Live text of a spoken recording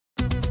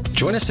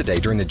Join us today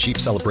during the Jeep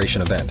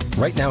Celebration event.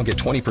 Right now, get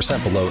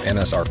 20% below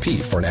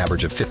MSRP for an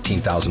average of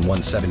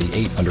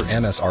 $15,178 under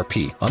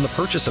MSRP on the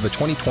purchase of a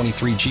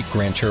 2023 Jeep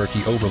Grand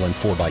Cherokee Overland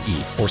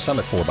 4xE or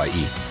Summit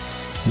 4xE.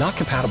 Not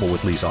compatible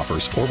with lease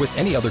offers or with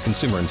any other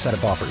consumer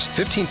incentive offers.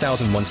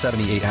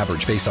 $15,178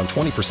 average based on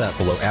 20%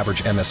 below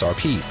average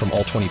MSRP from all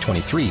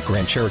 2023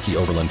 Grand Cherokee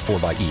Overland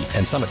 4xE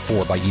and Summit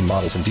 4xE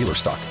models in dealer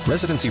stock.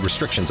 Residency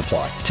restrictions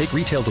apply. Take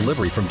retail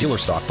delivery from dealer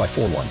stock by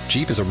 4/1.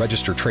 Jeep is a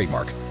registered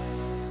trademark.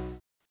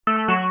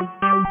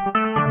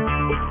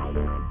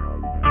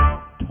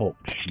 Talk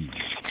shoes.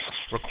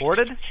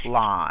 Recorded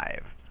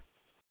live.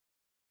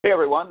 Hey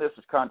everyone, this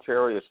is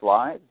Contrarious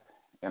Live,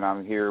 and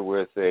I'm here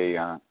with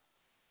a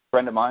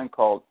friend of mine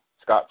called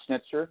Scott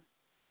Snitzer,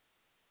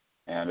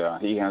 and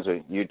he has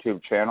a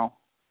YouTube channel,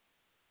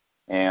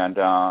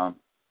 and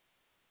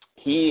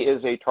he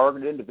is a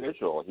targeted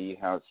individual. He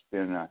has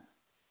been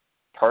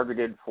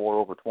targeted for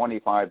over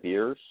 25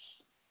 years,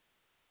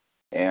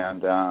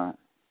 and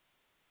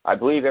I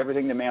believe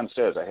everything the man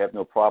says. I have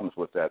no problems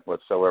with that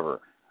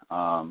whatsoever.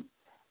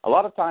 A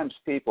lot of times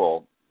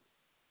people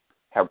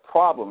have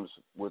problems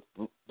with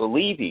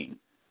believing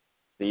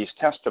these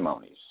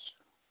testimonies.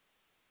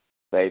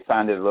 They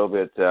find it a little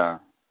bit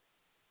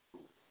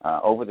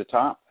over the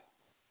top.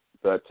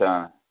 But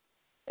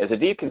as a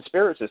deep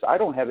conspiracist, I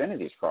don't have any of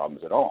these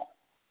problems at all,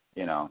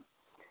 you know.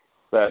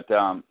 But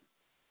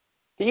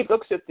he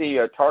looks at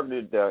the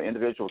targeted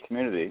individual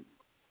community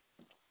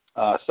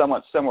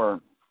somewhat similar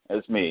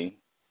as me.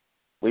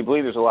 We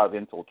believe there's a lot of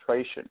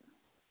infiltration.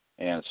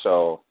 And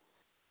so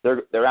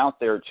they're out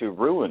there to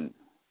ruin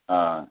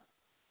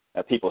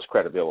people's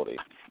credibility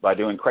by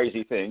doing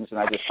crazy things, and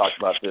I just talked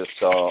about this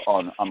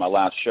on my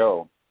last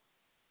show,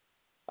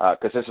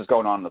 because this is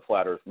going on in the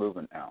Flat Earth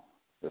movement now,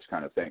 this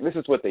kind of thing. This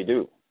is what they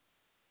do,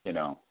 you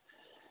know.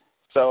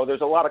 So there's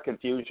a lot of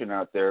confusion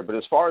out there, but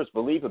as far as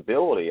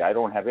believability, I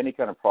don't have any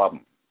kind of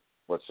problem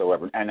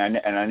whatsoever, and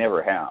I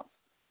never have,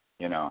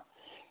 you know.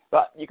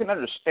 But you can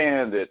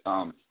understand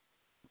that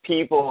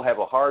people have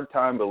a hard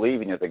time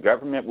believing that the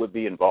government would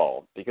be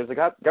involved, because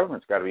the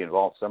government's got to be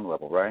involved at some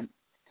level, right?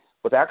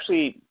 With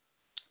actually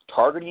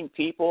targeting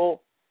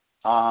people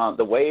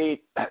the way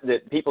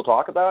that people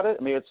talk about it,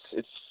 I mean,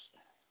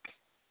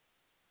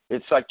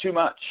 it's like too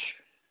much,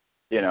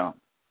 you know,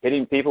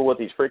 hitting people with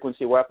these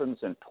frequency weapons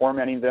and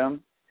tormenting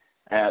them.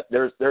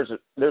 There's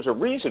a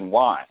reason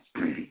why,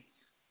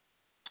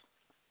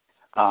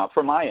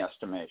 from my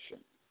estimation,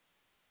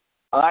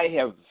 I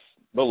have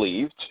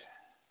believed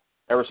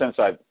ever since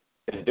I've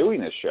been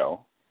doing this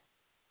show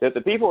that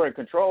the people in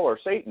control are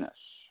Satanists,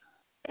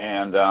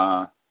 and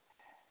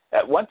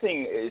one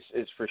thing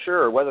is for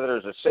sure, whether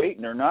there's a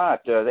Satan or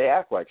not, they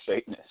act like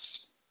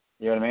Satanists.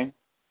 You know what I mean?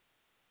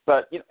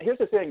 But you know, here's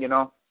the thing, you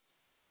know.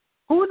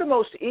 Who are the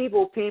most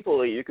evil people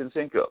that you can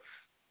think of?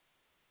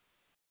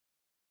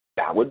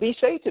 That would be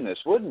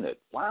Satanists, wouldn't it?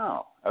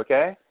 Wow.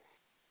 Okay.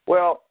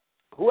 Well,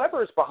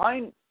 whoever is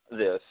behind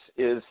this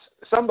is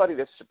somebody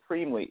that's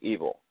supremely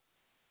evil.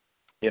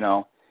 You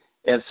know?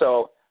 And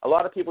so a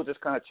lot of people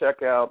just kind of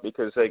check out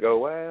because they go,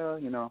 well,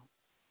 you know,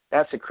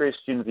 that's a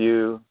Christian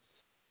view.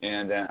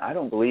 And I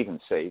don't believe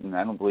in Satan.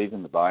 I don't believe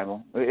in the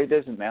Bible. It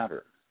doesn't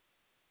matter,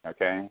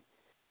 okay?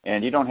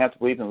 And you don't have to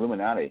believe in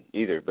Illuminati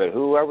either. But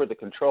whoever the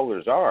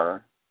controllers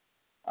are,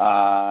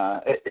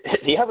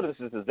 the evidence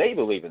is that they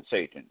believe in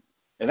Satan.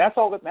 And that's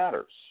all that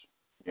matters.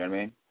 You know what I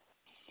mean?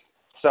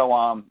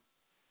 So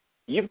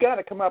you've got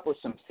to come up with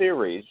some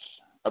theories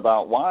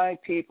about why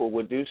people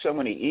would do so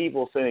many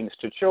evil things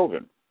to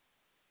children,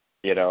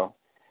 you know?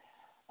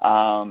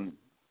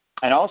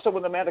 And also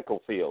in the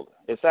medical field,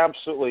 it's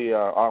absolutely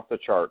off the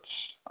charts.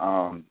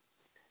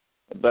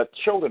 But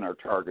children are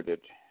targeted,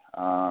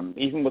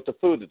 even with the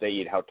food that they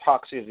eat, how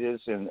toxic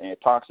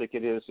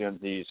it is in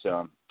these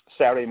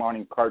Saturday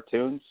morning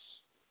cartoons.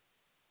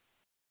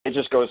 It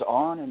just goes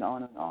on and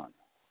on and on,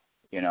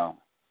 you know.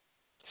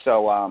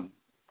 So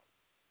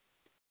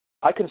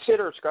I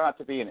consider Scott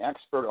to be an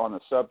expert on the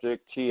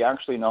subject. He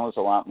actually knows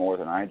a lot more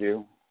than I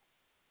do.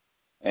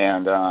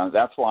 And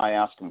that's why I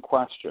ask him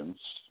questions.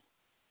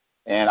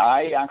 And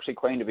I actually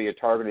claim to be a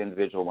targeted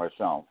individual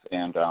myself.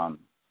 And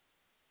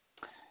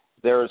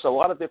there's a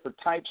lot of different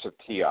types of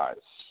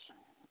TIs.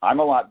 I'm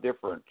a lot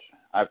different.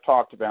 I've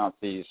talked about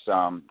these,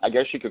 I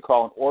guess you could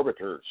call them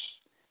orbiters,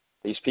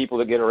 these people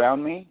that get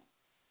around me,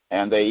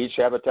 and they each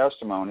have a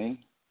testimony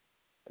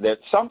that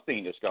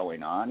something is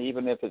going on,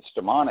 even if it's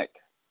demonic.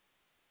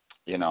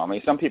 You know, I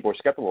mean, some people are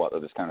skeptical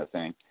of this kind of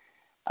thing.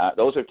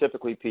 Those are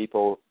typically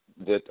people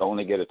that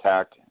only get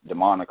attacked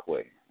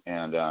demonically.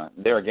 And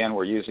there again,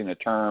 we're using the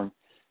term,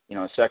 you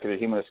know, secular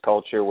humanist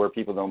culture where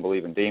people don't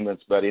believe in demons.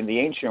 But in the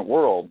ancient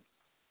world,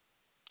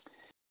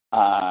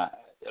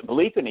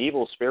 belief in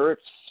evil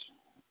spirits,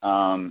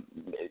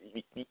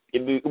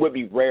 it would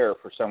be rare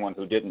for someone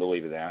who didn't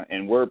believe in that.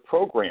 And we're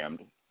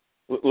programmed.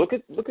 Look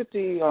at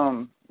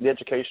the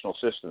educational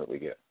system that we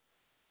get.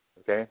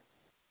 Okay,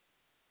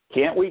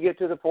 can't we get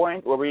to the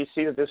point where we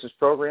see that this is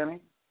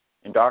programming,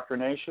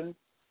 indoctrination?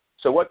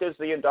 So what does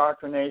the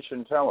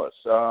indoctrination tell us?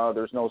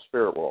 There's no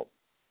spirit world.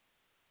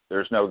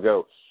 There's no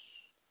ghosts.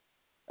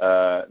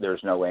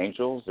 There's no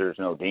angels. There's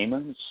no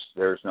demons.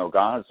 There's no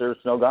gods. There's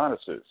no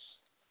goddesses.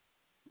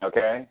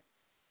 Okay?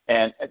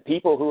 And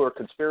people who are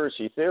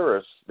conspiracy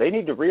theorists, they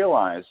need to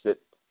realize that,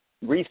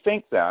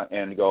 rethink that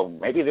and go,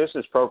 maybe this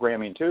is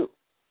programming too.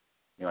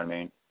 You know what I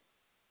mean?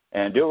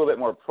 And do a little bit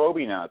more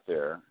probing out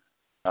there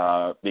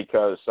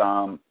because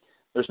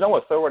there's no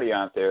authority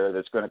out there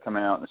that's going to come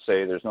out and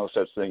say there's no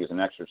such thing as an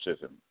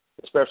exorcism,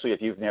 especially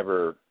if you've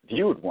never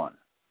viewed one.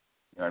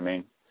 You know what I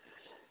mean?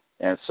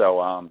 And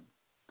so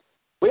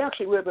we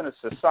actually live in a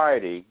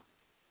society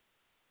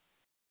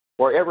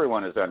where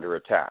everyone is under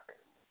attack.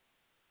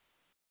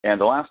 And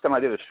the last time I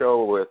did a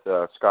show with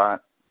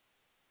Scott,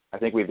 I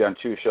think we've done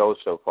 2 shows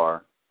so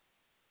far,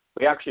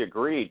 we actually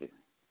agreed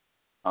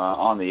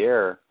on the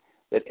air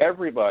that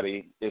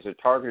everybody is a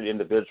targeted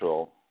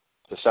individual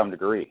to some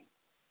degree.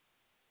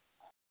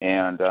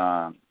 And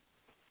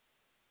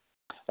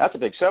that's a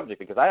big subject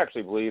because I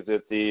actually believe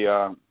that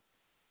the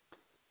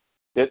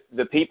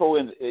people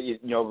in,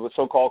 the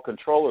so-called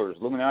controllers,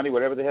 Illuminati,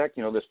 whatever the heck,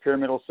 this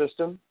pyramidal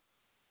system,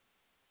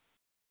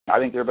 I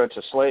think they're a bunch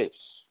of slaves.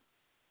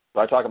 So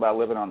I talk about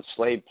living on a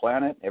slave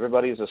planet.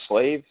 Everybody's a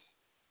slave.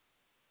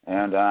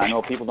 And I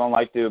know people don't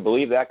like to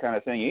believe that kind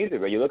of thing either,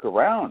 but you look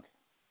around.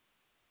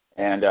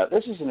 And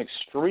this is an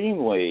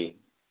extremely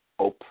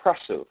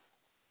oppressive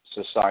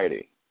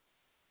society.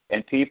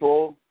 And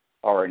people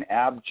are in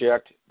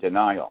abject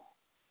denial.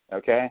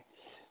 Okay?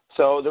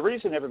 So the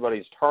reason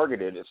everybody's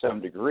targeted at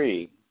some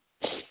degree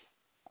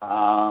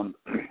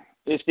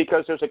is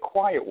because there's a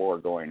quiet war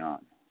going on.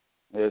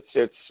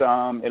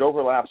 It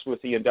overlaps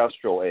with the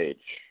industrial age.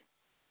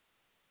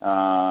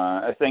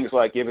 Things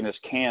like giving us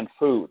canned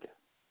food.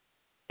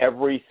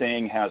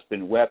 Everything has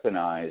been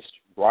weaponized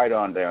right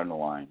on down the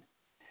line.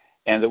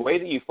 And the way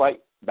that you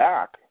fight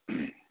back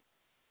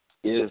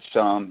is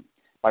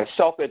by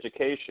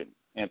self-education.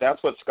 And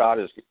that's what Scott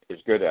is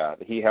good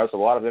at. He has a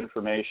lot of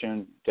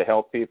information to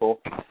help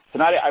people.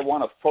 Tonight I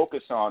want to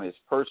focus on his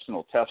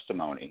personal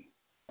testimony,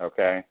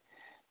 okay?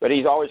 But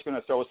he's always going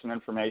to throw some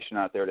information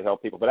out there to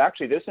help people. But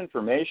actually this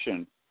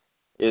information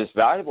is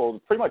valuable to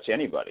pretty much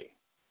anybody,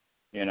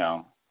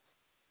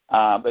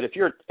 But if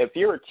you're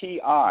a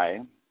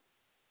TI,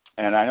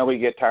 and I know we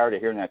get tired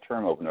of hearing that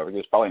term over and over, because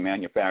it's probably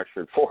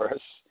manufactured for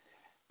us,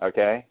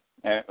 okay?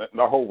 And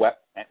our whole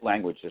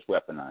language is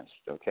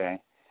weaponized, okay?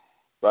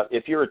 But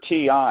if you're a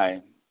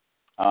TI,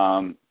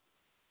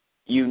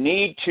 you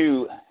need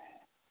to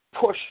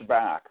push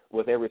back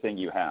with everything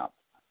you have.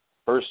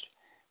 First,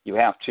 you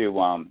have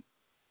to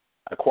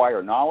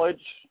acquire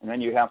knowledge, and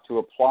then you have to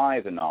apply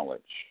the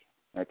knowledge,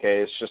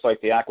 okay? It's just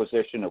like the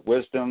acquisition of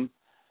wisdom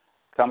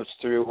comes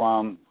through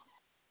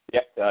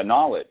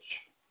knowledge,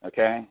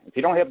 okay? If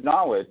you don't have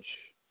knowledge,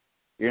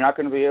 you're not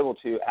going to be able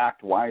to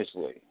act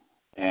wisely.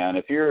 And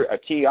if you're a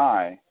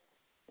TI,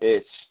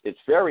 it's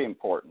very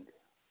important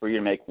for you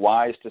to make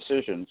wise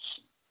decisions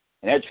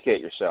and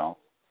educate yourself.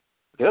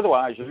 Because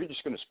otherwise, you're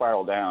just going to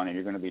spiral down and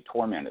you're going to be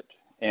tormented.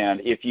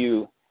 And if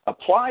you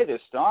apply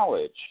this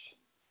knowledge,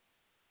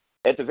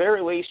 at the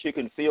very least, you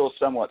can feel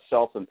somewhat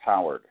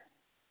self-empowered.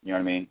 You know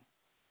what I mean?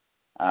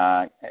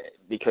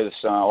 Because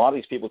a lot of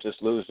these people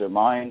just lose their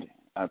mind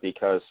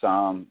because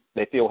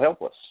they feel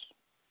helpless,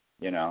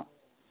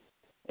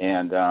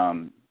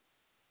 And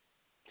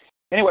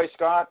anyway,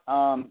 Scott,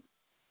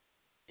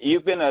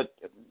 you've been a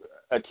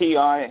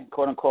TI,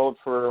 quote unquote,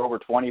 for over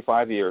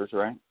 25 years,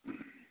 right?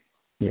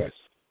 Yes.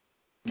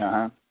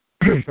 Uh-huh.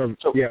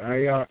 So, yeah,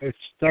 go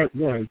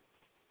ahead.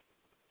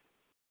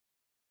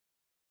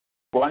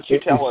 Why don't you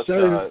tell us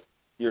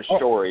your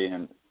story,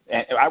 and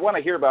I want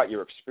to hear about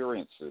your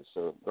experiences,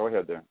 so go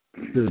ahead there.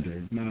 Sure,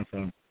 Dave. Not a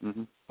problem.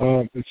 Mm-hmm.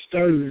 It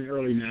started in the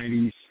early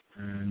 90s,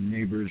 and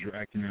neighbors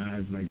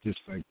recognized, just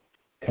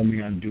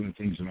coming out and doing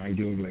things that I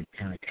do,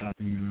 kind of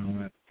copying and all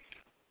that.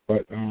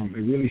 But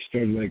it really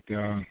started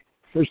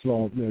first of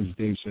all, as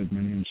Dave said,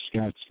 my name is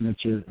Scott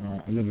Snitzer.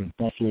 I live in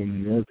Buffalo,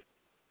 New York.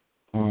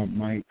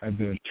 I've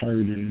been a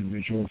targeted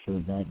individual for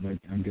about,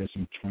 I'm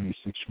guessing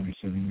 26,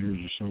 27 years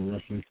or so,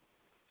 roughly.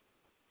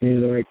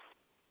 And,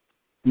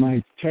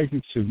 my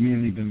techniques have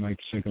mainly been,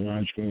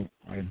 psychological.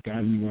 I've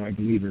gotten what I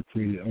believe are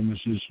created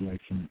illnesses,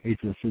 from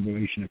atrial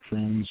fibrillation to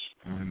Crohn's.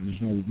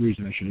 There's no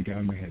reason I should have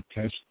gotten my head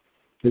test.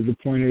 But the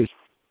point is,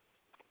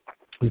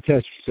 the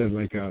test said,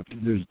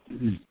 there's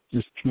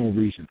just no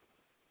reason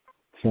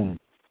for them.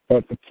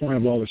 But the point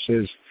of all this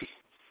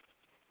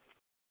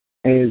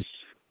is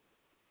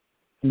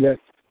that,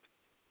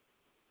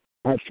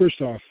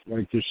 first off,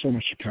 there's so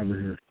much to cover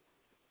here.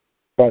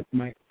 But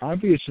my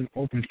obvious and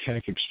open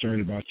tactic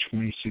started about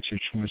 26 or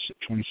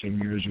 27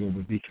 years ago.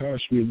 But because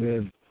we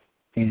live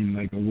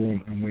in a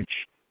world in which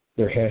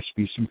there has to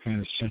be some kind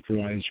of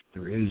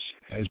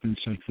has been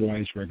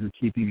centralized record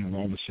keeping of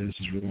all the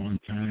citizens for a long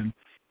time.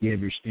 You have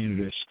your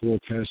standardized school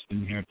test,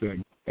 and you have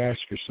to ask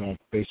yourself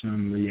based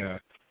on the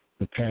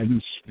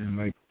patents, and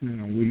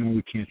we know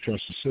we can't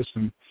trust the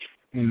system.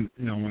 And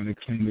when they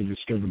claim they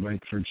discovered,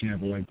 for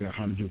example,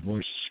 how to do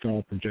voice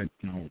skull project,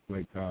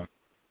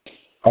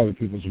 other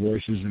people's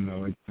voices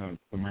in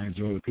the minds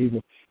of other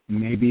people.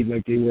 Maybe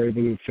like they were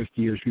able to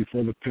 50 years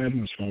before the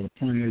patent was filed. The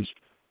point is,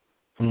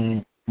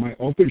 my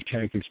open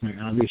tactics, my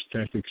obvious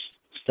tactics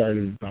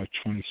started about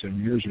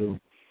 27 years ago.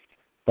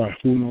 But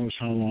who knows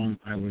how long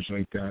I was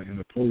like in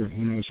the program?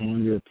 Who knows how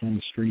long they were pulling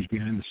the strings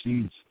behind the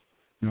scenes?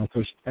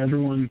 Because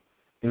everyone,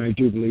 and I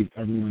do believe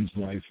everyone's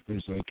life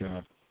is like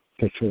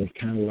controlled,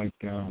 kind of like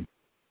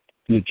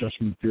the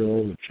Adjustment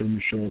Bureau, the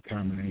Truman Show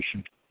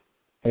combination.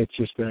 It's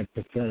just that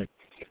pathetic.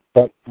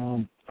 But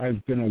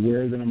I've been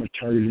aware that I'm a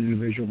targeted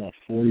individual about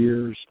 4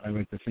 years. I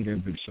like to think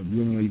I've been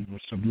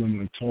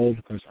subliminally told,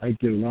 because I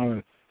did a lot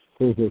of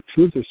quote-unquote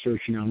truth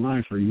searching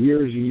online for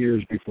years and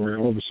years before I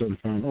all of a sudden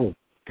found, oh,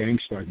 gang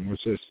stalking,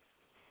 what's this?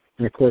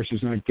 And of course,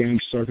 it's not gang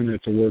stalking,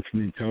 that's a word from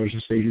the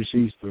intelligence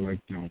agencies. They're like,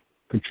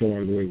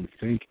 control the way we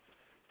think.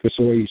 Because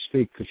the way you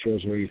speak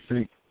controls the way you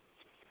think.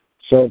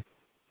 So,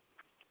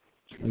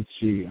 let's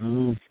see.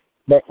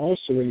 But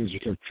also, as you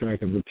keep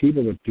track of, the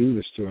people that do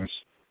this to us,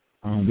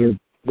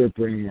 they're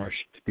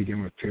brainwashed to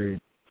begin with,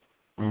 period.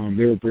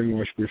 They were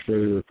brainwashed before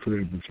they were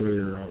recruited, before they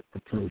were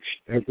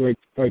approached. Like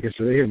I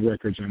said, they have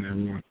records on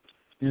everyone.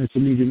 And it's a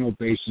need-to-know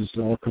basis. It's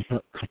all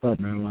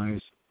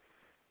compartmentalized.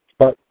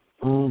 But,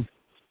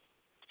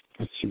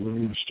 let's see, where do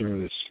we want to start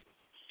this?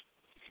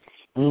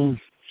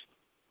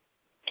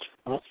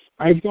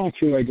 I've gone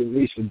through, like, at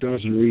least a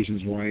dozen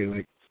reasons why,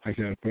 like, I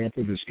got to put up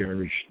with this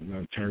garbage,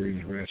 targeting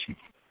and harassment.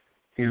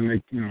 And,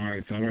 like,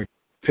 I thought I'd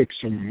pick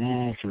someone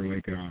off, or,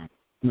 like,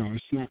 no,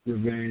 it's not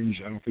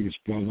revenge. I don't think it's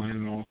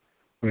bloodline at all.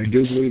 But I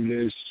do believe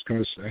it is,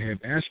 because I have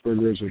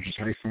Asperger's, which is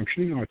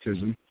high-functioning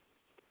autism.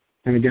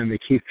 And, again, they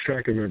keep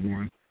track of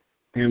everyone.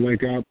 And,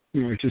 like, it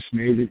just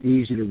made it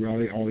easy to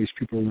rally all these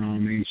people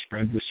around me,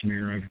 spread the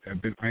smear.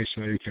 I've been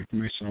isolated, kept to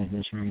myself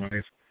most of my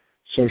life,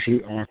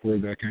 socially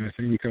awkward, that kind of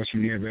thing, because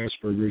when you have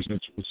Asperger's,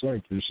 that's what it's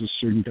like. There's just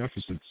certain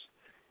deficits.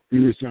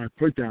 And it's not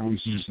put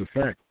downs, it's just a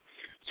fact.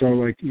 So,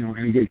 like,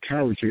 and good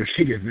cowards, you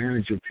take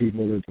advantage of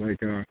people that,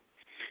 like,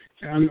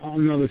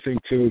 another thing,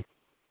 too,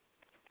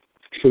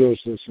 for those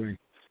listening,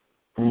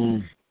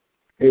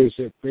 is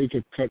that they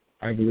could put,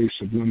 I believe,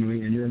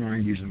 subliminally in your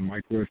mind using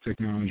microwave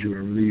technology,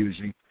 whatever they're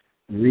using,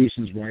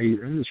 reasons why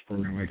you're in this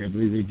program, like I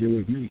believe they do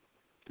with me.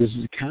 This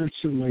is a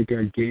constant, like,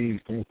 a game,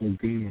 local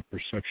game of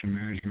perception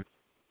management.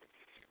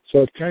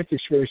 So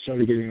tactics really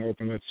started getting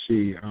open. Let's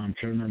see, I'm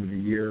trying to remember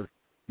the year,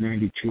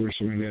 92 or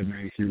something like that,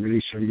 93,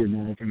 really started getting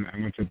more open. I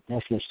went to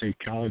Buffalo State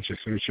College. I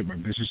finished up my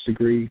business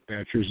degree,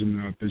 bachelor's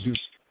in business,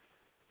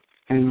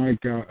 and,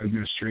 like,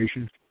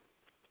 administration.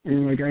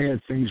 And, like, I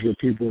had things where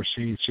people were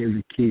saying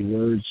certain key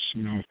words,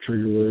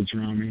 trigger words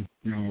around me,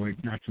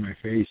 like, not to my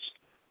face.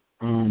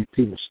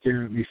 People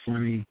staring at me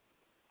funny.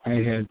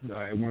 I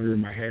wondered in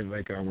my head,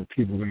 like, were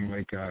people going to,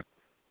 like,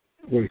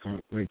 what do you call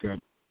it? Like,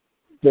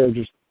 they were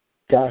just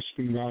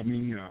gossiping about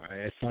me.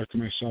 I thought to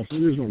myself,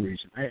 there's no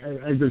reason.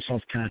 I've been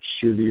self-conscious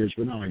through the years,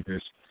 but not like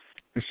this.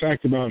 In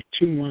fact, about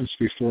 2 months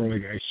before,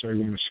 like, I started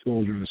going to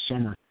school during the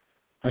summer,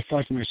 I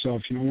thought to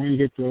myself, when you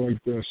get to,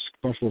 like, the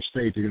Buffalo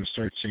State, they're going to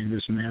start saying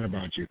this and that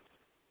about you.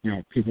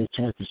 People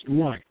talk this.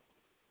 Why?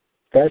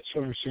 That's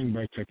what I'm saying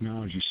by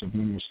technology,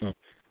 subliminal stuff.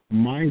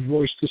 My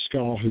voice to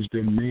skull has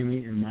been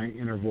mainly in my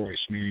inner voice,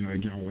 meaning,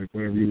 like, like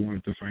whatever you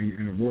want to define your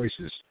inner voice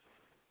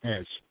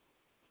as.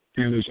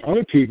 And there's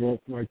other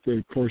people, like, they,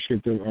 of course,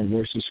 get their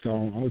voice to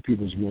skull and other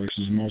people's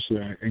voices, and most of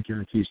that, I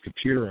guarantee, is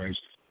computerized.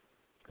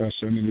 Because,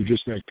 they're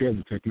just that good,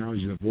 the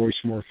technology, the voice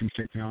morphing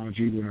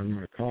technology, whatever you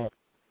want to call it.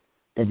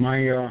 But my,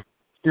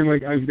 and,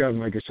 like, I've got,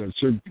 like I said,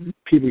 certain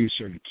people use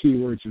certain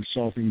keywords,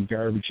 insulting,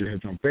 garbage that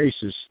have no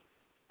basis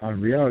out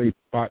of reality,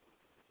 but,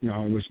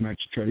 it was meant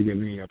to try to get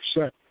me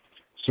upset.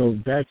 So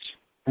that's,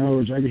 in other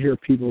words, I can hear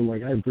people,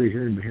 like, I have great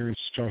hearing, but hearing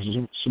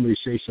somebody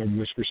say something,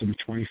 whisper something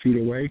 20 feet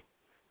away,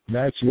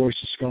 that's voice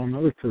to skull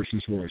another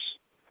person's voice.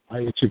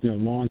 It took me a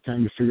long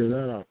time to figure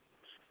that out.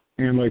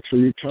 And, like, for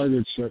you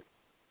targets,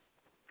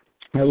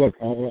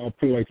 I'll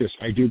put it like this.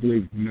 I do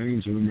believe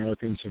millions of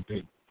Americans have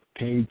been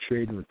paid,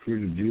 trained, and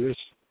recruited to do this.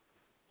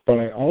 But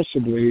I also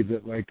believe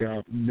that, like,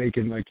 they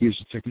can, like, use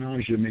the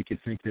technology to make you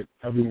think that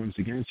everyone's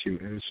against you,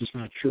 and it's just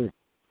not true.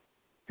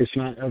 It's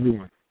not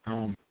everyone.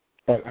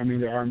 But,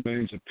 there are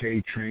millions of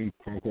paid, trained,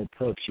 quote-unquote,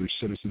 perps or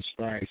citizen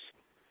spies.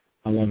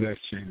 I love that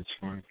saying. It's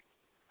funny.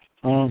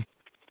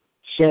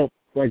 So,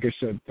 like I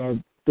said,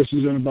 this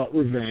isn't about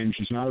revenge.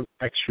 It's not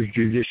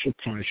extrajudicial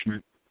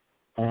punishment.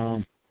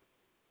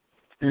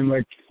 And,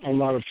 like, a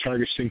lot of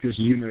targets think this is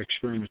human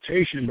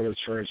experimentation, but as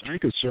far as I'm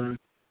concerned,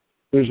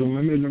 there's a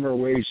limited number of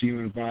ways the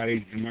human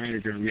body and mind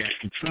are going to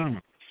react to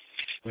trauma,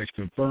 like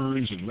the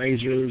burns and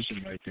lasers,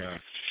 and, like,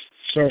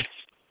 so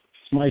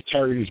my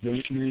target has been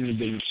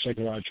of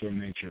psychological in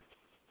nature.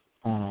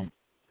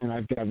 And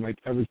I've got, like,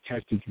 every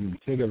tactic you can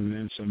think of, and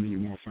then some that you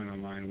won't find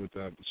online, with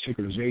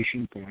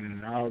synchronization, going in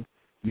and out,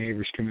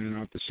 neighbors coming in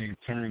and out at the same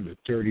time, the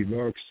dirty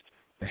looks,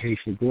 the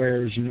hateful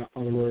glares, in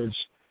other words,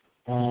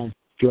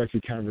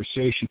 directed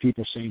conversation,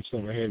 people saying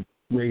stuff. I had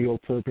radio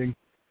perping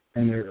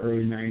in the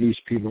early 90s.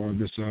 People on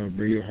this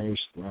radio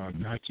host,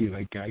 Nazi,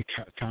 like guy,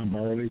 Tom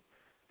Barley,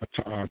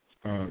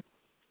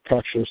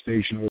 talk show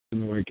station I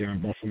listened to, like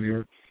in Buffalo, New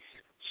York,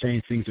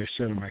 saying things I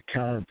said in my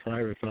car in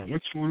private. I thought,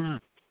 what's going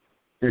on?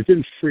 And it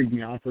didn't freak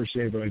me out per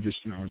se, but I just,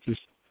 it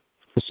just,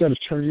 instead of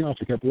turning off,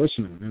 I kept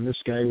listening. And this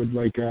guy would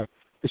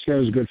this guy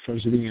was good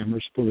friends with the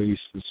Amherst Police,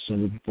 the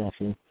suburb of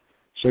Buffalo.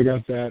 So I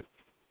got that.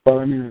 But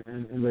I mean,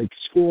 and like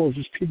school,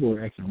 just people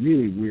were acting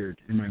really weird.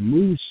 And my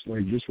moods,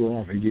 like, just were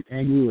off. I'd get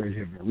angry where I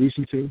had no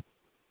reason to.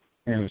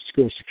 And the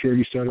school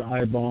security started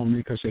eyeballing me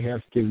because they have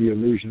to give the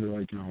illusion that,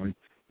 like, like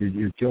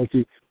you're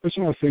guilty. That's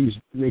one of the things,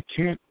 they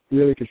can't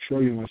really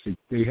control you unless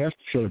they have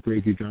to try to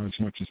break you down as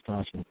much as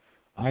possible.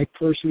 I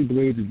personally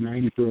believe that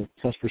 90+% of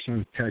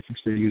the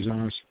tactics they use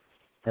on us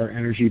are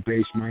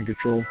energy-based mind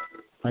control.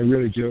 I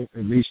really do,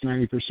 at least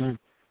 90%.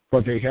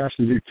 But they have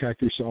to do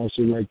tactics to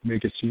also, like,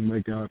 make it seem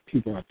like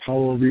people have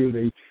power over you.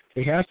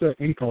 They have to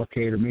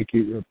inculcate or make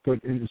you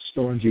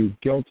instill into you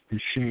guilt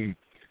and shame,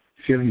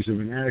 feelings of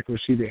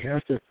inadequacy. They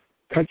have to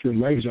cut your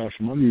legs off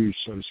from under you,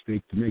 so to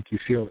speak, to make you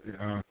feel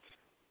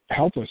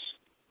helpless.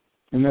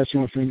 And that's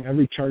one thing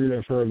every target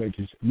I've heard, like,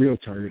 is real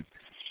target,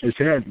 has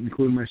had,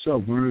 including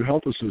myself. Learned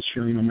helplessness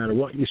feeling, no matter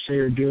what you say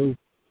or do,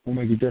 won't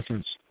make a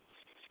difference.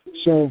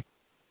 So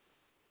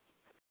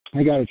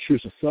I got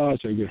intrusive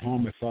thoughts. I get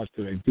home, I thought,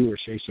 did I do or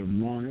say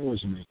something wrong? It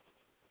wasn't me.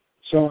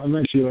 So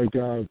eventually, like,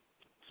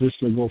 just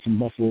to go from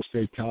Buffalo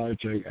State College,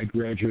 I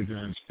graduated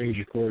on stage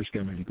of course,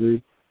 got my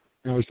degree.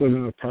 And I was living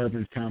in an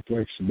apartment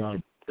complex about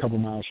a couple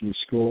miles from the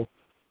school.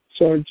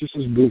 So I just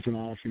was goofing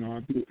off, and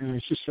I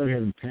just started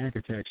having panic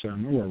attacks out of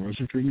nowhere. I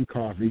wasn't drinking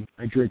coffee.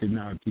 I drink it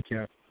now,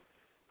 decaf.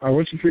 I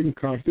wasn't drinking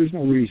coffee. There's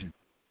no reason.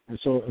 And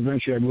so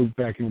eventually I moved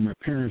back in with my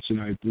parents, and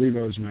I believe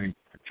I was I'm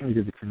trying to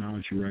get the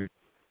chronology right,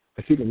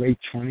 I think the late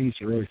 20s,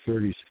 early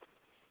 30s.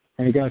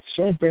 And it got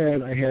so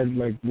bad I had,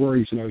 like,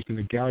 worries that I was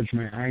going to gouge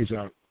my eyes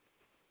out.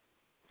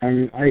 I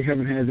mean, I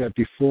haven't had that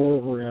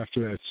before or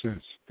after that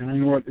since. And I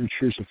know what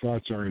intrusive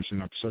thoughts are. It's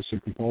an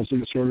obsessive-compulsive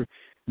disorder.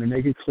 And to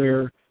make it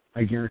clear,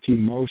 I guarantee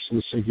most of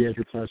the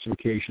psychiatric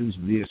classifications,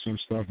 DSM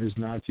stuff, is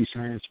Nazi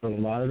science, but a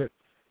lot of it,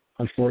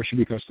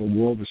 unfortunately, because the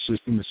world, the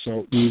system is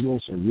so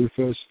evil, so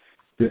ruthless,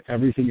 that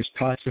everything is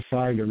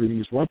toxified, everything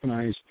is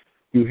weaponized,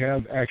 you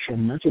have actual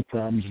mental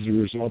problems as a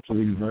result of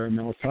the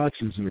environmental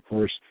toxins and, of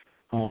course,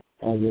 all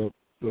the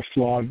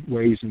flawed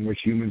ways in which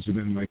humans have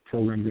been, like,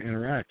 programmed to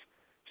interact,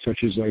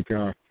 such as, like,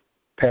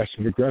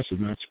 passive-aggressive,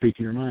 not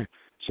speaking your mind.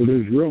 So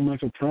there's real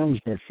mental problems,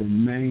 but for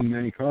many,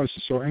 many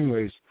causes. So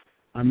anyways,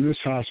 I'm in this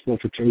hospital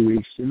for 2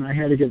 weeks, and I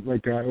had to get,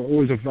 like, it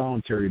was a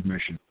voluntary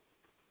admission.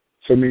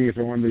 So meaning if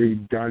I wanted to be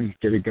done,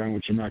 get it done,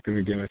 which I'm not going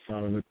to get, I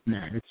thought of it,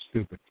 it's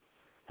stupid.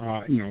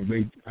 I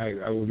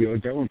will be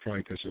like that one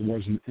probably because it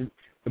wasn't.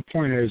 The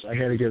point is, I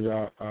had to get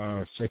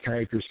a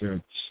psychiatrist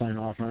to sign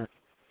off on it.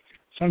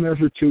 So I'm there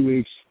for 2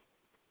 weeks,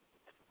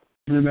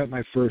 and I met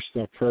my first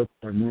perp,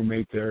 my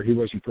roommate there. He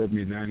wasn't perping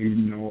me then. He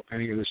didn't know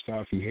any of this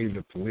stuff. He hated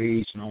the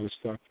police and all this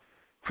stuff.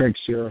 Craig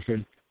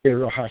Seraphin. He had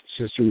a real hot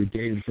sister. We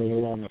dated for a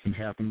little while. Nothing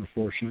happened,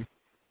 unfortunately.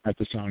 That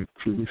to sound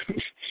crude.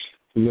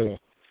 A little.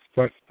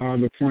 But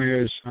the point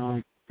is,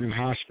 in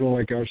hospital,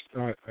 like I was,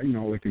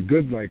 like a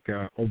good,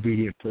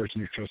 obedient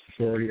person who trusts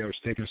authority, I was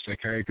taking a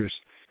psychiatrist.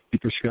 He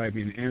prescribed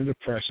me an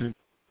antidepressant,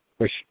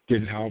 which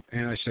didn't help,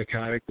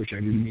 antipsychotic, which I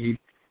didn't need,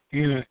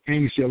 and an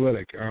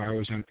anxiolytic. I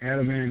was on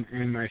Ativan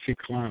and I think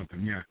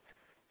Klonopin, yeah.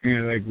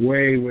 And like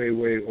way, way,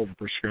 way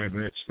overprescribed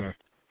that stuff.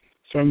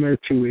 So I'm there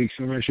 2 weeks,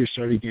 and I actually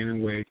started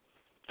gaining weight,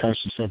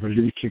 constant stuff. I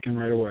didn't kick in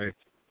right away.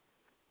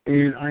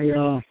 And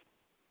I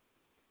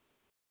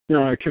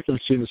kept on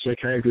seeing the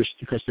psychiatrist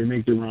because they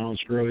make their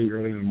rounds early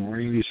in the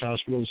morning in these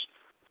hospitals.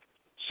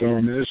 So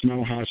I'm in this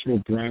mental hospital,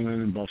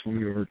 Brentland in Buffalo,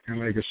 New York,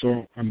 and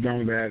so I'm done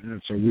with that, and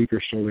it's a week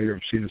or so later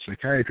I'm seeing the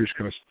psychiatrist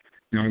because,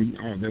 they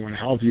want to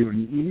help you,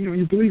 and,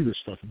 you believe this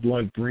stuff,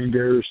 blood, brain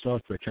barrier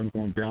stuff, the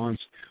chemical imbalance,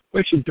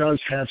 which it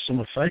does have some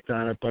effect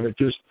on it, but it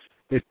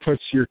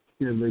puts your,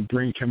 the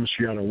brain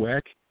chemistry out of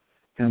whack,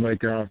 and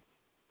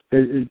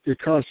it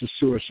causes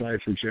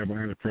suicide, for example,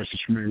 antidepressants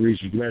for many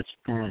reasons, but that's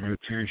going off on a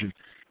tangent.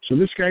 So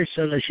this guy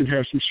said I should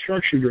have some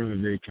structure during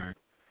the daytime.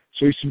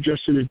 So he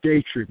suggested a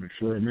day treatment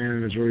for a man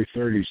in his early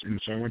 30s. And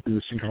so I went to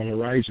this thing called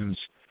Horizons,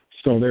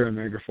 still there in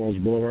Niagara Falls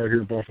Boulevard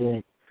here in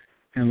Buffalo.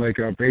 And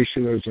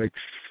basically there was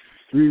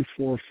 3,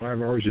 4,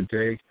 5 hours a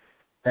day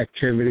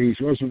activities.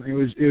 It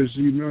was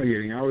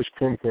humiliating. I was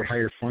quote unquote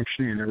higher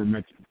functioning. I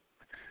met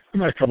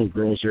a couple of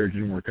girls there. It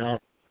didn't work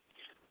out.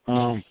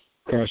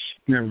 Because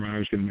never mind, I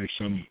was going to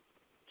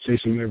say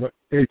something there. But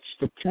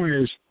the point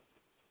is,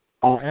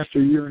 after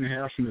a year and a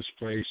half in this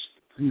place,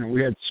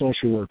 we had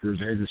social workers.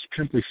 I had this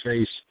pimply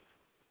face,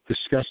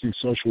 disgusting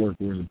social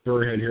worker with a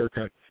burr head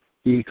haircut.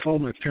 He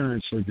called my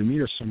parents to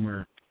meet us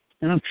somewhere,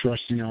 and I'm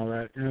trusting all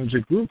that. And it was a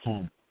group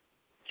home,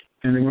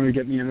 and they wanted to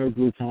get me into a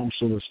group home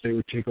so the state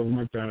would take over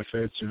my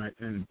benefits.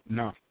 And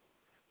no,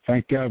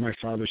 thank God my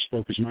father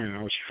spoke his mind.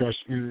 I was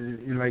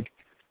trusting,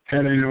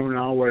 had I known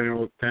now what I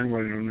know then,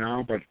 what I know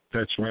now, but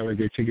that's why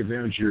they take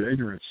advantage of your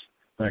ignorance,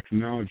 lack of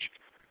knowledge.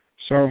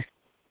 So.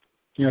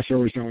 Yes, I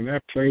was down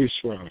that place.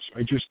 What else?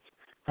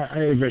 I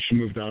eventually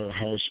moved out of the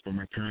house, but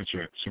my parents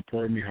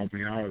supported me, helped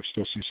me out. I was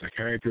still seeing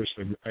psychiatrists.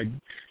 I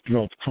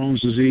developed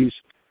Crohn's disease.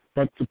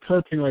 But the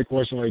perking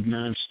wasn't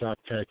nonstop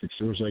tactics.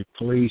 There was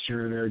police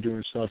here and there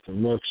doing stuff that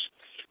looks,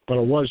 but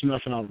it was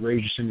nothing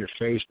outrageous in your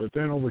face. But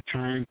then over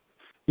time,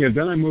 then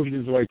I moved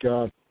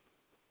into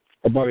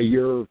about a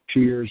year or 2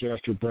 years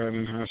after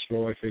Bradley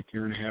Hospital, I think,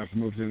 year and a half,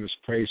 moved in this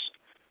place,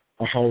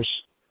 a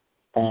house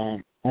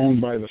owned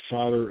by the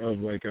father of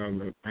my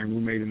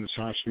roommate in this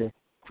hospital,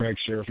 Craig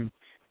Serafin.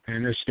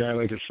 And this guy,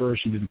 at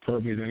first he didn't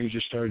perk me, then he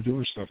just started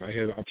doing stuff. I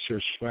had an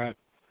upstairs flat,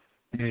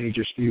 and he was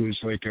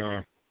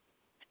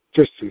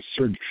just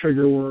certain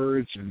trigger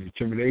words and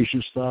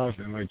intimidation stuff,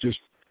 and just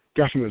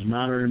definitely was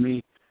monitoring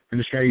me. And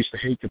this guy used to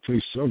hate the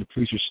police. Oh, the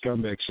police are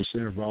scumbags, so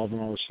they're involved in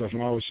all this stuff.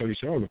 And all of a sudden he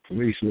said, oh, the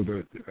police, with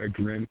a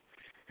grin.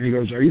 And he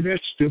goes, are you that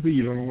stupid?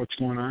 You don't know what's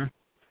going on?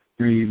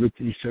 And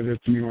he said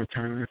that to me one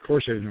time, and of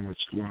course I didn't know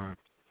what's going on.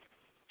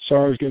 So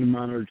I was getting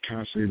monitored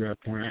constantly at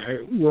that point.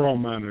 We're all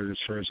monitored as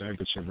far as I'm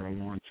concerned for a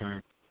long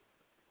time.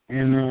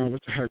 And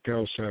what the heck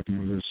else happened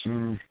with this?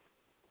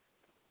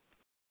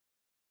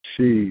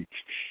 See,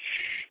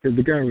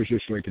 the guy was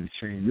just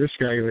insane. This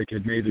guy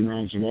had made the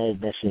rounds of all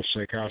Buffalo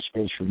psych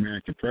hospitals for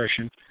manic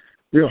depression,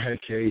 real head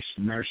case,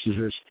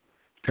 narcissist,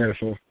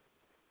 pedophile.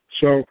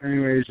 So,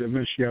 anyways,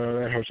 eventually got out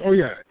of that house. Oh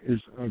yeah,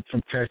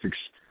 some tactics.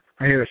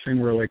 I had a thing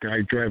where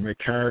I drive my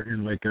car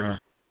in to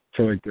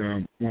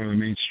one of the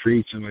main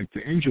streets, and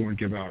the engine would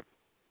give out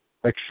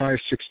 5-6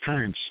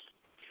 times.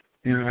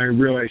 And I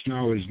realize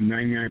now there's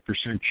 99%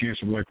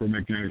 chance of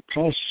electromagnetic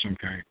pulse of some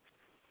kind.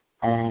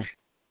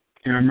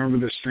 And I remember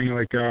this thing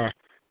where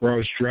I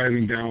was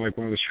driving down one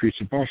of the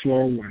streets of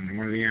Buffalo, when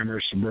one of the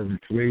Amherst suburban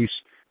police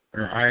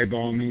are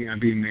eyeballing me. I'm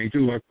being made to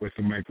look with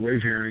a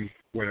microwave hearing,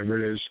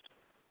 whatever it is.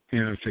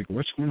 And I'm thinking,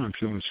 what's going on? I'm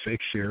feeling this fake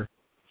fear.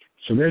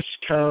 So this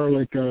car,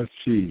 let's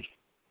see.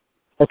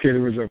 Okay,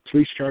 there was a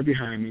police car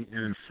behind me,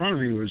 and in front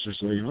of me was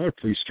this another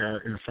police car,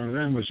 and in front of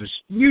them was this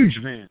huge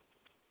van.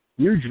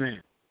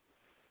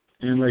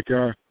 And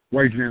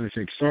white van, I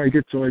think. So I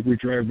get to we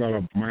drive about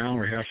a mile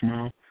or half a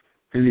mile,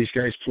 and these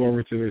guys pull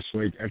over to this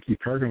empty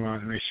parking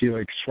lot, and I see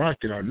SWAT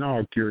get out,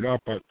 now geared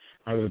up, but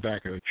out of the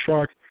back of the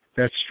truck.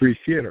 That's street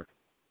theater.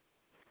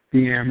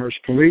 The Amherst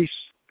police,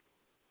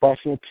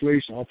 Buffalo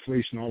police, all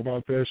police know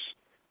about this.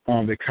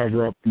 They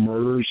cover up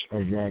murders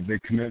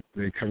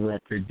they cover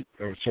up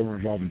some are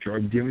involved in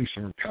drug dealing,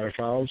 some are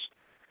pedophiles.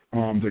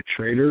 They're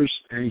traitors.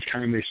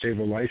 Anytime they save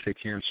a life, they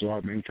cancel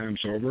out many times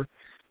over.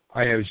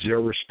 I have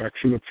zero respect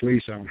for the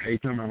police. I don't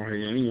hate them. I don't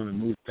hate anyone. I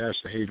moved past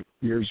the hate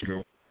years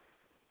ago.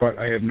 But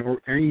I have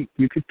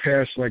you could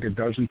pass a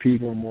dozen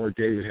people or more a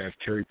day that have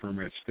carry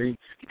permits.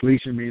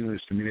 Police are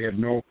meaningless to me. They have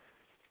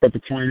but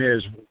the point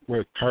is,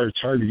 with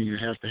targeting, you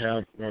have to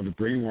have the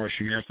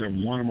brainwashing, you have to have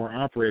one or more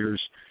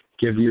operators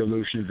give the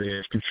illusion that they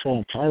have control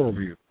and power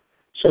over you.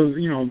 So,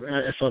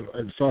 I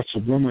thought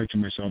subliminally to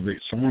myself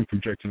that someone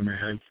projected in my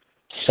head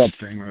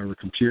something, whatever,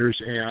 computers,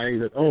 AI,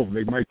 that,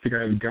 they might think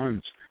I have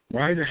guns.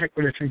 Why the heck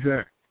would I think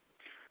that?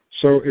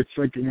 So it's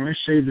when I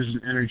say this is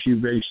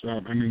energy-based,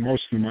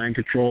 most of the mind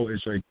control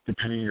is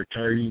depending on your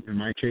targeting. In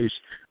my case,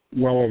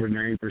 well over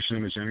 90%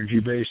 is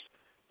energy-based.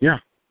 Yeah.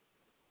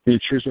 The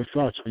intrusive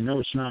thoughts. I know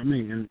it's not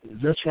me. And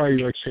that's why I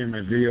say in my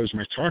videos,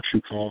 my talk show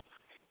call,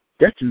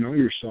 get to know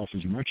yourself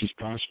as much as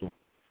possible.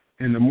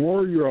 And the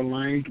more you're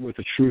aligned with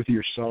the truth of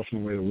yourself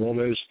and the way the world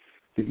is,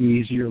 the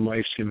easier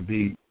life's going to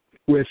be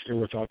with or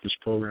without this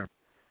program.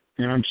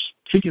 And I'm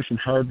speaking from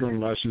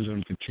hard-learned lessons and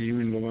I'm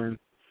continuing to learn,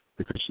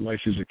 because life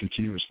is a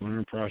continuous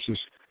learning process.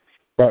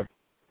 But,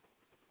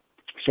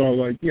 so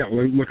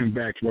looking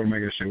back, what am I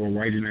going to say? Well,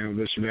 why didn't I know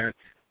this or that?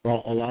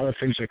 Well, a lot of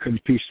things I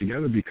couldn't piece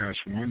together because,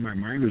 one, my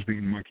mind was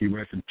being monkeyed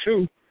with, and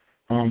two,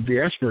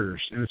 the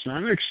Asperger's. And it's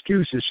not an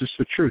excuse, it's just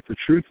the truth. The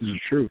truth is the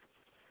truth.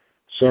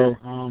 So,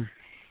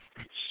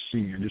 let's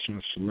see, I just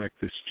want to select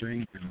this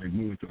thing and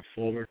move it to a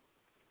folder.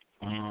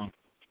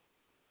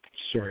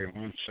 Sorry,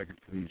 1 second,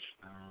 please.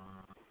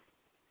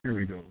 Here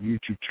we go,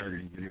 YouTube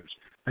targeting videos.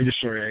 I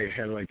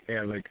had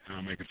add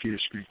on my computer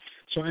screen.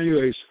 So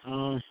anyways,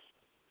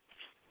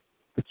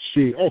 let's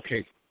see.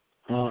 Okay,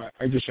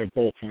 I just have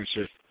bullet points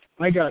here.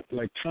 I got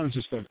tons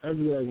of stuff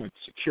everywhere. I went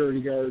to security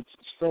guards,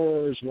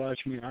 stores,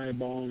 watching me,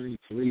 eyeballing me,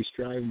 police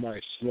driving by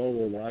slow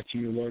or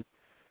watching you look.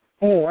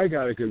 Oh, I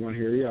got a good one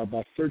here. Yeah,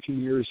 about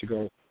 13 years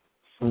ago,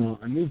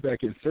 I moved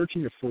back in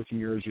 13 to 14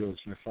 years ago.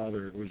 My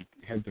father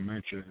had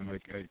dementia, and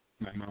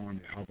my mom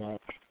wanted to help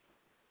out.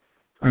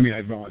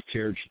 I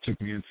volunteered. She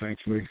took me in,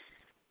 thankfully.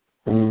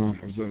 I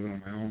was living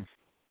on my own.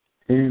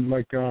 And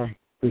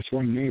this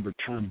one neighbor,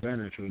 Tom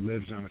Bennett, who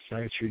lives on a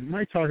side street. Am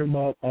I talking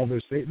about all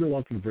this? They're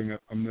welcome to bring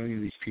up a million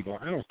of these people.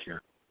 I don't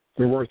care.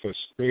 They're worthless.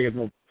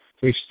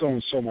 They've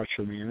stolen so much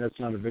from me, and that's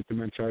not a victim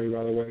mentality,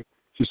 by the way.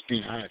 Just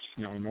being honest.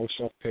 No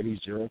self-pity,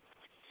 zero.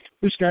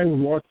 This guy would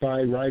walk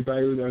by, ride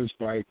by with his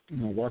bike,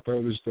 walk by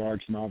with his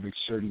dogs, mouthing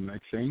certain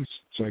things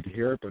so I could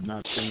hear it, but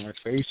not say in my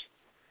face.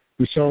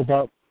 We saw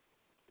about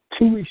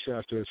 2 weeks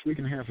after this, week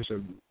and a half, I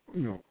said,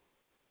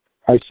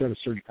 I said a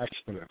certain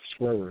expletive,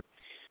 swear word.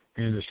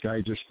 And this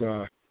guy just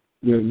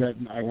that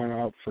I went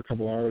out for a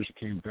couple hours and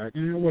came back,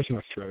 and it wasn't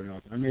a threat or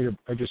nothing. It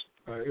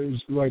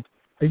was like,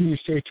 I didn't even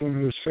say it to him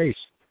in his face.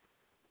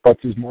 But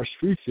there's more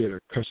street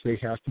theater because they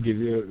have to give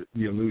you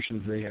the illusion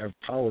that they have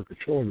power,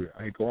 control over you.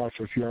 I go out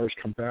for a few hours,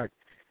 come back.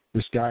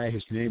 This guy,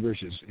 his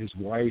neighbors, his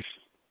wife,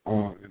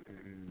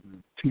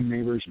 two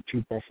neighbors and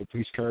 2 Buffalo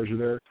police cars are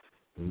there.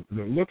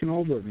 They're looking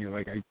over at me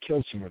like I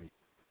killed somebody.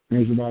 And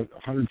he's about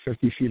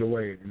 150 feet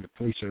away, and the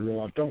police said, real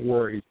loud, don't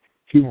worry,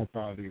 he won't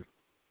bother you.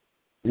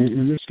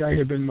 And this guy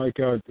had been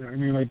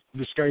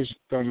this guy's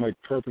done like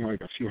perping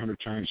like a few hundred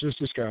times. Just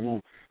this guy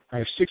alone. I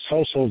have 6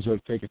 households that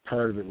have taken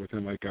part of it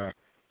within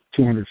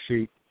 200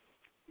 feet.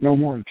 No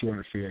more than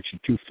 200 feet,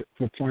 actually.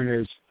 The point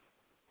is,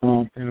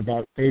 in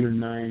about 8 or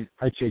 9,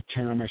 I'd say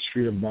 10 on my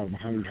street of about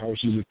 100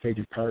 houses have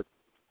taken part,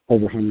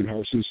 over 100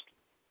 houses.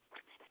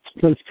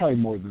 But it's probably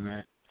more than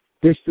that.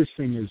 This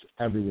thing is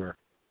everywhere.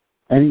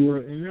 Anywhere,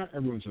 and not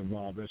everyone's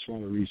involved. That's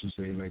one of the reasons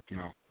they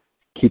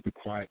keep it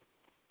quiet.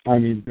 I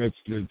mean, that's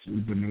the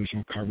news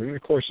won't cover it. And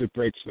of course, it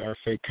breaks our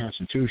fake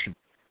Constitution.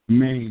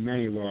 Many,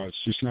 many laws.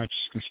 Just not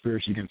just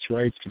conspiracy against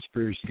rights,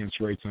 conspiracy against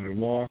rights under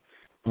law.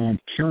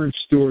 Karen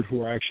Stewart,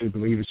 who I actually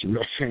believe is a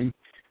real thing,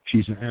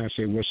 she's an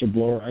NSA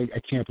whistleblower. I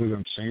can't believe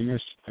I'm saying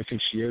this. I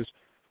think she is.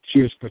 She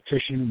has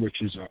petitioned,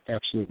 which is an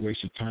absolute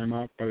waste of time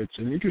out, but it's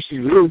an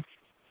interesting move.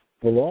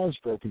 The law is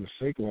broken, the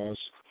fake laws.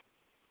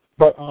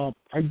 But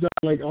I've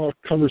done, I'll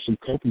cover some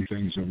coping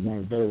things, and one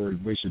of the better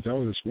ways to deal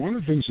with this. One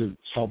of the things that's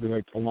helped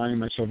me, aligning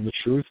myself with the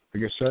truth,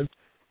 like I said,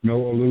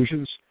 no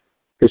illusions.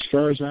 As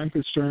far as I'm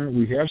concerned,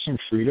 we have some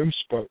freedoms,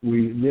 but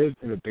we live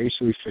in a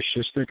basically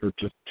fascistic or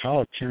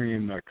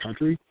totalitarian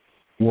country,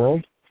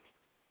 world,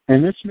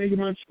 and that's made it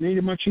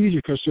much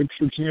easier because,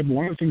 for example,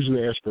 one of the things with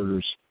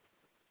Asperger's,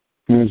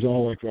 and it's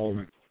all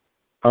relevant,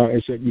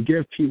 is that you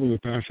give people the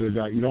benefit of the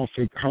doubt. You don't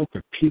think, how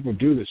could people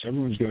do this?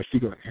 Everyone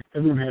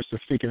has to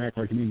think and act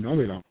like me. No,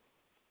 they don't.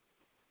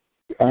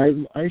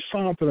 I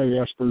found out that I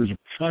had Asperger's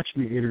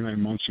approximately 8 or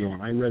 9 months ago,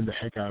 and I read the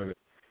heck out of it.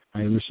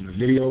 I listened to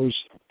videos,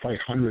 probably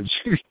hundreds.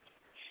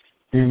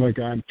 And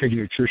I'm taking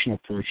a nutritional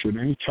approach to it.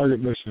 Any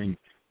target listening,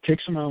 take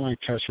some online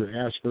tests for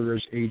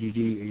Asperger's, ADD,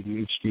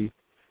 ADHD.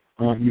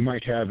 You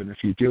might have it.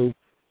 If you do,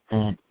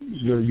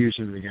 they're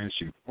using it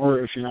against you. Or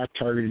if you're not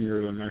targeting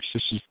your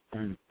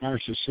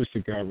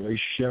narcissistic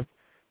relationship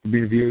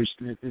being abused,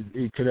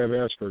 you could have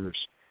Asperger's.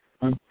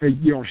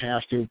 You don't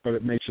have to, but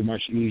it makes it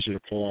much easier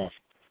to pull off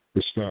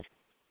this stuff.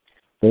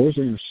 What was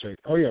I going to say?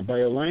 Oh, yeah, by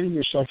aligning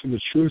yourself with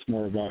the truth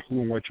more about who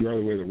and what you are,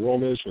 the way the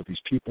world is, what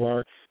these people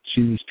are,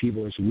 seeing these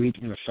people as weak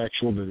and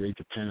ineffectual, that they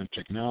depend on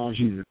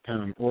technology, they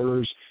depend on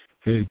orders,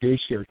 they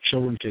basically are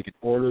children taking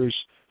orders.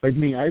 Like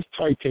me, I've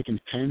probably taken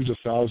tens of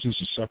thousands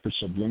of separate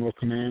subliminal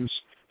commands,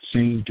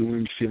 saying,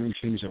 doing, feeling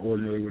things I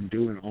ordinarily wouldn't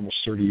do in almost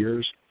 30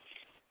 years.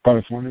 But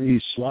if one of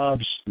these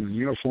slobs in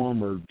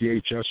uniform or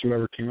DHS or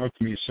whatever came up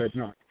to me and said,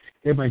 no,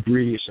 at my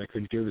greediest, I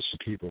couldn't give this to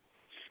people.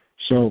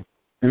 So,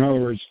 in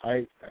other words,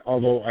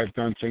 although I've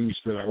done things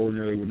that I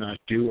ordinarily would not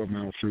do of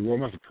my own free will,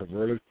 I'm not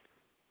perverted.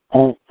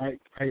 I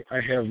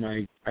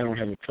don't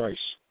have a price,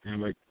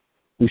 and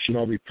we should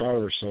all be proud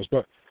of ourselves.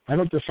 But I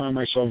don't define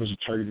myself as a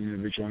targeted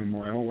individual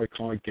anymore. I don't like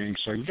calling it gang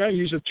sign. You got to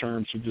use a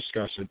term to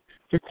discuss it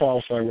to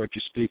qualify what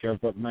you speak of.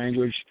 But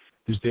language,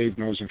 as Dave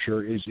knows, I'm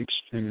sure,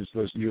 and as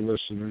those new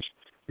listeners,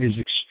 is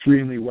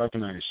extremely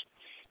weaponized.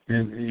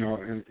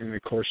 And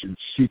of course, it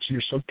seeps in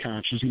your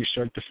subconscious, and you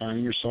start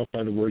defining yourself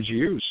by the words you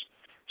use.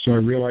 So I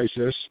realized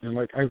this,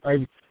 and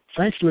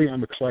thankfully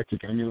I'm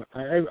eclectic. I mean,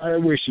 I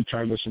wasted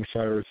time listening to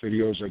Flat Earth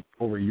videos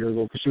over a year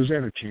ago because it was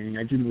entertaining.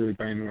 I didn't really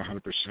buy into it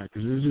 100%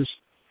 because it was just,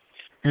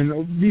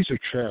 and these are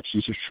traps.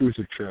 These are truth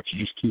of traps.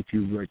 You just keep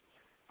you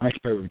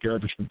occupied with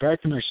garbage. But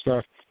back to my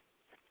stuff.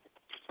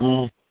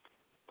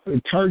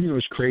 Targeting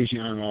was crazy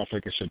on and off.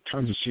 Like I said,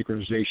 tons of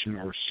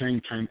synchronization or same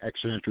time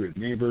exit entry with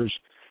neighbors.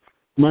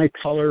 My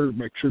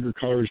trigger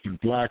color has been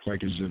black,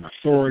 like it's an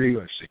authority,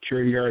 like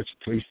security guards,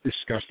 police,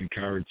 disgusting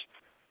cowards.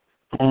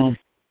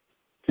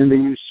 And they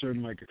used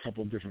certain, a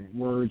couple of different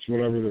words,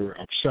 whatever, that were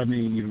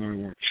upsetting, even though they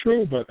weren't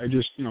true, but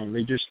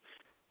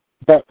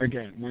but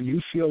again, when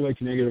you feel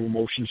negative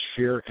emotions,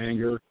 fear,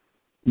 anger,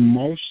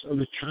 most of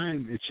the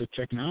time it's a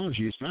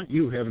technology. It's not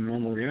you having a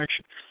normal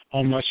reaction.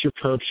 Unless your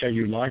perps had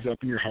you locked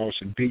up in your house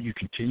and beat you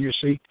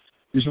continuously,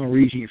 there's no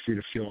reason for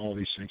you to feel all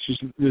these things.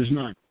 There's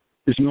none.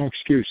 There's no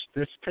excuse.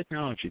 That's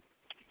technology.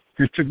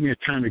 It took me a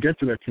time to get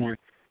to that point,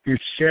 and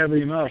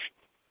sadly enough,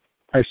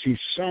 I see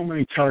so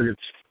many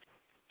targets,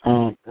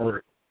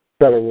 or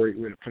better way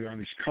to put it on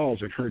these calls,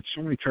 I've heard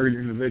so many targeted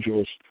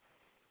individuals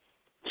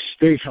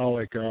state how,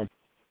 what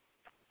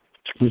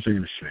was I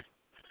going to say?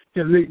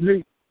 Yeah,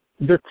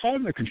 they're caught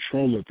in the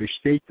control loop. They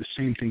state the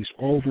same things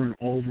over and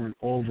over and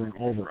over and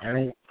over. I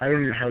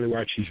don't even hardly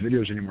watch these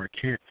videos anymore. I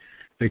can't.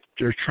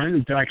 They're trying to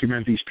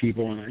document these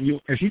people,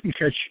 and if you can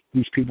catch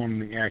these people in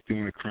the act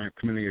doing a crime,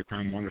 committing a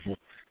crime, wonderful.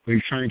 But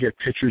you're trying to get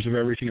pictures of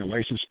everything, and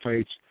license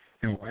plates,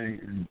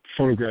 and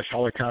photograph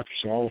helicopters,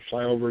 so all the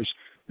flyovers.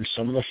 And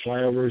some of the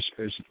flyovers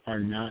are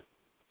not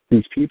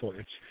these people.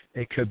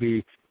 It could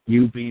be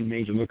you being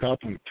made to look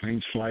up when the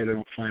planes flying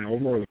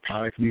over, or the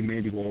product being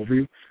made to go over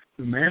you.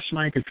 The mass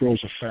mind control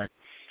is a fact.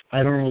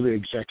 I don't know the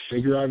exact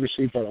figure,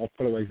 obviously, but I'll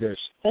put it like this.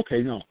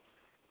 Okay, no.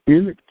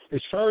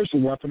 As far as the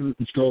weapons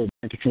go,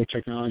 mind control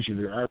technology,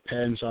 there are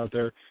patents out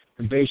there.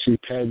 And basically,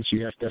 patents,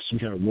 you have to have some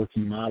kind of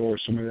working model or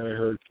something that I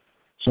heard.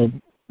 So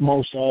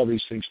most all of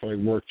these things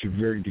probably work to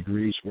varying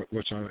degrees,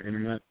 what's on the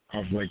internet,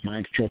 of like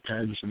mind control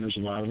patents, and there's a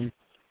lot of them.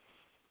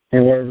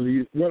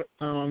 And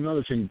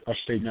another thing I'll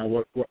state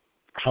now,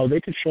 how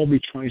they controlled me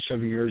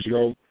 27 years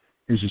ago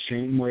is the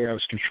same way I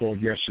was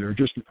controlled yesterday, or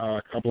just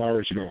a couple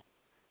hours ago,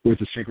 with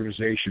the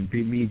synchronization,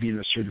 me being in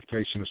a certain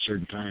place at a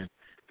certain time,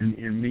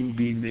 and me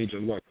being made to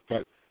look.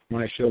 But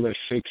when I feel that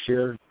fake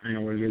fear, I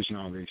know what it is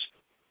nowadays.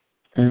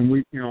 And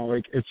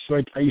it's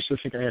like I used to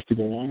think I have to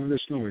go along with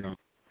this. No, we don't.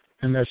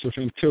 And that's the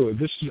thing too.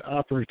 This is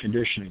operant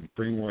conditioning,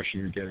 brainwashing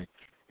you're getting.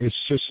 It's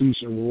system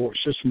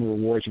of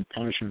rewards and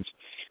punishments.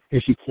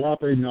 If you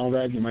cooperate and all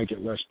that, you might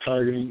get less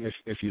targeting.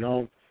 If you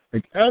don't,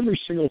 like every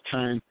single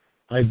time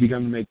I've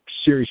begun to make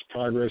serious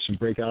progress and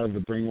break out of the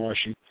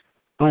brainwashing,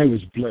 I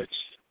was blitzed.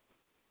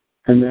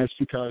 And that's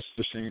because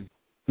they're saying,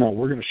 no,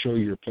 we're going to show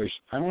you your place.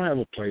 I don't have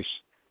a place.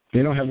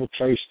 They don't have a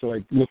place to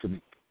like look at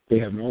me. They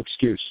have no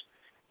excuse.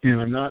 And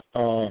I'm not,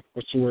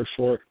 what's the word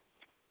for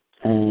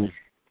it?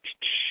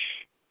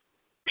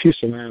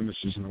 Pusillanimous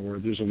isn't a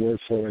word. There's a word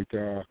for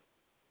like,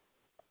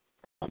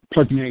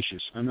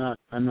 pugnacious.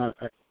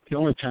 The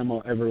only time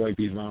I'll ever like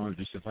be violent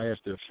is if I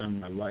have to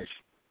defend my life.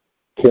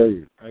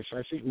 Period. I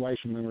think life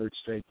and limit at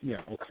stake.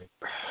 Yeah, okay.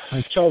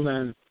 Until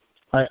then,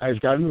 I've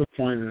gotten to the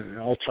point, and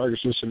all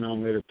targets listen now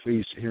and later,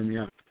 please hear me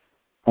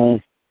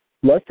out.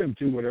 Let them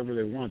do whatever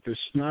they want. This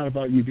is not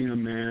about you being a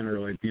man or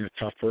like being a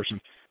tough person.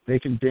 They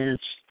can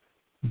dance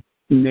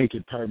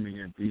naked, pardon me,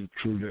 and be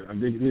true to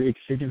them.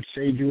 They can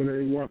say do whatever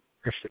they want,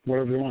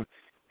 whatever they want.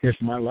 If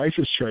my life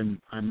is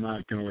threatened, I'm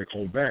not going to like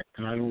hold back.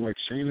 And I don't like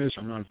saying this.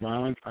 I'm not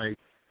violent.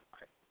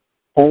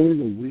 Only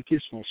the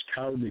weakest, most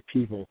cowardly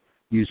people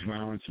use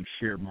violence and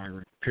fear,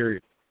 Margaret.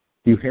 Period.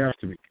 You have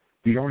to be.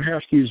 You don't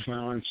have to use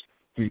violence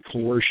and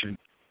coercion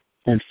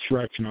and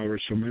threats and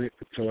others to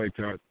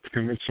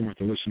convince someone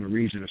to listen to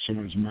reason if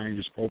someone's mind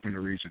is open to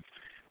reason.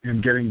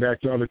 And getting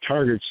back to other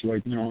targets,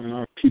 and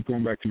I'll keep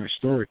going back to my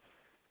story.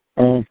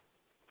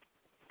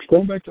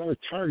 Going back to other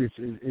targets,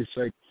 it's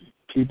like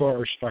people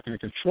are stuck in a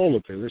control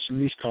loop. They listen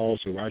to these calls,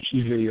 they watch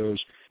these videos,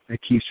 and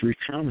it keeps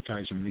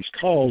re-traumatizing them. These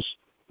calls,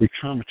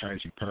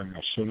 re-traumatizing, pardon me.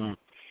 So now,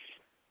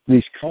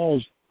 these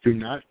calls do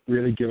not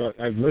really give up.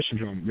 I've listened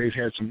to them. They've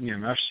had some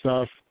EMF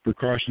stuff,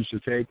 precautions to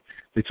take.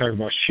 They talk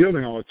about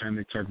shielding all the time.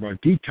 They talk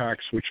about detox,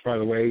 which, by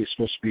the way, is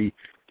supposed to be,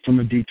 some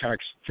of the detox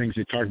things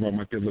they talk about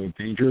might be a little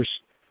dangerous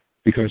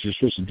because they're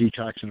supposed to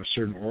detox in a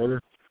certain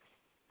order.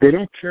 They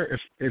don't care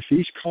if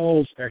these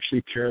calls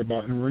actually care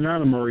about, and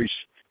Renata Murray's,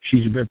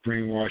 she's a bit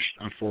brainwashed,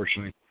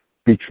 unfortunately,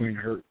 between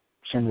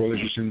some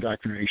religious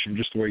indoctrination,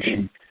 just the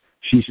way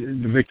she's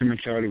the victim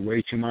mentality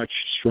way too much.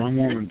 Strong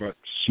woman, but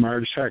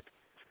smart as heck.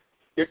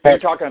 You're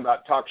talking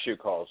about talk show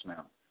calls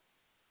now.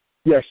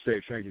 Yes,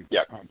 Dave, thank you.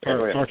 Yeah.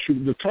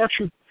 The talk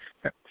show,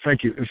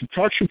 thank you. If the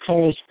talk show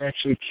calls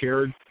actually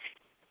cared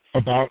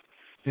about,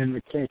 in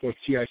the quote-unquote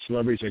TI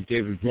celebrities like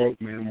David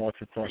Vogt, Man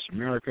Walking Across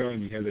America,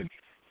 and you had the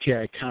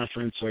TI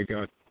conference like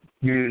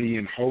Unity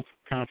and Hope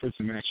conference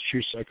in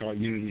Massachusetts, I call it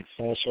Unity and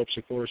False Hopes,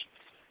 of course.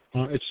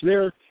 It's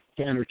there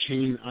to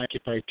entertain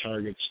occupied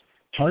targets.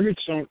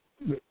 Targets don't,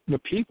 the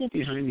people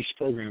behind these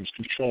programs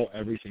control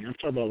everything. I'm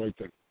talking about like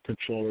the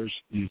controllers,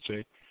 you'd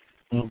say,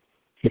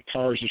 the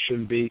powers that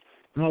shouldn't be.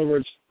 In other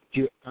words,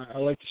 I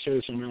like to say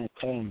this on my own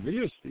call and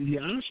videos. Do you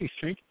honestly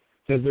think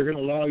that they're going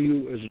to allow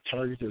you as a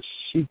target to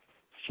seek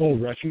full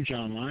refuge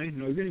online?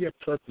 No, you're going to get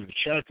perked in the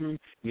chat room.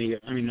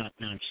 Not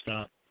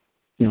nonstop.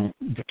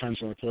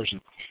 Depends on the person.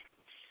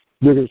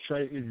 They're going to try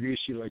to introduce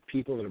you like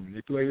people that are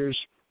manipulators.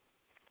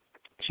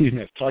 Excuse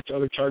me, I've talked to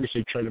other targets.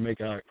 They try to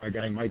make a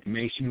guy, Mike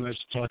Mason, who has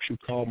a talk show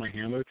call my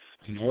handler.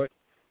 I know it.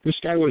 This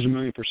guy was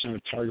 1,000,000% a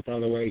target, by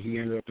the way. He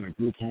ended up in a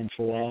group home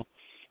for a while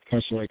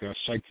because of like a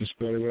psych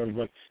disability or whatever,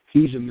 but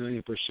he's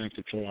 1,000,000%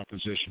 control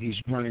opposition. He's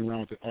running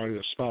around with the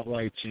audio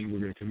spotlight saying we're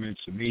going to convince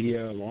the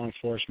media, law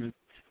enforcement.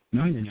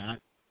 No, you're not.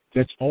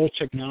 That's all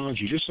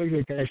technology. Just like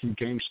the guy from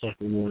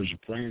Gangstalker Wars,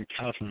 Brian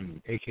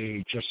Coughlin,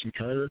 a.k.a. Justin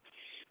Carter.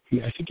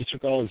 I think he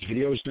took all his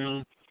videos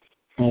down.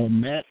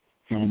 Matt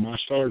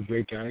Mosteller,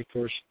 great guy, of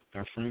course,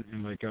 our friend,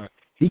 and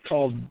he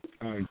called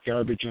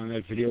garbage on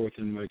that video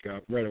within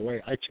right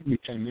away. It took me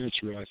 10 minutes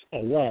to realize,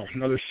 oh wow,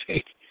 another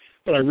fake.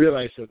 But I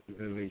realized that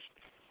at least.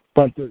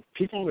 But the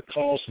people on the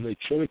calls, they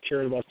truly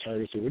cared about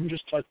targets. They wouldn't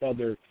just talk about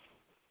their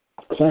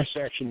class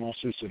action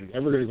lawsuits that are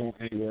never going to go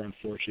anywhere,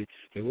 unfortunately.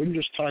 They wouldn't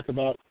just talk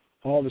about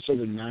all this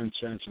other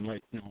nonsense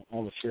and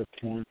all the fear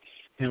porn.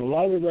 And a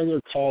lot of the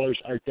regular callers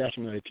are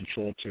definitely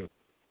controlled too.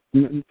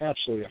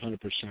 Absolutely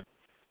 100%.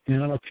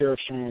 And I don't care if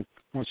someone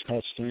wants to call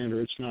it slander.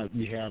 It's not.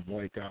 You have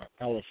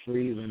Ella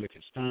Free, Linda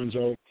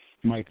Costanzo,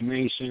 Mike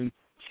Mason,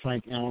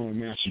 Frank Allen of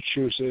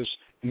Massachusetts,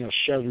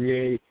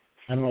 Chevrier.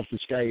 I don't know if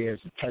this guy has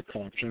a tech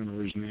call. I'm trying to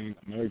remember his name.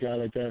 Another guy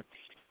like that.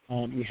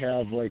 You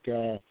have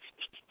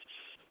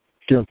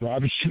Garrett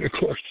Robinson, of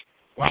course.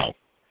 Wow.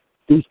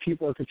 These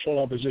people are controlled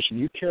opposition.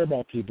 You care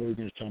about people. You're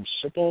going to tell them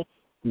simple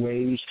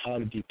ways how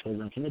to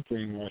deprogram from the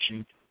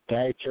brainwashing,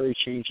 dietary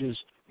changes,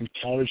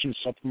 intelligent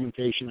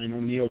supplementation. I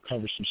know Neil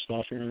covers some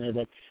stuff here and there,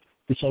 but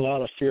it's a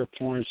lot of fear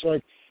porn. It's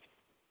like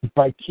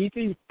by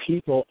keeping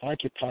people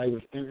occupied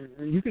with, and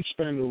you could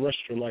spend the rest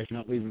of your life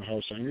not leaving the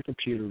house on your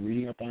computer,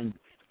 reading up on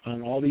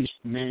all these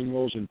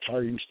manuals and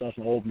targeting stuff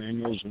and old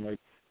manuals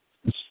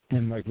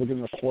and like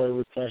looking at the FOIA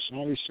requests and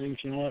all these things.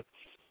 You know what?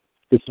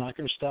 It's not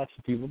going to stop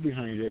the people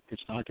behind it.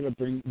 It's not going to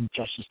bring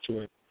justice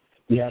to it.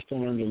 You have to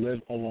learn to live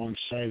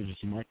alongside it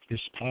as much as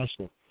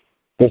possible.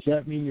 Does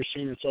that mean you're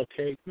saying it's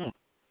okay? No.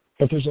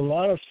 But there's a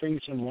lot of things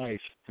in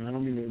life, and I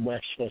don't mean to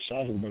wax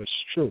philosophical, but it's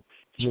true.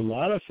 There's a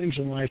lot of things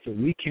in life that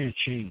we can't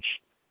change.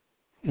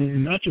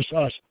 And not just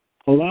us,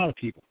 a lot of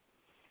people.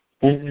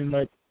 And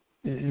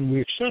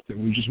we accept it.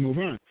 We just move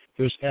on.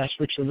 There's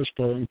aspects of this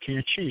program we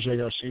can't change. Like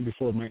I was saying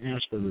before, my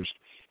Asperger's.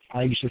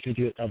 I used to think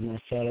that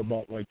everyone thought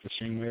about like the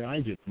same way I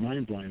did,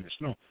 mind blindness.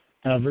 No.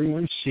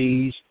 Everyone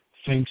sees,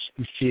 thinks,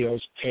 and feels,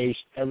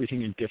 tastes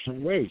everything in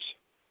different ways.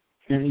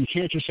 And you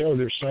can't just say, oh,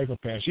 they're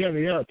psychopaths. Yeah,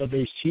 they are, but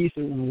they see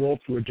the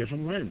world through a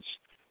different lens.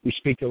 We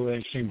speak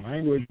the same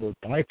language. We're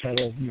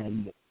bipedal.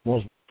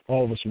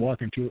 All of us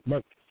walk into it.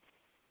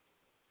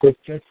 But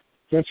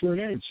that's where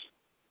it ends.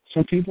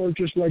 Some people are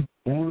just like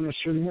born in a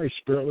certain way,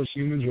 spiritless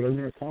humans, whatever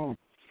you want to call them.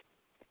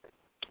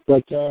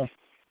 But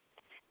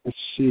let's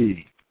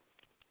see.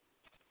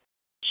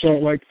 So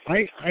like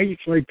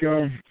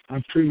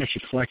I'm pretty much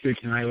eclectic,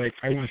 and I went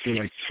through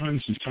like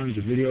tons and tons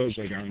of videos.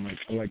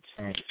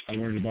 I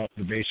learned about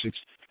the basics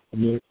of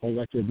the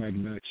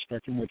electromagnetic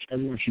spectrum, which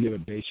everyone should get a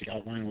basic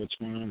outline of what's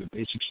going on, the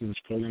basics of this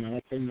program. I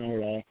don't claim to know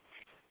it all.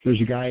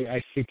 There's a guy,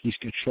 I think he's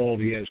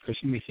controlled. He has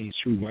custom things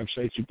through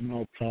websites. You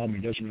no problem.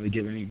 He doesn't really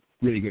give any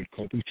really good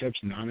coping tips,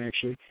 none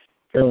actually.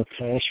 Eric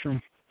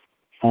Karlstrom.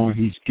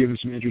 He's given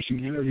some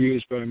interesting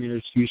interviews, but I mean,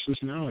 it's useless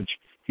knowledge.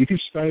 You can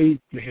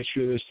study the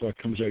history of this till it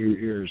comes out of your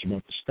ears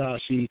about the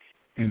Stasi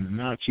and the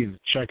Nazi and the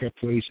Czech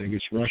police. I guess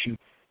Russian.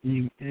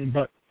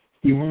 But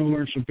you want to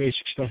learn some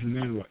basic stuff, and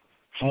then what?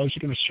 How is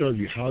it going to serve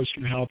you? How is it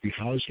going to help you?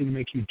 How is it going to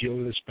make you deal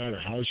with this better?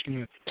 How is it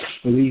going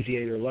to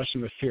alleviate or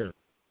lessen the fear?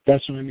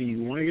 That's what I mean.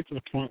 You want to get to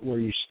the point where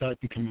you start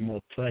becoming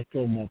more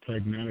practical, more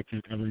pragmatic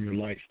than ever in your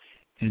life,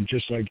 and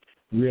just like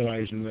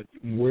realizing that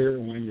where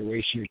and when you're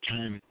wasting your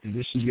time, and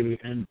this is going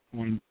to end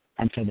when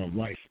I'm talking about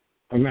life.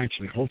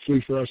 Eventually,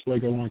 hopefully for us,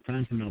 like a long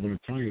time from now, but I'm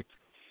telling you,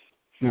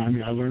 I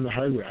mean, I learned the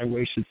hard way. I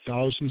wasted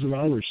thousands of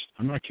hours.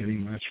 I'm not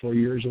kidding. The last 4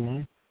 years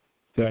alone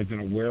that I've been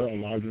aware,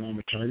 allowed to know I'm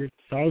a target.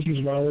 Thousands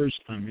of hours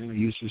on really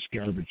useless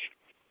garbage.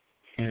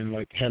 And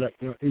like,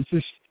 it's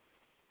just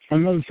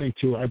another thing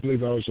too. I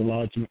believe I was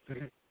allowed to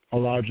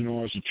know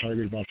I was a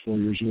target about 4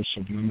 years ago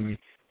subliminally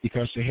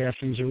because they have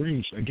things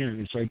arranged. Again,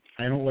 it's like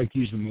I don't like to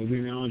use the movie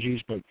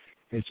analogies, but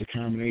it's a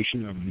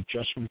combination of the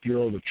Adjustment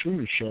Bureau, the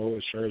Truman Show,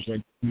 as far as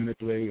like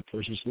manipulating a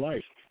person's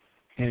life.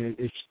 And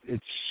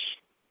it's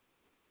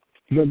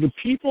the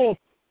people.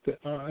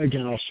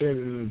 Again, I'll say it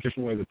in a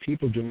different way. The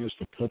people doing this,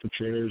 the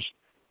perpetrators,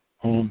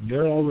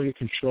 they're already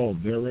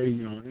controlled. They're already,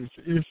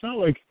 it's not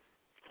like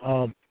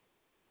I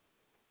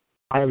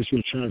was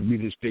going to try to be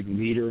this big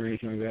leader or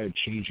anything like that and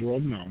change the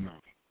world. No.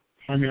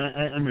 I mean,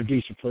 I'm a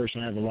decent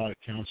person. I have a lot of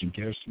talents and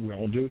gifts. We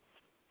all do.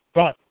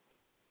 But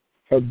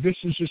this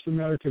is just a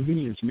matter of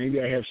convenience.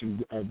 Maybe I have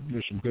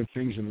there's some good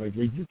things in life.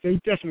 They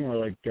definitely want to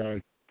like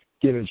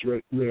get as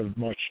rid of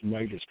much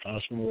light as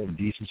possible or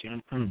decency.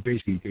 I'm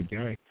basically a good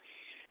guy.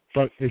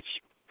 But the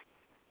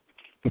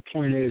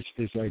point is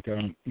like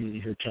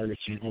you hear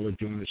targets saying, oh, they're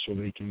doing this so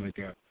they can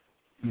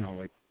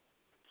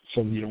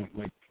so you don't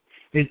like.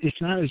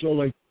 It's not as though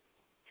like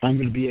I'm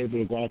going to be able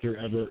to go out there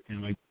ever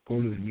and like go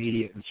to the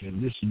media and say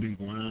this has been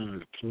going on, or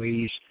the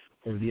police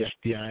or the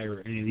FBI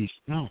or any of these.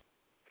 No,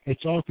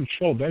 it's all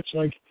controlled. That's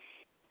like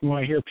when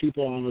I hear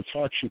people on the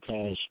talk show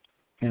calls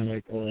and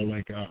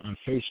on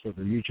Facebook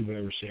or YouTube or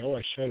whatever say, oh,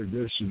 I said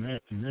this and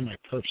that, and then my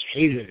perps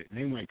hated it and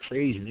they went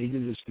crazy and they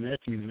did this and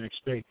that to me the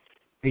next day.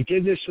 They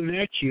did this and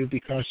that to you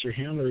because their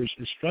handlers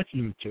instructed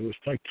them to. It was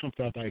probably pumped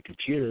out by a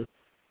computer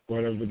or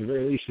whatever, but at the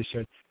very least they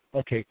said,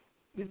 okay,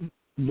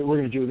 we're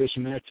going to do this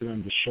and that to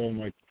them to show them,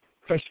 like,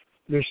 because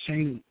they're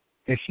saying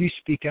if you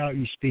speak out,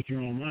 you speak your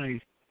own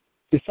mind,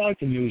 it's not like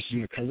the news is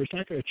going to cover. It's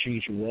not going to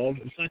change the world.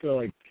 It's not going to,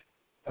 like,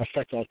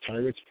 affect all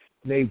targets.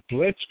 They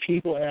blitz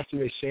people after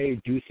they say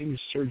do things,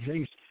 certain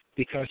things,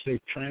 because they're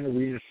trying to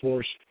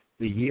reinforce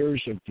the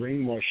years of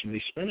brainwashing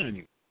they spent on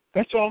you.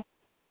 That's all.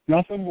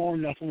 Nothing more,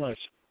 nothing less.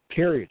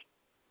 Period.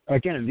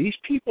 Again, these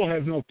people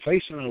have no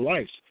place in our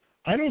lives.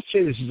 I don't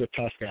say this is a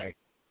tough guy.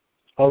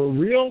 A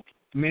real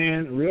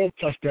man, a real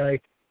tough guy,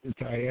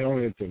 I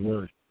don't have the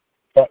word,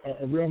 but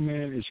a real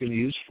man is going to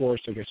use force,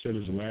 like I said,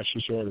 as a last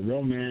resort. A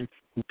real man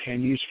who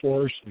can use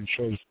force and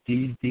shows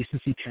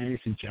decency,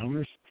 kindness, and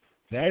gentleness,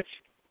 that's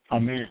a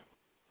man.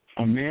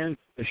 A man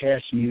that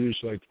has to use,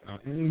 like,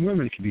 and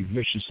women can be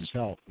vicious as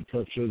hell.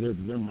 So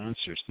they're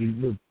monsters.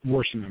 They're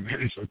worse than the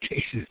men in some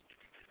cases.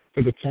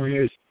 But the point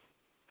is,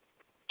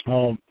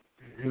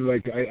 And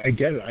like I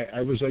get it.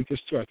 I was like this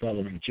too. I thought,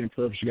 like, gym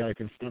purpose, you gotta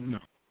confront. No,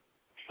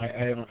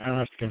 I don't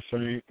have to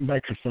confront. By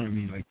confront, I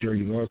mean like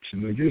dirty looks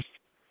and like just.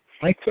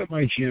 I quit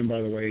my gym, by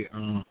the way.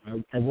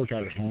 I work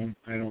out at home.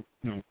 I don't,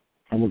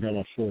 I work out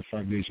about 4 or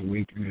 5 days a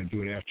week. I'm going to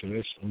do it after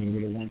this, a little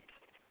bit of one,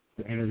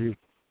 the interview.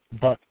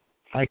 But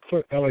I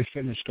quit LA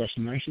Fitness because,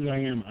 nice as I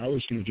am, I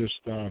was going to just,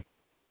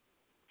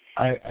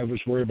 I was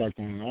worried about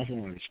going off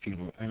on one of these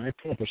people. And I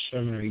put up a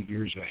 7 or 8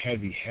 years of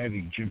heavy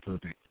gym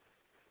perping.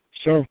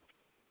 So,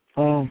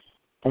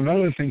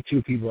 another thing,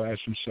 too, people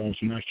ask themselves,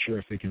 I'm not sure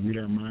if they can read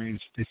our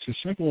minds. It's a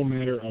simple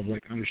matter of,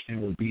 like,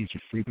 understanding we're beings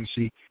of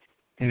frequency.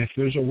 And if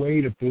there's a way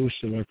to boost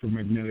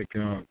electromagnetic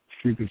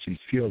frequency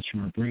fields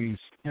from our brains,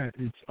 yeah,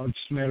 it's a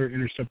matter of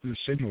intercepting the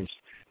signals.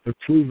 They're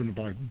proven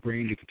about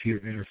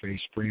brain-to-computer interface,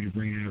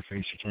 brain-to-brain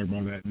interface. You talk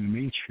about that in the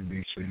mainstream,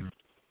 basically.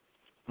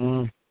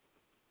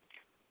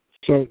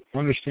 So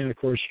understand, of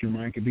course, your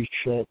mind can be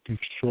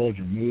controlled,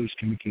 your moods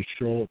can be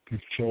controlled.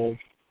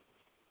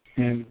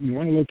 And you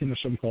want to look into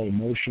something called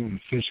emotional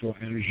and physical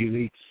energy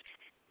leaks,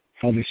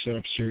 how they set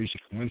up a series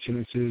of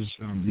coincidences,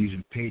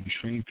 using paid and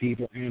trained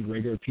people and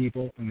regular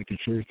people, and they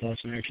control your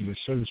thoughts and actions. I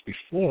said this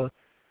before,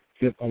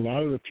 that a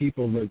lot of the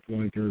people that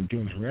are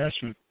doing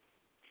harassment,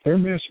 they're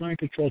mass mind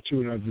control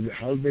too. Now,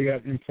 how they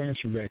got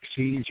implants or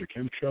vaccines or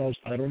chemtrails,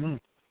 I don't know.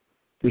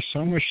 There's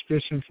so much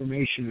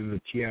disinformation in the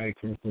TI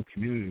clinical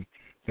community.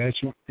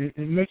 That's one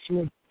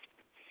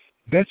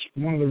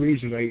of the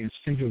reasons I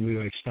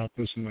instinctively stopped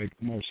listening to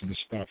most of the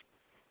stuff.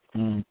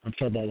 I'm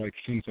talking about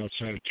things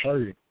outside of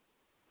Target.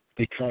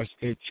 Because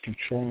it's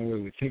controlling the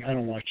way we think. I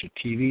don't watch the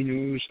TV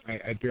news.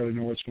 I barely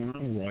know what's going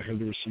on in the world. I heard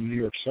there was some New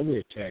York subway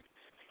attack.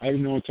 I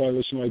didn't know until I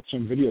listened to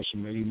some video,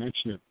 somebody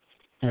mentioned it.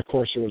 And, of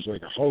course, it was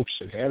like a hoax.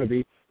 It had to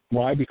be.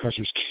 Why? Because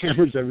there's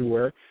cameras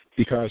everywhere.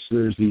 Because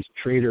there's these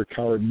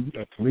traitor-colored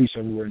police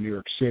everywhere in New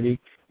York City.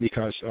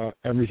 Because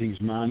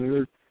everything's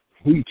monitored.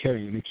 Who are you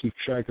kidding? And they keep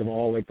track of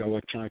all, the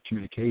electronic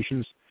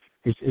communications.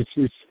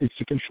 It's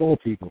to control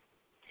people.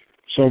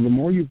 So the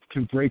more you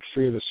can break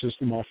free of the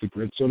system off the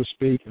grid, so to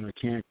speak, and I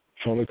can't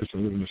tell it because I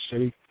live in the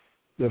city,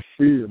 the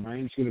freer your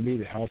mind's going to be,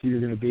 the healthier you're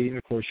going to be, and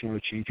of course you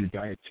want to change your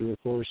diet too, of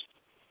course.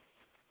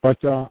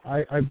 But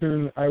I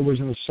was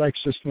in the psych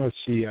system. Let's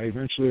see, I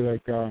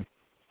eventually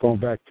going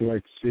back to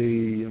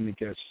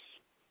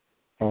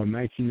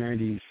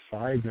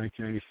 1995,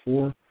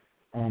 1994.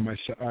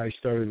 I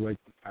started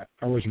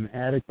I was an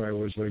addict, but I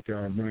was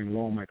running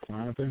low on my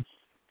Klonopin,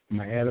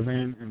 my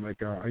Ativan, and I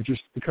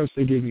just, because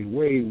they gave me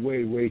way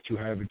too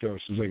high of a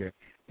dose. It was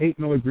 8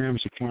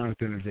 milligrams of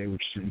Klonopin a day,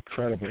 which is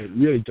incredible. It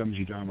really dumbs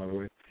you down, by the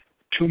way.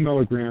 2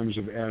 milligrams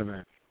of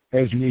Ativan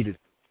as needed.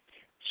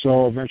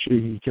 So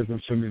eventually he kept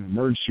on sending me in the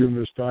emergency room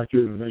to this doctor,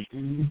 and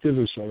he did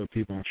this to other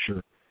people, I'm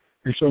sure.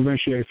 And so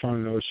eventually I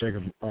found another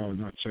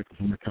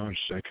psychopharmacologist,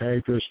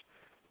 psychiatrist.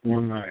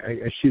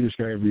 I see this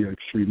guy every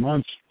 3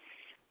 months.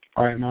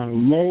 I'm on a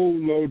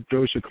low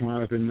dose of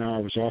Klonopin now.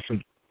 I was off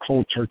of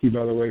cold turkey,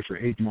 by the way, for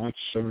 7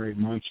 or 8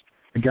 months.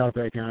 I got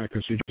back on it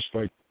because it just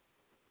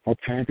all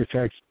panic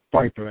attacks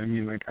bite, but I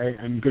mean,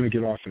 I'm going to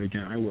get off it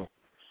again. I will.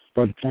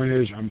 But the point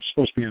is, I'm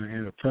supposed to be on an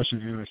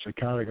antidepressant,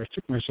 antipsychotic. I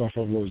took myself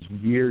off those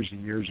years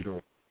and years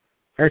ago.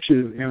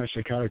 Actually,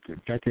 antipsychotic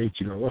decades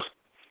ago.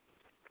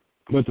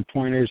 But the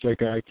point is, I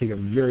take a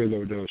very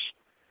low dose.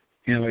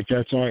 And,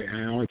 that's all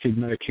I only take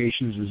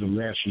medications as a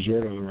last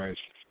resort otherwise.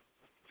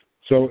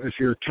 So if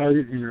you're a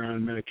target and you're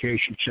on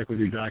medication, check with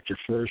your doctor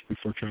first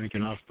before trying to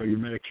get off. But your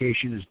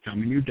medication is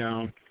dumbing you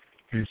down,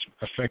 and it's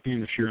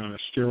affecting, if you're on a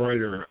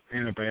steroid or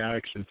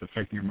antibiotics, it's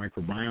affecting your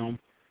microbiome.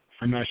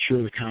 I'm not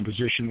sure the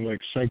composition like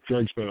psych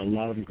drugs, but a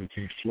lot of them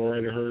contain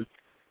fluoride, I heard.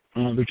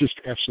 They're just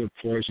absolute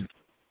poison.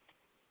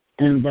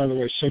 And by the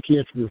way,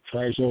 psychiatric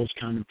reprisal is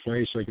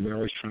commonplace. They're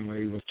always trying to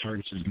label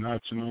targets as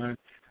nuts and all that.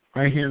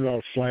 I handed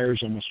out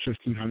flyers, almost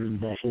 1,500 in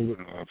Buffalo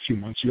a few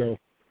months ago,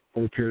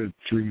 over a period of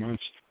 3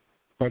 months.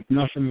 But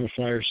nothing in the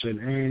flyer said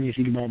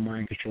anything about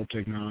mind control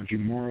technology.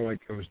 More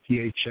like it was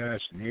DHS,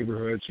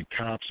 neighborhoods, and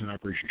cops, and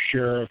Operation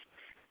Sheriff,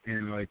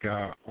 and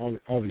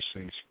all these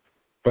things.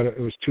 But it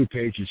was 2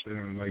 pages that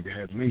it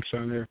had links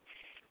on there.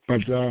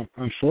 But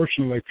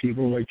unfortunately,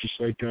 people in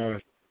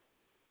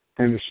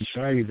the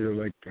society, they're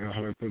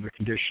how do I put the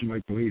condition,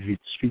 believe if you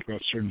speak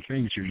about certain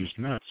things, you're just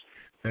nuts.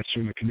 That's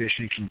from the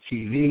conditioning from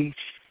TV,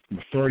 from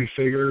authority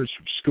figures,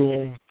 from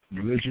school,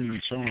 religion,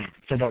 and so on.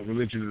 It's about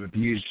religion that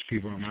abuses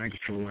people in mind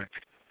control.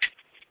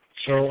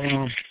 So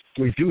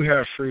we do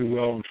have free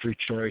will and free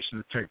choice,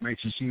 and the tech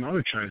makes it seem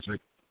otherwise,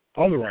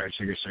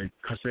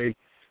 because they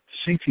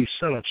sync these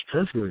setups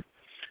perfectly.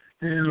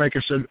 And like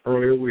I said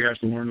earlier, we have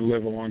to learn to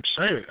live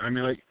alongside it. I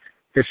mean,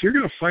 if you're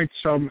going to fight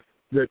some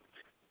that,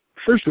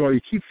 first of all,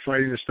 you keep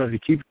fighting this stuff, you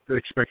keep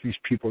expecting these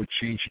people to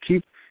change, you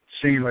keep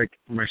saying,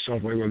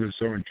 myself, whether it's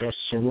so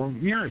injustice or wrong,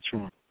 yeah, it's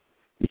wrong.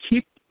 You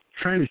keep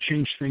trying to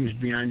change things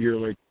beyond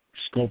your,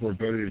 scope or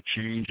ability to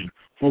change and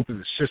hoping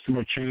the system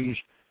will change.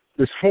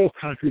 This whole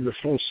country, this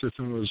whole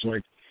system was,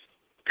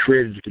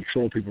 created to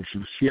control people,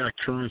 from the fiat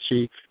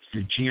currency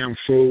to the GM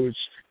foods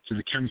to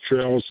the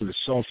chemtrails to the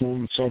cell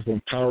phone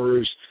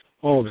towers,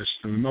 all this.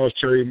 The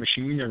military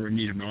machine, you never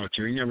need a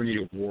military. You never need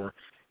a war.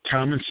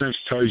 Common sense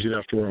tells you that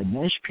after all,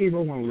 most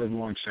people want to live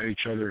alongside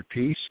each other at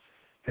peace.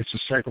 It's the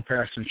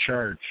psychopaths in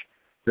charge.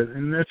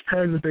 And that's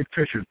part of the big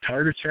picture.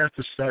 Targets have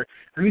to start,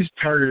 and these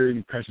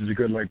targeting press is a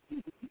good way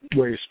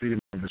of speaking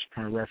of this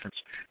point of reference.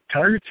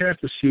 Targets have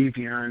to see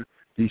beyond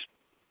these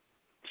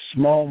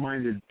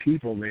small-minded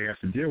people they have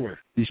to deal with,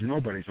 these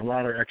nobodies. A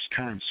lot of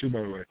ex-cons, too,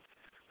 by the way,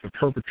 the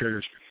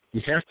perpetrators.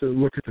 You have to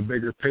look at the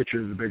bigger picture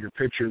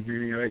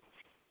meaning like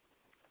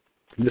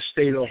the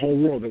state of the whole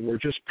world, that we're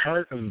just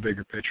part of the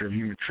bigger picture of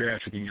human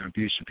trafficking and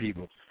abuse of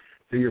people.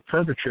 Your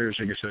perpetrators,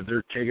 like I said,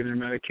 they're taking their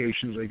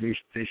medications, like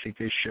they think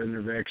they should,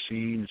 their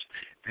vaccines,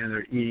 and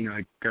they're eating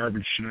like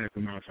garbage,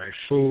 genetically modified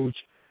foods.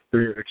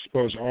 They're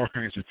exposed to all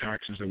kinds of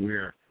toxins that we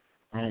are.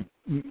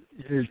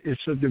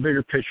 The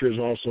bigger picture is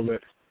also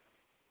that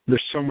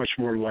there's so much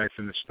more life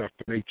in this stuff,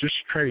 but they just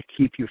try to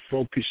keep you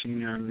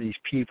focusing on these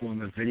people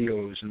and the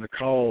videos and the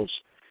calls.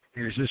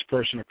 And is this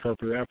person a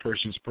perp or that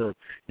person's a perp?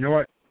 You know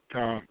what?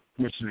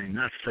 What's his name?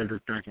 Not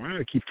Frederick Duncan. Why do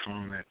I keep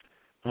calling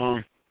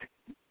that?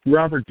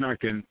 Robert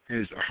Duncan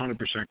is 100%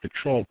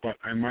 controlled, but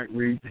I might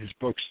read his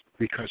books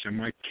because I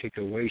might take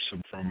away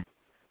some from him.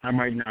 I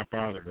might not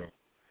bother, though.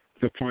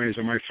 The point is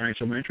I might find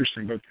something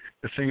interesting, but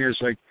the thing is,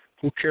 like,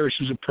 who cares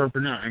who's a perp or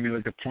not? I mean,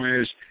 like, the point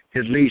is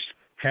at least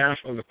half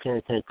of the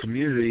quote-unquote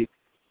community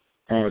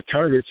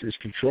targets is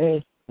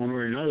controlled one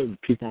way or another. The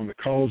people on the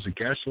calls, the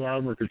guests, a lot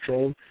of them are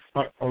controlled.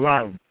 A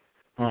lot of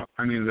them.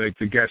 I mean, like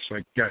the guests,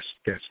 like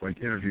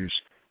interviews.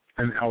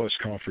 And Ellis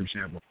call, for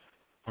example.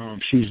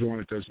 She's the one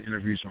that does the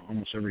interviews on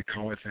almost every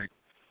call, I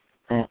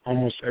think.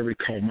 Almost every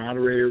call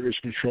moderator is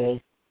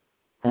controlled.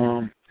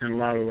 And a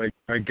lot of, like,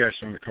 I guess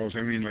on the calls,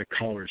 I mean, like,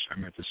 callers, I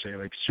meant to say,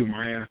 like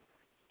Sumaya,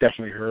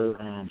 definitely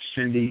her,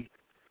 Cindy,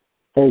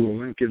 Olga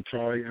Lincoln,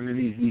 probably. I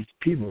mean, these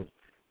people,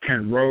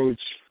 Ken Rhodes,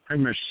 I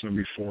mentioned some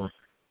before,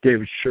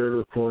 David Schroeder,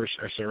 of course,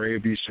 SRA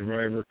abuse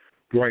survivor,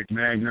 Dwight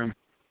Magnum.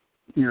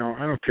 You know,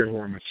 I don't care who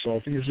I'm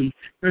insulting.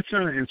 That's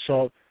not an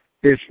insult.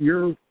 If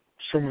you're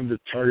someone that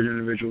target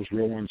individuals,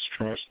 real ones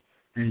trust,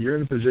 and you're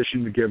in a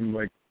position to give them,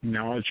 like,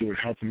 knowledge that would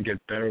help them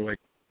get better, like,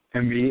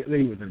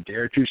 immediately, within a day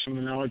or two, some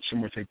of the knowledge,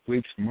 some will take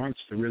weeks, months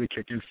to really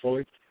kick in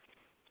fully,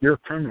 you're a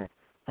criminal.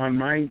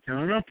 And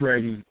I'm not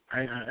bragging,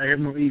 I have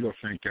no ego,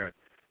 thank God,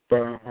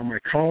 but on my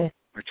call,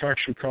 my talk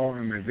show call,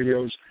 and my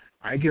videos,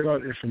 I give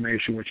out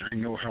information which I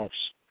know helps.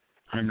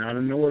 I'm not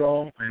a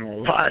know-it-all, I know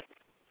a lot,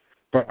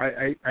 but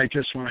I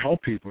just want to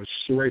help people. It's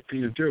the right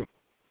thing to do.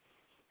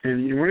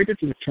 And you want to get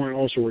to the point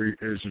also where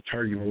there's a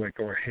target you will let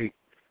go of hate.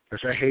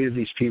 Because I hated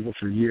these people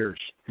for years.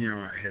 You know,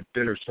 I had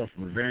bitter stuff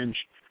of revenge.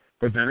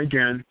 But then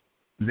again,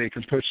 they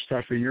can put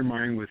stuff in your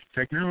mind with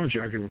technology.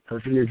 I'll give a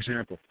perfect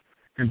example.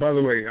 And by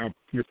the way,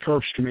 your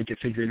perps can make you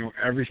think they know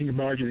everything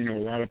about you. They know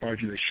a lot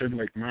about you. They shouldn't,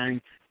 like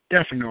mine.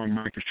 Definitely know I'm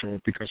mind control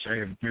because I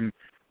have been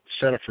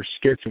set up for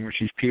skits in which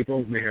these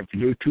people, they have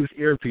Bluetooth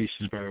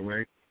earpieces, by the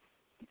way,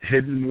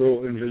 hidden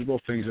little invisible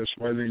things. That's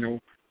why they know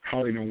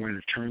how they know when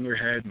to turn their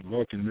head and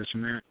look and this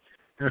and that.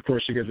 And, of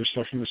course, they get their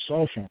stuff from the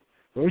cell phone.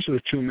 Those are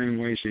the two main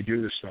ways they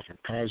do this stuff, and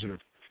positive.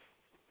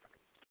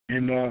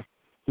 And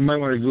you might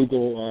want to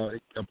Google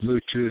a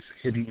Bluetooth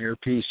hidden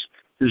earpiece.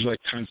 There's, like,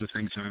 tons of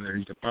things on there.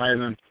 You can buy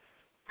them.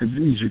 And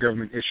these are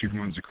government-issued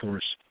ones, of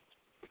course.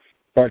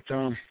 But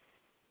it's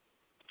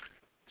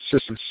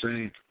just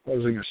insane. What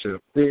was I going to say?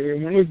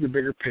 They want to look at the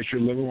bigger picture,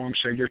 live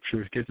alongside your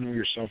truth, get to know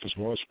yourself as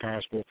well as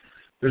possible.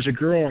 There's a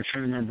girl, I'm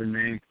trying to remember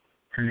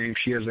her name.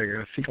 She has, like,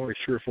 I think only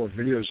 3 or 4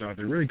 videos out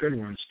there, really good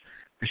ones.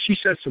 And she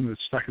said something that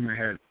stuck in my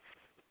head.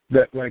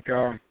 That, like,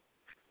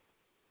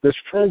 this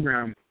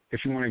program,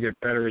 if you want to get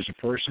better as a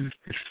person,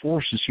 it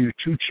forces you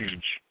to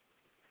change.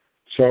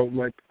 So,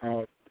 like,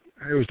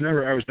 I was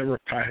never a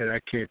pothead. I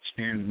can't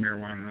stand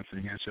marijuana,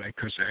 nothing against it,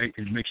 because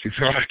it makes me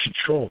feel out of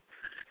control.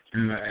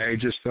 And I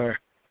just,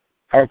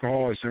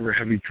 alcohol, I was never a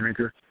heavy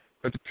drinker.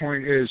 But the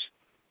point is,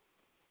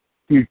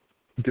 you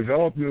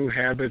develop new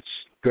habits,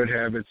 good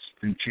habits,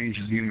 and change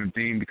as a human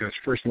being, because,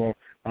 first of all,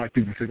 a lot of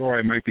people think,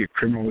 I might be a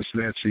criminal, this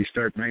and that, so you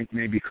start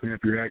maybe clean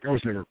up your act. I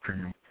was never a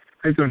criminal.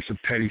 I've done some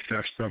petty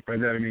theft stuff. By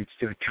that, I mean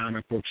stealing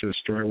comic books at a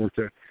store I worked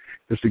at.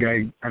 The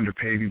guy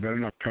underpaid me, but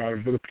I'm not proud of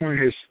it. But the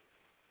point is,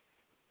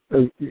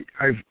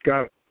 I've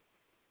got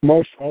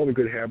all the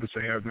good habits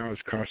I have now is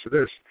the cost of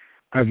this.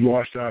 I've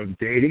lost out of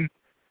dating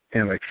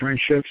and, like,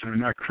 friendships, and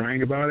I'm not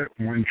crying about it.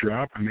 One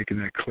drop, I'm making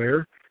that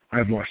clear.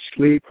 I've lost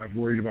sleep. I've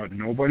worried about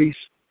nobodies.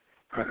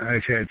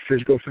 I've had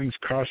physical things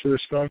cost of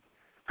this stuff.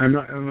 Let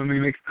me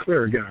make it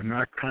clear again. I'm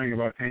not crying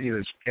about any of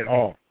this at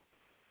all.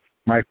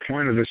 My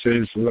point of this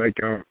is, like,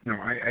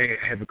 I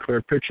have a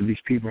clear picture.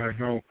 These people have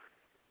no,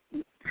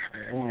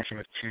 I want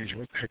to change.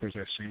 What the heck was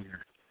I saying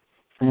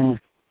here?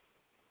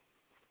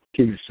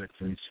 Give me a sec,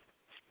 please.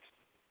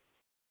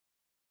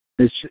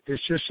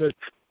 It's just that,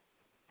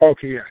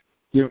 okay,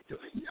 yeah.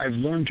 I've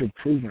learned to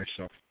improve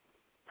myself.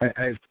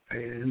 I've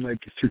like,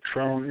 through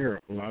trial and error,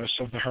 a lot of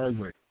stuff the hard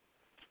way.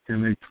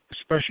 And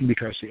especially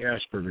because the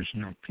Asperger's,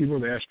 people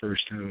with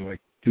Asperger's tend to,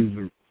 like,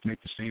 make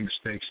the same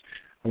mistakes.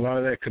 a lot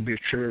of that could be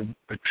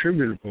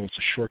attributable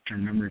to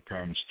short-term memory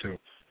problems too.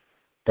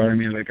 But I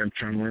mean, like, I'm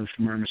trying to learn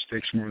from my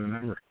mistakes more than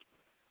ever.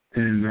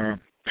 And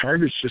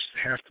targets just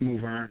have to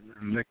move on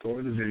and let go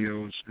of the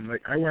videos. And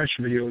like, I watch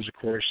videos, of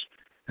course,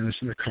 and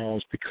listen to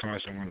calls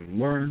because I want to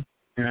learn.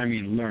 And I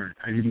mean learn.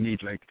 I didn't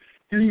need, like,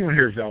 you want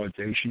to hear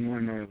validation. You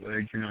want to know,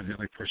 like, you're not the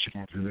only person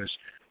going through this.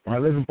 Well, I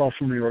live in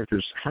Buffalo, New York.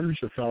 There's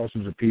hundreds of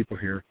thousands of people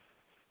here.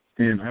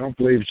 And I don't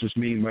believe it's just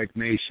me, Mike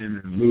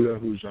Mason, and Luda,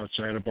 who's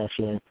outside of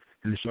Buffalo,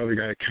 and this other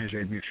guy that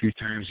contacted me a few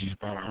times. He's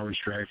about an hour's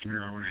drive from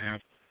here, hour and a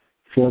half.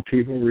 4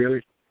 people,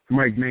 really?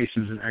 Mike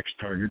Mason's an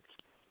ex-target.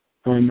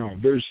 Oh, no,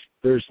 there's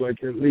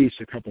like at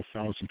least a couple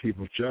thousand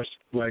people just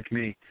like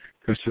me,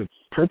 because the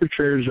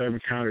perpetrators I've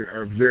encountered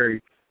are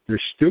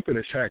they're stupid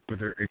as heck, but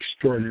they're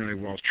extraordinarily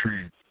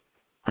well-trained.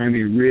 I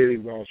mean, really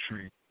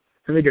well-trained.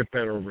 And they get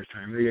better over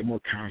time. They get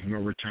more confident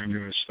over time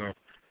doing this stuff.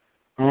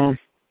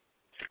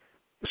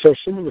 So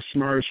some of the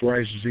smartest,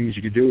 wisest things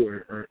you can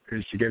do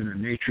is to get into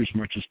nature as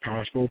much as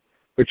possible,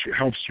 which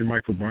helps your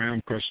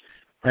microbiome, because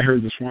I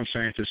heard this one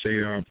scientist say,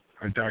 a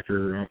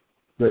doctor,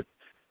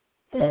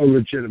 a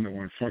legitimate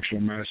one,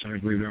 functional medicine, I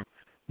believe,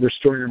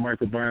 restoring your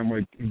microbiome,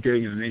 like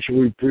getting into nature.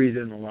 We breathe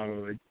in a lot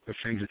of the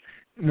things.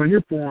 When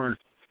you're born,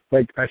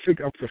 like I think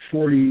up to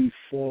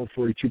 44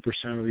 or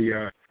 42% of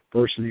the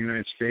births in the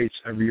United States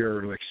every year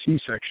are like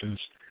C-sections.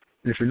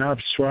 And if you're not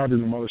swabbed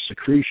in the mother's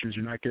secretions,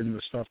 you're not getting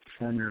the stuff to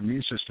form your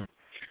immune system.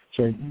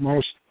 So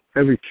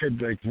every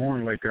kid like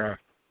born like a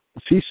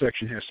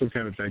C-section has some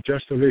kind of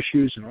digestive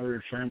issues and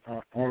other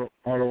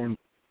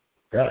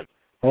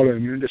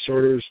autoimmune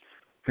disorders,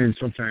 and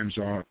sometimes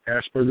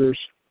Asperger's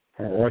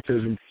or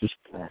autism, just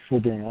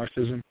full-blown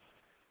autism.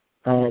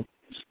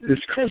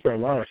 It's caused by a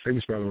lot of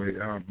things, by the way,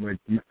 like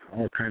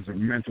all kinds of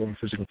mental and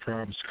physical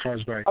problems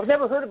caused by. I've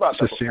never heard about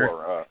that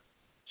before,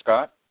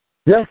 Scott.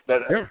 Yeah,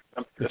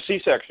 a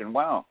C-section.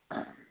 Wow.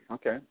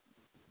 Okay.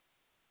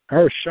 I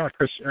was shocked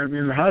because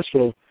in the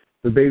hospital,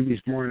 the baby's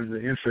born, the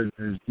infant,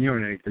 is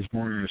neonate, is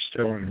born in a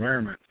sterile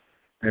environment.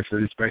 If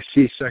it's by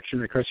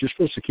C-section, because you're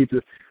supposed to keep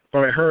it.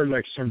 But I heard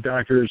like some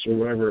doctors or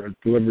whatever,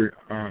 delivery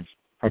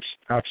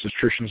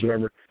obstetricians,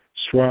 whatever,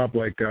 swab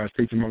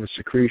take the mother's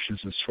secretions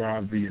and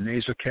swab the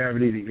nasal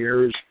cavity, the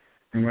ears,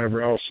 and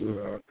whatever else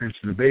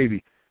into the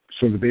baby,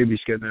 so the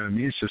baby's getting that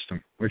immune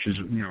system. Which is,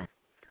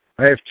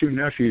 I have 2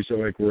 nephews that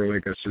were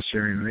a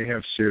cesarean, and they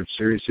have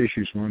serious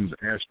issues. One's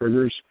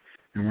Asperger's,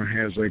 and one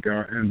has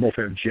and both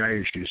have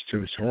GI issues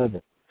too. It's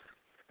horrible.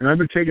 And I've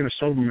been taking a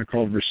supplement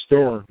called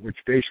Restore, which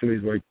basically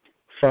is like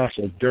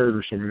fossil dirt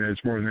or something.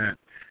 It's more than that.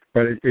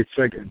 But it's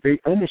like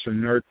almost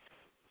inert,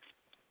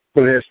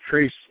 but it has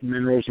trace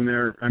minerals in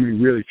there. I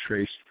mean, really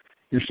trace.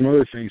 And some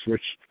other things,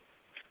 which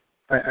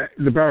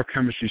the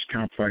biochemistry is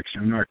complex.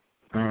 I'm not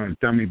a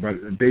dummy, but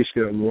it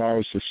basically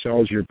allows the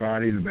cells of your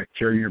body and the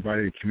bacteria in your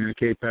body to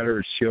communicate better.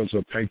 It seals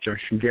up tight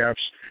junction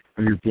gaps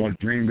on your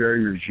blood-brain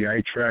barrier, your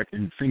GI tract,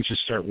 and things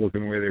just start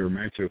working the way they were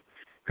meant to.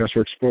 Because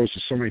we're exposed to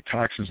so many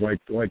toxins, like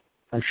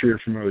I'm sure you're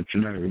familiar with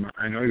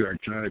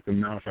genetically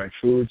modified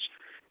foods.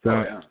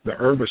 The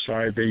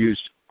herbicide they use,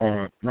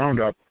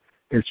 Roundup,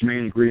 its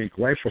main ingredient,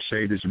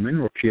 glyphosate, is a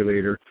mineral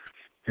chelator,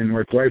 and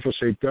what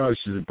glyphosate does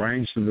is it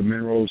binds to the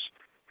minerals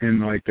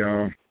in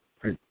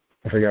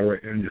if I got it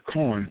right, in your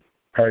colon,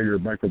 part of your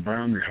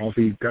microbiome, your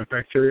healthy gut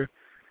bacteria,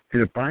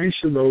 and it binds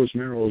to those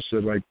minerals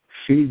that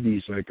feed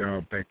these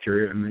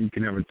bacteria, and then you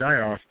can have a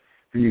die-off,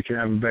 and you can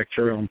have a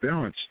bacterial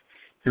imbalance.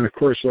 And of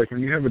course, when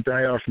you have a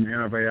die-off from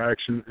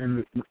antibiotics,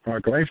 and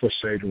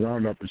glyphosate,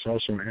 Roundup, is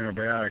also an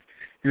antibiotic,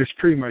 and it's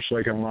pretty much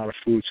like in a lot of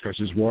foods because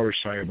it's water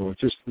soluble.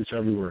 It's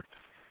everywhere.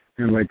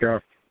 And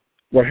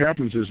what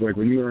happens is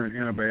when you are on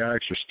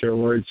antibiotics or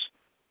steroids,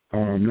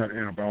 not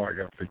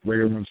anabolic,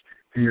 regular ones,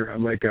 and you're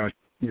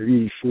you're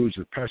eating foods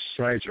with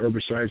pesticides,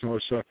 herbicides, and all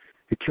that stuff,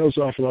 it kills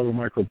off a lot of the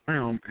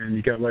microbiome, and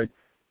you got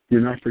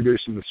you're not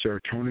producing the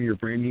serotonin your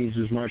brain needs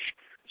as much.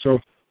 So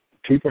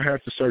people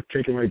have to start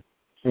taking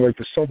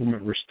the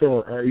supplement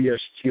Restore,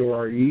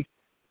 Restore.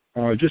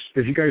 Just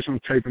if you guys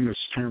want to type in this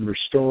term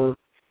Restore,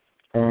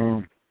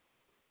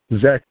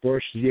 Zach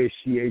Bush,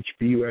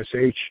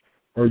 ZACHBUSH,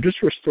 or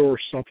just Restore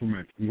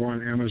supplement. You go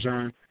on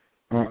Amazon,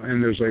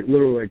 and there's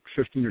literally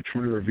 15 or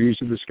 20 reviews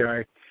of this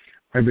guy.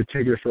 I've been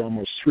taking it for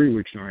almost 3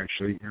 weeks now,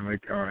 actually, and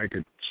I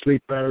could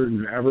sleep better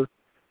than ever.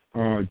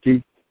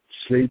 Deep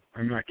sleep,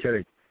 I'm not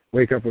kidding.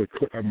 Wake up with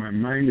my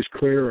mind is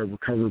clear. I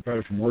recover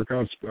better from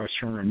workouts,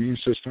 stronger immune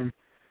system,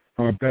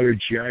 better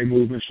GI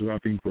movements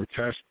without being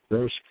grotesque,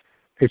 gross.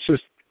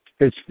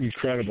 It's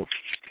incredible.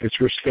 It's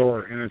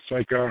Restore, and it's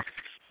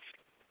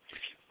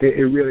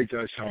it really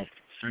does help.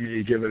 I mean,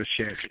 you give it a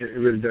chance. It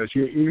really does.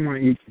 You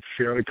want to eat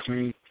fairly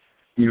clean,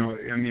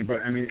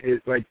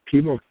 but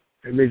people,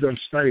 they've done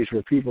studies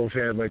where people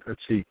have had,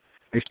 let's see,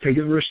 they've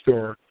taken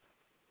Restore,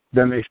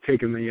 then they've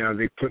taken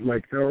they put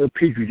or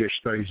Petri dish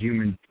studies,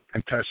 human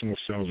intestinal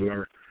cells,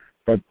 whatever,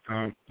 but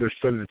they're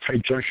studying the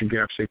tight junction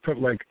gaps. They put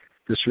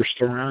this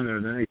Restore on there,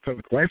 and then they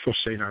put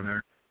glyphosate on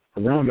there,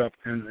 a Roundup,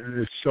 and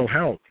it still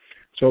held.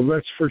 So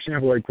let's, for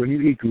example, when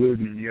you eat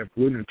gluten and you have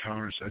gluten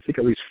intolerance, I think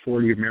at least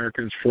 40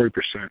 Americans, 40%,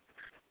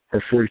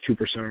 or 42%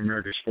 of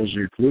America is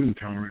supposedly gluten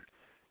intolerant,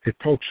 it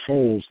pokes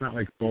holes, not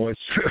like bullets,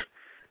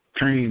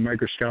 tiny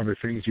microscopic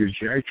things in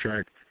your GI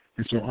tract.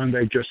 And so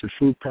undigested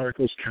food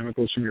particles,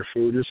 chemicals from your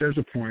food, this has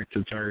a point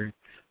to target.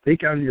 They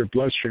get out of your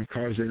bloodstream,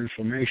 cause that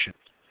inflammation.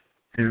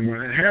 And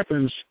when it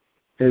happens,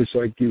 it's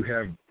like you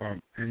have,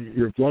 in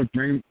your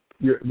blood-brain,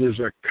 there's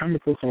a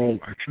chemical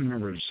called, I can't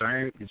remember,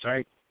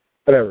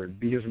 whatever,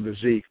 because of the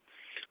Z.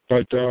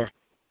 But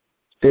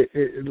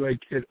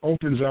it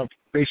opens up,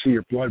 basically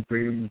your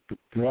blood-brain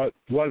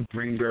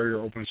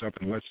barrier opens up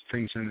and lets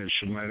things in that it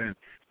should let in.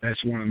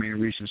 That's one of the main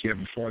reasons you have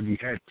a foggy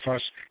head.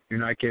 Plus, you're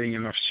not getting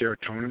enough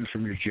serotonin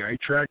from your GI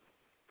tract,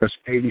 because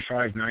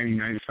 85, 90,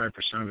 95%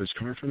 of it's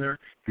coming from there.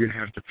 You're going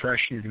to have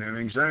depression, you're going to have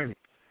anxiety.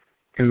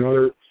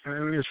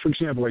 For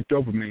example, like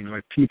dopamine,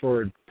 like people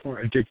are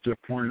addicted to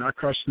porn, not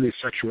because of the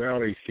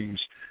sexuality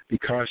themes,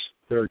 because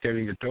they're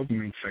getting a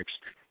dopamine fix.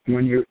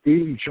 When you're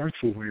eating junk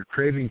food, when you're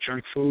craving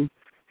junk food,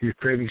 you're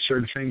craving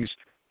certain things,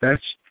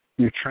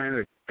 you're trying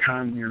to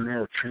calm your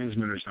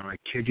neurotransmitters down. I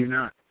kid you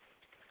not.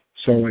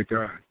 So,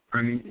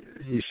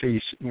 you say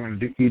you want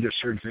to eat a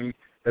certain thing,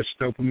 that's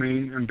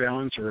dopamine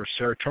imbalance or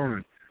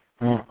serotonin.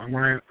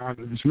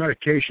 This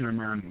medication I'm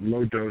on,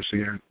 low dose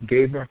again,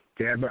 GABA,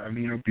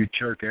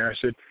 aminobutyric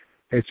acid.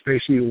 It's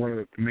basically one of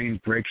the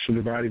main brakes for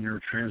the body,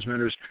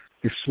 neurotransmitters.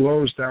 It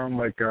slows down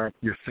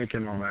your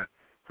thinking and all that.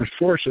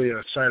 Unfortunately,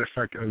 a side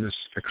effect of this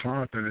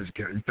Klonopin is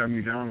dumb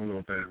you down a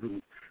little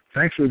bit.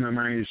 Thankfully, my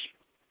mind is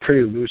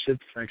pretty lucid,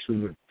 thanks to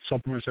the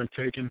supplements I'm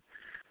taking,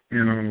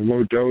 and on a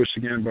low dose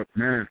again. But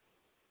man,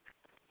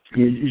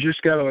 you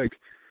just gotta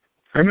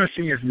I'm not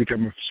saying you have to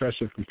become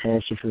obsessive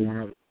compulsive, for one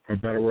of a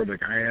better word,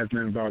 like I have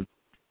been, about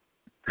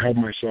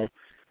helping myself,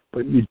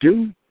 but you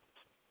do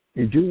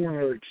want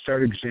to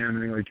start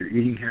examining your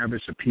eating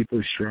habits, the people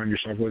you surround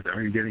yourself with.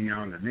 Are you getting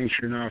out in the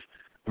nature enough?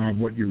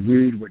 What you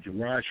read, what you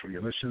watch, what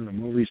you listen to the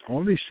movies,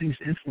 all these things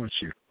influence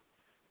you.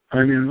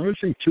 Another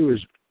thing too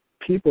is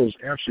people's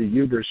absolute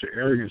hubris or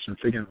arrogance and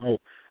thinking,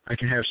 I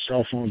can have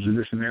cell phones and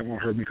this and that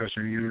won't hurt me because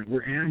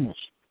we're animals.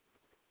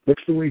 Look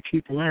at the way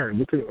people are.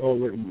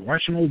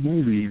 Watch an old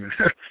movie even.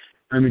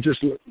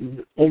 Just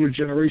older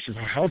generations,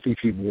 how healthy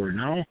people were.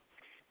 Now,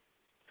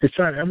 it's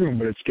not everyone,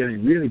 but it's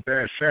getting really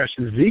bad fast.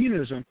 And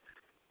veganism,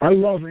 I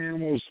love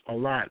animals a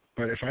lot,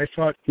 but if I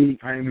thought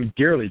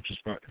dearly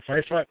just about, if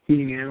I thought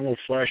eating animal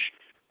flesh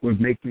would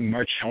make me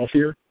much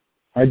healthier,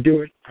 I'd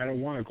do it. I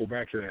don't want to go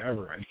back to that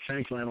ever. And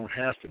thankfully, I don't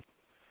have to.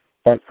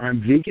 But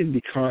I'm vegan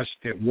because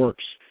it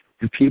works.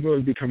 And people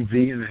who become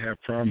vegan and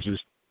have problems,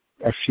 there's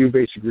a few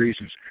basic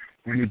reasons.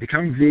 When you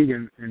become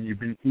vegan and you've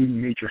been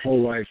eating meat your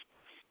whole life,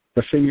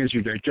 the thing is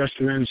your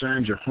digestive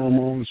enzymes, your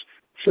hormones,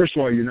 first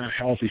of all, you're not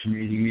healthy from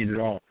eating meat at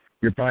all.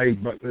 Your body,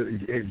 but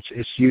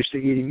it's used to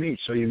eating meat,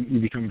 so you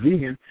become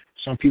vegan.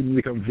 Some people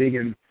become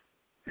vegan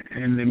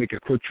and they make a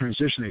quick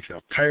transition. They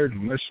feel tired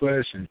and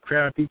listless and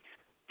crappy,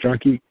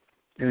 junky,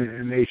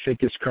 and they think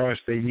it's because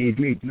they need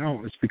meat.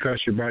 No, it's because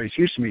your body's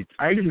used to meat.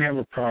 I didn't have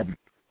a problem,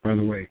 by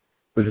the way,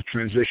 with the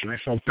transition. I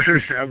felt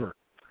better than ever.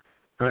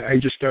 I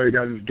just started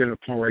getting to the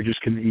point where I just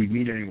couldn't eat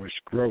meat anymore. It's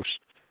gross.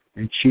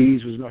 And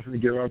cheese was nothing to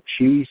give up.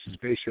 Cheese is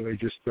basically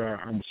just, I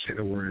almost say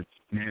the word, it's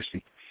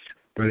nasty.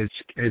 But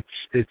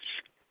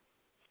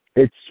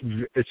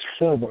it's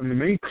horrible. And the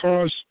main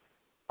cause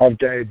of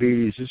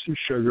diabetes isn't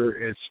sugar,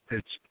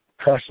 it's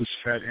processed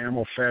fat,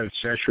 animal fat, it's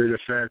saturated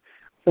fat,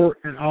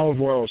 and olive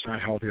oil is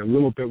not healthy. A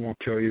little bit won't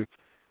kill you,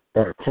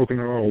 or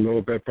coconut oil a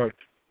little bit. But,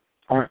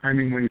 when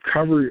you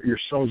cover your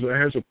cells, it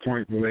has a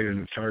point related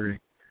to targeting.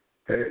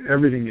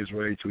 Everything is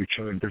related to each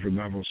other at different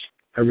levels.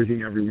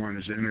 Everyone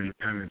is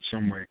interdependent in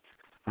some way,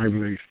 I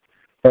believe.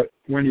 But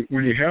when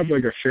you have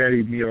a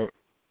fatty meal,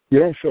 you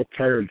don't feel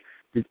tired.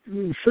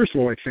 First of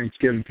all, like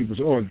Thanksgiving, people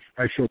say,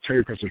 I feel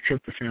tired because of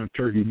tryptophan.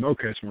 Turkey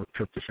milk has more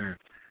tryptophan.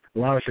 A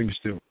lot of things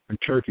do. And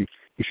turkey,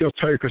 you feel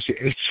tired because you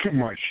ate so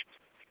much.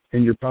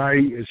 And your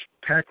body is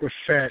packed with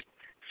fat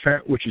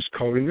which is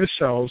coating the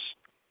cells,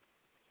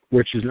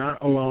 which is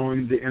not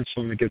allowing the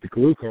insulin to get the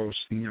glucose,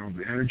 the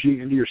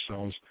energy into your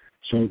cells.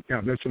 So,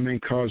 that's the main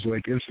cause,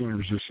 like insulin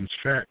resistance,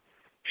 fat.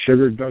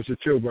 Sugar does it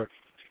too, but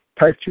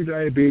type 2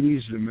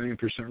 diabetes is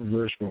 1,000,000%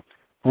 reversible.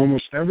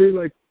 Almost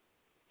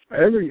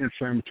every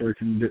inflammatory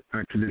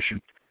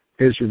condition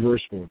is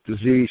reversible.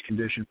 Disease,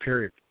 condition,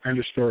 period. End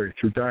of story,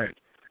 through diet.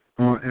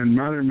 And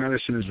modern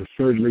medicine is the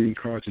third leading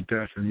cause of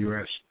death in the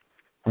U.S.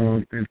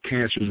 And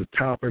cancer is the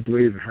top, I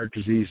believe, and heart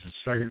disease is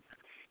the second.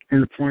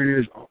 And the point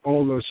is,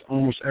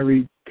 almost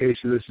every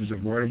case of this is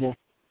avoidable,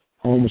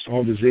 almost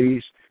all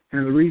disease.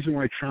 And the reason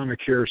why trauma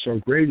care is so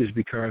great is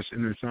because,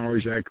 and it's not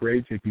always that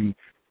great, it can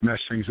mess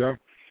things up.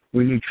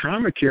 We need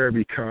trauma care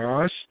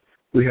because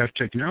we have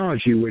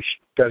technology which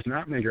does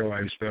not make our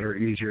lives better or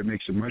easier. It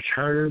makes it much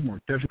harder, more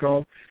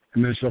difficult,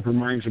 and messes up our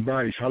minds and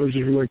bodies. How does it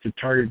relate to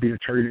being a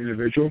targeted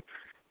individual?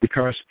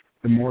 Because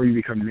the more you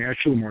become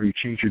natural, the more you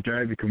change your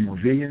diet, become more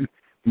vegan,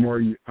 the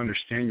more you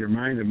understand your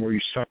mind, the more you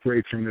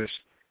separate from this.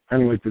 I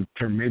don't like the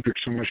term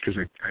matrix so much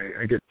because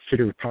I get sick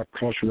of the pop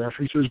culture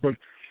references, but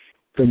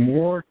the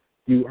more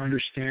You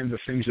understand the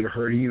things that are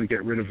hurting you and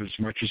get rid of as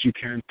much as you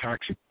can.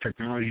 Toxic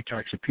technology,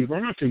 toxic people.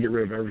 I'm not saying get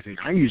rid of everything.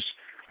 I use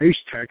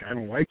tech. I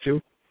don't like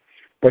to.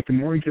 But the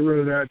more you get rid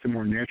of that, the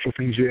more natural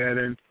things you add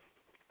in,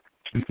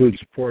 including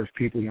support of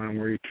people when and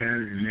where you can,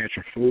 and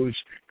natural foods,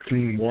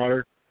 clean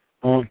water,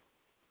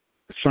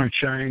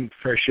 sunshine,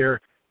 fresh air.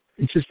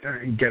 It's just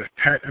get a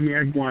pet. I mean,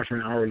 I can go on for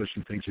an hour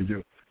listening to things to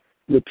do.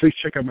 But please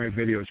check out my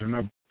videos. I'm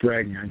not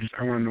bragging.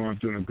 I want to know I'm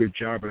doing a good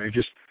job.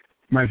 And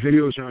my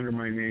videos are under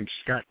my name,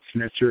 Scott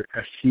Snitzer,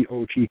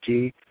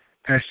 SCOTT,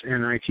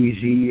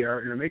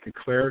 SNITZER. And to make it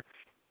clear,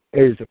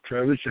 it is a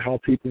privilege to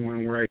help people when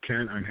and where I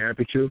can. I'm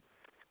happy to.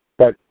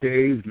 But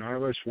Dave, none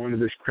of us wanted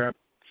this crap,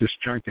 this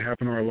junk to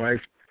happen in our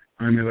life.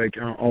 I mean, like,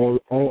 all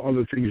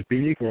other things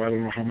being equal, I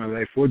don't know how my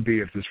life would be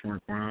if this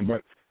weren't going on.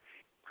 But,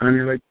 I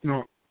mean, like,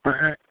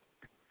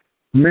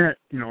 Matt,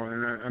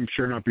 and I'm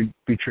sure not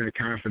betraying the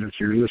confidence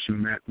you're listening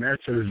to Matt.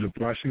 Matt said it's a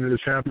blessing that this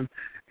happened.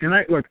 And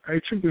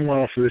it took me a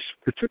while for this.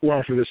 It took a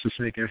while for this to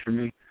sneak in for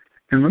me.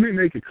 And let me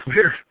make it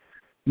clear,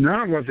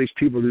 none of what these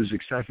people do is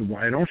acceptable.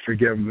 I don't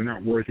forgive them. They're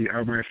not worthy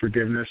of my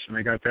forgiveness. And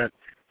I got that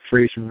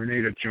phrase from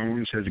Renata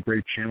Jones, has a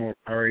great channel,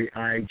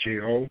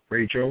 RAIJO,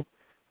 Raijo,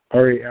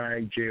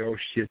 RAIJO,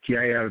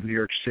 CTI out of New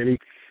York City.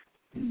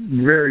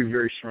 Very,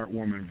 very smart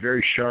woman,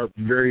 very sharp,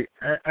 very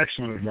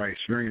excellent advice,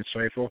 very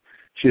insightful.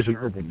 She has an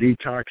herbal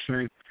detox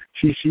thing.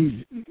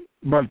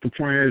 But the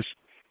point is,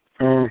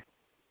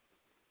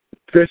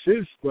 this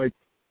is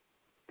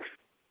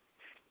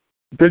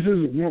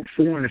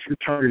for one, if you're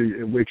targeted,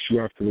 it wakes you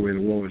up to the way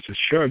the world is. It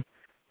should.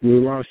 A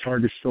lot of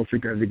targets still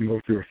think that they can go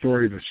through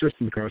authority of the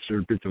system because they're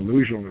a bit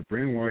delusional, they're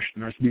brainwashed,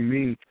 not to be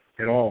mean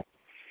at all.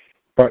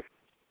 But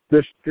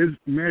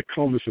Matt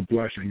called this a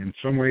blessing. In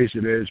some ways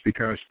it is,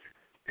 because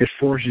it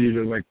forces you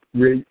to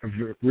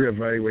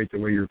reevaluate the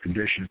way you're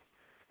conditioned.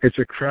 It's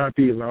a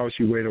crappy,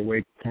 lousy way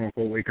to quote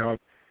unquote, wake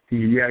up.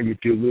 Yeah, you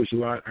do lose a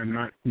lot. I'm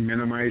not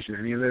minimizing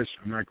any of this.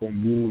 I'm not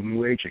going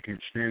New Age. I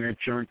can't stand that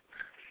junk.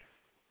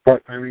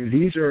 But, I mean,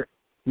 these are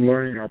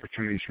learning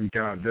opportunities from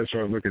God. That's how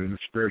I look at it in a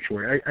spiritual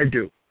way. I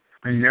do.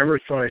 I never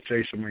thought I'd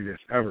say something like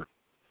this, ever.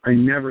 I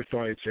never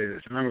thought I'd say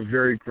this. And I'm a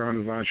very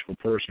grounded, logical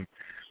person.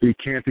 But you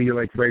can't be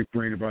like right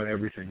brain about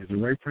everything. Is the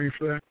right brain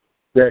for that?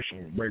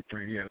 Rational, right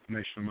brain, yeah,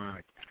 nice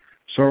mnemonic.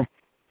 So,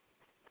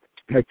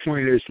 my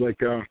point is,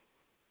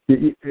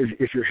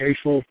 if you're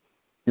hateful,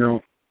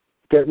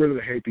 get rid of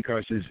the hate,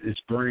 because it's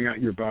burning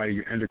out your body,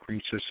 your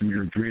endocrine system,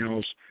 your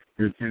adrenals,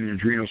 your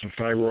adrenals and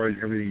thyroid.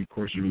 Everything, of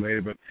course, is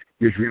related, but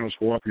your adrenals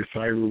go up, your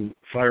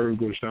thyroid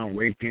goes down,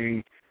 weight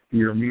gain,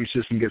 your immune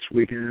system gets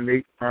weakened,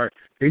 and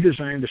they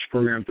designed this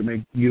program to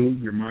make you,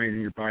 your mind,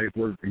 and your body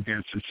work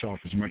against itself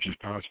as much as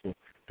possible,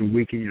 to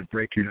weaken you, to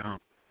break you down.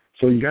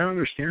 So you got to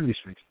understand these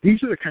things.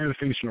 These are the kind of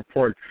things to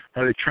report.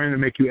 Are they trying to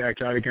make you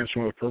act out against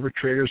one of the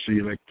perpetrators, so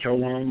you kill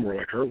one of them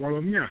or hurt one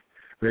of them? Yeah. Are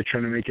they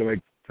trying to make you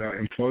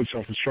implode,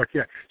 self-destruct?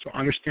 Yeah. So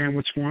understand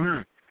what's going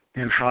on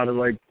and how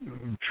to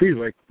treat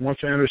it. Once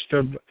I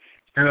understood,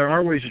 and there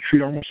are ways to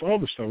treat almost all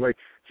this stuff.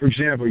 For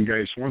example, you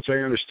guys, once I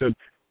understood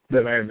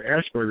that I have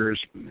Asperger's,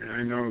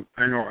 I know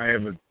I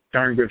have a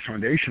darn good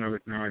foundation of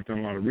it now. I've done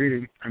a lot of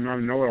reading. I'm not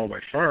a know-it-all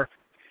by far.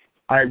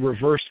 I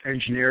reverse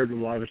engineered a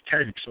lot of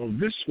techniques. So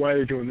this is why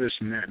they're doing this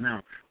and that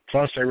now.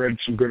 Plus, I read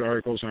some good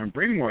articles on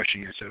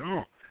brainwashing. I said,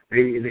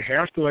 they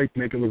have to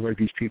make it look like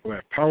these people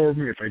have power over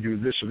me. If I do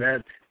this or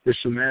that, this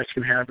and that's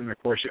going to happen.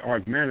 Of course, they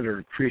augment it or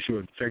increase it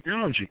with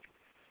technology,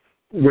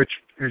 which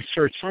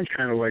inserts some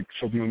kind of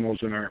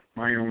subliminals in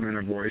my own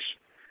inner voice,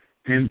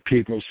 and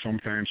people's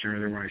sometimes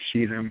when I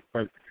see them.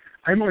 But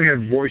I've only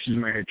had voices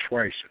in my head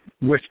twice,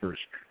 whispers.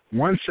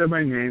 One said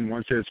my name,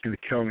 one said it's going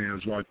to kill me. It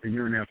was about a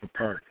year and a half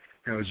apart.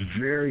 And it was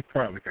very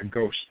quiet, like a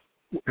ghost.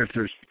 I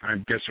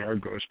guess there are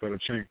ghosts, but I'm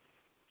saying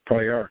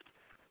probably are.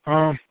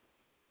 Let's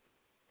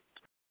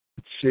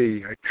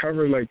see. I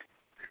covered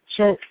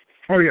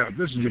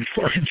this is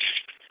important.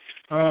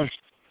 A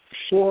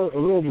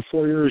little over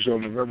 4 years ago,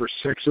 November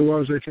 6th it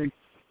was, I think,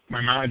 my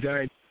mom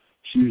died.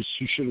 She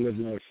should have lived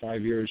another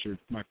 5 years, or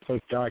my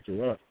clerk doctor,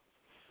 whatever.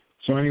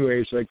 So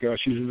anyways,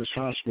 she's in this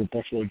hospital,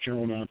 Buffalo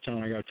General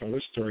downtown. I got to tell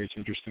this story. It's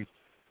interesting.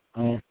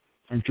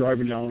 I'm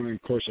driving down, and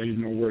of course I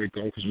didn't know where to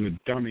go because I was a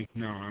dummy.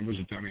 No, I was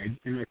a dummy.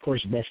 And of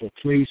course, the Buffalo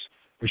police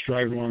was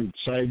driving along the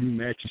side,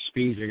 matching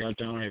speeds. I got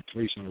down, I had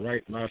police on the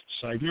right, left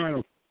side. No, I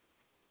don't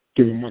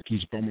give a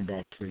monkey's bum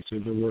about police.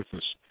 They're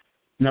worthless.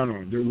 No,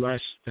 they're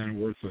less than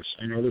worthless.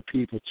 I know they're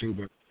people too,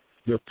 but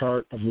they're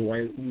part of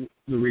the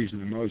reason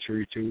the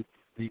military too,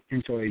 the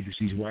intel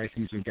agencies, why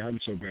things have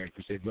gotten so bad,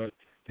 because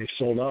they've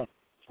sold out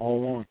all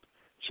along.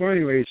 So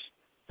anyways,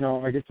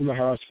 now I get to the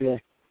hospital.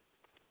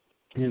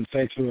 And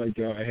thankfully, I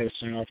had to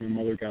sign off. My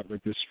mother got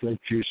this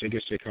stroke juice, I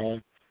guess they call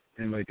it,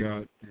 and it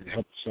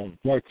helped solve a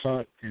blood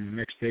clot. And the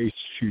next day,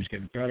 she was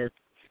getting better.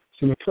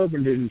 So the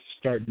program didn't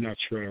start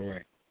nuts right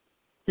away.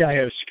 Yeah, I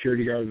had a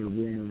security guard in the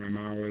room where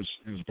my mom was.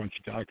 There was a bunch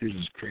of doctors. It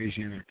was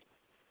crazy in there.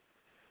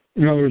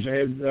 In other words, I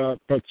had.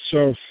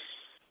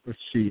 Let's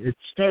see. It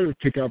started to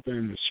pick up,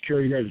 and the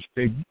security guard, this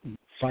big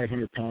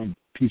 500-pound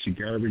piece of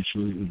garbage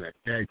with that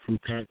bag crew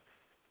cut.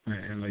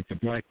 and like the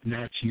black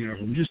Nazi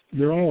uniform. Just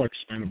they're all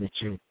expendable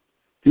too.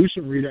 Do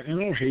some reading, and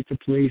I don't hate the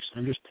police.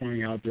 I'm just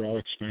pointing out they're all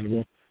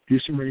expendable. Do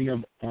some reading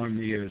up on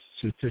the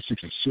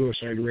statistics of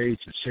suicide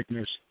rates and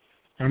sickness.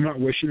 I'm not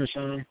wishing this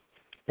on them,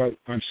 but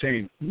I'm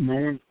saying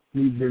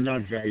they're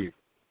not valued.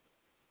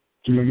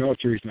 So the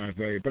military's not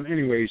valued. But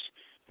anyways,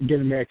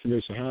 getting back to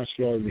this, the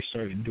hospital, they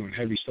started doing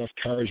heavy stuff,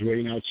 cars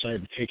waiting outside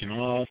and taking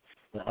off,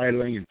 or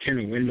idling and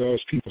tinted windows,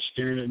 people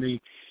staring at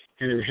me,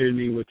 and they were hitting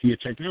me with the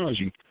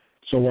technology.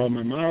 So while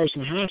my mom was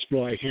in the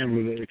hospital, I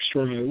handled it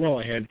extraordinarily well.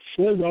 I had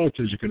 4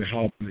 relatives that could have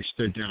helped, and they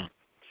stood down.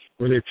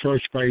 Were they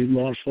approached by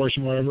law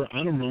enforcement, whatever?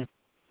 I don't know.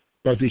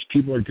 But these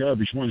people are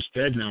garbage. One's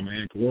dead now, my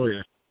Aunt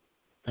Gloria.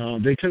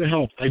 They could have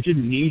helped. I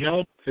didn't need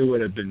help. It would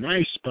have been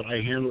nice, but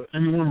I handled it. I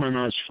mean, one of my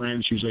mom's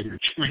friends, she was like in her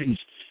 20s.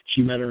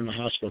 She met her in the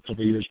hospital a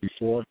couple of years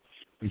before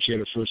when she had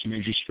her first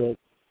major stroke.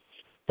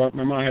 But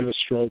my mom had a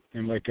stroke,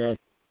 and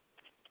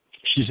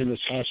she's in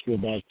this hospital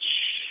about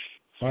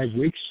 5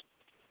 weeks.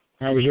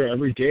 I was there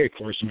every day, of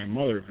course, and my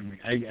mother. I mean,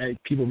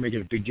 people make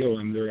it a big deal.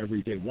 I'm there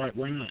every day. Why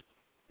not?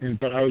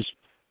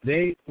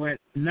 They went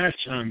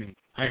nuts on me.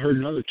 I heard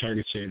another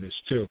target say this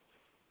too.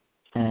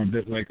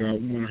 That when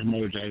her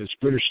mother died, this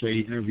British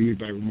lady interviewed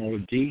by Romola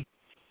D,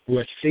 who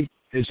I think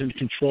is in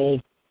control.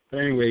 But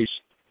anyways,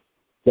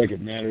 like it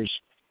matters.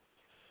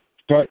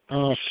 But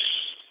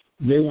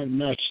they went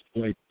nuts.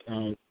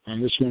 On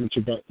this one, it's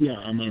about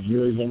I'm in a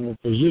very vulnerable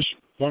position.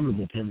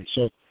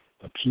 So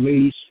the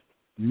police,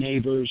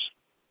 neighbors,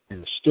 in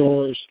the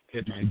stores,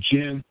 at my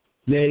gym,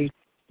 they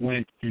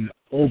went in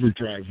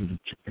overdrive with the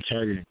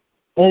targeting.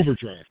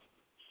 Overdrive.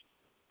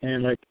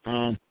 And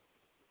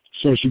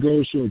so she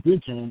goes to a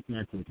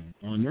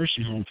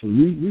nursing home for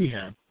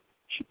rehab,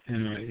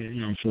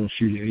 and for a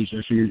few days.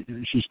 I figured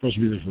she's supposed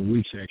to be there for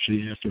weeks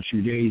actually. And after a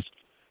few days,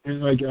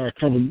 and a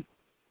couple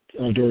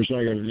doors,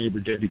 I got a neighbor,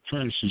 Debbie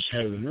Prince, who's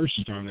head of the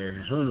nurses down there,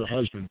 and her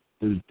husband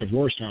were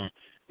divorced now.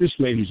 This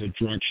lady's a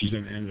drunk. She's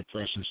on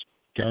antidepressants,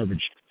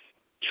 garbage,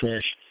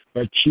 trash.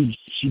 But she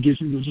gives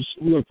me this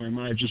look. My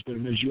mom just been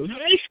amazed. She goes,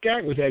 "Hey,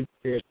 Scott," with that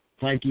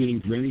plank-eating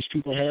grin these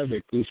people have,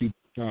 that goofy,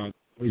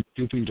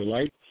 goofy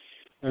delight.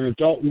 An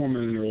adult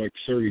woman in her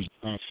 30s,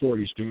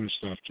 40s doing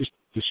stuff, just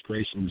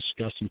disgraceful,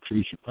 disgusting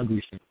creature,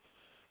 ugly thing.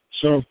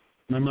 So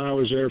my mom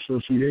was there for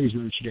a few days,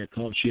 and then she got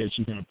called. She had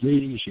some kind of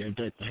bleeding, and she had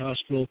back to the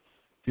hospital,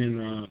 and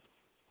I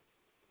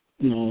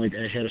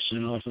had to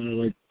send off on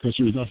her, because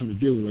there was nothing to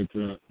do.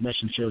 The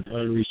mesenteric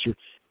arteries,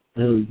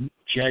 her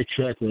GI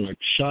tract were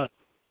shot,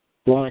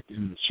 blocked,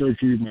 and the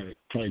surgery might have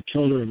probably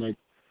killed her. And it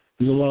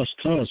was a lost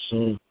cause.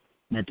 So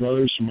my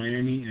brothers from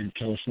Miami and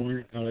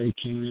California, LA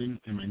came in,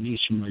 and my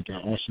niece from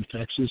Austin,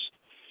 Texas,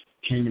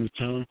 came into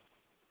town,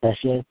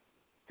 Buffalo.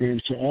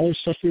 And so all the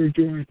stuff they were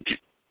doing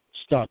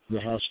stopped at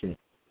the hospital.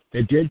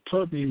 They did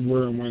put me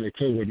where and when they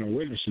could with no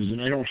witnesses,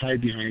 and I don't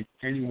hide behind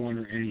anyone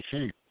or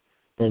anything.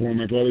 But when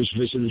my brothers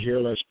visited here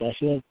last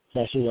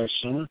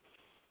summer,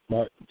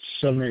 about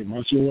 7 or 8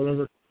 months ago,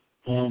 whatever,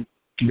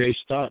 they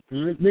stopped.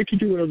 And they can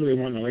do whatever they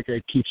want. Like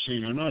I keep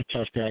saying, I'm not a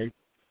tough guy,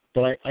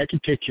 but I can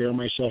take care of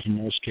myself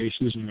in most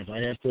cases. And if I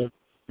have to,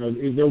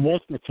 they're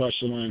welcome to cross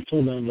the line.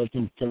 Until then, let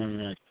them put on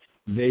an act.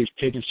 They've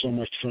taken so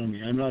much from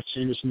me. I'm not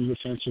saying this in a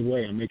defensive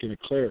way. I'm making it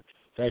clear.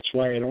 That's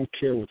why I don't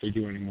care what they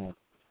do anymore.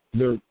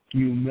 They're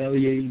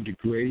humiliating,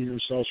 degrading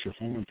themselves for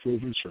home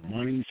improvements, for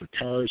money, for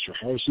cars, for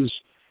houses.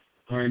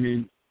 I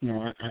mean,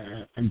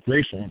 I'm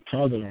grateful. I'm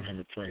proud that I don't have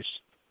a price.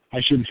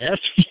 I shouldn't have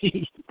to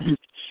be.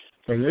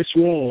 But in this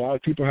world, a lot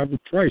of people have a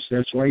price.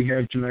 That's why you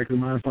have genetically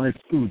modified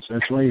foods.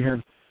 That's why you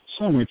have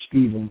so much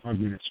evil and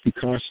ugliness,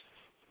 because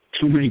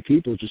too many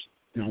people just,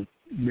 they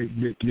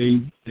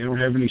don't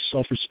have any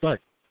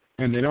self-respect,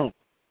 and they don't.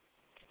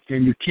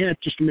 And you can't,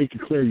 just to make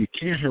it clear, you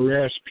can't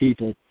harass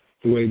people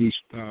the way these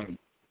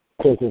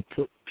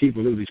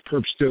people do, these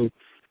perps do,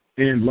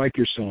 and like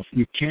yourself.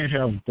 You can't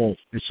have both.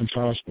 It's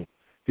impossible.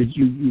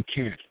 You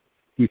can't.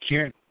 You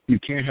can't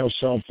have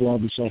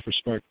self-love and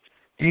self-respect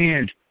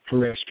and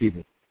harass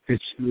people.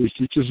 It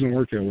doesn't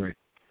work that way.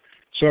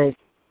 So,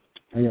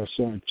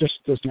 it just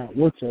does not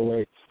work that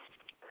way.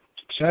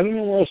 So I don't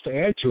know what else to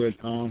add to it.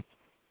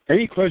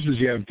 Any questions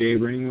you have,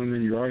 Dave, or anyone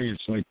in your audience,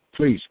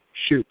 please,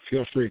 shoot,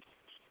 feel free.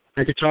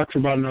 I could talk for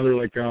about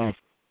another,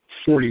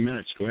 40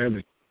 minutes. Go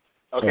ahead.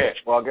 Okay,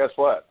 well, guess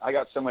what? I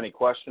got so many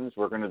questions,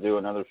 we're going to do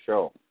another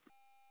show.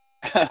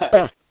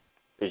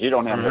 Because you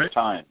don't have much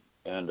time.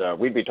 And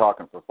we'd be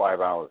talking for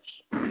 5 hours.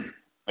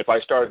 If I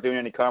started doing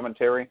any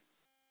commentary,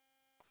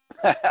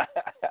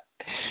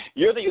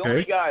 you're the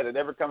only guy that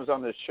ever comes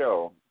on this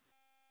show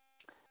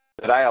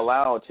that I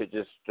allow to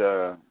just,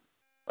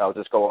 I'll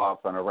just go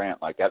off on a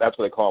rant like that. That's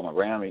what they call them, a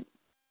rant. I mean,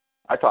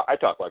 I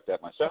talk like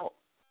that myself,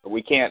 but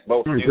we can't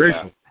both do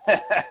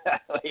that.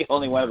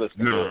 Only one of us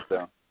can do it.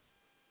 So.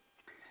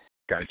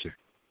 Gotcha.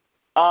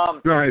 All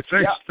right,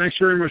 thanks. Yeah. Thanks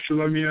very much for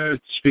letting me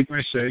speak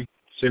my say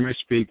my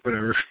speak,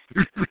 whatever.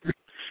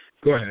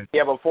 Go ahead.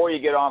 Yeah, before you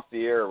get off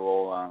the air,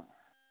 we'll,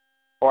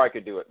 or I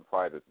could do it in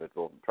private, but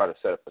we'll try to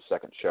set up a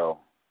second show,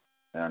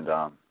 and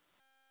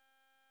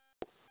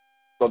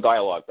we'll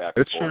dialogue back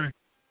and forth. That's fine.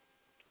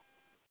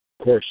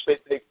 course.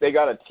 They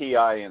got a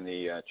TI in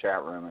the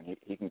chat room, and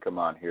he can come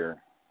on here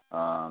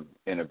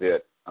in a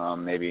bit,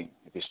 maybe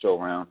if he's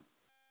still around,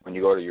 when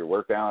you go to your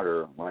workout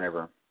or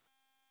whenever.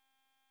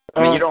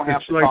 I mean, you don't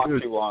have to talk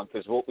too long,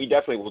 because we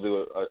definitely will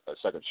do a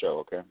second show,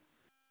 okay?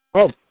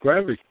 Oh,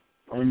 gladly.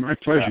 Oh, my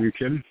pleasure. You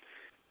kidding?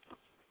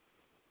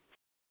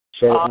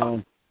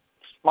 So,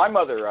 my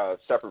mother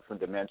suffered from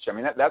dementia. I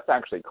mean, that's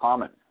actually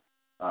common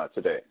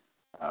today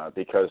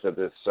because of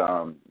this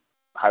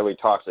highly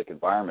toxic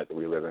environment that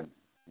we live in.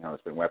 You know,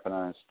 it's been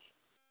weaponized.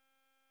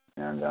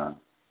 And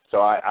so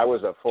I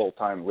was a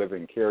full-time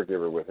living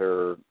caregiver with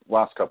her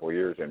last couple of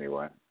years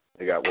anyway.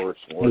 It got worse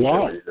and worse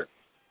every year.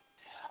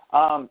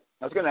 I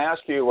was going to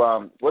ask you,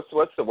 what's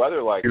the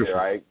weather like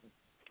there?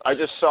 I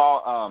just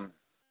saw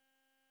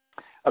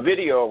a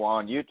video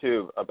on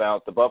YouTube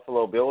about the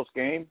Buffalo Bills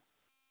game,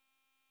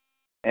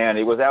 and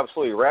it was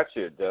absolutely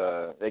wretched.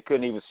 They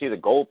couldn't even see the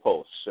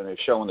goalposts, and they're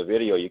showing the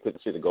video. You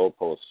couldn't see the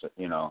goalposts.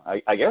 You know,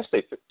 I guess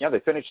they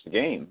finished the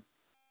game,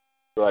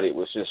 but it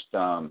was just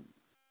you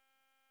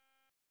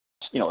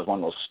know, it was one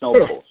of those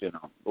snowballs. You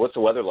know, what's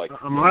the weather like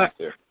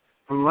there?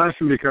 I'm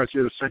laughing because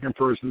you're the second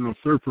person, the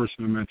third person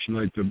to mention,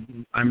 like,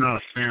 I'm not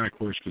a fan, of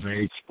course, because I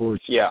hate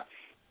sports. Yeah.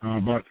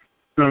 But,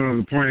 no,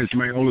 the point is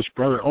my oldest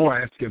brother, I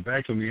have to get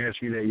back to him. He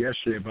asked me that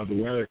yesterday about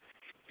the weather.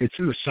 It's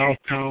in the South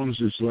Towns.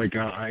 It's like,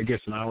 I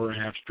guess, an hour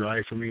and a half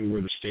drive from me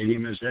where the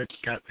stadium is. That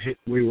got hit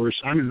way worse.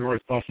 I'm in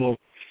North Buffalo.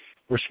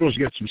 We're supposed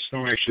to get some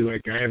snow, actually.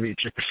 Like, I haven't even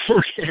checked the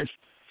forecast.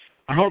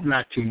 I hope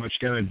not too much.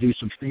 Got to do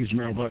some things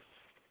tomorrow. But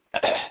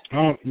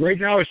right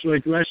now, it's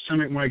like last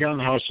time when I got in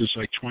the house, it was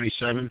like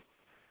 27.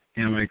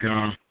 And like,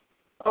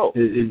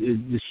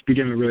 it's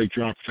beginning to really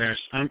drop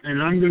fast. I'm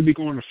going to be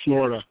going to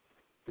Florida.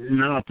 I'm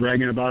not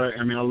bragging about it.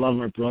 I mean, I love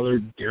my brother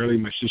dearly,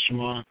 my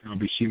sister-in-law, and I'll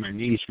be seeing my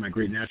niece, my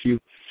great-nephew.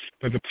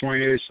 But the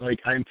point is, like,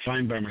 I'm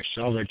fine by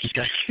myself. I just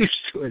got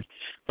used to it.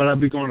 But I'll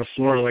be going to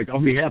Florida. Like, I'll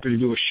be happy to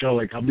do a show.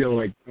 Like, I'll be able to,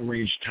 like,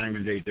 arrange time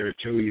and date there,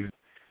 too, even.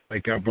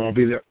 Like, but I'll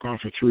be there, gone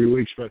for 3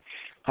 weeks. But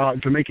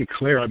to make it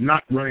clear, I'm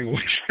not running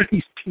away from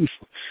these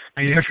people.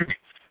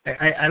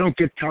 I don't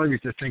get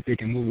targets that think they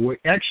can move away.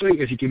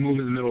 Actually, if you can move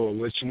in the middle of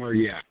the woods somewhere,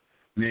 yeah,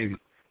 maybe.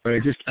 But I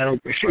don't.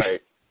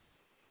 Right.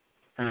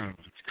 I don't know.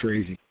 It's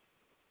crazy.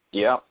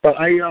 Yeah. But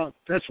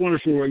that's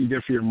wonderful what you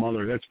did for your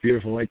mother. That's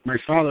beautiful. Like my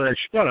father,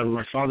 actually,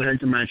 my father had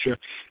dementia,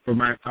 but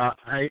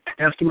I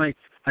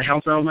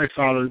helped out my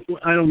father.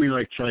 I don't mean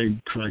like try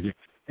and correct you.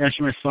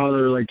 After my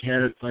father like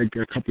had it like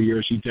a couple of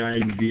years, he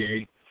died in the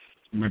VA.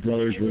 My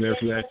brothers were there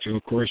for that too.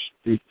 Of course,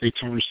 they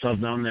tore stuff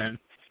down then.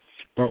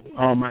 But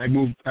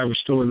I was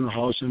still in the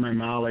house, and my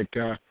mom, like,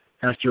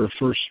 after her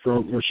first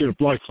stroke, or she had a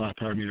blood clot,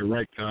 the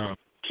right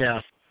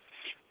calf,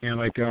 and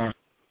like, I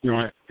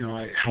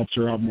helped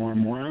her out more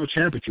and more. I was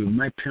happy to.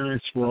 My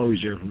parents were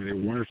always there for me. They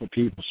were wonderful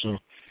people, so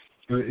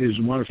it was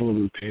wonderful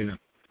to repay them.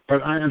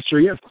 But I'm sure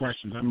you have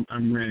questions.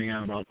 I'm ranting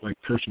on about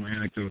like personal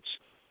anecdotes.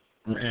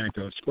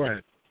 Go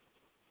ahead.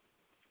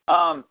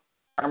 I'm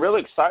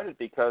really excited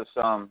because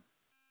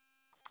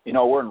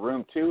we're in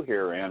room 2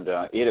 here, and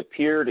it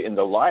appeared in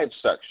the live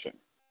section.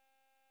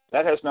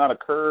 That has not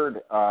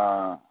occurred.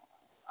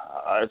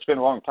 It's been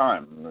a long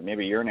time,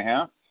 maybe a year and a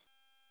half.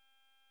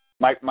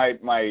 My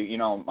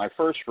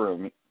first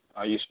room,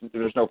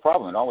 there's no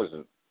problem. It always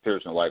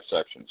appears in the live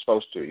section. It's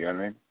supposed to, you know what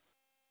I mean?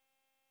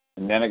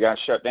 And then it got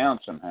shut down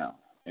somehow.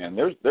 And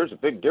there's a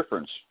big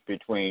difference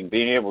between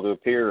being able to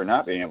appear or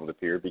not being able to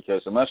appear,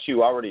 because unless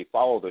you already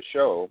follow the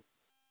show,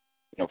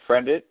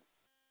 friend it,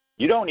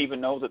 you don't even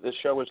know that this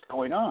show is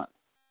going on.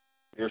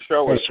 Your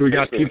show is so we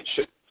got people.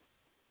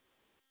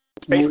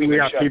 We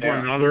got people down.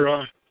 in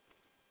another.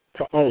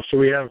 So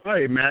we have.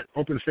 Hey, Matt,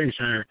 Open Thing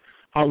Center.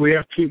 We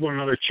have people in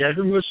another chat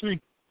room listening.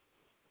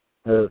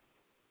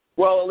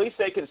 Well, at least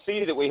they can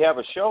see that we have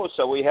a show,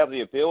 so we have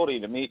the ability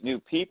to meet new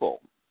people.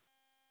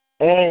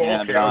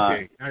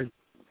 Okay.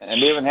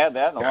 And we haven't had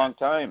that in a long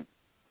time.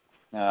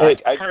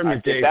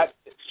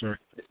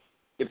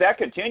 If that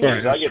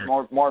continues, I get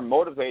more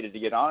motivated to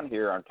get on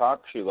here and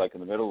talk to you like in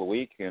the middle of the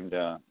week and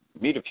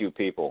meet a few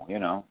people,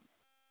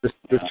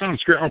 This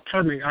sounds great. Oh,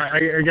 pardon me.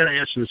 I got to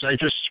answer this. I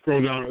just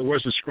scrolled down. It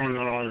wasn't scrolling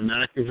down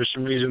automatically for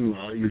some reason,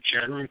 your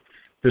chat room.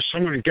 There's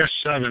someone in guest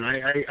 7.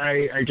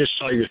 I just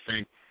saw your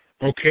thing.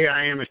 Okay,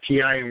 I am a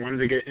TI and wanted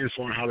to get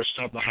info on how to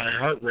stop the high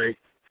heart rate.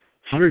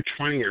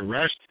 120 at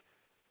rest?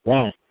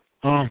 Wow.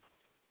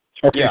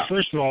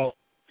 First of all,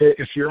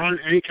 if you're on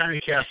any kind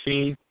of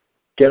caffeine,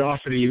 get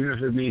off it, even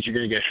if it means you're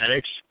going to get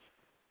headaches.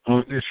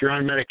 If you're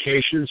on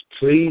medications,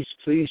 please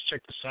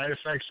check the side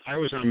effects. I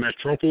was on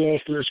metoprolol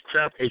for this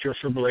crap, atrial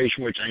fibrillation,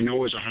 which I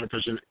know is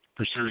 100%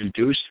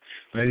 induced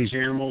by these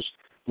animals.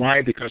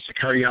 Why? Because the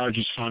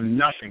cardiologist found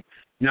nothing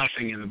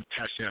in the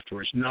test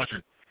afterwards,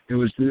 nothing. It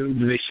was,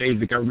 they say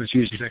the government's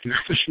using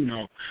technology,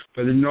 no,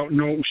 but there's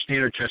no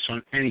standard tests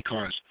on any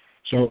cause.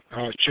 So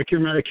check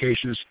your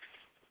medications,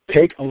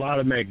 take a lot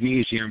of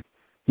magnesium.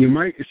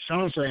 It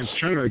sounds like, I'm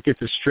trying to get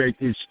this straight,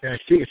 I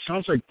think it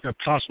sounds like a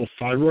possible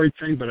thyroid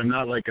thing, but I'm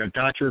not like a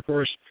doctor, of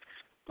course.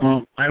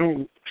 I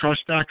don't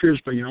trust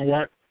doctors, but you know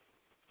what?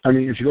 I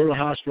mean, if you go to the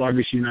hospital,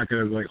 obviously you're not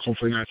going to, like,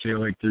 hopefully not say,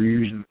 like, they're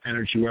using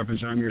energy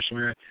weapons on you or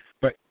something like that.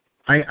 But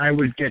I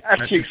would get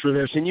tested for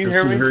this. Can you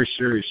hear me? It's very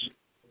serious.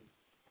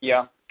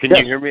 Yeah. Can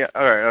you hear me?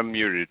 All right, I'm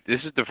muted. This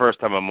is the first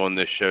time I'm on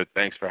this show.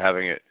 Thanks for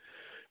having it.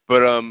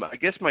 But I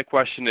guess my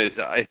question is,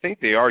 I think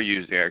they are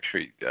using,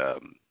 actually,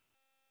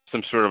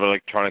 some sort of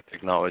electronic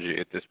technology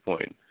at this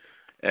point.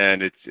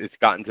 And it's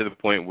gotten to the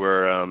point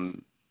where,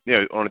 on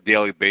a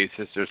daily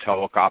basis, there's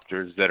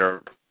helicopters that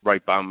are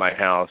right by my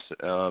house,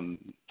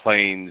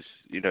 planes.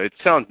 It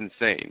sounds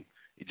insane,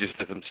 just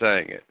as I'm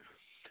saying it.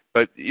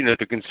 But,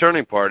 the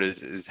concerning part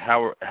is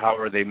how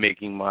are they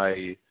making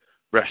my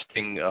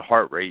resting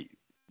heart rate,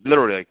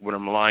 literally, like when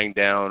I'm lying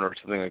down or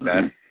something like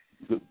that,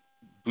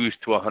 boost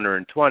to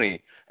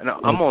 120. And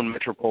I'm on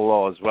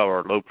Metropol as well,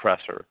 or low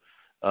pressure,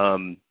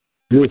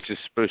 which is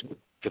supposed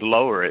to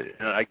lower it.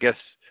 And I guess,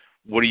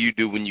 what do you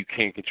do when you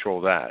can't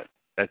control that?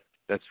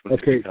 That's when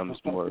it becomes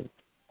more.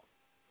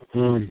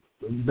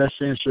 Best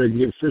answer I can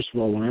give, first of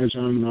all, when I was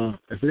on,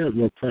 I forget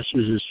what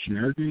pressures is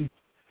generic name.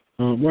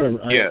 Whatever.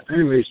 Yeah.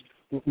 Anyways,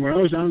 when I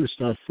was on this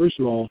stuff, first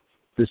of all,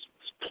 this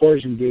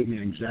poison gave me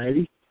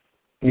anxiety,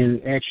 and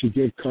it actually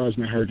did cause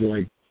my heart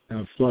to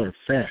flutter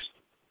fast.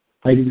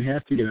 I didn't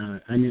have to get on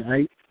it. I mean,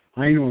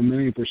 I know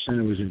 1,000,000%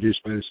 it was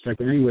induced by this stuff.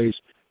 But anyways,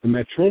 the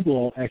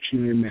Metropol actually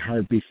made my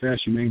heart beat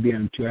fast. You may be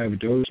on too high of a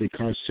dose. It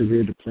caused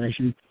severe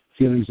depression,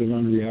 feelings of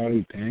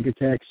unreality, panic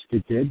attacks.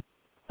 It did.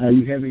 Are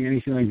you having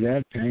anything like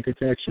that, panic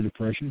attacks or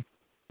depression?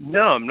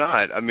 No, I'm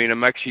not. I mean,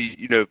 I'm actually,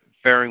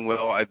 faring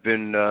well. I've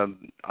been,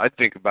 I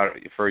think about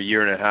it for a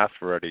year and a half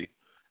already.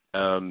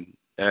 And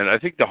I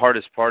think the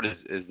hardest part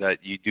is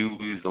that you do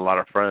lose a lot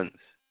of friends,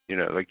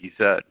 like you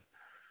said.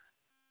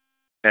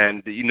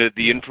 And,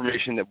 the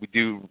information that we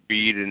do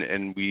read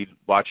and we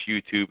watch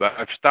YouTube,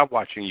 I've stopped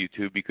watching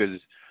YouTube because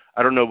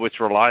I don't know what's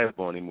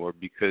reliable anymore,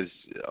 because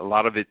a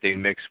lot of it they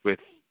mix with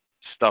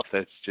stuff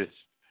that's just,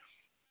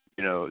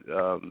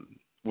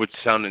 would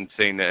sound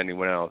insane to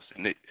anyone else.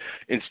 And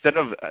instead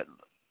of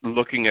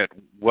looking at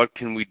what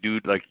can we do,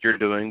 like you're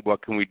doing,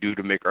 what can we do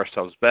to make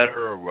ourselves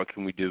better, or what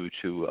can we do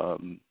to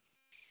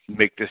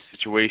make this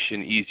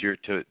situation easier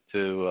to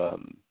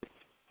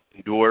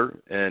endure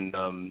and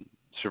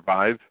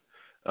survive,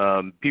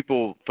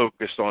 people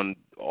focus on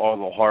all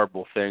the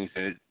horrible things,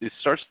 and it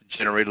starts to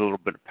generate a little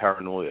bit of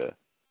paranoia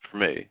for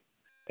me,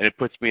 and it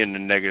puts me in a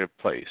negative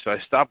place. So I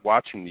stopped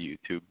watching the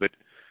YouTube. But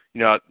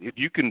if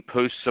you can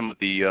post some of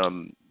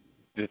the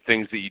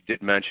things that you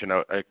did mention,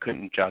 I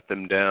couldn't jot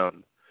them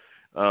down.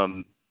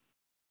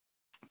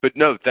 But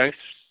no, thanks.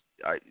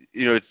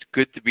 It's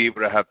good to be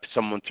able to have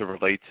someone to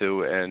relate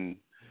to, and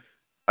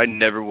I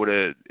never would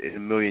have, in a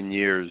million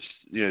years,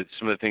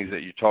 some of the things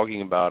that you're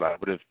talking about, I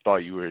would have thought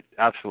you were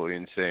absolutely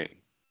insane.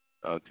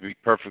 To be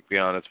perfectly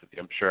honest with you,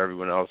 I'm sure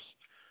everyone else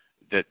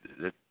that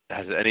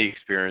has any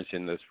experience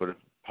in this would have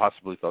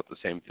possibly thought the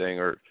same thing.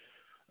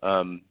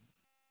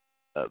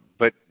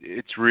 But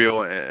it's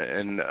real,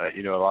 and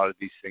a lot of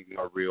these things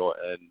are real.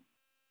 And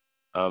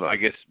I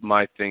guess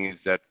my thing is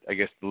that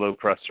the low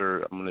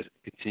pressure, I'm going to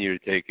continue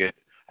to take it.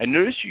 I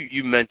noticed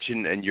you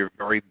mentioned, and you're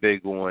very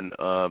big on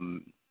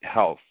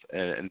health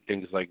and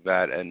things like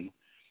that, and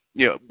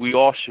we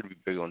all should be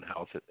big on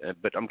health.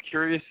 But I'm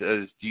curious,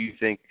 do you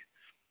think,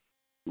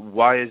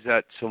 why is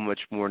that so much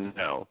more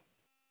now?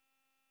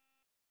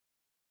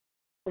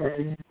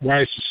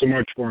 Why is it so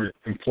much more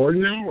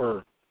important now,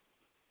 or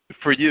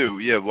for you?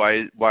 Yeah,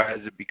 why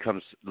has it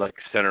become like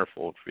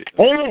centerfold for you?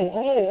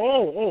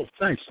 Oh,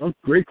 thanks.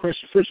 Great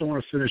question. First, I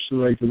want to finish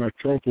the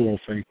Metropol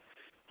thing.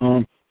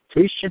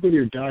 Please check with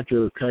your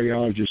doctor or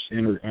cardiologist,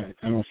 and I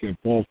don't know if you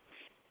have both.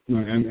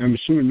 I'm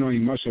assuming, no,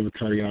 you must have a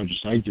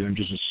cardiologist. I did. I'm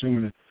just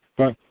assuming it.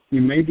 But you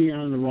may be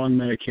on the wrong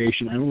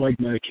medication. I don't like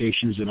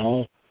medications at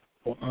all.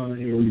 Or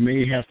you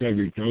may have to have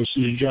your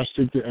dosage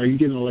adjusted. Are you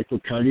getting an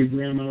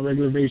electrocardiogram on a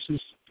regular basis?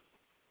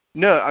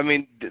 No, I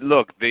mean,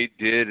 look, they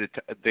did.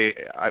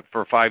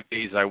 For 5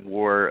 days, I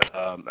wore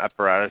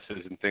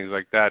apparatuses and things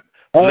like that.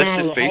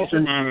 The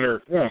Holter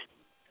monitor. Yeah.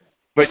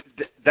 But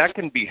that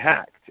can be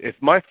hacked. If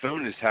my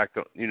phone is hacked,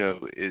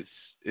 it's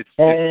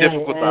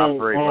difficult to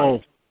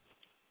operate.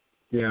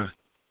 Yeah.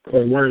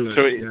 Wireless.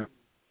 So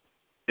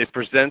it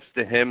presents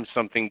to him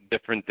something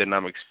different than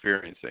I'm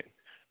experiencing,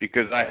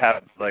 because I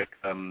have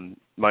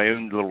my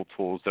own little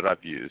tools that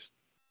I've used.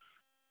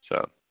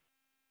 So.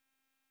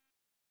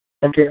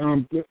 Okay.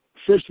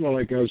 First of all,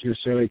 I was going to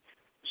say,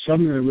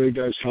 something that really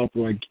does help,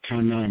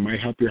 calm down, might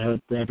help your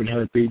rapid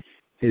heartbeat,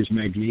 is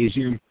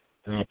magnesium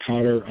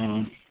powder.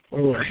 What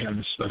do I have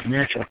this stuff?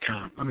 Natural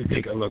Calm. Let me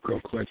take a look real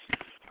quick.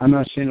 I'm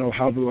not saying it'll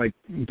help,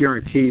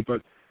 guarantee,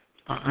 but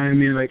I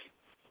mean,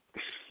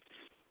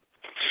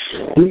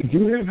 do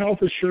you have health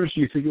insurance?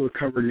 Do you think it would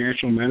cover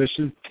natural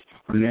medicine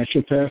or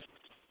naturopath?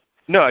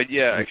 No,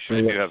 yeah, actually,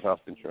 I do have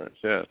health insurance.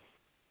 Yeah.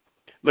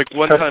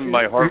 One time,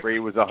 my heart rate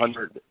was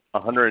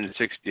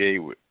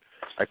 168.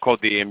 I called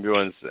the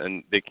ambulance,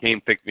 and they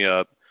came pick me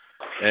up.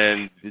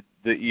 And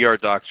the ER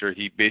doctor,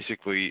 he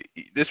basically,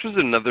 this was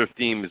another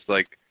theme, is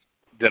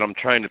that I'm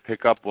trying to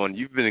pick up on.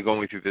 You've been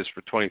going through this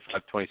for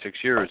 25,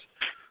 26 years.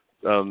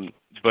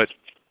 But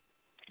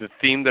the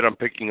theme that I'm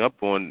picking up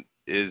on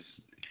is,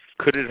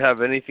 could it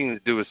have anything to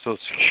do with Social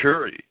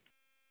Security?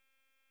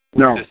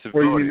 No. Disability?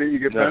 Or you mean that you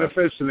get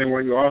benefits and they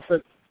want you off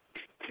it?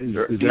 Is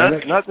that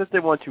it? Not that they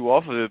want you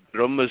off of it,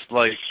 but almost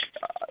like,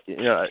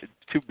 it's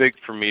too big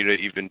for me to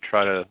even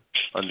try to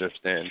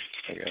understand,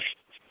 I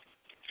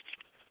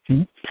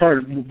guess.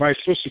 Pardon, by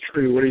Social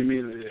Security, what do you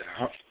mean?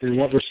 In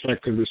what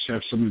respect could this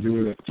have something to do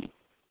with it?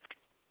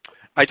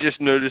 I just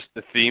noticed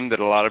the theme that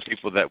a lot of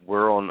people that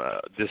were on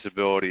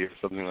disability or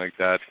something like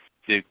that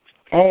did.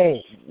 Oh.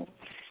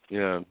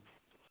 Yeah.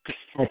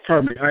 Oh,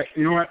 pardon me.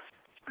 You know what?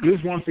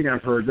 There's one thing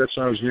I've heard. That's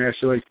what I was going to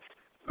ask you.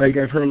 Like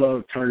I've heard a lot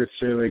of targets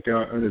say, like,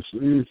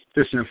 it's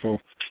disinfo,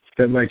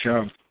 that, like,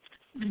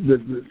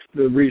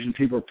 the reason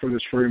people are putting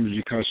this for them is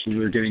because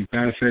they're getting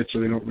benefits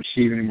or they don't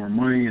receive any more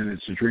money and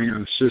it's a drain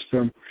on the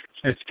system.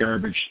 That's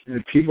garbage.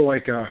 And people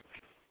like,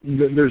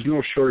 there's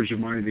no shortage of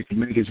money. They can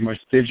make as much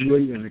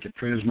digitally and they can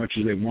print as much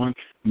as they want.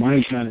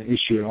 Money's not an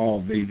issue at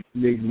all. The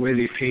way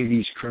they pay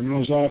these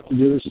criminals off to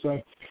do this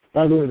stuff.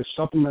 By the way, the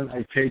supplement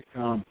I take,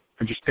 I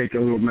just take a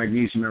little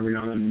magnesium every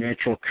now and then,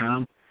 Natural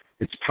Calm.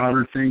 It's a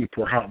powder thing. You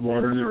pour hot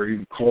water in there or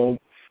even cold.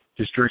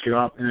 Just drink it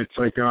up. And it's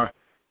like, I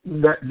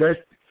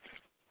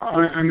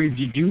mean,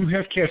 did you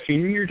have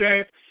caffeine in your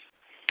diet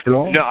at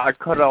all? No, I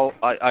cut off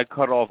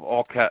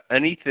all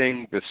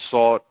anything with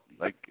salt,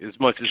 like as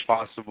much as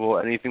possible.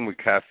 Anything with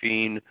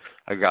caffeine.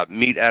 I got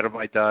meat out of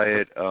my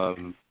diet.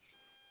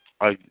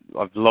 I've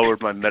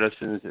lowered my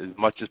medicines as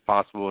much as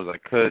possible as I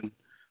could.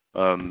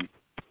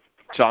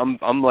 So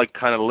I'm like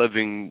kind of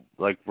living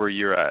like where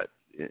you're at.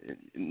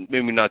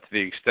 Maybe not to the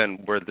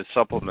extent where the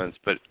supplements,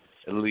 but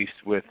at least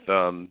with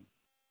in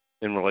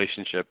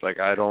relationship. Like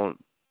I don't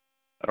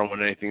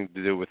want anything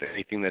to do with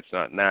anything that's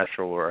not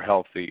natural or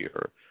healthy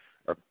or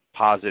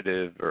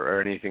positive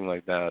or anything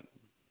like that.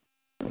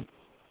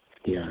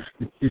 Yeah,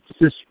 it's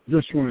just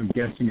what I'm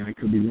guessing. I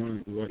could be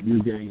wrong. What you're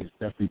getting is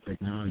definitely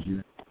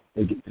technology.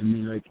 Like, I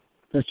mean, like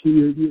that's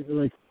you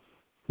like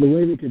the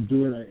way they could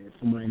do it.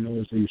 From what I know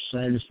is the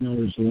sinus node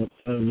is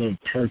the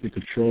part that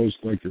controls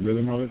like the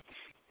rhythm of it,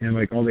 and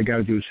like all they got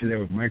to do is hit that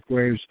with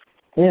microwaves,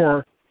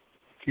 or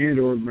I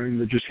mean,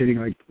 they're just hitting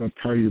like a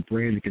part of your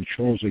brain that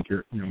controls like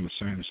your the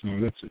sinus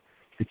node. That's it.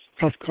 It's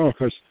a tough call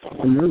because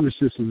the nervous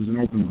system is an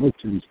open book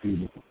to these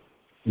people.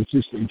 It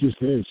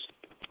just is.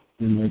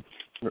 And like,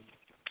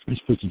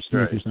 let's put some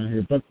sneakers on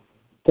here. But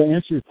to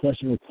answer your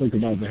question real quick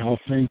about the health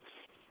thing,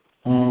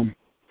 I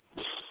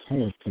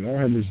don't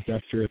have this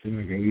depth here thing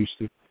like I used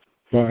to,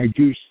 but I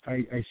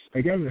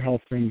got the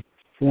health thing.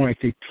 For one, I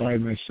take pride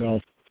in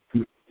myself,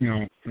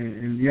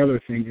 and the other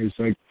thing is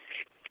like.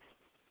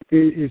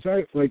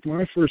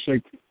 When I first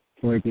was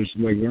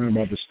learning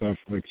about this stuff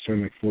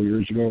starting 4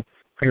 years ago,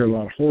 I hear a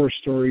lot of horror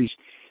stories,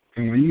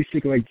 and when you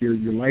think like your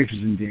life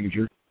is in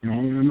danger,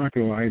 I'm not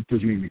gonna lie, it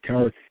doesn't make me a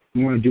coward.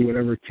 You want to do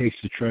whatever it takes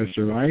to try to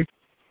survive.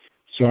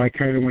 So I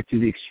kind of went to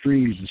the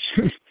extremes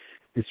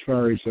as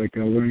far as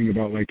learning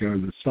about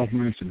the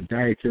supplements and the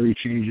dietary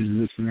changes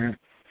and this and that,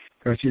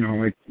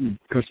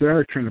 because they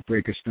are trying to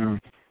break us down.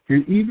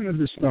 And even if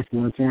this stuff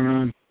weren't going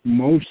on,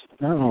 most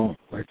of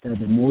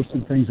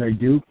the things I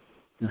do.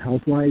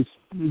 Health-wise,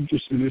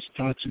 just in this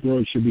toxic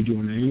world, should be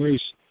doing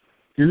anyways.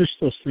 And there's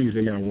still things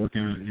I got to work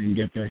on and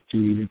get back to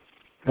even.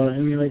 I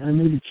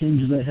made the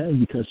changes I have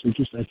because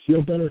I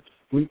feel better.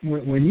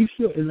 When you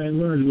feel, and I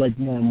learned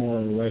more and more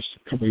over the last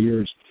couple of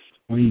years,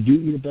 when you do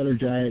eat a better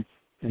diet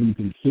and you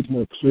can think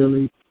more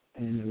clearly,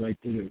 and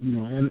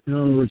in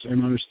other words,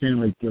 I'm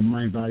understanding the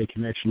mind-body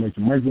connection, the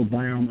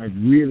microbiome. I've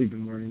really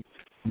been learning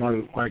about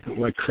it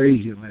like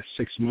crazy in the last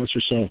 6 months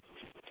or so.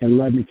 And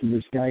led me to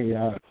this guy,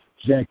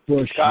 Zach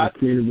Bush, the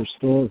creator of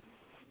Restore.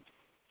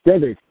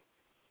 David.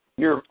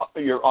 Your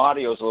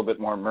audio is a little bit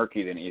more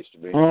murky than it used to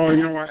be. Oh,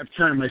 you know what? I'm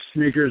trying my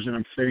sneakers and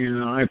I'm fading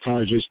in. I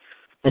apologize.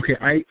 Okay,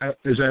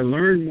 as I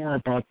learned more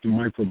about the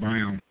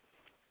microbiome,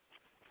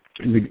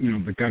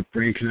 and the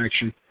gut-brain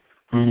connection,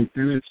 and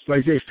it's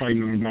like they've probably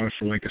known about it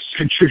for a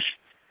century,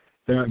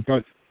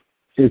 but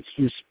it's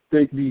just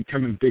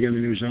becoming big in the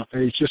news.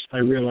 It's just I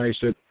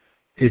realized that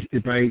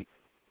if I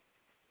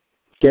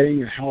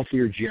getting a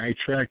healthier GI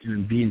tract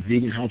and being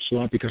vegan helps a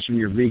lot because when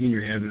you're vegan,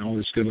 you're having all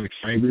this good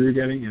fiber you're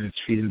getting, and it's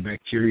feeding the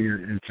bacteria in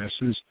your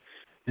intestines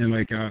and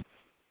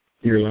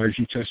your large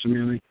intestine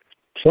mainly.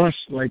 Plus,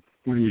 when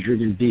you're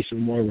drinking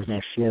decent water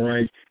without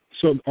fluoride.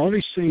 So all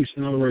these things,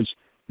 in other words,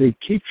 they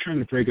keep trying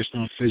to break us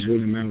down physically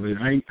and mentally.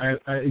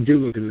 I do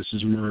look at this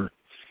as a murder.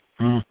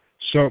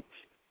 So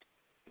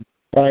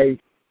I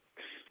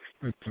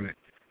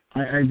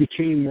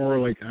became more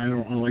I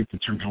don't like the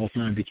term health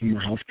now. I became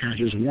more health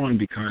conscious. One,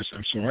 because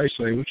I'm so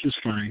isolated, which is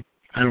fine.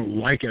 I don't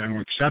like it. I don't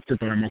accept it,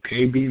 but I'm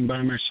okay being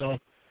by myself.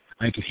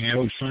 I can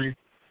handle it fine.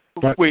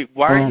 But, wait,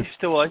 why are you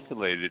still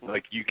isolated?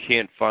 You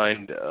can't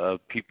find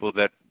people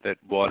that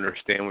will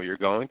understand what you're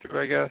going through,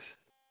 I guess?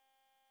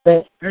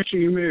 Well,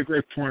 actually, you made a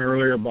great point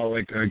earlier about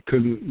I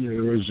couldn't,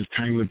 there was a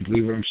time you wouldn't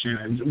believe what I'm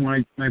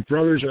saying. My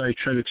brothers, I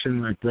tried to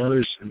extend my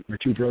brothers, my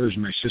two brothers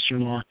and my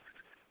sister-in-law.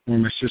 One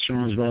of my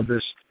sister-in-laws about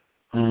this.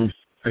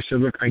 I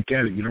said, look, I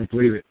get it. You don't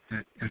believe it.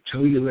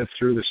 Until you live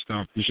through this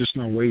stuff, there's just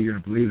no way you're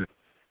going to believe it.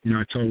 You know,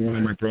 I told one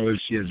of my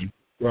brothers, he has,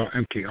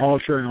 MK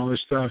Ultra and all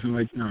this stuff,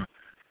 and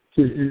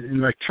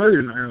and like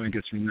Target in Ireland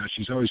gets me nuts.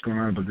 She's always going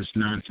on about this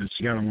nonsense.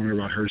 You got to wonder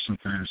about her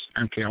sometimes.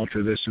 MK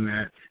Ultra, this and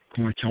that,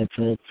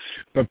 COINTELPRO.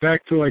 But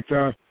back to like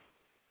I'm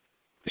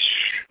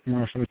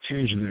off on a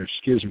tangent there.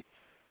 Excuse me.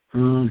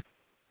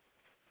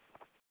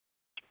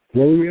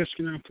 What were we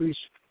asking now, please?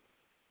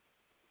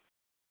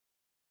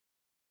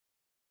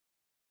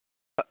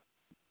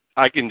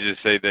 I can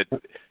just say that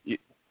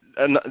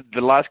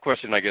the last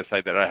question I guess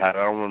that I had,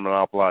 I don't want to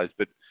monopolize,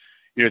 but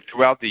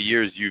throughout the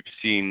years you've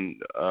seen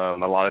a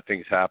lot of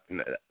things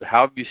happen.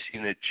 How have you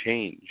seen it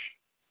change,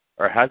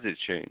 or has it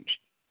changed?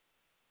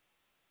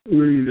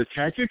 Really, the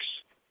tactics?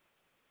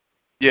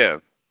 Yeah.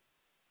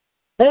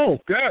 Oh,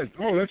 God.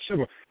 Oh, that's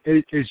simple.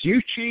 As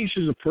you change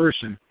as a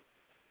person,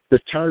 the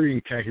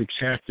targeting tactics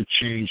have to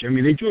change. I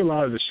mean, they do a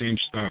lot of the same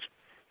stuff.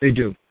 They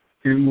do.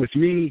 And with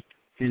me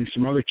and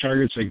some other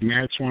targets, like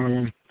Matt's one of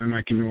them, I'm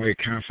not giving away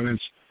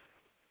confidence.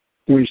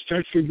 When you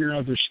start figuring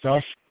out their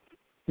stuff,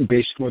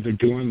 basically what they're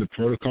doing, the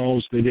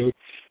protocols they do,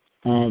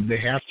 they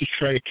have to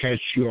try to catch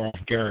you off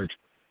guard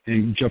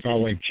and jump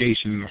out like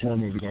Jason in the horror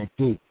movie, go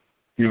boom,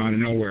 out of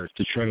nowhere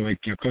to try to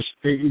because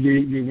they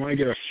want to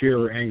get a fear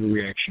or anger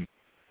reaction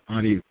out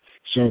of you.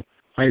 So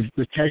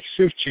the tactics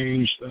have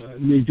changed.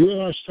 They do a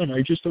lot of stuff.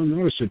 I just don't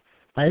notice it.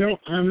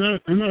 I'm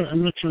not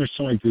trying to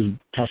sound like this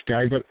tough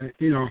guy, but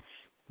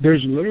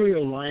there's literally a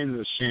line in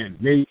the sand.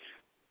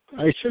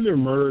 I said they're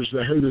murderers.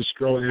 I heard this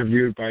girl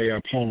interviewed by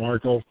Paul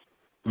Marco.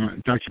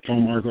 Dr.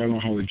 Paul Marco, I don't know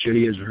how legit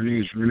he is. Her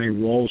name is Renee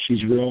Roll.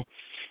 She's real.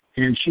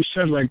 And she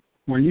said,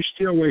 when you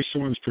steal away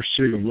someone's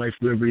pursuit of life,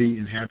 liberty,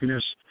 and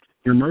happiness,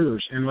 you're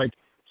murderers. And,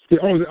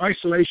 the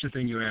isolation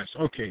thing you asked,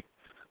 okay.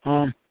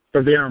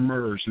 But they are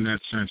murderers in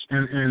that sense.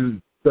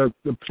 And the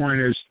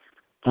point is,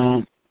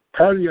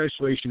 part of the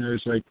isolation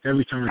is,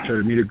 every time I try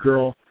to meet a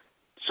girl,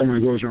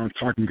 someone goes around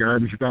talking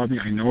garbage about me.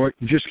 I know it.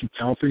 You just can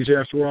tell things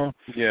after a while.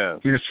 Yeah.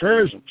 And as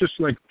far as just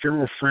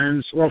general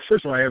friends, well,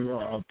 first of all, I have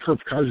a perp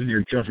cousin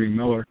here, Jeffrey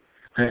Miller.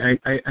 I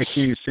can't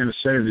even stand the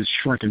sight of his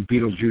shrunken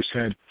Beetlejuice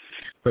head,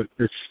 but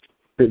it's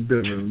a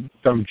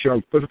dumb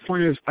joke. But the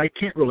point is, I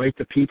can't relate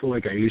to people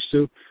like I used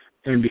to,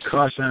 and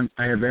because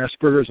I have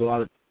Asperger's, a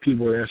lot of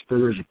people with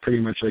Asperger's are pretty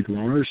much like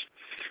loners.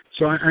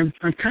 So I'm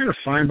kind of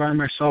fine by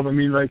myself. I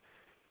mean,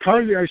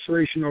 part of the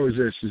isolation though is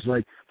this,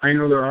 I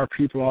know there are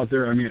people out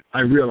there, I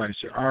realize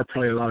there are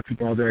probably a lot of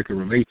people out there I can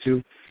relate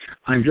to.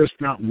 I'm just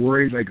not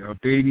worried like a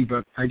baby,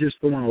 but I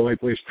just don't want to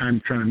waste time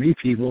trying to meet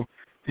people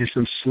and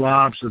some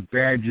slobs with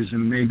badges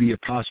and maybe a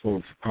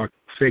possible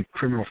fake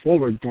criminal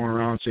folder going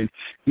around saying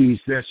he's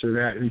this or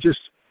that. And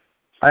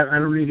I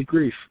don't need the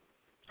grief.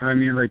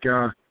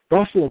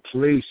 Buffalo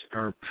police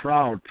are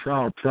proud.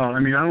 I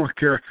don't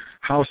care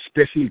how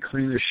spiffy and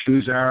clean their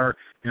shoes are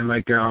and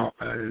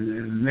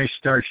they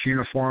starch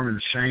uniform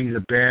and shiny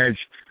the badge.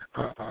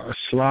 A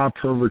slob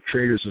pervert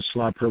trader is a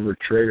slob pervert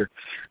trader.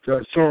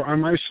 So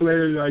I'm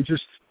isolated. I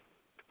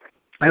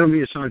don't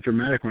mean to sound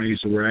dramatic when I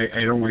use the word.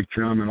 I don't like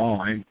drama at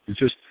all. I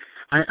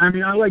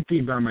like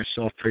being by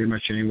myself pretty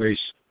much anyways.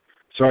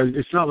 So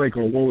it's not like,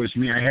 woe is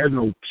me. I have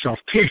no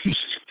self-pity.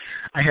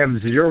 I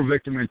have zero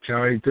victim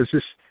mentality. Does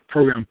this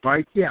program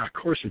bite? Yeah, of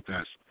course it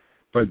does.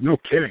 But no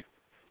kidding.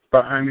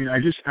 But I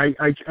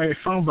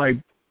found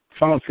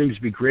things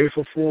to be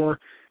grateful for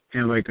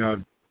and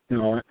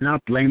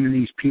not blaming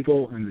these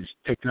people and this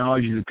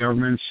technology, the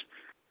governments,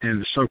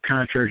 and the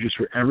subcontractors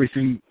for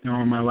everything,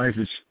 in my life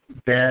is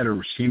bad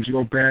or seems to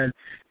go bad.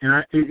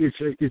 And it's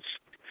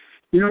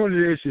what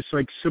it is?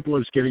 It's simple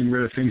as getting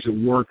rid of things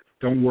that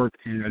don't work,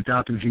 and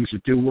adopting things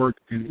that do work.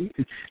 And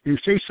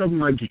say something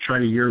like you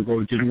tried a year ago,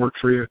 it didn't work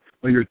for you.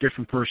 Well, you're a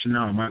different person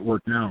now. It might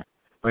work now.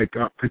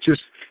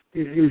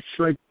 It's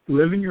like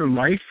living your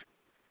life,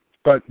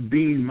 but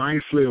being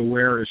mindfully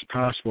aware as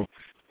possible.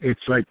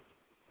 It's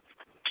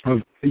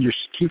you're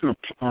keeping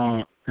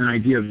an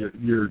idea of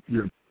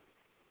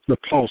the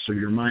pulse of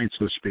your mind,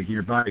 so to speak, in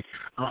your body.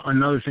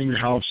 Another thing that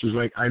helps is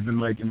I've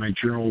been in my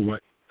journal.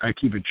 I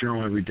keep a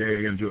journal every day.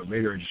 I got to do it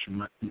later. I just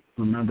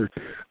remember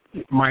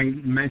my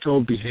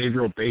mental,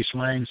 behavioral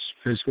baselines,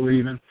 physical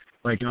even.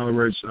 In other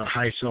words,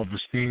 high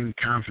self-esteem,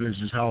 confidence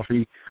is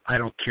healthy. I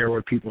don't care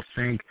what people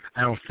think.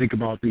 I don't think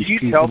about these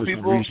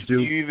people. Do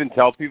you even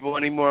tell people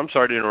anymore? I'm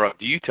sorry to interrupt.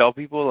 Do you tell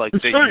people that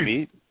you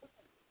meet?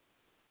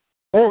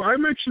 Oh, I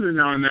mention it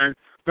now and then,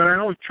 but I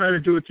don't try to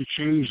do it to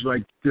change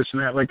this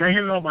and that. I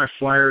hand out my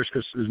flyers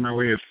because it's my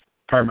way of,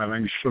 pardon my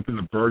language, flipping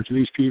the bird to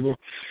these people.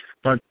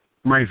 But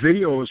my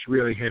videos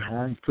really hit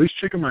home. Please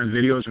check out my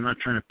videos. I'm not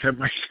trying to pimp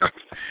myself.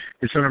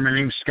 It's under my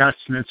name, Scott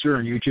Snitzer,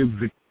 on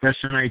YouTube,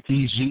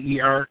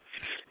 SNITZER.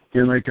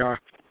 And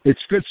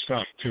it's good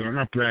stuff too. I'm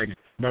not bragging,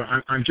 but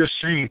I'm just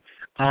saying.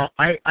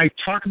 I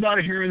talk about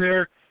it here and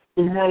there,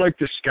 but more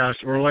discuss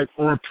or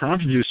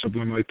prompt to do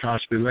something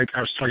possibly. I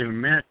was talking to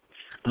Matt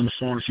on the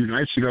phone a few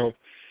nights ago,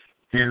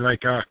 and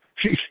I'm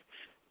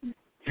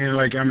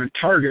in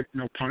Target,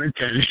 no pun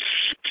intended.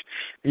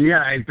 And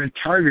yeah, I've been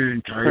targeted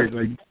in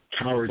Target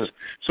cowards.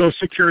 So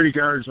security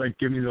guards like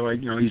give me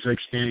the he's like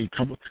standing.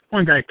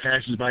 One guy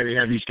passes by. They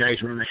have these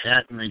guys wearing a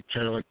hat and they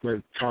try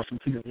to toss him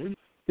to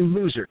the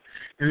loser.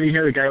 And then you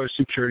have a guy with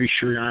security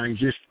shirt on. He's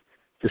just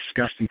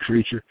disgusting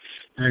creature.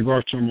 And I go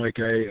up to him I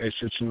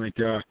said something like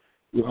a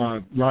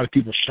lot of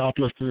people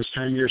shoplifting this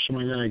time of year,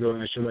 something like that.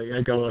 I said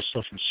I got a lot of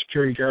stuff from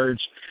security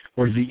guards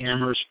or the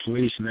Amherst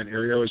police in that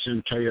area I was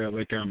in. Tell you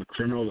I'm a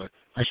criminal.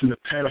 I said the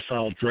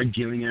pedophile, drug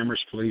dealing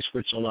Amherst police,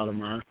 which a lot of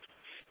them are.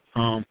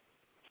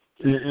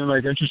 And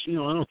I just I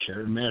don't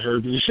care. Matt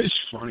Herbie, it's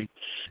funny,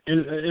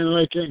 and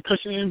because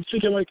I'm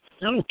thinking I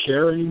don't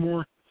care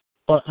anymore.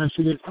 But I'm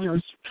thinking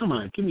come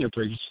on, give me a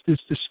break.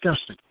 It's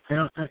disgusting.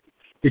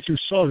 It's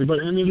insulting. But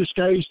this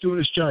guy, he's doing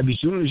his job. He's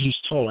doing as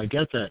he's told. I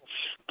get that.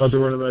 But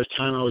there was a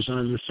time I was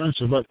on the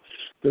defensive. But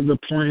the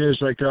point is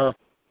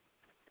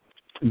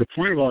the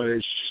point about it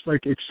is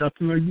just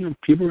accepting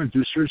people are going to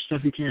do certain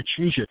stuff. You can't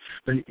change it.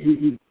 But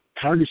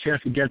targets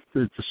have to get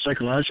the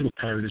psychological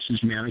part of this is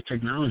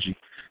nanotechnology.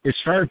 It's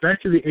far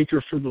back to the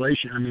atrial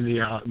fibrillation.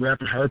 The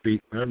rapid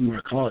heartbeat, whatever you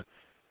want to call it,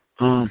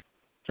 or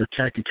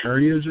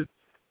tachycardia, is it?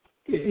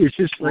 It's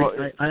just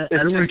I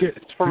don't want to get.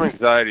 It's from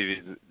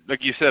anxiety.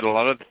 Like you said, a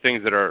lot of the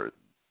things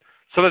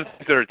some of the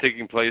things that are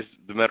taking place,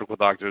 the medical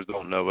doctors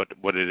don't know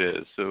what it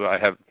is. So I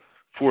have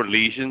 4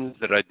 lesions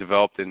that I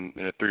developed in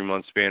a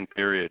 3-month span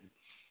period,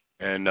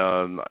 and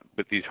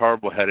with these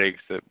horrible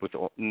headaches that with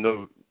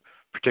no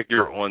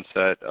particular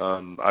onset,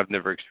 I've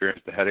never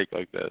experienced a headache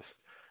like this.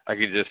 I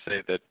can just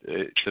say that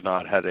it's an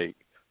odd headache.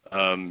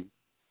 And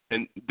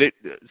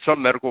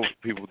some medical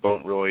people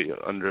don't really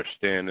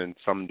understand, and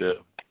some do.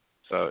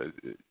 So,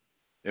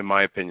 in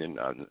my opinion,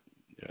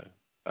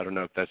 I don't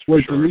know if that's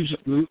for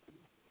sure.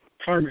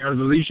 Pardon me, are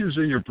the lesions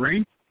in your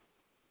brain?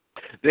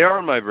 They are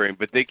in my brain,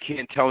 but they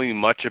can't tell me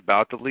much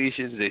about the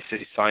lesions. They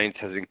say science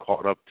hasn't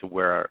caught up to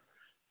what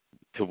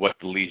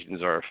the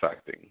lesions are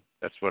affecting.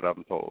 That's what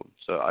I'm told.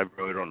 So I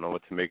really don't know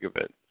what to make of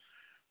it.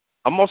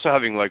 I'm also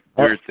having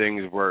weird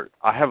things where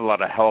I have a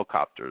lot of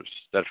helicopters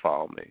that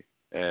follow me.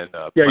 And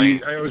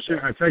planes. I was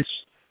saying,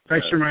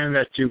 thanks for reminding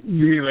that too.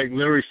 You mean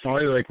literally follow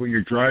you when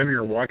you're driving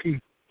or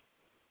walking?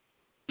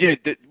 Yeah,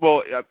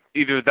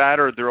 either that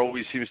or there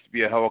always seems to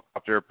be a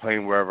helicopter or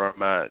plane wherever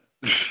I'm at.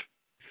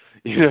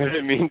 You know what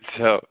I mean?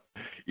 So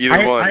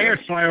either one. I had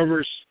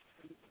flyovers.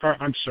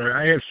 I'm sorry.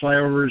 I had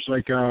flyovers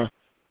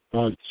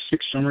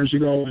 6 summers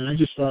ago, and I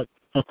just thought,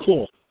 oh,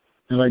 cool.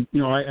 And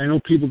I know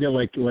people get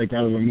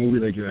out of a movie,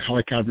 the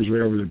helicopters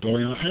right over the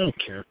building. I don't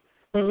care.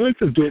 Well, let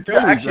them do it.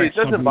 Actually, it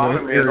doesn't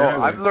bother me at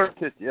all. I've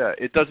learned it. Yeah,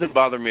 it doesn't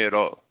bother me at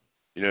all.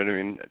 You know what I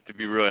mean? To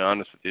be really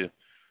honest with you.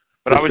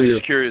 But I was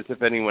just curious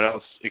if anyone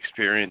else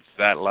experienced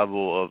that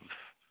level of.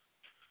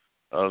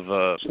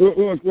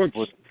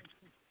 Look.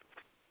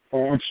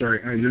 Oh, I'm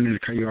sorry. I didn't mean to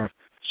cut you off.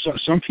 So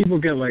some people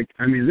get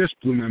this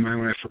blew my mind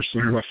when I first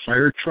learned about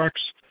fire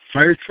trucks.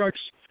 Fire trucks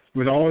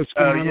with all that's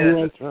going on in the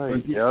world. That's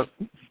right.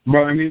 Yep.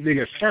 But they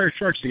get fire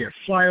trucks, they get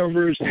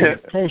flyovers, they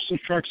get postal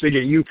trucks, they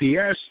get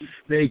UPS,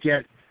 they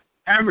get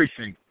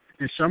everything.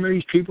 And some of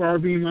these people are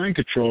being mind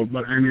controlled,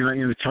 but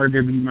it's hard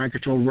to be mind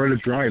controlled where to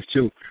drive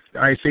too.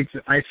 I think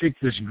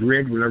this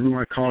grid, whatever you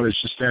want to call it, is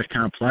just that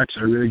complex.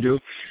 I really do.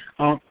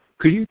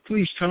 Could you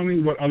please tell me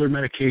what other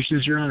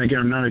medications you're on? Again,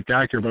 I'm not a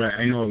doctor, but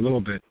I know a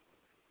little bit.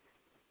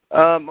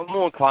 I'm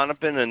on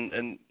Klonopin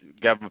and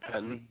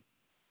gabapentin.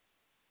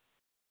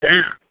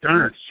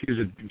 Darn it.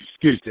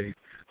 Excuse me.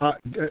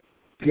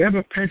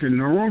 Gabapentin,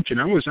 Neurontin,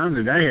 I was on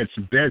it. I had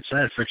some bad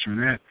side effects from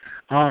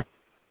that.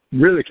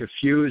 Really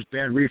confused,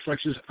 bad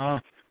reflexes.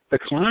 The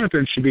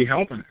Klonopin should be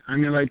helping. I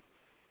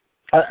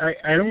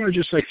don't want to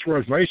just throw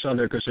advice out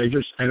there because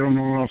I don't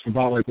know enough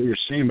about what you're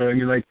saying, but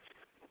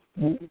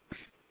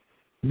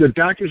the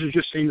doctors are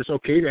just saying it's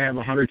okay to have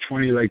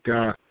 120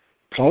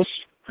 pulse.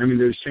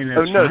 They're saying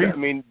that's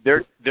fine.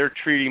 They're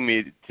treating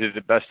me to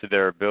the best of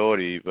their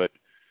ability, but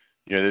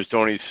there's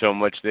only so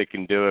much they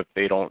can do if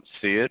they don't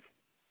see it.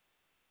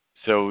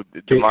 So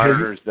the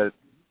monitors that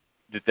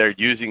they're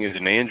using is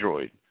an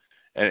Android,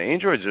 and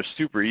Androids are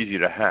super easy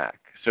to hack.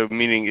 So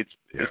meaning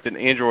it's an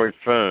Android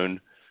phone,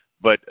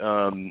 but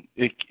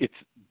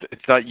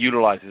it's not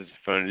utilized as a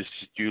phone. It's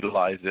just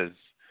utilized as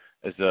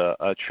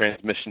a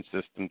transmission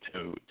system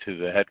to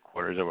the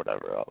headquarters or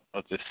whatever.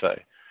 I'll just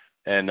say,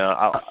 and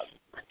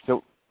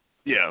so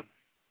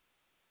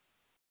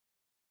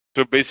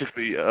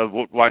basically,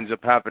 what winds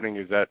up happening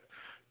is that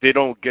they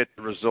don't get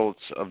the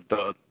results of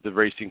the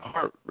racing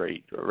heart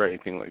rate or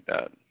anything like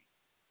that.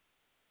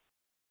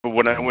 But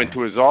when I went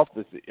to his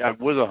office, I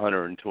was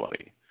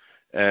 120.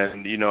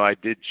 And, I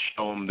did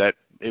show him that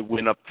it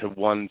went up to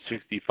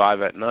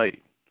 165 at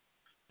night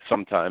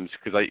sometimes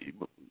because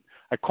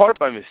I caught it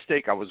by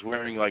mistake. I was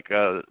wearing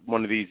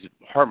one of these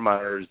heart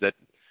monitors that,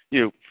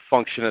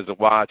 function as a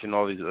watch and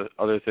all these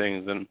other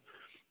things.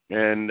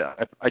 And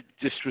I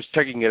just was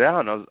checking it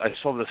out, and I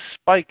saw the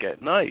spike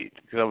at night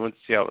because I went to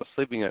see how I was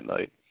sleeping at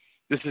night.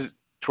 This is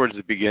towards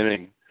the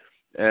beginning,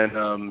 and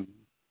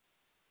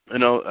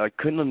I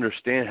couldn't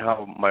understand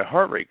how my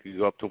heart rate could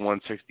go up to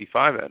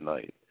 165 at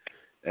night.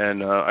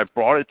 And I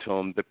brought it to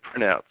him, the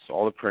printouts,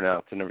 all the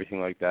printouts and everything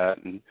like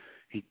that. And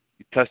he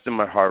tested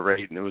my heart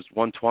rate, and it was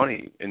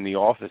 120 in the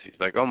office. He's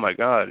like, "Oh my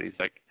God!" He's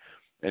like,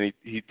 and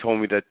he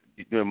told me that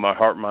my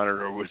heart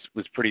monitor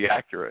was pretty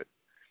accurate,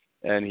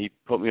 and he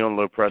put me on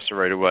low pressure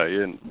right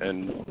away,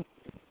 and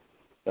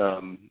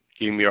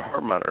gave me a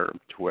heart monitor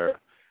to wear.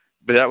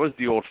 But that was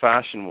the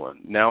old-fashioned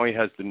one. Now he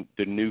has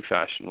the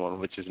new-fashioned one,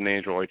 which is an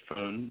Android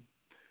phone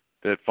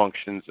that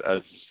functions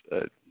as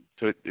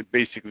so it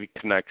basically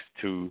connects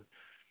through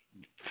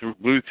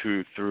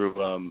Bluetooth through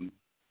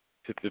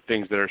to the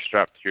things that are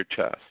strapped to your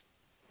chest.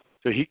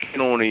 So he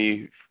can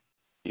only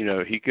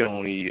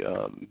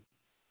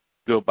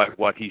go by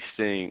what he's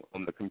seeing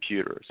on the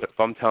computer. So if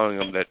I'm telling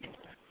him that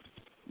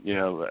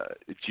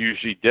it's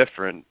usually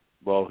different,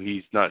 well,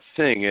 he's not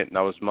seeing it, and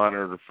I was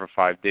monitored for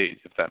 5 days,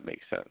 if that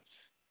makes sense.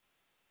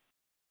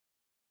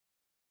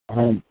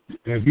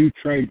 Have you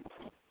tried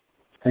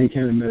any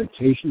kind of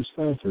meditation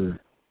stuff, or?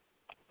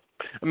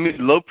 I mean,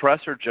 low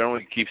pressure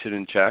generally keeps it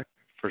in check,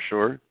 for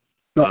sure.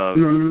 No,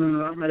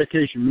 not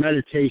medication.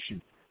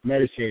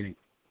 Meditating.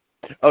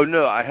 Oh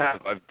no, I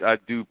have. I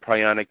do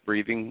pranayamic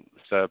breathing,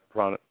 so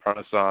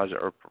pranasage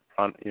or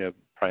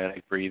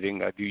pranayamic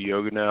breathing. I do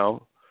yoga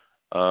now.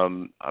 I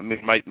mean,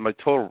 my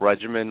total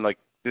regimen, like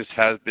this,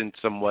 has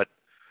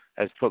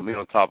put me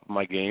on top of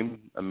my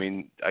game. I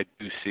mean, I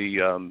do see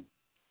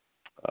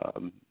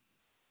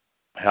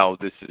how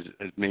this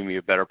has made me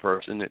a better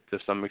person to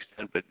some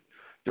extent, but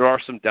there are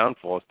some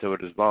downfalls to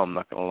it as well. I'm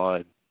not going to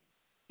lie.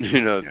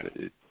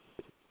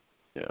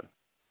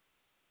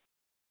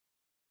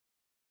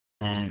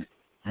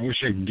 I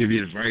wish I could give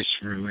you advice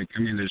for,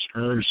 there's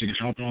herbs that can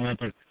help and all that,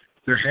 but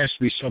there has to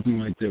be something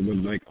like that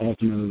would,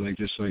 ultimately,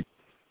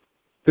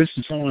 this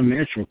is all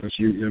unnatural, because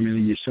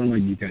you sound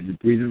like you got your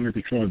breathing under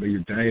control, but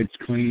your diet's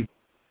clean.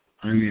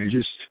 I mean,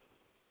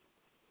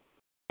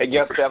 Hey,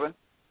 yes, 7?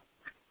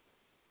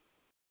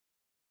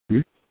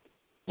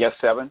 Yes,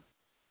 7?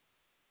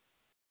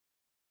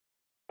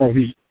 Oh,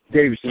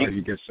 David said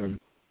you get 7.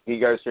 You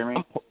guys hear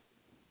me?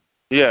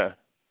 Yeah.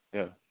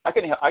 I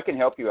can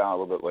help you out a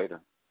little bit later.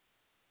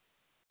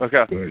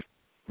 Okay. Good.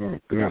 Oh,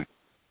 good.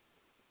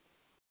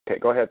 Okay,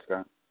 go ahead,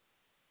 Scott.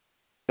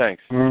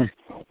 Thanks.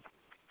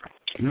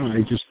 No,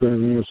 I just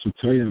wanted to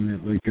tell you on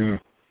that,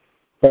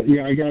 but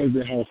yeah, I got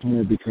into health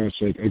more because,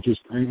 I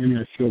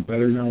feel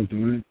better now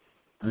doing it.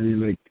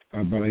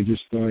 But I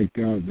just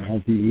the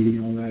healthy eating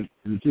and all that,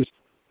 and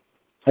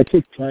I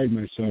take pride in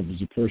myself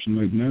as a person.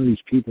 None of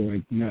these people,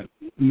 none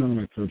of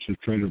my folks have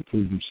tried to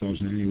improve themselves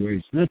in any way.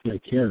 It's not that I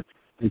care.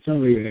 It's not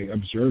like I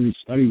observe and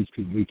study these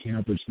people. We can't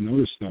help but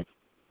notice stuff.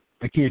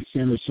 I can't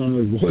stand the sound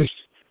of their voice,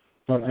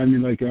 but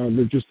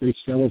they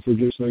settle for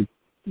just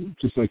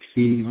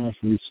feeding off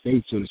the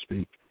state, so to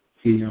speak,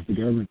 feeding off the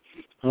government.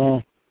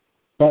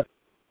 But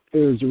it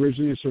was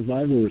originally a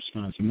survival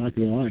response. I'm not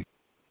going to lie.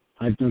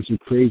 I've done some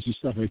crazy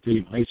stuff. I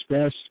take ice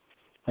baths.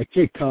 I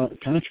take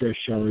contrast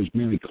showers,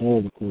 mainly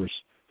cold, of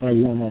course, but I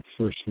warm up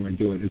first when I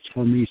do it. It's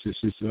hormesis.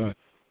 It's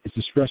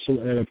a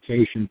stressful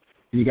adaptation.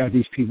 And you got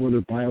these people with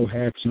their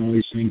biohacks and all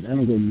these things. I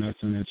don't go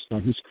nuts on that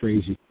stuff. It's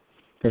crazy.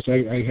 Because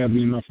I have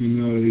enough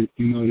humility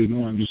to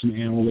know I'm just an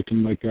animal that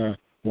can,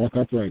 walk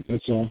upright.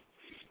 That's all.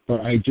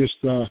 But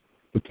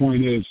the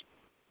point is,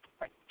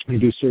 I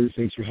do certain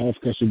things for health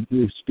because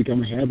it's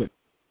become a habit.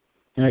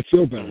 And I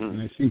feel better,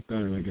 and I think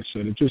better, like I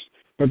said.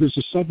 But there's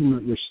a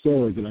supplement,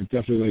 Restore, that I'm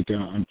definitely,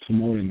 I'm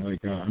promoting.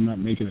 I'm not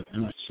making it,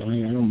 I'm not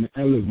selling it.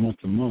 I live month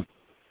to month.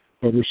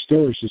 But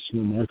Restore is just some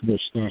remarkable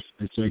stuff.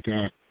 It's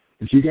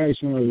if you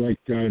guys want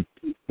to,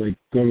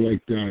 go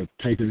to,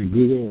 type in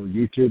Google or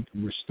YouTube,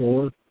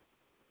 Restore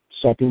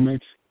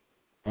supplement,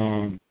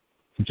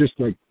 just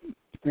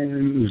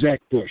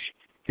Zach Bush.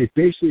 It's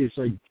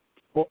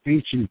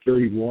ancient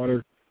dirty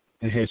water.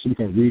 It has something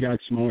called redox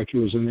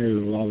molecules in there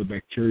that allow the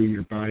bacteria in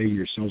your body,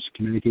 your cells to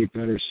communicate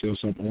better,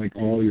 seals up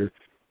all your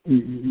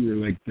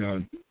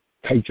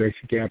tight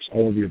gaps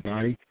all over your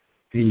body,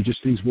 and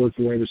things work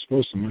the way they're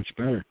supposed to, much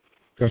better.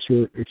 Because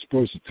we're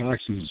exposed to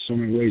toxins in so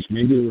many ways.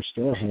 Maybe the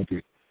Restore help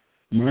you.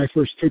 When I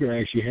first took it, I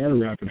actually had a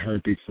rapid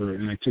heartbeat for it,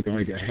 and I took a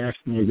 0.5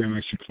 milligram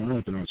extra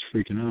Klonopin. I was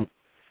freaking out.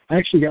 I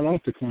actually got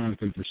off the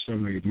Klonopin for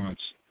 7 or 8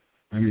 months.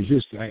 I mean,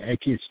 I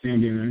can't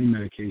stand being on any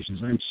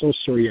medications. I'm so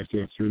sorry you have to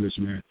go through this,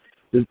 man.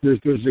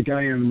 There's a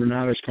guy on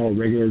Renatus called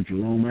Regular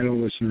Jerome. I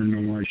don't listen to him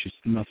no more. It's just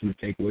nothing to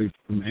take away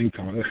from any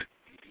kind of.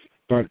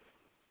 But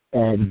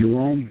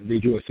Jerome, they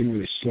do a thing where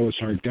they slow his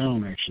heart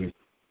down, actually.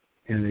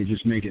 And they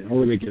just make it,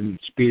 or they can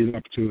speed it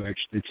up to,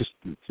 actually,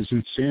 it's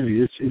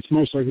insanity. It's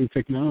most likely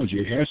technology.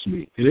 It has to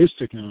be. It is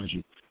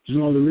technology. There's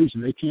no other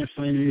reason. They can't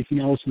find anything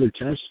else in their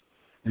tests,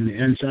 and the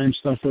enzyme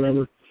stuff,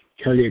 whatever,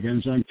 cardiac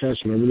enzyme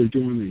tests, whatever they're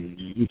doing,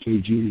 the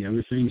EKG and the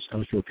other things,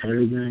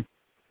 electrocardiogram.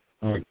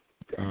 I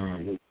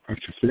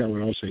forgot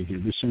what else they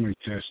did. There's so many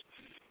tests.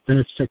 Then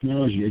it's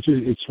technology.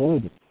 It's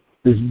horrible.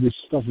 This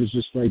stuff is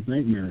just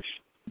nightmarish.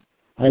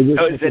 I wish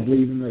I could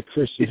believe in the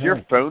Christian. Is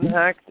your phone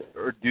hacked,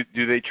 or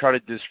do they try to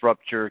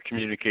disrupt your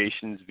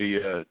communications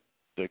via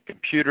the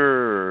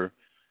computer?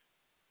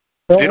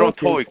 Or they don't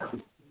totally.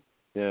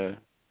 Yeah.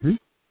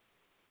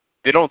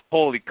 they don't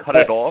totally cut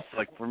it off.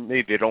 Like for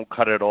me, they don't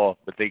cut it off,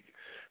 but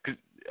because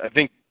I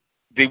think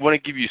they want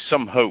to give you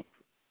some hope.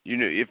 You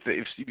know, if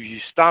you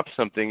stop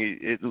something,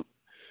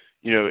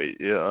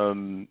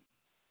 the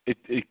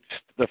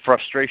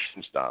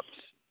frustration stops.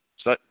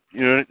 So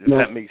if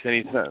that makes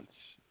any sense.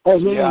 Oh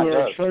no, Yeah,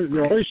 they're trying to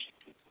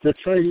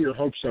get your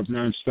hopes up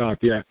nonstop.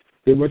 Yeah,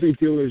 what they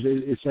do is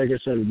it's like I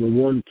said,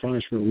 reward and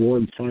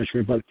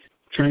punishment, but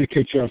trying to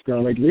catch you off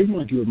guard. Like they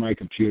want to do with my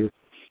computer,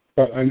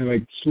 but I mean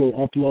like slow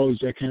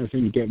uploads, that kind of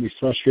thing, to get me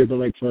frustrated. But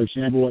like for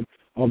example,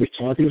 I'll be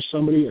talking to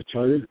somebody, a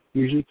target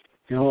usually,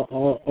 and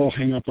I'll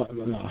hang up.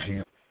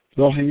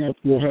 They'll hang up.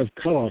 We'll have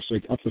cut-offs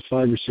like up to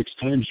 5 or 6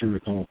 times during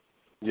the call.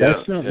 Yeah,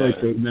 that's not like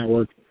the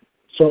network.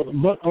 So,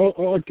 but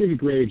I'll give you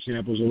great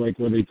examples of like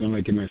what they've done,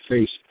 like in my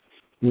face.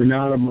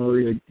 Renata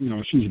Murray,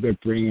 she's a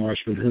bit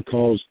brainwashed, but her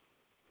calls,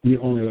 she's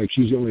the only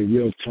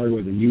real target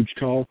with a huge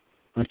call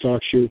on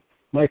talk show.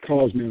 My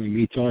call is mainly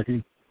me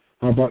talking.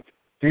 But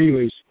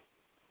anyways,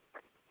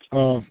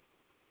 I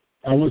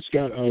once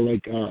got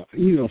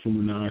email from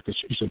Renata because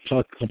she's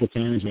talked a couple of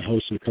times. I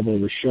hosted a couple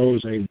of her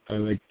shows. I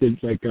did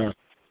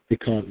they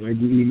call it like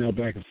email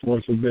back and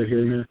forth a bit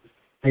here and there.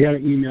 I got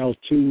an email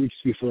 2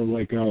 weeks before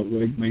my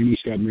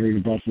niece got married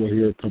in Buffalo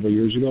here a couple of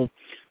years ago.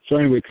 So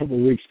anyway, a couple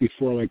of weeks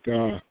before,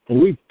 a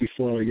week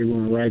before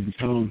everyone arrived in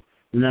town,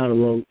 Renata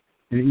wrote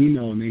an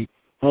email to me.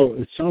 Oh,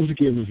 it sounds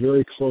like you have a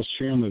very close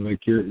family.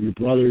 Like your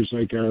brothers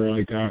your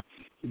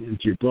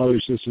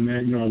brothers this and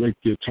that. I'd like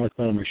you to talk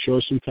about on my show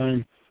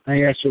sometime.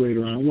 I asked her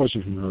later on. It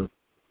wasn't from her.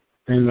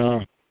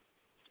 And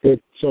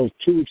so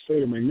 2 weeks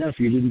later, my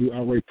nephew didn't do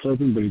outright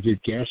perping, but he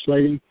did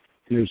gaslighting.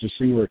 And there was this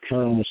thing where a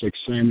car almost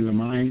slammed into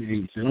mine, and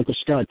he said, "Uncle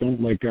Scott, don't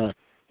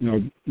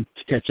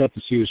catch up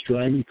to see who's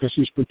driving," because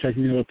he's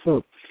protecting the other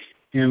perp.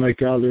 And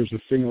there's a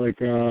thing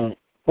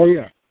oh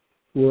yeah,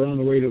 we're on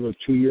the way to the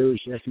 2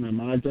 years after my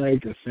mom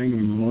died, a thing, a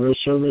memorial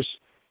service.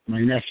 My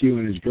nephew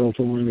and his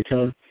girlfriend were in the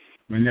car.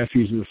 My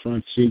nephew's in the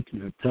front seat,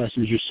 the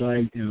passenger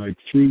side, and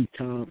 3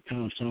 town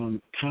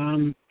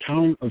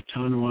of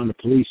Tonawanda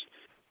police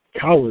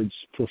cowards,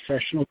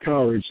 professional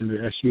cowards in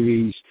their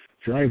SUVs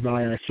drive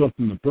by, and I flipped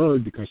them the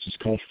bird because it's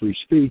called free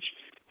speech.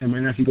 And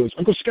my nephew goes,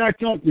 "Uncle Scott,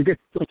 they'll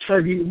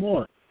target you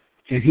more."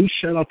 And he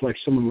shut up like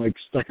someone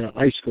stuck an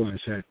icicle in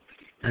his head.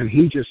 And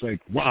he just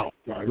wow,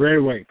 right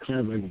away, kind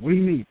of what do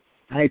you mean?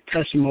 I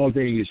pressed him all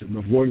day. He's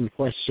avoiding the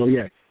question. So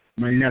yeah,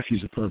 my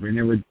nephew's a pervert.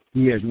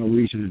 He has no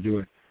reason to do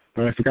it.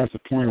 But I forgot the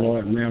point of all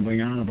that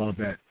rambling on about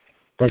that.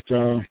 But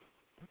the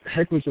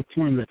heck was the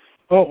point of that?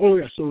 Oh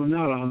yeah. So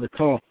Renata on the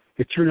call,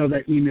 it turned out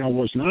that email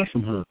was not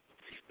from her.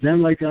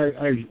 Then I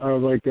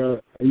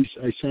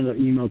sent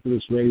an email to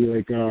this lady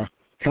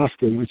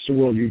Kafka, What's the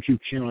World YouTube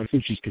channel. I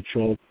think she's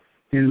controlled.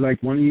 And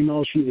one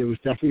email, it was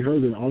definitely her.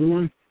 The other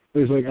one,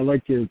 it was I'd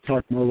like to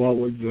talk more about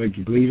what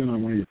you believe in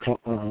on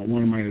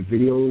one of my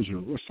videos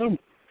or some.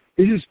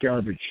 It's just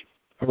garbage.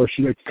 Or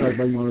she'd like to talk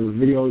about one of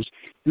the videos.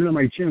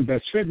 My gym,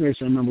 Best Fitness.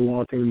 I remember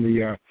walking in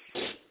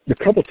the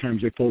couple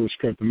times they pulled the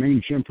script. The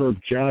main gym perp,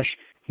 Josh,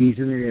 he's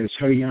in there, he had his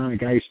hoodie on. The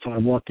guys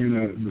walking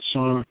in the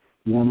sauna.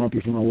 Warm up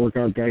before my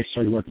workout. Guys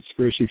talk about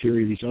conspiracy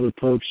theory, these other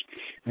perps.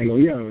 I go,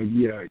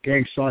 yeah,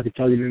 gang stalk and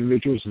targeted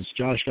individuals. This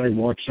Josh guy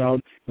walks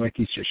out like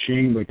he's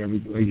ashamed, like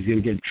he's going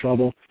to get in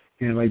trouble.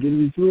 And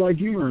they're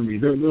humoring me.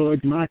 They're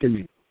mocking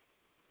me.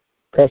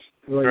 Because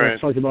I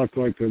talked about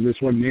this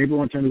one neighbor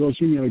one time. He goes,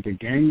 "You mean a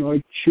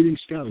gang shooting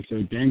scout?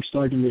 A gang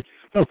stalking?" I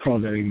don't call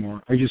it that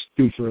anymore. I just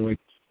do for to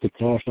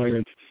qualify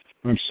it.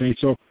 What I'm saying.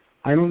 So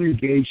I don't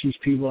engage these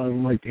people. I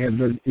don't like to have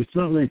it's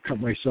not like I cut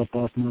myself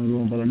off from the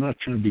room, but I'm not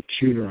trying to be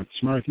cute or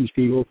outsmart these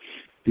people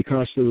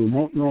because the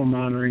remote neural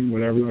monitoring,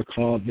 whatever you want to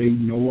call it, they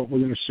know what we're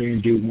going to say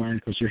and do when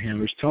because their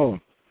handlers tell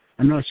them.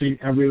 I'm not saying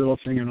every little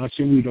thing. I'm not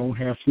saying we don't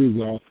have free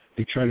will.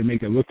 They try to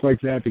make it look like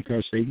that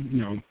because they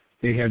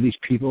have these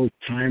people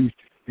timed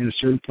in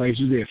certain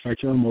places. They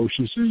affect our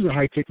emotions. This is a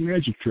high-tech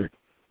magic trick.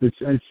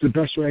 It's the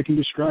best way I can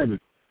describe it.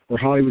 Or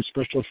Hollywood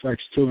special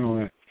effects too and all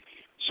that.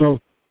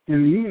 So,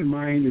 and the human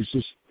mind is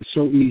just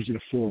so easy to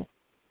fool.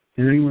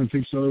 And anyone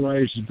thinks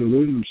otherwise is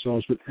deluding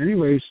themselves. But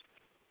anyways,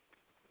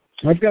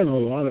 I've gotten a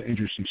lot of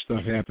interesting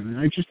stuff happening.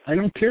 I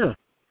don't care.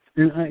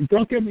 And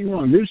don't get me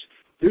wrong.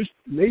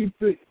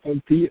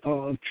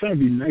 I'm trying to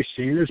be nice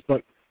saying this,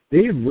 but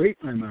they have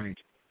raped my mind.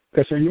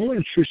 Because I know what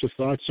intrusive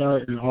thoughts are,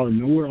 and out of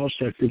nowhere I'll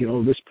start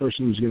thinking, this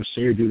person is going to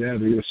say or do that.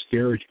 They're going to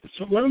stare.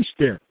 So let them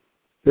stare.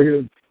 They're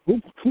going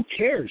to, who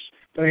cares?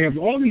 But I have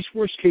all these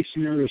worst-case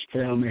scenarios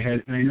play out in my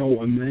head, and I know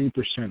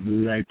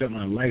 1,000,000% that I bet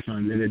my life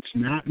on that it's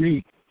not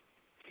me.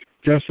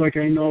 Just like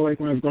I know,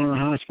 when I've gone to the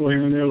hospital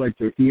here and there,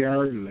 the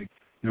ER, they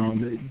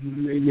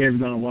haven't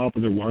done a while,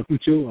 but they're welcome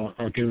to.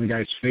 I'll get in the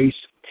guy's face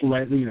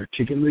politely and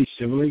articulately,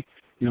 civilly.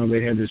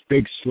 They had this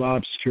big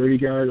slob security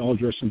guard, all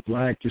dressed in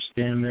black, just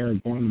standing there,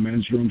 going in the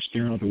men's room,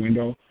 staring out the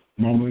window,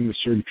 mumbling a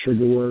certain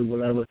trigger word,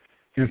 whatever.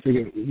 And I'm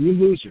thinking, you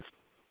loser.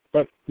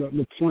 But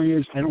the point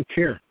is, I don't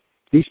care.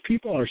 These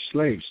people are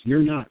slaves.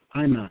 You're not.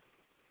 I'm not.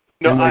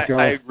 No,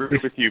 I agree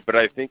with you, but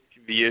I think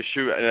the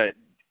issue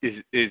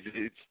is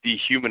it's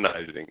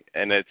dehumanizing.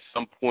 And at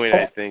some point,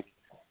 I think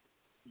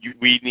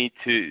we need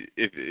to,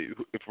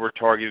 if we're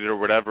targeted or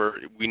whatever,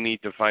 we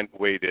need to find a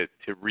way to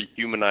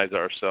rehumanize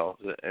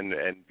ourselves and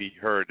be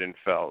heard and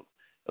felt.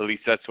 At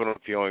least that's what I'm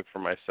feeling for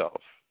myself.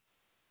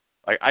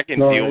 I can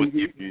deal with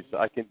the abuse.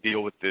 I can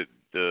deal with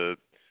the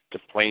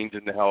planes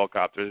and the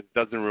helicopters. It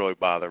doesn't really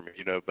bother me,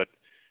 but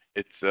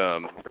it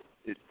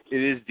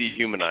is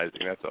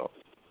dehumanizing. That's all.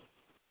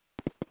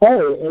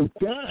 Oh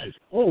God!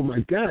 Oh my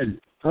God!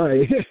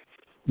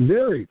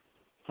 Very.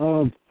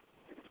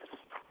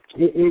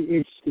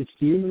 It's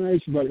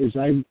dehumanizing, but as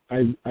I've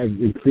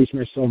increased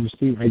my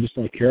self-esteem, I just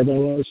don't care about a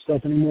lot of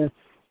stuff anymore.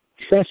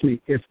 Trust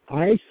me, if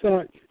I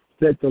thought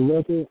that the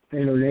local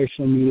and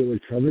international media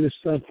would cover this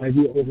stuff, I'd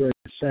be over in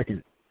a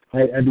second.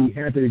 I'd be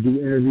happy to do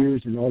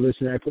interviews and all this,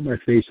 and I put my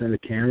face on the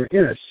camera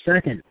in a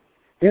second.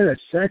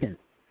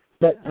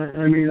 But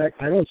I mean,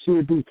 I don't see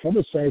it being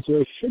publicized the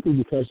way it should be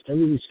because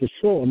everything's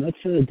controlled. I'm not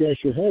trying to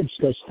dash your heads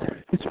because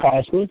it's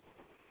possible,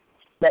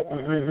 but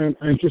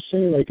I'm just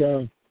saying, like,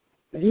 this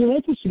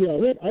to be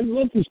all right. I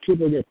love these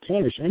people to get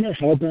punished. I'm not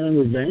hell-bent on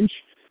revenge,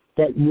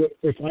 but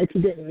if I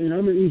could get,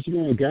 I'm an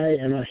easygoing guy.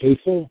 I'm not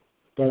hateful,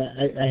 but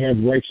I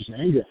have righteous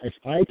anger. If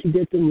I could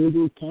get them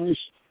legally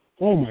punished,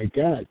 oh my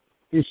God.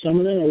 And some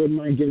of them, I wouldn't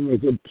mind giving them a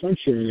good punch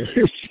here and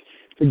there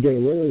to get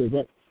away with it.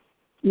 But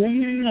no,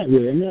 not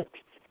really. I'm not.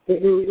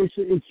 It is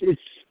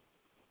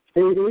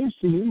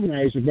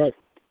dehumanizing, but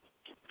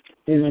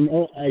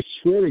I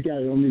swear to God,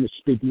 I don't mean to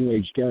speak New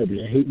Age garbage.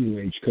 I hate New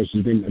Age because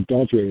it's been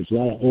adulterated. There's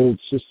a lot of old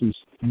systems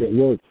that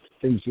work,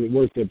 things that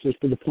work. But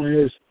the point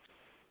is,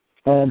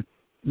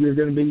 you're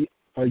going to be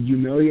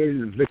humiliated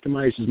and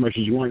victimized as much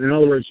as you want. In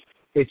other words,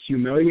 it's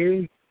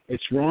humiliating,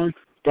 it's wrong,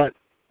 but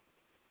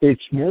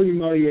it's more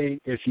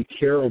humiliating if you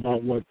care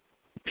about what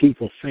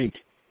people think.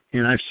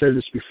 And I've said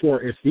this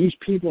before, if this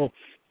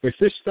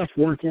stuff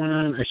weren't going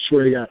on, I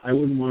swear to God, I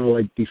wouldn't want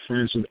to be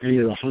friends with any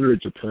of the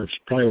hundreds of perps,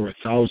 probably over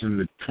 1,000 in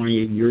the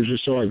 28 years or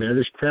so I've had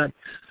this crap.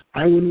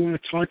 I wouldn't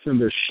want to talk to them.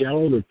 They're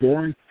shallow, they're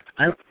boring.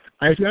 I've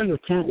gotten to the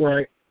point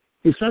where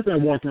it's not that I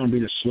walk around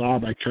being a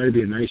slob. I try to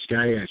be a nice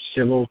guy, I'm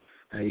civil.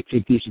 I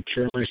take decent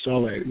care of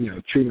myself. I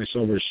treat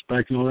myself with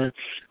respect and all that.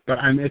 But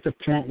I'm at the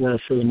point where,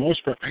 for the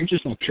most part, I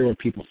just don't care what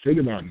people think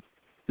about me.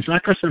 It's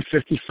not because I'm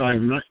 55.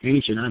 I'm not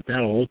ancient. I'm not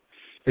that old.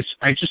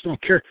 I just don't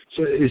care.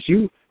 So as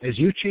you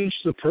change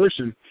the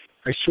person,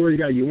 I swear to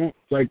God, you won't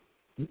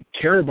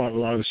care about a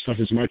lot of the stuff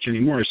as much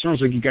anymore. It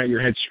sounds like you got your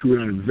head screwed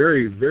on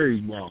very,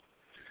 very well.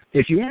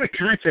 If you want to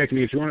contact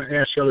me, if you want to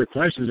ask other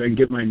questions, I can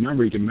get my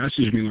number. You can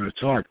message me when I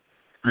talk.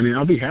 I mean,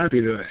 I'll be happy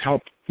to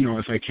help.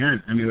 If I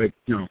can. I mean,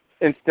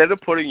 Instead of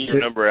putting your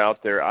number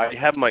out there, I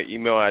have my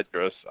email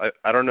address.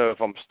 I don't know if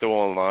I'm still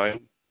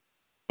online,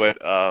 but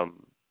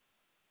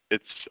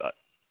it's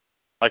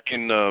I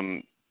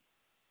can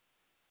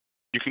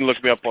you can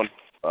look me up on.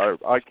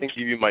 I can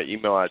give you my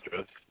email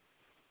address.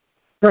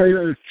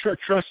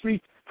 Trust me.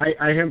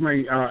 I have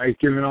my. I've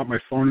given out my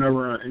phone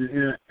number,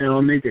 and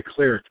I'll make it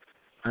clear.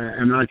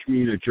 I'm not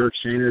being a jerk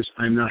saying this.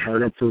 I'm not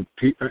hard up for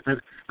people.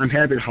 I'm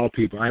happy to help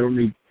people. I don't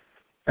need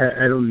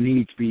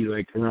to be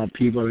around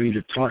people. I need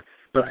to talk.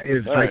 But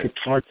if I could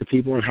talk to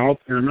people and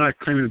help, and I'm not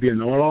claiming to be a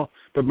know-it-all,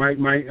 but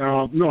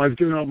no, I've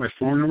given out my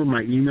phone number,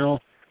 my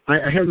email.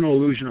 I have no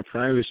illusion of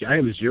privacy. I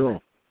have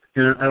zero.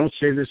 And I don't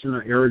say this in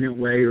an arrogant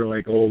way or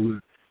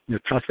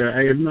tough guy.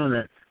 I have none of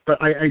that.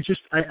 But I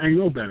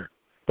know better.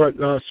 But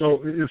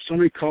so if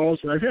somebody calls,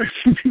 and I've had a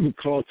few people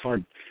call, talk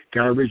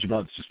garbage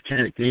about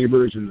satanic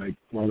neighbors and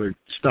they're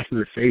stuffing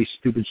their face,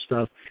 stupid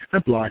stuff, I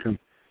block them.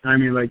 I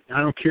mean, I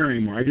don't care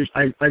anymore.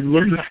 I've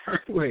learned the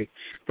hard way.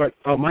 But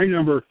my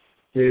number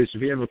is,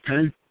 if you have a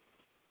pen,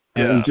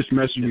 you just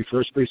message me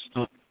first, please.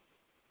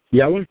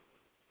 Yelling?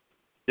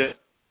 Yeah.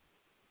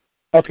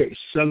 Okay,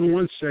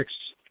 716.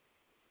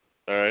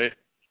 All right.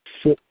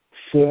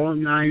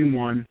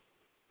 491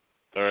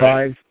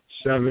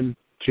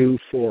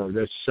 5724.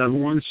 That's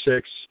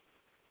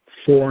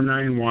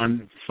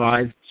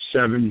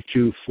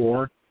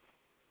 716-491-5724.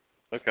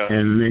 Okay.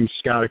 And the name's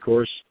Scott, of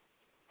course.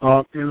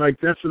 And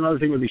that's another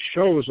thing with these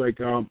shows.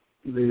 Renata's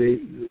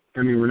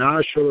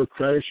show her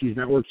credit. She's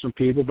networked some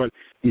people, but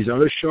these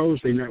other shows,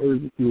 they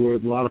network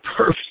with a lot of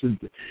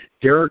perps.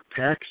 Derek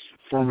Pex,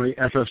 formerly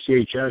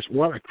FFCHS,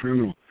 what a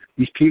criminal.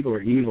 These people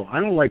are evil. I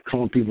don't like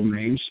calling people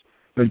names,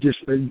 but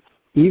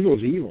evil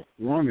is evil.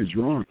 Wrong is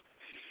wrong.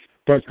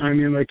 But I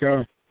mean, this,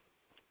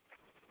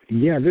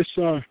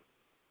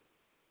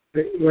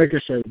 like I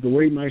said, the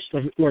way my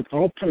stuff, look,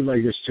 I'll put it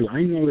like this too.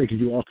 I know they can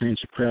do all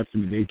kinds of crap to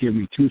me. They give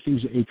me two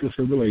things of atrial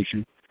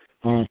fibrillation.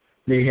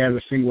 They had a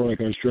thing where I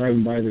was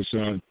driving by this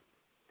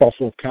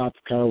Buffalo cop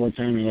car one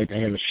time, and I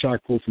had a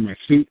shock go from my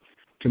feet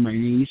to my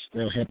knees.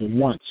 That happened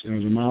once, and it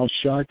was a mild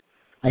shock.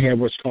 I had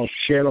what's called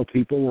shadow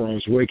people, where I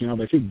was waking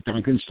up. I think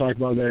Duncan's talked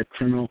about that,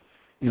 criminal.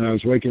 And I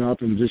was waking up,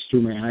 and just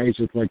through my eyes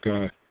looked like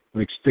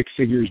stick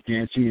figures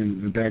dancing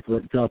in the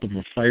backdrop of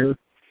a fire.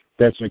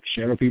 That's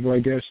shadow people, I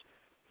guess.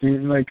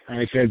 And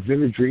I've had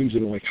vivid dreams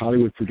of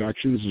Hollywood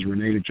productions, as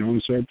Renata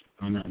Jones said.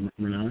 Not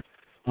Renata.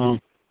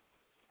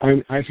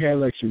 I've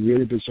had some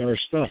really bizarre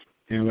stuff,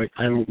 And, like,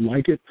 I don't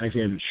like it. I've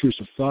had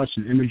intrusive thoughts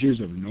and images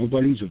of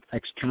nobodies, of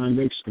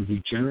ex-convicts, of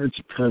degenerates,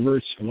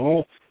 perverts, of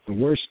all the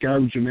worst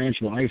garbage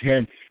imaginable. I've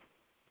had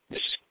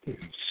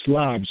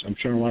slobs, I'm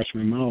trying to watch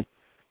my mouth,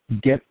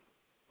 get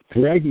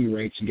bragging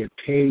rates and get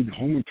paid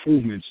home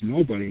improvements,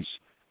 nobodies,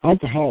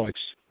 alcoholics,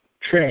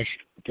 trash,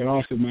 get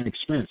off at my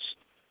expense.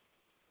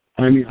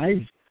 I mean,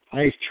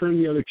 I've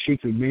turned the other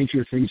cheek to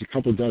major things a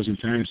couple dozen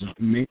times,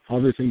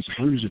 other things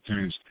hundreds of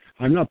times.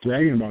 I'm not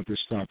bragging about this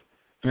stuff.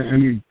 I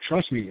mean,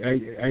 trust me,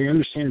 I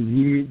understand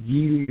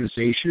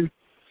unionization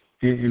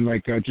and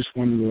like, I just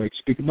wanted to, like,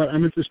 speak about it.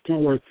 I'm at this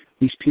point where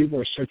these people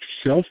are such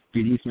filth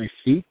beneath my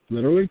feet,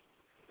 literally.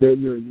 They're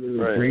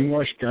right.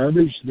 Brainwashed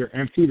garbage. They're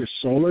empty. They're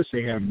soulless.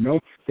 I've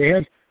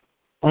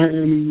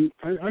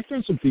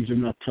done some things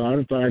I'm not proud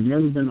of, but I've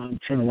never been, I'm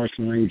trying to watch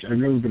my language, I've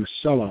never been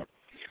a sellout.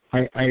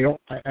 I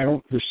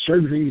don't, there's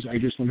certain things I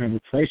just don't have a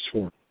price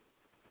for.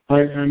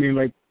 I mean,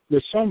 like,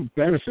 there's some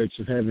benefits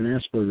of having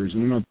Asperger's,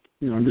 and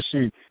I'm just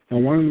saying, now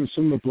one of them,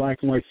 some of the black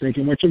and white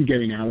thinking, which I'm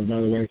getting out of, by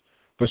the way,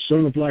 but some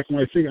of the black and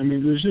white thinking, I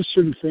mean, there's just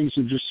certain things,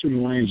 that just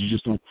certain lines you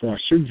just don't cross.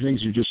 Certain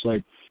things are just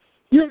like,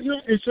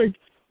 it's like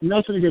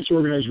nothing against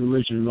organized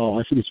religion at all.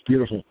 I think it's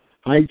beautiful.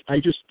 I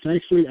just,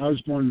 thankfully, I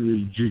was born in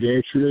the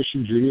Judaic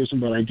tradition, Judaism,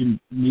 but I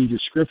didn't need the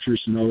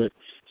scriptures to know that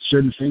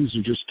certain things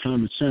are just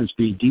common sense,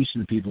 being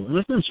decent to people. And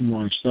I've done some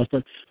wrong stuff,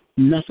 but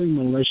nothing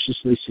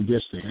maliciously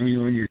sadistic. I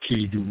mean, when you're a kid,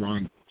 you do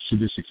wrong,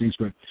 sadistic things,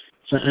 but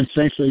I'm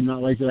thankfully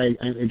not like that.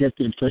 I get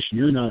the impression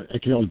you're not. I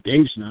can tell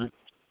Dave's not.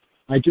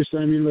 But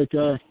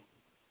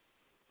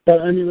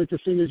the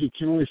thing is, you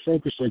can only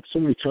focus, like, so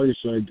many targets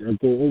I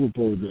go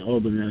overboard with all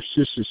the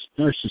narcissists,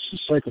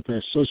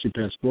 psychopaths,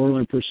 sociopaths,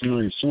 borderline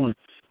personality, and so on.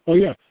 Oh,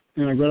 yeah,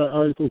 and I read an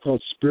article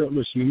called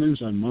Spiritless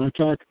Humans on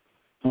Montauk,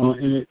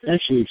 and it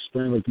actually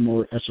explained, like, the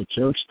more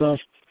esoteric stuff,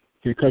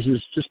 because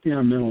it's just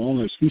beyond mental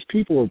illness. These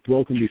people were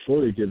broken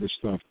before they did this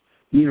stuff.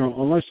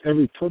 Unless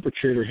every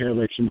perpetrator had,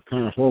 like, some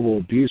kind of horrible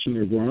abuse when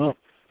they were growing up,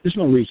 there's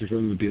no reason for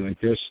them to be like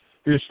this.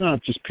 And it's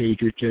not just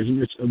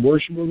patriotism. It's a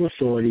worship of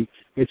authority.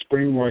 It's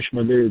brainwashed,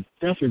 but they're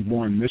definitely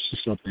born this is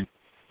something.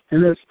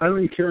 And I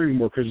don't even care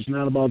anymore because it's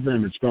not about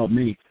them. It's about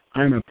me.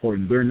 I'm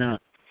important. They're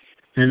not.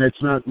 And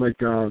it's not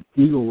like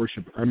ego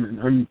worship.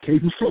 I'm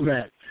capable of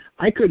that.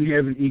 I couldn't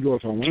have an ego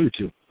if I wanted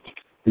to.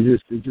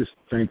 It just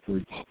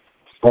thankfully.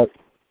 But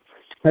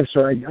I'm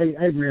sorry.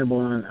 I ramble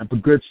on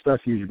but good stuff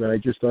usually. But I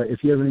just thought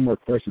if you have any more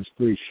questions,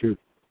 please shoot.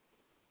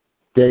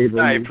 Dave.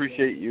 I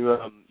appreciate you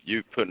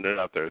putting it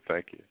out there.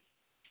 Thank you.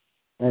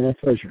 Oh, my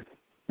pleasure.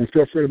 And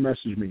feel free to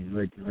message me.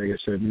 Like I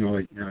said,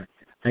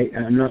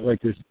 I'm not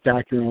like this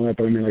doctor and all that,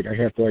 but I mean, like, I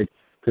have to, like,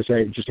 because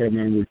I just have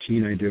my own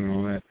routine I do and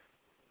all that.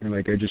 And,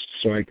 like,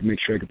 so I can make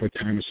sure I can put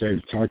time aside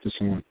to talk to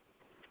someone.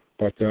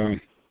 But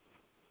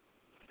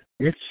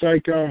it's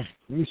like, let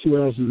me see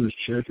what else is in this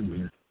chat over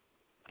here.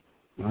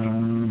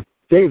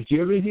 Dave, do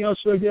you have anything else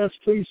like that,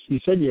 please? You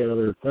said you had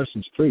other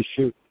questions. Please,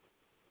 shoot.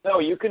 No,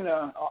 you can,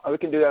 we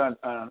can do that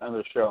on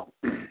another show.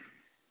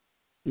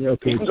 Yeah,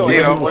 okay. Dave,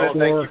 I want to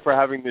thank you for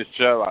having this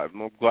show.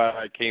 I'm glad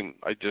I came.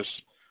 I don't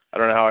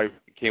know how I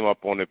came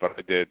up on it, but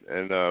I did.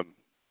 And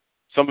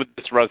some of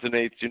this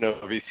resonates,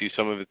 obviously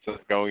some of it's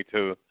not going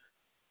to.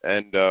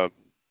 And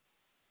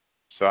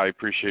so I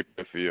appreciate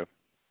it for you.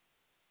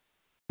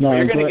 No,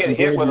 you're going to get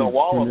hit with a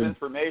wall of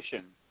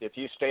information if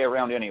you stay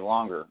around any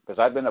longer, because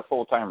I've been a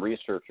full-time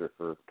researcher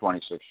for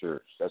 26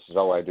 years. This is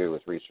all I do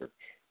is research.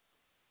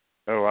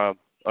 Oh, wow.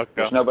 Okay.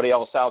 There's nobody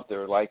else out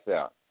there like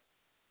that.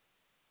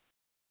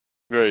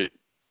 Great.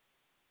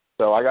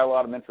 So I got a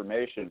lot of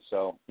information,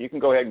 so you can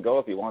go ahead and go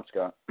if you want,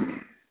 Scott.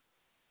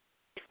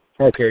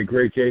 Okay,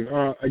 great, Dave.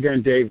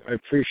 Again, Dave, I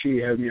appreciate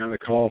you having me on the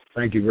call.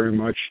 Thank you very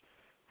much.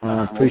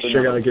 Please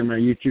check out again my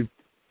YouTube.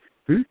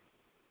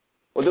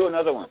 We'll do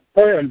another one.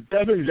 Oh, yeah,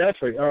 definitely.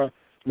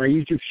 My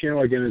YouTube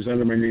channel, again, is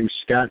under my name,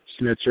 Scott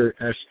Snitzer,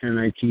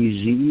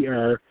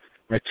 Snitzer.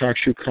 My talk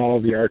show call,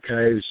 the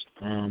archives,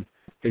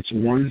 it's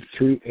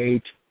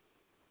 138.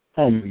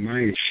 Oh, my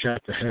mind is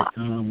shot to heck.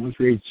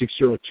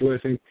 138602, I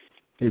think.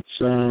 It's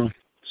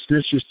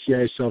Snitzer's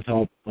TI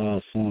Self-Help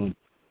phone.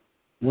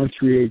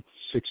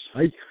 1386.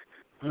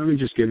 Let me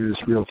just get into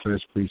this real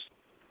fast, please.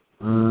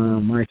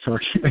 My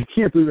talk. I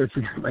can't believe I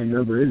forgot my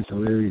number. It is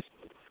hilarious.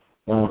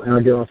 And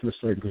I'll get off the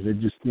site because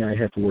I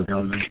have to work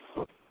out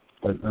now.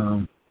 But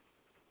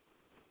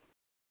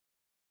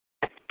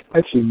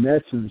actually,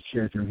 Matt's in the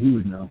chat room. He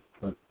would know,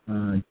 but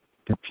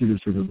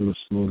computers are a little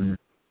slow here.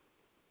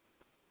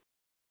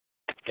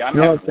 Yeah, I'm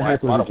having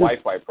a lot of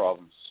Wi-Fi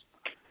problems.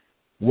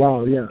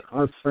 Wow, yeah,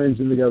 our friends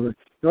in the government.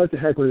 What the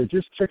heck with it?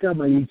 Just check out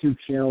my YouTube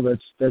channel.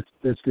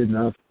 That's good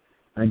enough,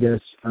 I guess.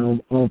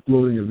 I'm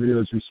uploading a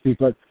video as we speak.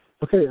 But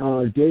okay,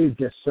 Dave,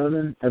 guest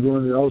 7,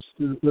 everyone else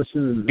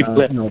listening,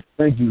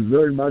 thank you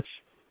very much.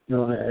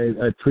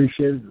 I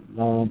appreciate it.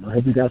 I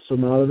hope you got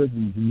some out of it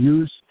and you can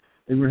use.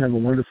 Everyone have a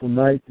wonderful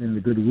night and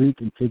a good week,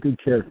 and take good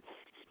care.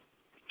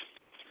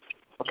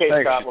 Okay,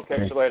 thanks. Scott, we'll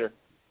catch you later.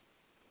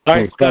 All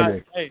right, Scott.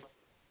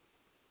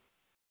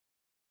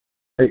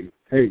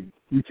 Hey,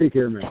 you take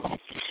care, man.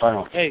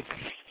 Bye. Hey,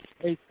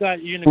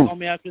 Scott, you gonna call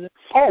me after this?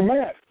 Oh,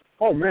 Matt.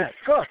 Oh, Matt.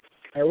 Fuck.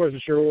 I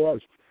wasn't sure who it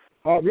was.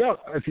 Yeah,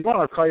 if you want,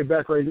 I'll call you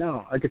back right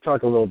now. I could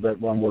talk a little bit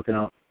while I'm working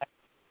out.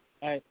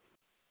 All right.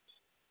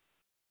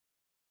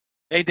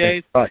 Hey,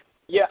 Dave. Bye.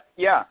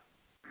 Yeah.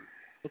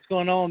 What's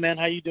going on, man?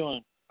 How you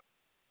doing?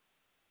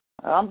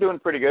 I'm doing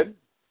pretty good.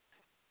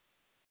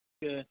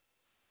 Good.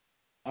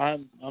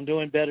 I'm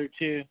doing better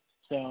too.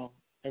 So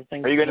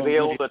everything's. Are you going to be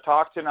able good. to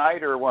talk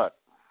tonight or what?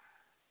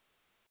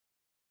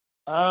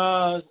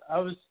 I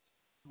was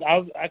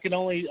gonna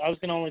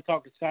only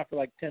talk to Scott for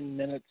like 10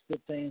 minutes,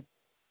 15.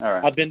 All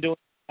right. I've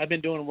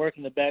been doing work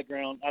in the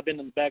background. I've been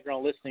in the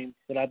background listening,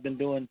 but I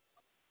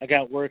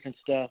got work and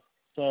stuff,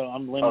 so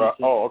I'm limited.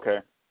 Oh, okay.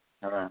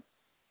 All right.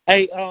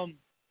 Hey,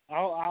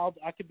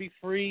 I could be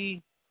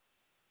free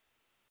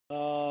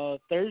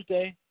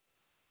Thursday.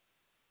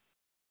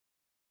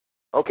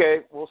 Okay,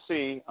 we'll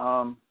see.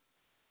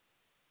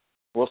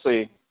 We'll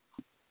see.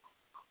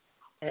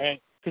 All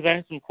right, because I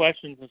had some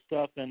questions and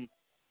stuff, and.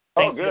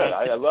 Oh, good.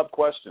 I love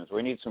questions.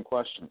 We need some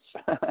questions.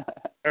 All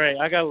right,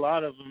 I got a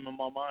lot of them in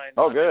my mind.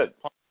 Oh, good.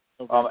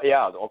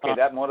 Yeah, okay,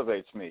 that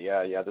motivates me.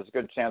 Yeah, there's a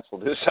good chance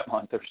we'll do something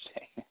on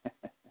Thursday.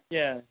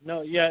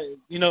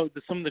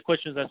 Some of the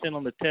questions I sent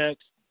on the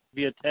text,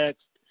 via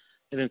text,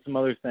 and then some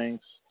other things.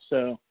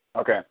 So.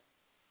 Okay.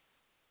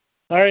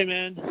 All right,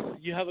 man.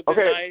 You have a good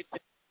night.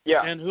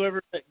 Yeah. And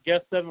whoever that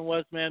guest 7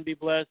 was, man, be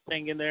blessed.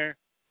 Hang in there.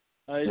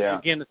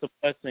 Again, it's a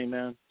blessing,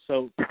 man.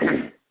 So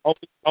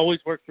always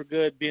work for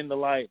good. Be in the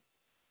light.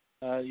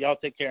 Y'all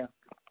take care.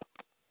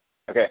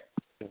 Okay.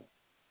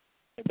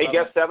 Hey,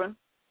 guest 7.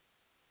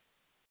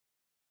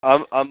 I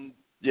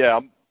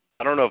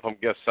don't know if I'm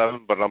guest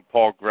 7, but I'm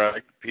Paul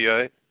Gregg,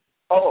 PA.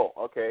 Oh,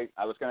 okay.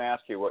 I was going to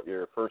ask you what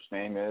your first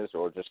name is,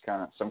 or just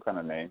some kind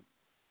of name.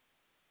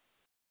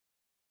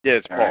 Yeah,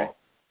 it's Paul.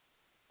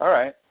 All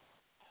right.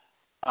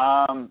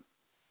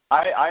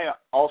 I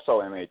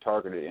also am a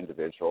targeted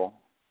individual,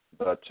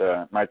 but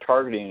my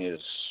targeting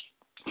is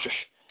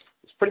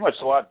pretty much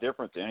a lot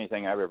different than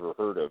anything I've ever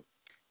heard of.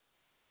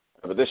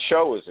 But this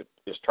show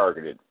is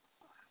targeted.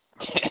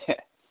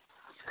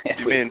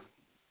 You mean?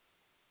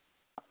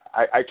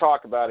 I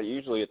talk about it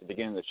usually at the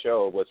beginning of the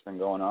show, what's been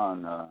going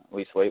on, at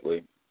least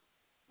lately,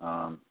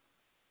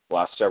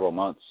 last several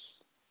months.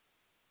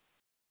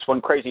 It's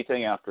one crazy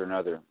thing after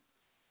another.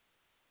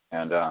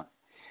 And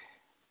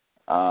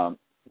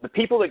the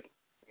people that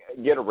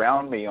get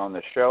around me on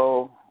the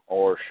show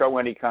or show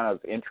any kind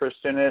of interest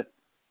in it,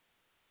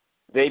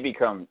 they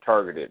become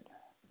targeted.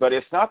 But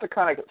it's not the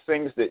kind of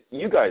things that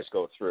you guys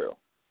go through.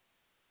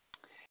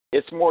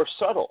 It's more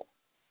subtle,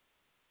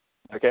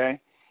 okay?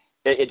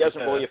 It doesn't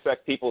really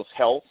affect people's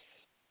health.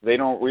 They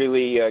don't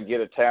really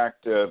get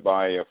attacked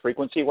by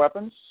frequency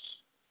weapons,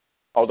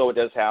 although it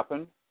does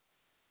happen.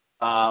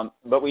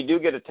 But we do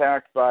get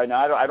attacked by,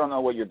 now I don't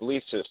know what your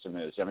belief system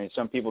is. I mean,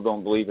 some people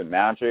don't believe in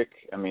magic.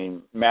 I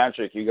mean,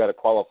 magic, you got to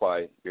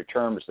qualify your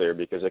terms there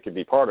because it could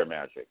be part of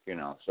magic,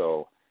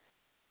 So,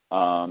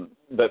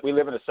 but we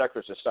live in a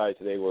secular society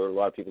today where a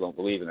lot of people don't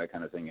believe in that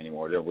kind of thing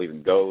anymore. They don't believe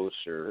in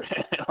ghosts or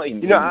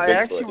I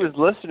actually was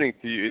listening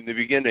to you in the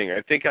beginning.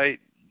 I think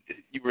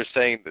you were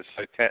saying the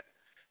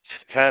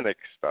satanic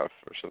stuff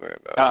or something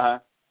like that. Uh-huh.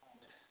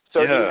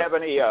 So do you have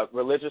any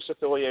religious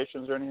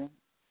affiliations or anything?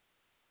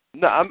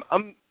 No,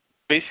 I'm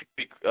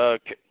basically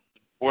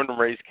born and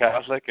raised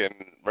Catholic, and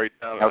right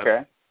now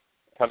I'm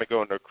kind of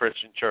going to a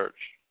Christian church.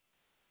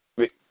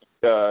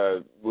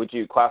 Would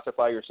you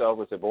classify yourself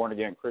as a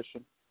born-again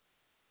Christian?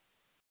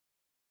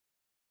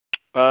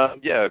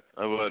 Yeah,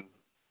 I would.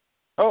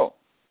 Oh,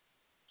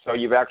 so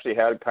you've actually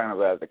had kind of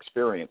that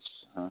experience,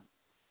 huh?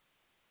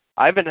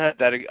 I haven't had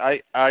that.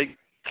 I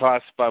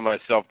classify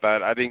myself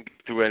that. I didn't go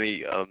through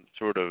any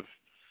sort of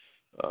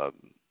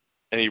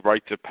any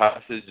rites of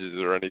passages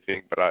or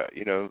anything, but I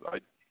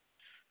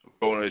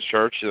go to a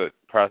church that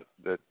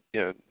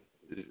is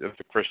of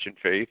the Christian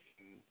faith.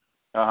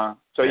 Uh-huh.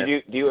 So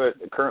do you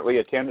currently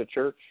attend a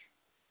church?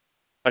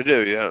 I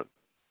do, yeah.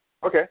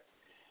 Okay.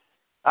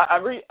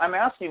 I'm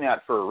asking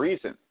that for a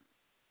reason,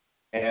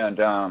 and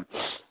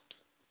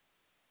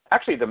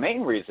actually the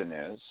main reason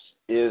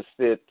is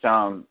that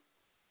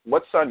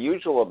what's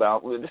unusual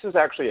about this is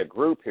actually a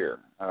group here.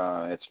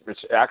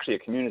 It's actually a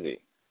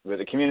community.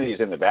 The community is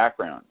in the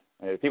background.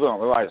 People don't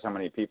realize how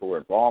many people are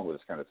involved with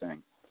this kind of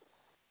thing.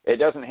 It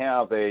doesn't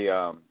have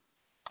a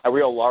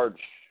real large.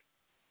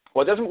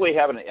 Well, it doesn't really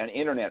have an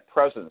internet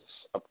presence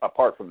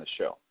apart from the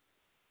show.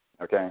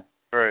 Okay.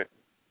 Right.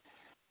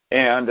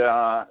 And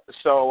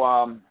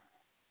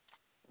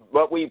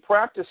but we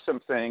practice some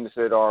things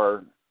that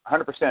are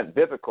 100%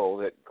 biblical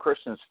that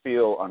Christians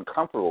feel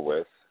uncomfortable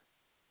with,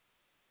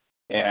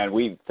 and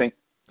we think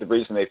the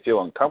reason they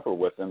feel uncomfortable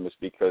with them is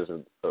because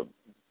of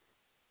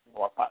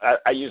well,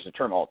 I use the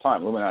term all the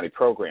time, Illuminati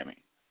programming.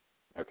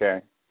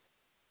 Okay.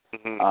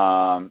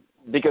 Mm-hmm.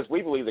 Because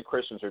we believe that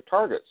Christians are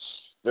targets.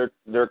 They're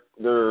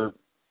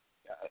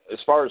as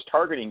far as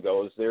targeting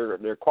goes,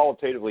 they're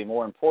qualitatively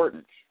more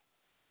important.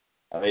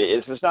 I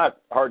mean, it's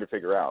not hard to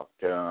figure out.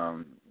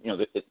 We're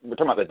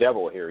talking about the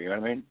devil here. You know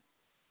what I mean?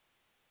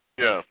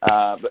 Yeah.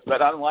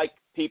 But unlike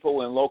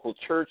people in local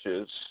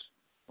churches,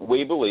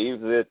 we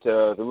believe that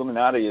the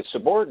Illuminati is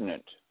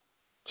subordinate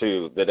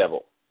to the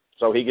devil.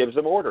 So he gives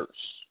them orders.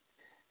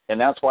 And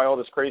that's why all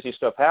this crazy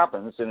stuff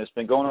happens, and it's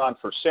been going on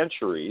for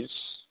centuries.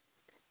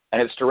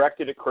 And it's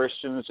directed at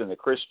Christians and the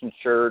Christian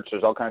church.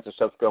 There's all kinds of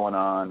stuff going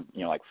on,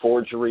 like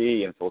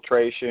forgery,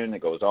 infiltration.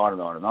 It goes on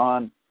and on and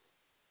on,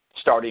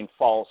 starting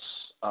false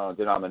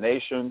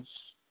denominations.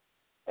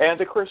 And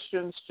the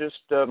Christians just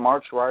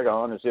march right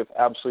on as if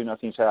absolutely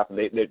nothing's happened.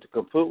 They're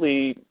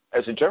completely,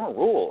 as a general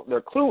rule,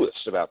 they're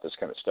clueless about this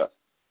kind of stuff.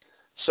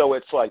 So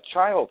it's like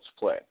child's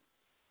play.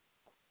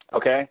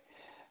 Okay?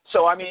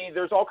 So,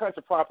 there's all kinds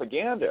of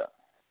propaganda,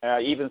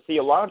 even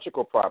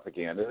theological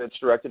propaganda that's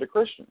directed at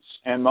Christians.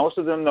 And most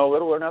of them know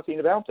little or nothing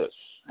about this.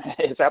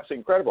 It's absolutely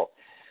incredible.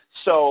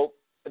 So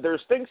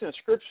there's things in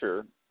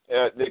Scripture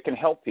that can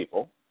help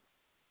people.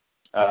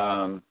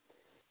 And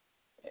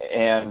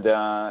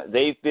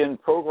they've been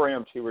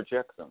programmed to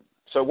reject them.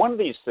 So one of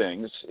these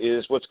things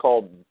is what's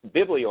called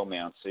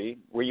bibliomancy,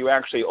 where you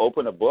actually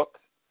open a book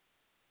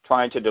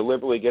trying to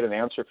deliberately get an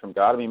answer from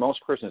God.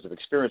 Most Christians have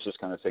experienced this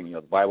kind of thing.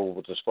 The Bible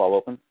will just fall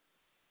open,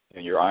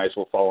 and your eyes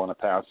will fall on a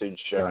passage.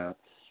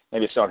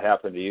 Maybe it's not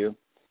happened to you.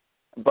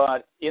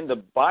 But in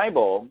the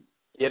Bible,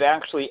 it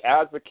actually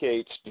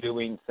advocates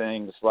doing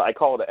things, I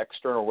call it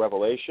external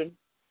revelation.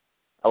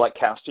 I like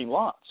casting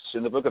lots.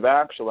 In the book of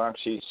Acts, you'll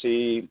actually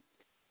see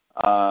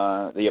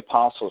the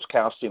apostles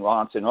casting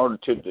lots in order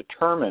to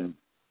determine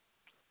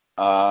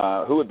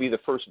who would be the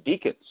first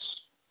deacons.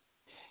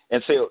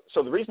 And so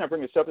the reason I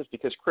bring this up is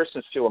because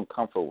Christians feel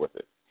uncomfortable with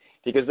it,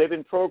 because they've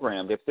been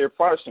programmed. If they're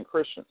Protestant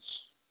Christians,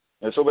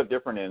 and it's a little bit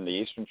different in the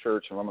Eastern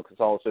Church and Roman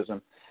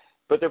Catholicism,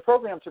 but they're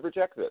programmed to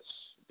reject this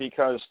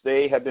because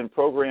they have been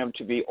programmed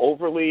to be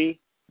overly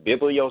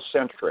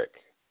bibliocentric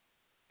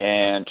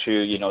and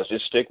to,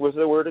 just stick with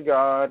the Word of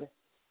God.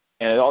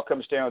 And it all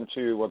comes down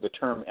to the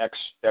term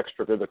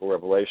extra-biblical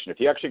revelation.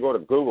 If you actually go to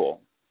Google,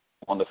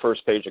 on the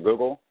first page of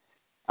Google,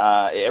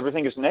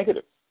 everything is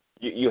negative.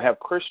 You have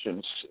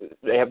Christians,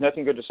 they have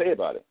nothing good to say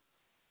about it.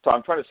 So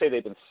I'm trying to say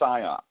they've been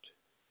psyoped,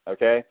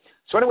 okay?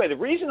 So anyway, the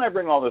reason I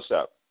bring all this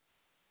up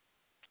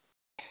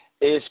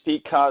is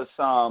because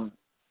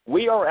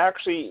we are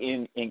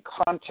actually in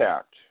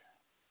contact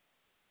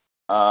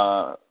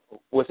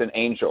with an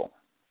angel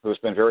who's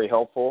been very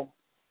helpful.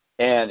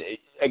 And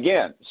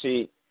again,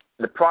 see,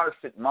 the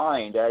Protestant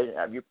mind,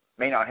 you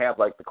may not have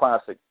like the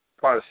classic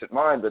Protestant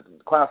mind, but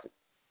the classic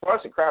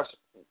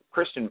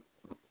Protestant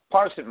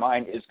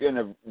mind is going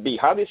to be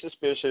highly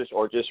suspicious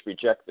or just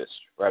reject this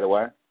right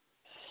away.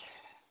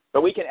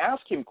 But we can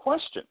ask him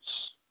questions,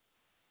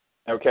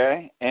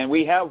 okay? And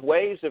we have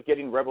ways of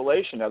getting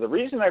revelation. Now, the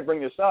reason I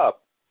bring this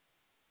up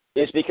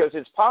is because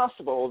it's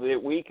possible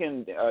that we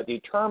can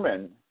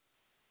determine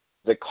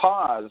the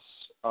cause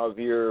of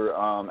your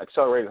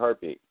accelerated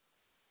heartbeat,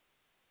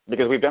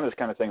 because we've done this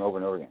kind of thing over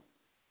and over again.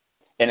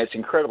 And it's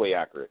incredibly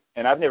accurate.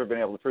 And I've never been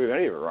able to prove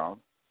any of it wrong.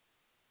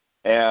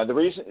 And the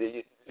reason,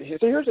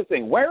 so here's the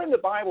thing. Where in the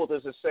Bible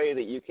does it say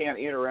that you can't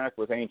interact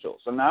with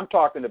angels? And I'm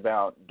talking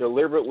about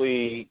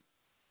deliberately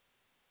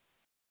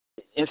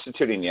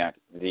instituting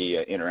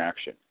the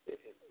interaction.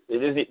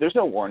 There's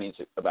no warnings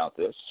about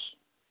this.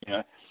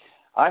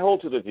 I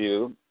hold to the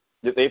view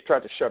that they've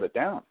tried to shut it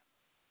down.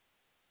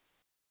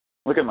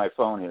 Look at my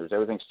phone here. Is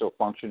everything still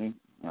functioning?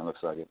 It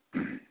looks like it.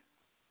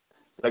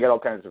 I got all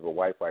kinds of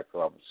Wi-Fi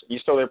problems. You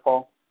still there,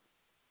 Paul?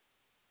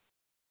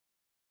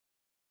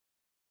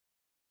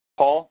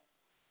 Paul?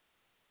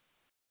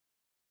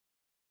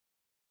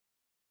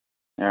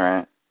 All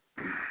right.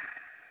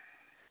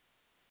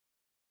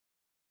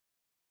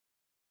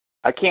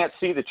 I can't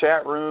see the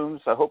chat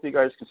rooms. I hope you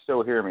guys can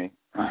still hear me.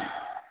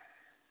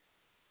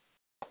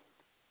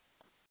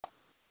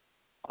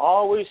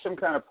 Always some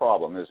kind of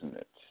problem, isn't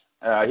it?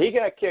 He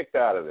got kicked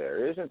out of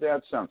there. Isn't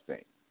that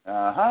something?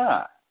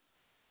 Uh-huh.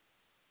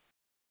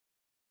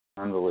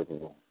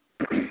 Unbelievable.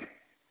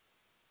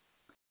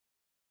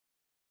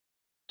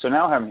 So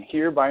now I'm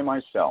here by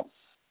myself.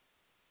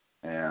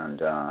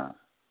 And,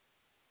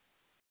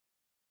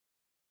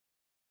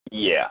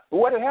 yeah.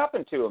 What had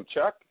happened to him,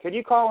 Chuck? Can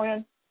you call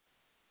in?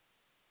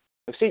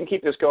 Let's see if we can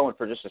keep this going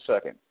for just a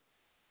second.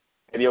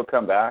 Maybe he'll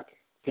come back.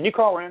 Can you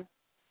call in?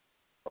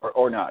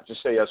 Or not?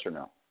 Just say yes or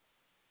no.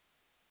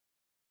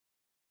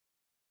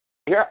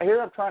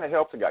 Here I'm trying to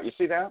help the guy. You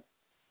see that?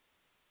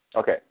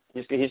 Okay.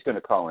 He's going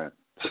to call in.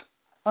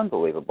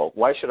 Unbelievable.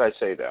 Why should I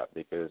say that?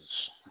 Because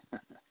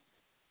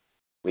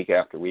week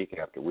after week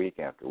after week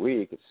after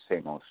week, it's the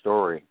same old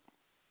story.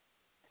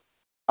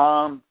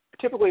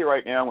 Typically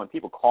right now when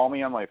people call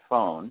me on my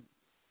phone,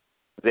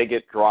 they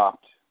get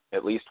dropped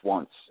at least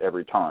once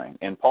every time.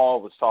 And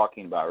Paul was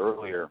talking about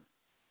earlier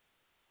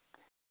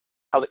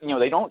how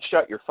they don't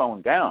shut your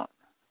phone down.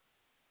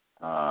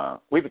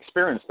 We've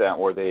experienced that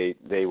where they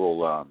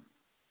will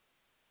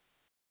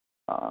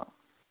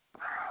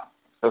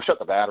they'll shut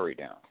the battery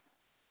down.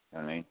 You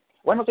know what I mean?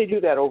 Why don't they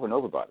do that over and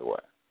over, by the way?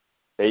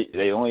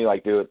 They only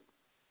do it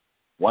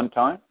one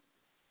time.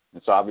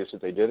 It's obvious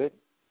that they did it.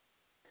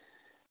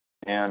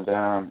 And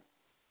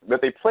but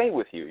they play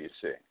with you, you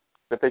see.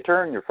 If they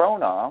turn your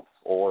phone off,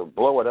 or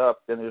blow it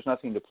up, then there's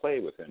nothing to play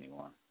with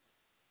anymore.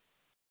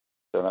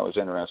 So that was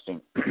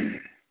interesting.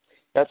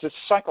 That's just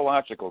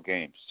psychological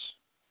games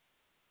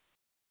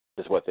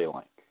is what they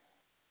like.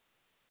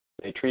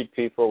 They treat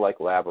people like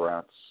lab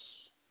rats.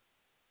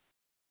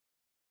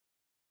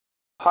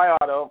 Hi,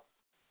 Otto.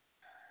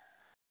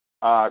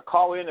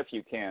 Call in if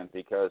you can,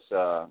 because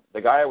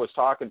the guy I was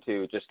talking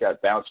to just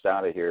got bounced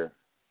out of here.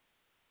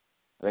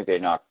 I think they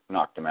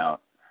knocked him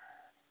out.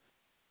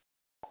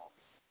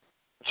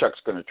 Chuck's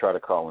going to try to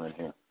call in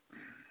here.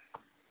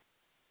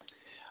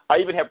 I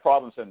even have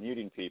problems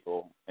unmuting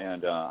people,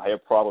 and I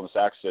have problems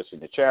accessing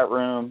the chat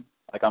room.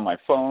 Like on my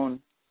phone,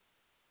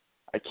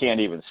 I can't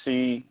even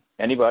see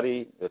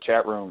anybody. The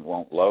chat room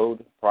won't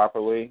load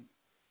properly.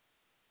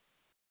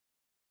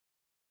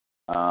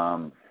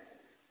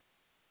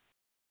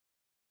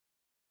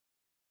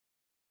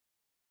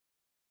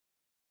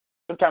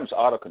 Sometimes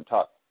Otto can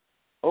talk.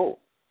 Oh,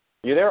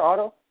 you there,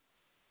 Otto?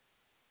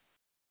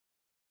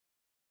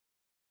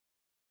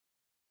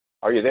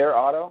 Are you there,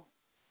 Otto?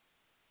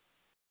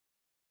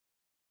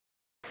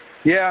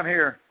 Yeah, I'm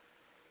here.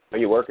 Are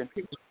you working?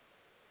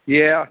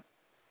 Yeah.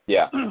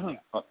 Yeah.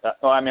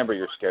 Oh, I remember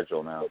your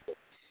schedule now.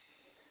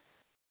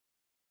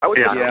 I was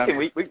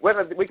thinking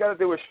we got to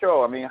do a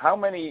show. I mean, how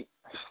many?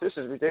 This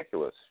is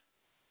ridiculous.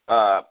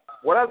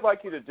 What I'd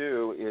like you to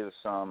do is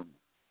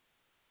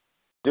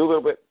do a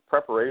little bit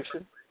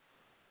preparation,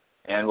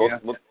 and we'll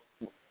look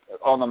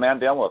on the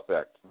Mandela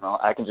effect.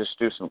 I can just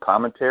do some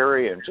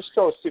commentary and just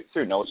go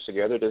through notes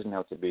together. It doesn't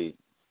have to be,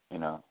 we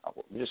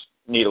just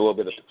need a little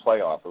bit of the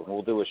playoff, and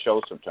we'll do a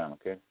show sometime,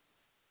 okay?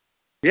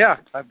 Yeah,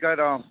 I've got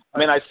I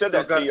said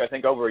that to you, I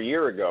think, over a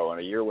year ago, and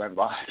a year went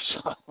by.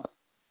 So.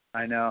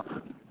 I know.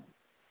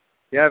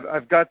 Yeah,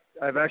 I've got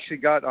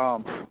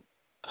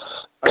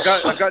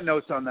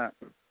notes on that.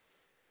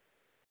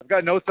 I've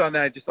got notes on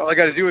that. Just all I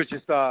got to do is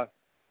just oh,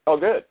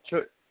 good.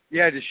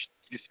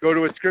 Just go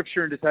to a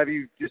scripture and just have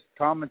you just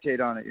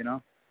commentate on it,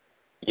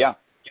 Yeah.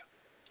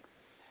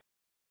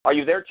 Are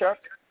you there, Chuck?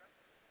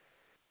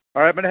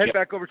 All right, I'm going to head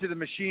back over to the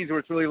machines where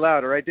it's really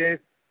loud. All right, Dave?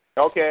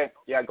 Okay.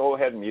 Yeah, go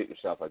ahead and mute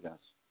yourself, I guess.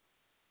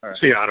 All right.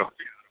 See you, Otto.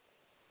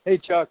 Hey,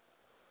 Chuck.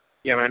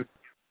 Yeah, man.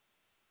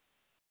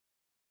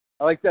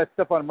 I like that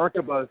stuff on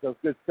Merkabah. That's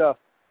good stuff.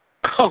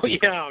 Oh,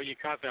 yeah, you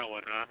caught that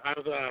one, huh?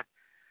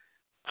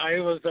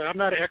 I'm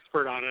not an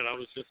expert on it. I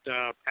was just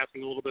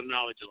passing a little bit of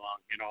knowledge along,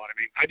 you know what I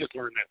mean? I just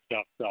learned that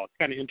stuff, so it's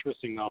kind of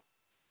interesting, though.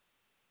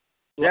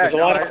 Yeah,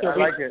 I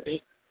like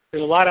it.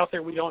 There's a lot out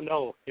there we don't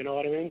know, you know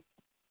what I mean?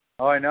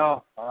 Oh, I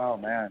know. Oh,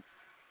 man.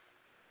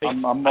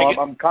 I'm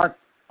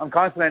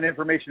constantly on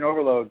information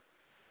overload.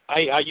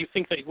 You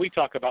think that we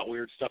talk about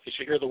weird stuff. You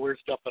should hear the weird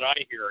stuff that I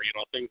hear,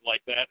 things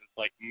like that. It's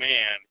like,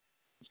 man,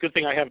 it's a good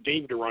thing I have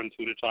Dave to run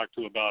to talk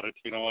to about it,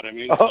 you know what I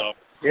mean? Oh,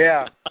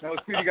 yeah. No,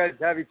 it's good you guys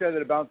have each other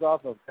to bounce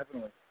off of,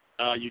 definitely.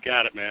 You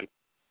got it, man.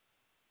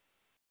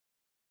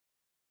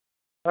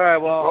 All right,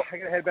 well, I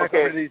got to head back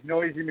over to these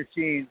noisy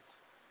machines.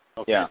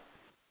 Okay. Yeah.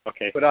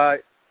 Okay.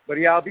 But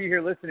yeah, I'll be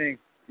here listening.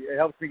 It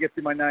helps me get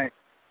through my night.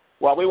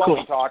 Well, we won't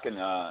be talking.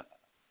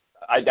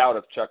 I doubt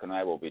if Chuck and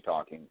I will be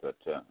talking, but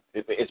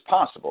it's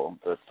possible,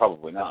 but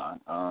probably not.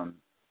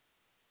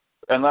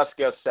 Unless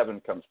guest 7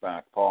 comes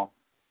back, Paul.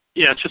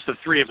 Yeah, it's just the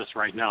three of us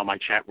right now. My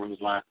chat room's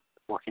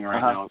working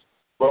right now.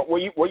 Well,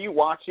 were you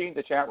watching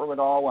the chat room at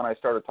all when I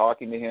started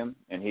talking to him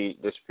and he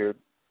disappeared?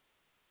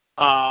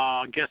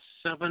 Guest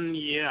 7,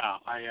 yeah.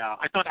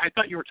 I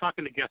thought you were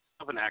talking to guest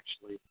 7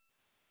 actually.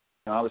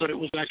 No, but it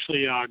was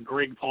actually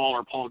Greg Paul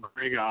or Paul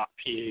Greg PA,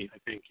 I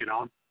think,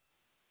 So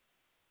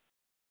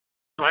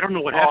I don't know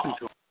what happened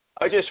to him.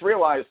 I just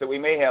realized that we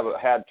may have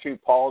had 2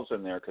 Pauls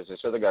in there because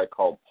this other guy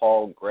called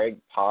Paul Greg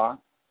Pa.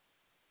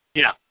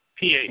 Yeah,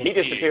 PA. He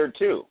disappeared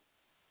too.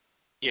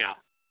 Yeah.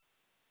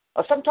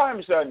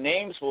 Sometimes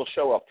names will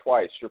show up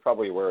twice. You're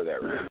probably aware of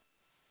that, right?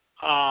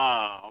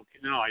 Okay.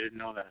 No, I didn't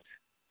know that.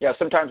 Yeah,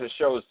 sometimes it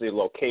shows the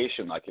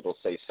location, like it'll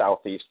say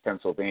Southeast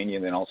Pennsylvania,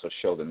 and then also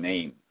show the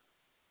name.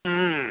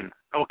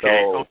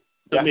 Okay. So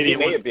he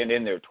may have been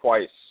in there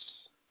twice.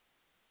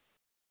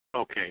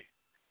 Okay.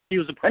 He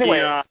was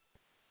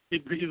he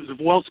was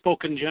a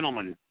well-spoken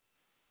gentleman.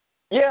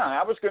 Yeah,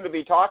 I was going to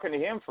be talking to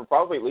him for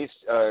probably at least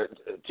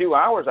 2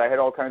 hours. I had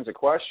all kinds of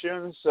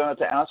questions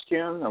to ask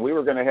him, and we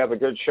were going to have a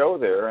good show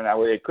there, and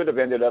it could have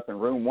ended up in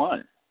room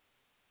 1.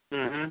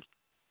 Mm-hmm.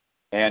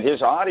 And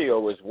his audio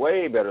was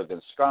way better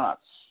than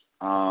Scott's.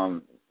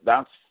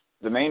 That's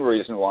the main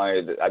reason why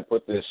I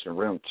put this in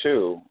room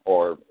 2,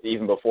 or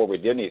even before we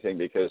did anything,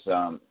 because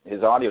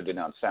his audio did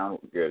not sound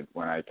good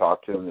when I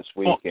talked to him this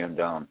week. And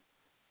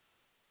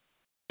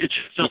it's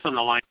just on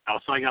the line now,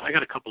 so I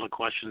got a couple of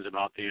questions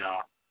about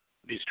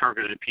these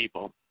targeted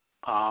people.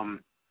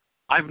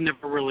 I've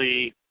never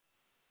really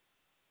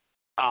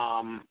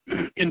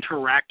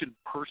interacted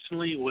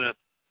personally with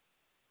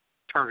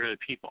targeted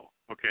people.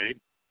 Okay,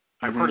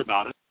 I've heard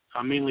about it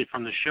mainly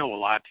from the show a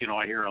lot.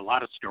 I hear a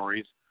lot of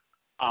stories.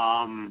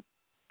 And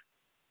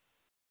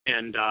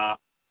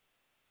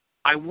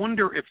I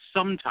wonder if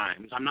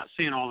sometimes, I'm not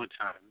saying all the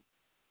time,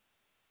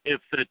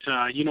 if it,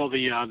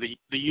 the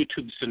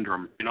YouTube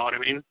syndrome, you know what I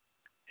mean?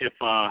 If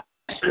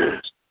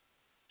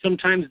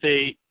sometimes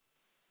they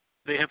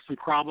have some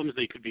problems.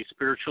 They could be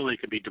spiritual. They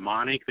could be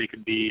demonic. They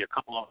could be a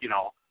couple of,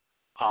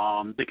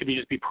 they could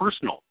just be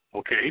personal.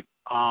 Okay.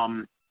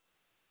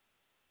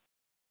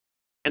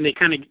 And they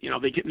kind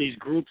of, they get in these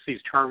groups,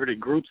 these targeted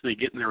groups, and they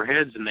get in their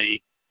heads, and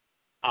they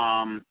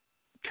kind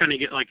of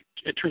get like,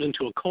 it turns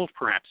into a cult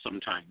perhaps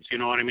sometimes. You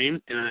know what I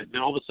mean? And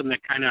then all of a sudden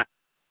that kind of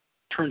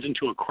turns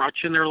into a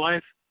crutch in their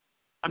life.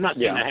 I'm not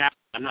saying that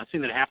happens. I'm not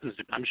saying that happens.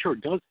 I'm sure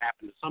it does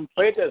happen to some people.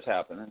 But it does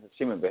happen. It's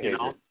human behavior.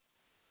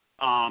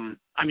 I'm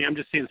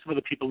just saying some of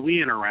the people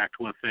we interact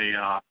with,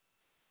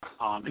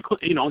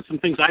 some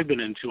things I've been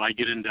into, I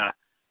get into,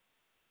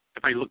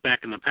 if I look back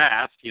in the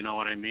past, you know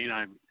what I mean?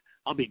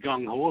 I'll be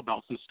gung-ho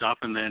about some stuff,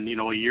 and then,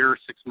 a year,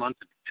 6 months,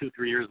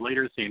 2-3 years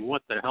later saying,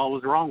 what the hell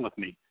was wrong with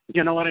me?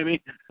 You know what I mean?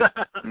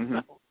 Mm-hmm.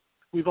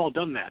 We've all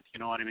done that, you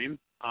know what I mean?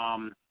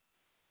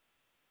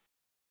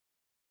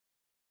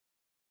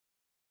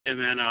 And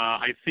then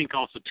I think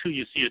also, too,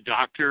 you see a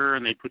doctor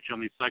and they put you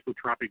on these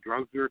psychotropic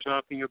drugs we were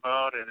talking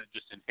about, and it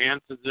just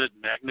enhances it,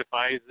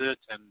 magnifies it,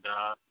 and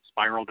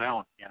spiral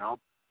down, So.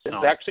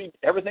 It's actually,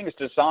 everything is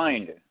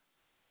designed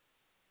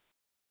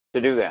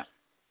to do that.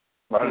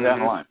 Right down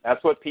the line.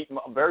 That's what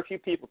very few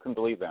people can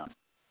believe that.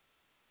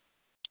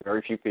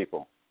 Very few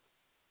people.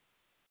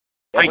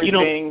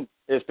 Everything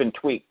has been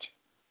tweaked.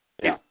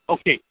 Yeah.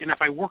 Okay, and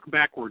if I work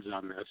backwards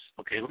on this,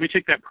 let me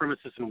take that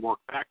premises and work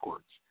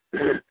backwards.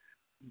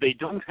 They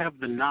don't have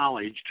the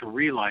knowledge to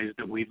realize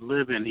that we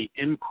live in the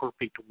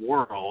imperfect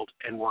world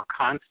and we're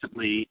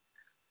constantly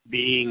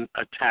being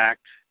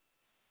attacked,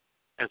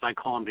 as I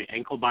call them, the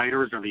ankle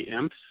biters or the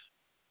imps.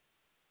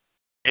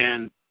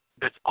 And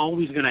that's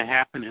always going to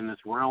happen in this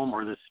realm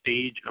or this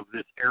stage of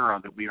this era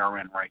that we are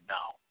in right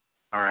now.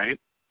 All right?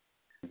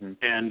 Mm-hmm.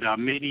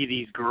 And maybe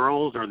these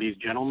girls or these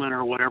gentlemen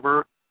or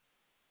whatever,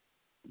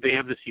 they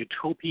have this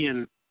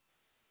utopian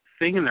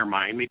thing in their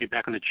mind, maybe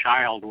back when a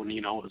child when,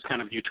 it was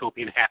kind of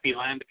utopian happy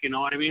land, if you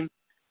know what I mean.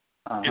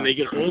 Uh-huh. And they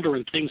get older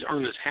and things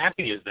aren't as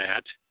happy as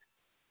that,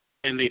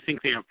 and they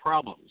think they have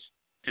problems.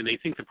 And they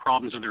think the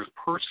problems are theirs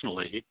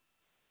personally,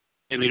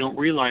 and they don't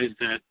realize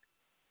that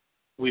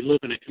we live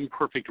in an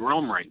imperfect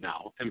realm right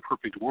now,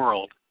 imperfect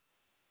world,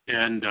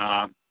 and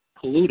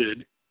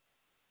polluted,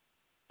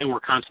 and we're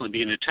constantly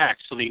being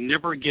attacked. So they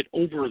never get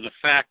over the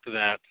fact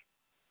that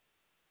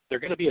they're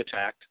going to be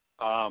attacked.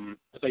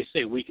 As I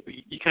say,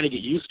 you kind of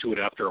get used to it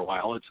after a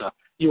while. It's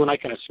you and I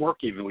kind of smirk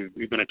even.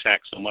 We've been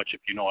attacked so much,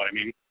 if you know what I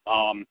mean.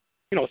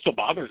 It still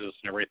bothers us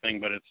and everything,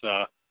 but it's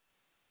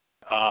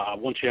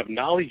once you have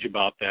knowledge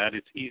about that,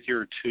 it's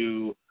easier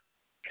to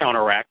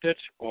counteract it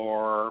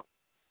or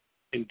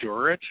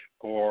endure it,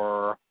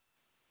 or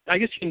I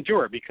guess you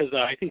endure it because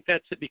I think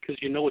that's it, because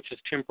it's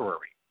just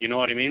temporary. You know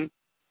what I mean?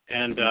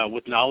 And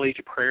with knowledge,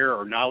 prayer,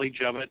 or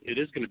knowledge of it, it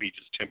is going to be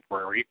just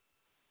temporary.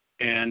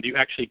 And you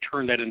actually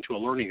turn that into a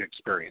learning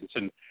experience.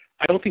 And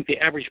I don't think the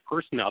average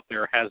person out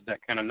there has that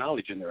kind of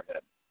knowledge in their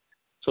head.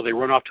 So they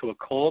run off to a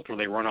cult, or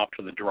they run off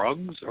to the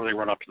drugs, or they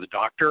run off to the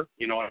doctor.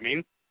 You know what I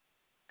mean?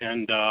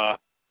 And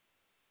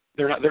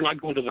they're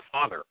not going to the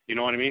Father. You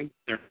know what I mean?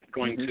 They're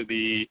going to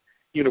the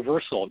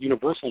universal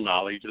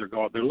knowledge.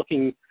 They're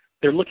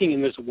looking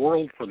in this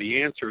world for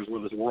the answers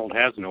where this world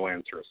has no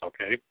answers.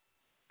 Okay,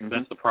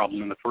 that's the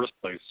problem in the first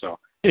place. So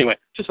anyway,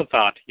 just a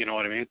thought. You know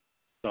what I mean?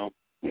 So.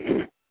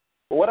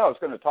 Well, what I was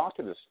going to talk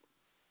to this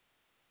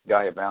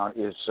guy about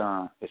is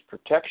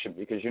protection,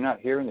 because you're not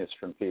hearing this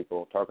from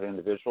people, targeted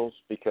individuals,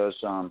 because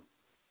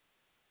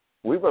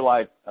we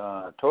rely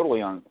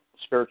totally on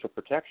spiritual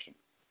protection.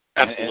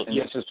 Absolutely.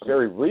 And this is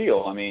very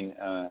real. I mean,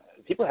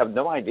 people have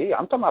no idea.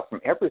 I'm talking about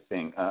from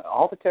everything.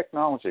 All the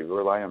technology, we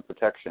rely on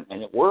protection,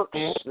 and it works.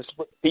 This is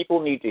what people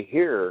need to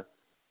hear.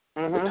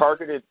 The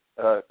targeted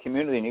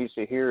community needs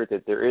to hear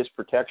that there is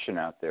protection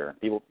out there.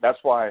 People. That's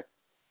why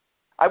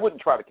I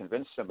wouldn't try to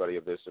convince somebody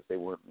of this if they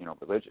weren't,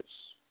 religious.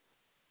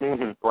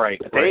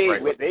 Right.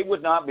 They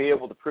would not be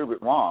able to prove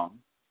it wrong.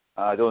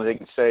 The only thing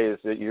they can say is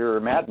that you're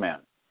a madman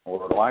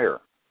or a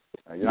liar.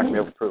 You're not going to be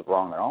able to prove it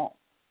wrong at all.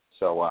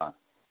 So,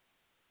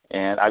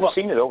 and I've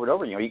seen it over and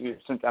over.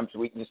 Sometimes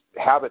we just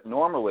have it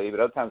normally, but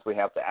other times we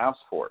have to ask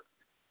for it.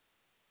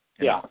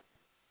 Yeah.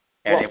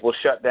 And it will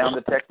shut down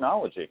the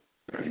technology.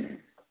 And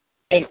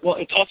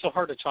it's also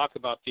hard to talk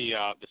about the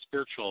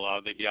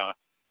spiritual.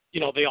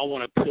 They all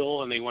want a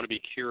pill and they want to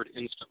be cured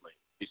instantly.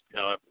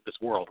 This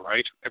world,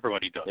 right?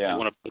 Everybody does. Yeah.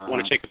 They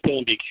want to take a pill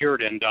and be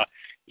cured, and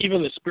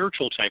even the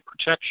spiritual type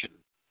protection.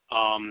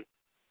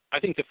 I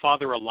think the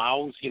Father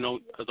allows,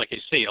 like I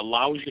say,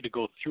 allows you to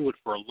go through it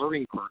for a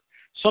learning curve.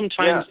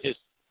 Sometimes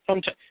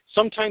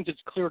sometimes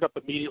it's cleared up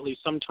immediately.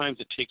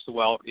 Sometimes it takes a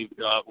while with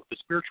the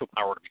spiritual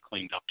power to be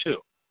cleaned up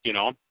too.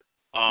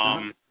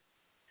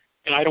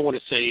 And I don't want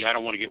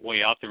to get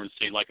way out there and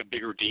say like a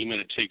bigger demon,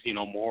 it takes,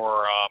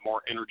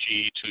 more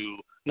energy to,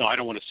 no, I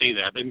don't want to say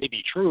that. That may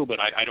be true, but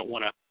I don't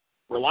want to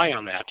rely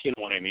on that. You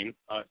know what I mean?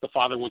 If the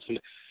Father wants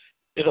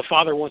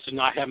to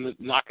not have him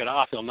knock it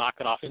off, he'll knock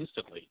it off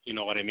instantly. You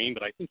know what I mean?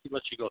 But I think he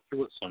lets you go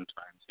through it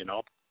sometimes,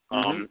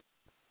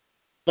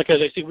 Like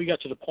as I say, we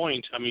got to the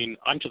point. I mean,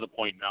 I'm to the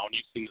point now, and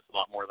you've seen this a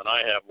lot more than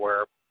I have,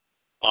 where,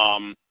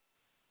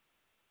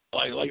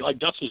 like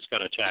Dustin's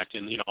got attacked,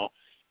 and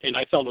and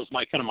I felt it was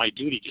my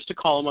duty just to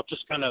call him up,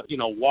 just kind of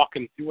walk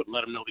him through it, and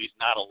let him know that he's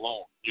not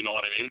alone. You know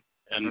what I mean?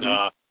 And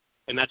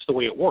and that's the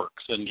way it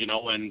works. And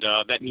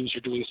that means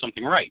you're doing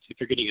something right. If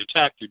you're getting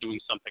attacked, you're doing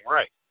something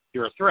right.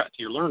 You're a threat.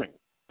 You're learning.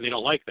 And they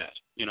don't like that.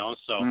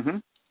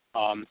 So.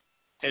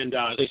 And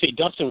they say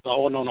Dustin was,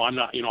 oh no, I'm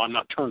not, I'm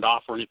not turned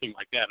off or anything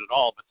like that at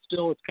all. But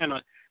still,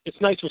 it's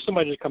nice for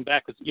somebody to come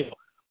back because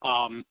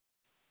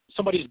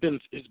somebody's been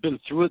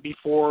through it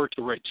before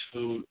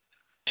to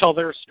tell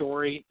their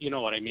story. You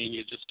know what I mean?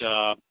 You just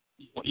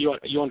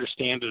you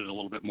understand it a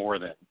little bit more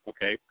then,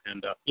 okay?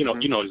 And you know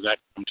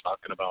exactly what I'm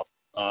talking about.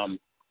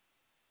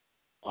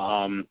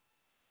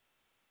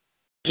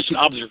 Just an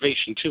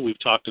observation too. We've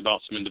talked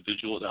about some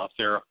individuals out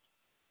there.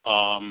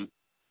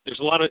 There's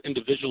a lot of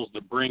individuals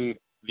that bring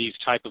these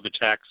type of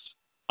attacks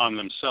on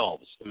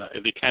themselves, and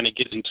they kind of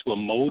get into a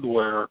mode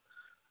where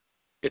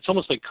it's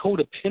almost like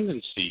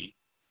codependency,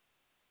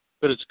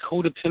 but it's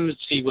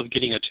codependency with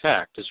getting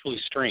attacked. It's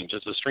really strange.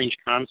 It's a strange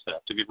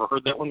concept. Have you ever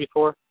heard that one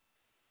before?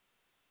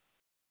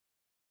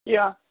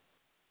 Yeah.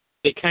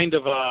 They kind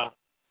of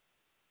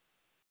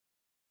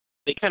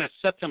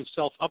set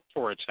themselves up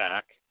for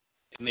attack,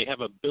 and they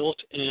have a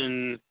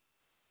built-in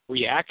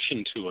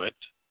reaction to it,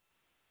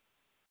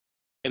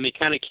 and they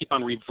kind of keep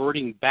on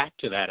reverting back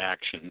to that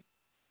action,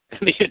 and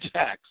they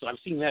attack. So I've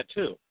seen that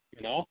too,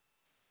 I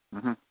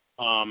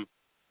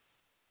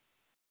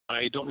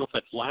don't know if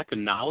that's lack of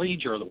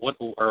knowledge or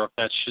if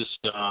that's just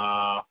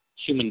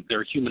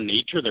their human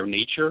nature, their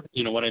nature.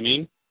 You know what I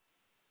mean?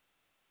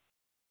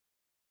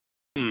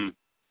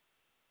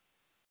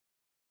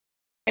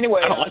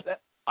 Anyway,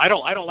 I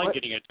don't like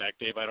getting attacked,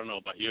 Dave. I don't know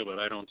about you, but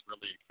I don't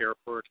really care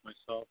for it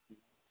myself.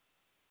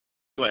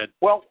 Go ahead.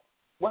 Well,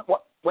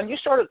 when you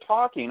started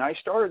talking,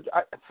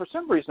 for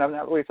some reason, I've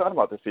not really thought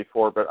about this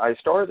before, but I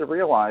started to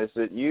realize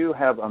that you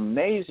have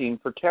amazing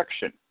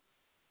protection.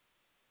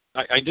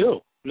 I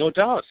do, no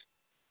doubt.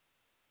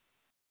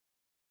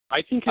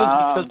 I think it's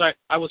because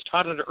I was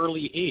taught at an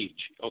early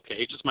age,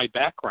 okay, just my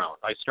background.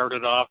 I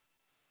started off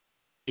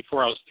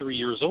before I was 3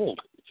 years old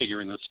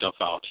figuring this stuff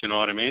out, you know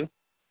what I mean?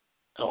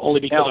 Only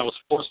because I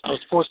was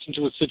forced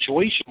into a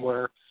situation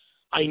where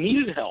I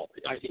needed help.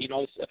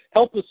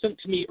 Help was sent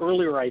to me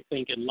earlier, I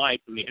think, in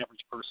life than the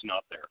average person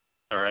out there.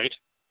 All right?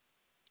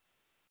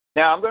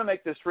 Now, I'm going to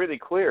make this really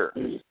clear.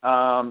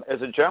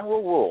 As a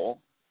general rule,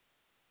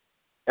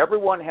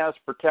 everyone has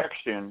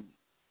protection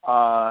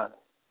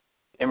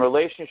in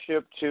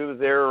relationship to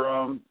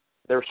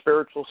their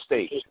spiritual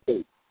state.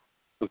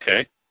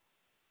 Okay.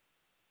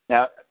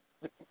 Now,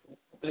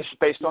 this is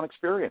based on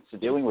experience,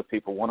 dealing with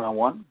people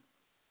one-on-one.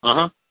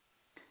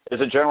 As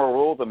a general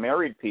rule, the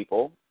married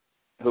people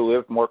who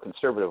live more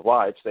conservative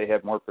lives, they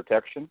have more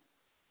protection.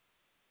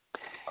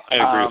 I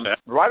agree with that.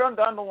 Right on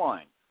down the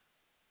line.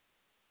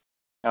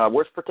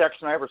 Worst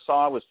protection I ever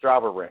saw was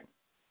Java Ring.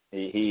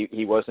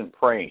 He wasn't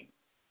praying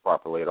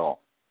properly at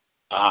all.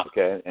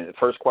 Okay, and the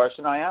first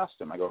question I asked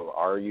him, I go,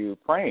 "Are you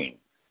praying?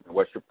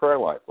 What's your prayer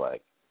life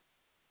like?"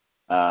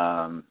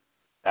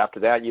 After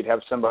that, you'd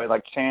have somebody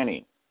like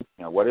Channing.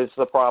 What is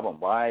the problem?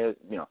 Why?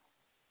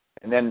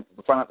 And then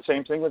we find out the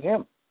same thing with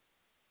him.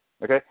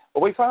 Okay,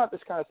 but we find out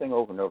this kind of thing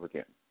over and over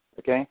again.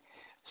 Okay,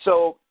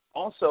 so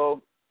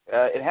also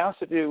it has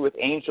to do with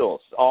angels.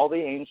 All the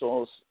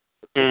angels,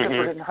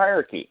 different in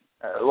hierarchy.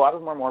 A lot of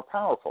them are more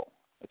powerful.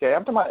 Okay,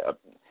 I'm talking about.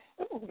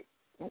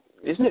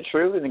 Isn't it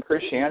true that in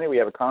Christianity we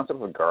have a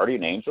concept of a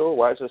guardian angel?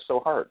 Why is this so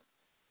hard?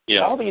 Yeah.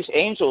 All these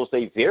angels,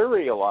 they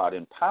vary a lot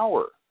in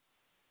power.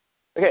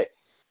 Okay.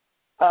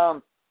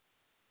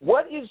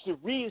 What is the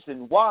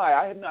reason why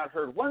I have not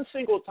heard one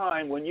single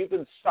time when you've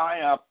been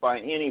signed up by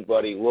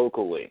anybody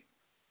locally?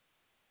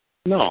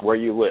 No. Where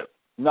you live?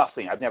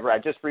 Nothing. I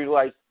just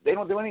realized they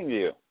don't do anything to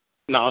you.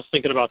 No, I was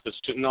thinking about this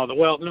too. No,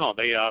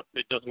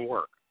 it doesn't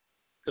work.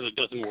 Because it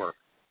doesn't work.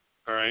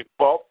 All right?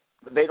 Well,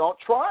 they don't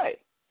try.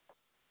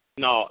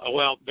 No,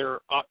 well,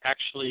 they're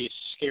actually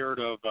scared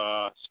of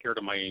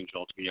my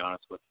angel, to be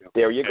honest with you.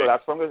 There you go.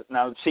 That's what I'm going to,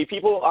 now, see,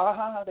 people,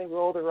 they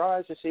roll their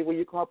eyes to see, well,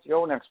 you come up with your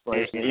own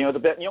explanation. You know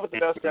what the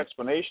best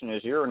explanation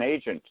is? You're an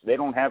agent. They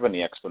don't have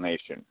any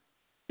explanation.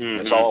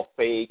 It's all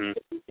fake.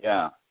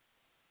 Yeah.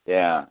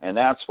 Yeah, and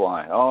that's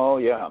why. Oh,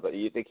 yeah, but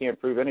they can't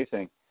prove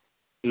anything.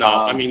 No,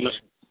 I mean,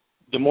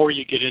 the more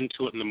you get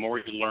into it and the more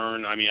you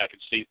learn, I mean, I could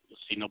see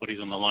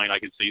nobody's on the line. I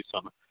could see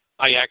something.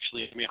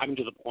 I'm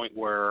to the point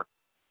where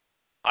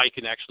I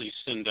can actually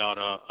send out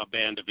a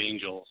band of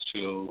angels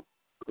to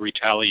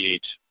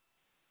retaliate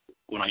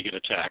when I get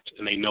attacked,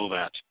 and they know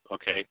that.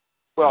 Okay.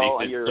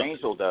 Well, your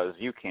angel does.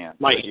 You can't.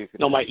 My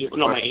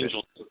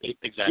angel.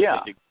 Exactly. Yeah.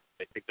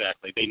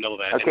 Exactly. They know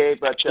that. Okay,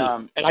 but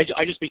and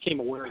I just became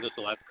aware of this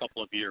the last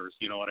couple of years.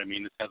 You know what I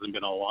mean? This hasn't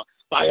been all along.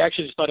 I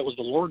actually just thought it was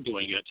the Lord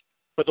doing it,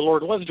 but the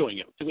Lord was doing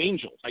it through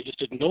angels. I just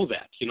didn't know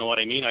that. You know what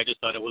I mean? I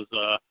just thought it was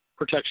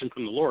protection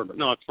from the Lord, but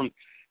no,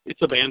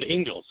 it's a band of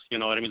angels. You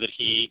know what I mean? That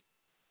He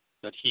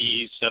that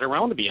he set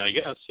around to be, I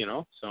guess,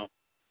 so.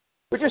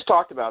 We just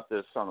talked about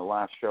this on the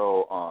last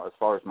show as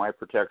far as my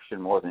protection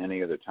more than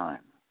any other time.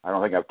 I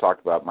don't think I've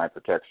talked about my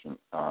protection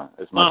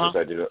as much as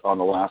I did on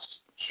the last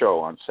show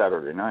on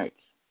Saturday night.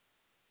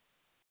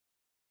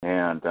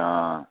 And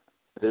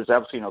there's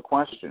absolutely no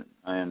question.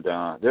 And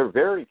they're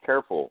very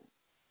careful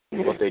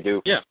what they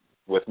do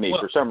with me.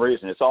 For some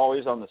reason, it's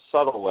always on the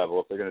subtle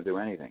level if they're going to do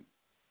anything.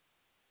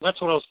 That's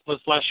what I was this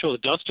last show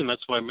with Dustin.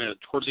 That's why,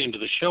 towards the end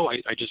of the show,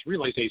 I just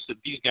realized I said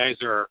these guys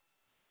are,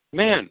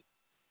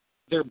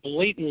 they're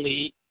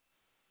blatantly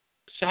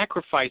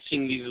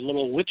sacrificing these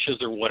little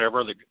witches or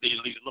whatever, these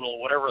little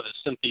whatever that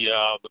sent the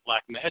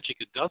black magic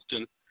at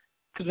Dustin,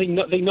 because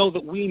they know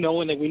that we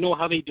know, and that we know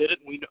how they did it.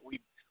 And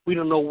we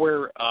don't know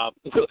where.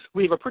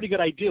 We have a pretty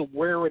good idea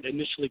where it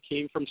initially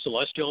came from,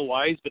 celestial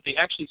wise, but they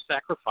actually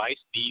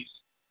sacrificed these.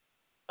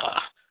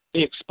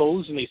 They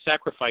exposed and they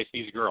sacrificed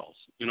these girls.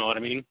 You know what I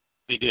mean?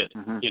 They did.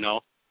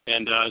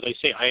 And as I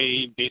say,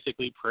 I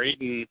basically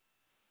prayed, and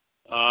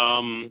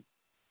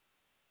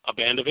a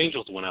band of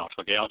angels went out.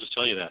 Okay, I'll just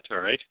tell you that. All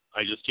right,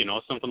 I just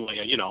something like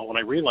when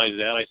I realized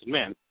that, I said,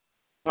 man,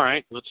 all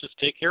right, let's just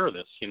take care of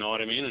this. You know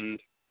what I mean? And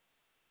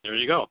there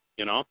you go.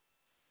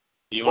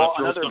 Well,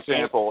 another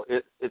example.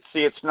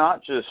 It's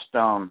not just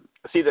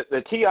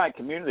the TI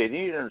community. They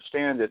need to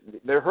understand that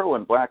they're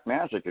hurling black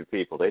magic at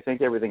people. They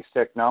think everything's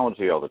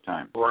technology all the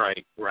time.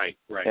 Right.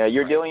 Yeah,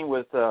 you're dealing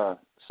with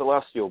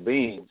celestial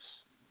beings,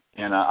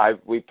 and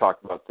we've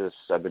talked about this.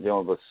 I've been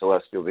dealing with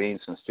celestial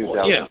beings since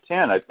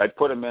 2010. I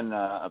put them in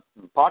a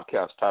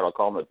podcast title. I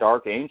call them the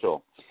Dark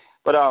Angel.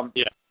 But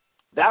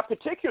that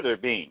particular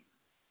being,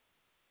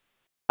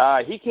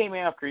 he came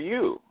after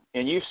you,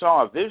 and you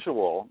saw a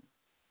visual.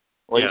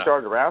 Well, he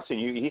started harassing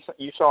you.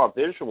 You saw a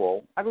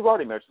visual. I've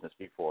already mentioned this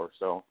before.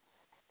 So,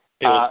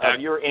 of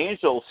your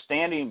angel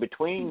standing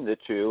between the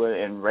two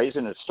and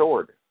raising a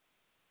sword.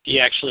 He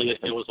actually,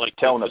 it was like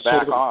telling to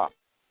back off.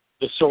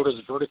 The sword is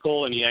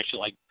vertical, and he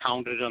actually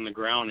pounded it on the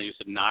ground, and he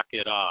said, "Knock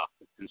it off,"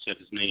 and said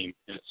his name,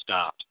 and it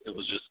stopped. It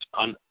was just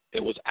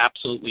it was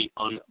absolutely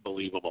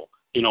unbelievable.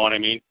 You know what I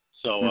mean?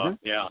 So and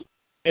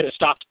it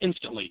stopped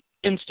instantly.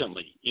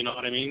 You know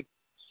what I mean?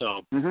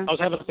 So I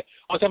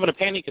was having a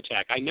panic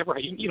attack. I never,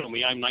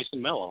 me, I'm nice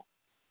and mellow,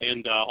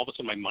 and all of a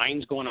sudden my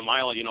mind's going a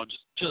mile.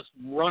 Just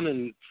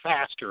running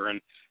faster, and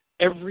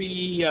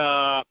every.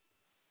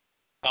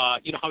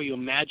 How you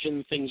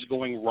imagine things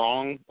going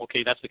wrong?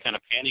 Okay, that's the kind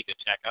of panic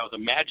attack. I was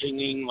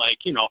imagining,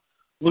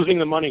 losing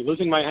the money,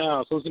 losing my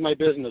house, losing my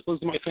business,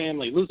 losing my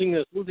family, losing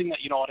this, losing that,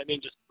 you know what I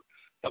mean? Just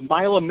a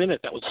mile a minute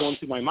that was going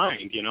through my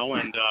mind,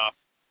 and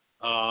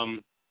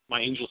my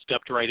angel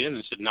stepped right in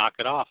and said, knock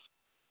it off,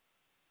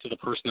 to the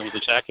person that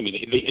was attacking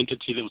me, the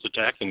entity that was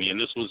attacking me.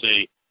 And this was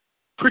a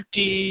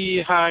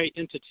pretty high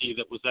entity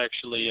that was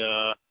actually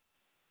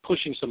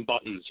pushing some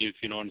buttons, if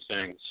you know what I'm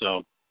saying.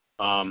 So.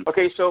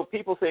 Okay, so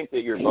people think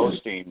that you're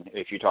boasting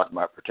if you talk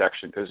about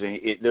protection, because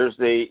there's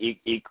the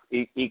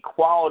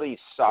equality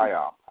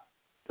psyop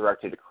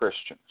directed to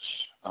Christians.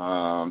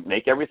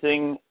 Make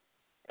everything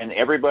and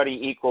everybody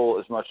equal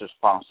as much as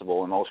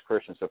possible, and most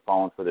Christians have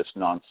fallen for this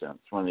nonsense.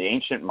 When the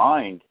ancient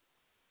mind,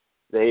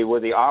 they were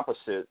the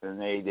opposite, and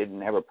they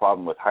didn't have a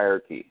problem with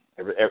hierarchy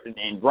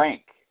and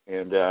rank.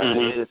 And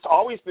it's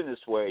always been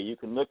this way. You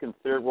can look in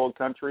third world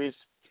countries.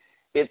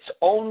 It's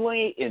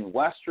only in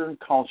Western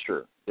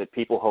culture that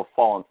people have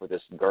fallen for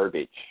this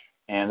garbage.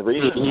 And the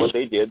reason what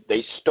they did,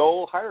 they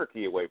stole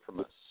hierarchy away from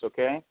us,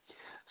 okay?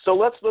 So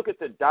let's look at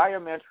the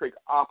diametric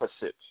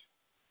opposite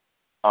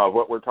of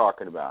what we're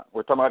talking about.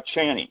 We're talking about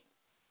Channing.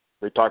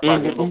 We talked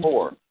about him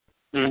before,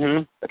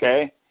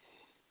 okay?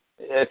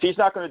 If he's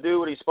not going to do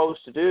what he's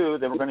supposed to do,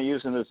 then we're going to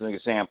use him as an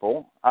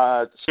example.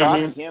 Scott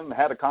and him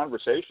had a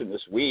conversation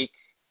this week,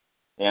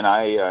 and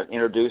I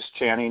introduced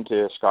Channing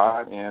to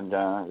Scott,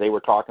 and they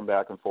were talking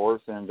back and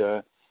forth,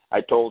 and I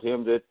told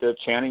him that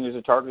Channing is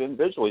a targeted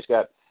individual. He's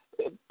got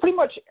pretty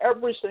much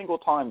every single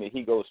time that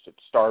he goes to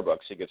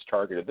Starbucks, he gets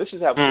targeted. This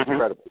is absolutely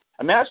incredible.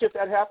 Imagine if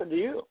that happened to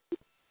you.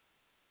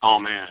 Oh,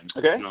 man.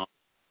 Okay? No.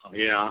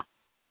 Yeah.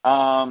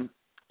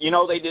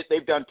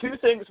 They've done two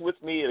things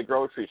with me at a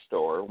grocery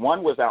store.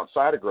 One was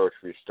outside a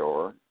grocery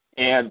store,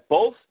 and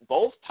both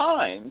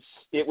times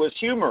it was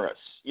humorous.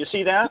 You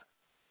see that?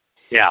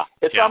 Yeah.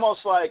 It's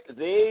almost like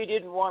they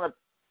didn't want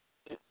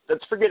to,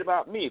 let's forget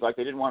about me, like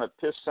they didn't want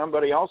to piss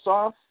somebody else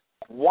off.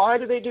 Why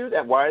do they do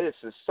that? Why is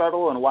it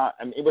subtle, and why?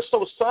 I mean, it was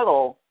so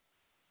subtle,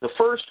 the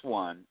first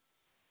one,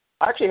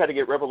 I actually had to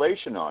get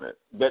revelation on it.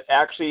 But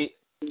actually,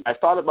 I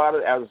thought about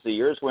it as the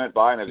years went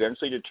by and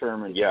eventually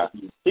determined,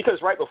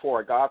 because right before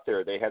I got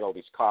there, they had all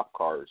these cop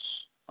cars.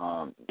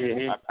 I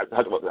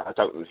talked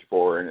about this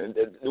before, and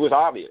it was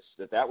obvious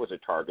that was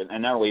a target.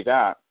 And not only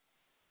that,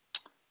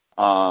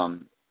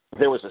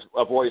 there was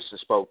a voice that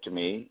spoke to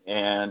me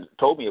and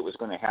told me it was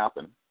going to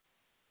happen.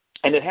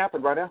 And it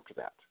happened right after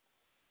that.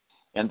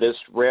 And this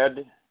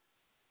red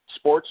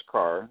sports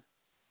car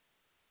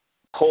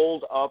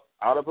pulled up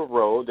out of a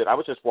road that I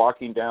was just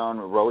walking down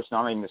a road, it's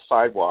not even a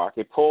sidewalk.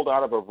 It pulled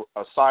out of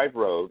a side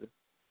road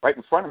right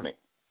in front of me.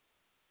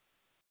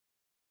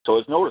 So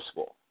it was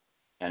noticeable.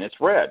 and it's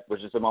red,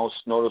 which is the most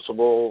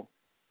noticeable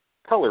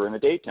color in the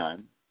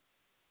daytime.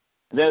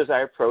 And then as I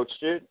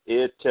approached it,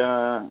 it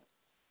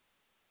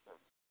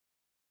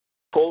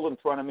pulled in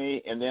front of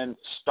me and then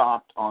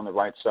stopped on the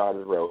right side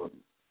of the road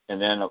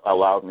and then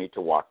allowed me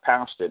to walk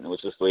past it. And it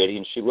was this lady,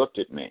 and she looked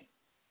at me.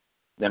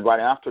 Then right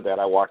after that,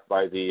 I walked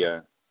by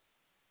the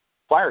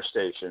fire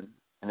station,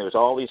 and there was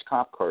all these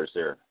cop cars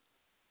there.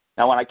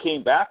 Now, when I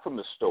came back from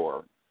the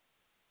store,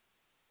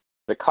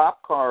 the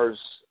cop cars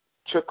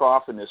took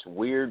off in this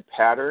weird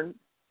pattern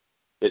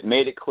that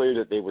made it clear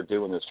that they were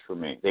doing this for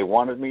me. They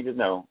wanted me to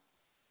know,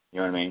 you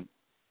know what I mean?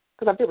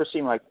 Because I've never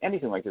seen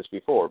anything like this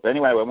before. But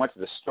anyway, when I went to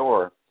the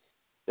store,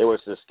 there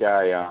was this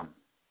guy,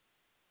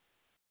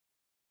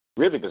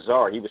 really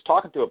bizarre. He was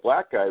talking to a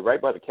black guy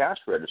right by the cash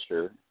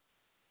register,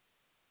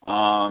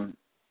 and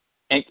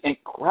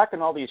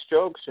cracking all these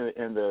jokes,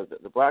 and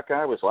the black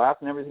guy was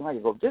laughing and everything. Like, I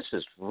go, this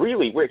is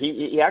really weird.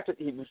 He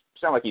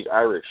sounded like he's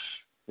Irish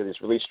with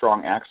this really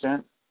strong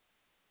accent,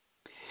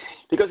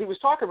 because he was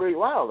talking really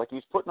loud, like he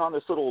was putting on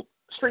this little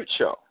street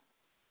show.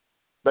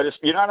 But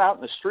you're not out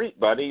in the street,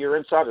 buddy. You're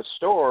inside a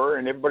store,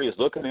 and everybody's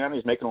looking at him.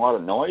 He's making a lot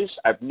of noise.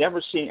 I've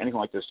never seen anything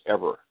like this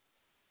ever.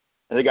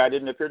 And the guy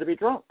didn't appear to be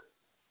drunk.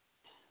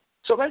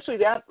 So eventually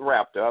that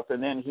wrapped up,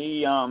 and then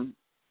he,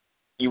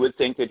 you would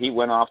think that he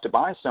went off to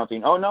buy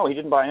something. Oh, no, he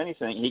didn't buy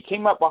anything. He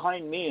came up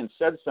behind me and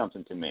said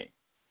something to me.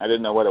 I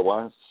didn't know what it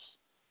was,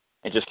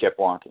 and just kept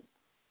walking.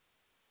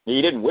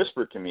 He didn't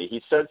whisper to me.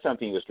 He said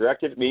something. He was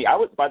directed at me.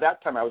 By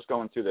that time, I was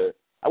going through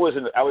I was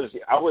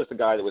the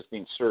guy that was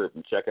being served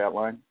in the checkout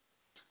line.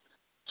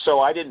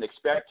 So I didn't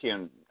expect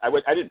him. I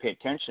didn't pay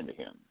attention to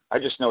him. I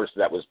just noticed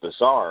that was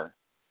bizarre.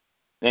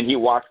 Then he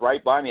walked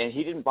right by me, and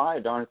he didn't buy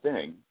a darn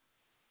thing.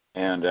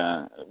 And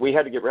we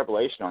had to get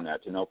revelation on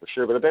that to know for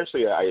sure. But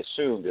eventually, I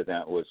assumed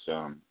that was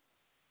some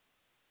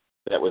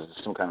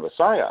kind of a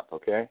psyop.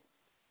 Okay.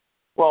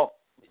 Well,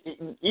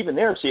 even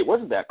there, see, it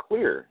wasn't that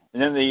clear.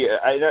 And then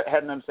I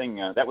had another thing.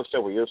 That was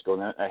several years ago.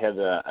 And I had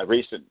a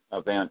recent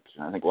event,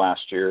 I think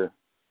last year,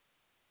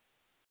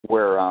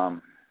 where I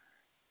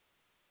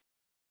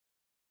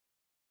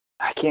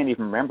can't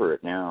even remember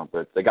it now.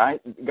 But the guy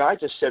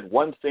just said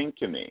one thing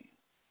to me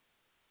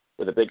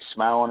with a big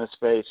smile on his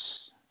face,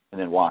 and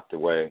then walked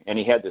away. And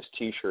he had this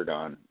T-shirt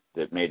on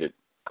that made it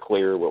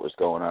clear what was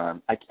going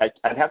on.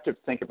 I'd have to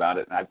think about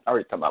it, and I've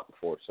already come up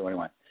before. So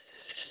anyway,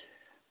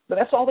 but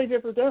that's all they've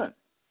ever done.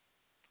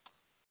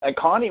 And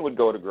Connie would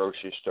go to the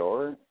grocery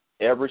store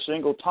every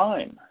single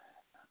time.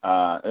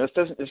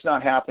 It's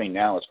not happening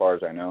now, as far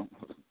as I know.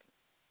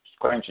 She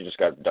claims she just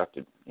got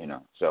abducted, you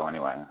know. So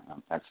anyway,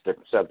 that's a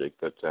different subject.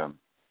 But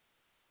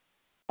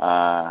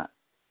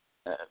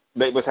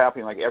it was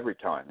happening like every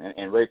time,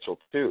 and Rachel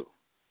too.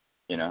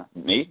 You know,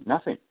 me,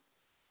 nothing.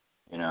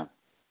 You know.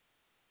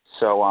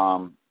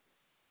 So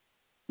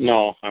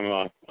no,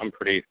 I'm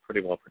pretty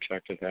well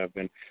protected. Have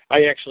been.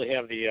 I actually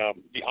have the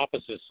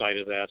opposite side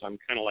of that. I'm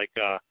kind of like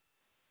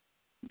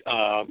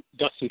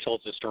Dustin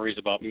tells the stories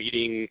about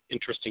meeting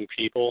interesting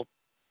people,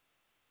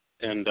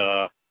 and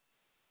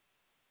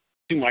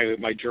through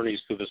my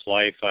journeys through this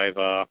life, I've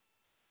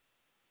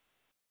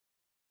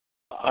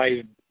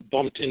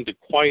bumped into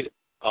quite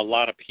a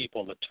lot of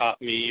people that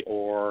taught me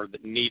or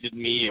that needed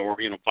me, or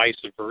vice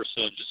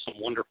versa. Just some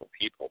wonderful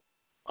people.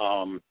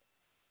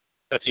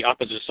 That's the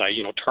opposite side,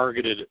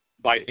 targeted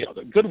by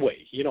the good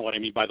way. You know what I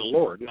mean, by the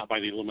Lord, not by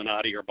the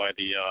Illuminati or by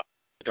the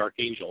dark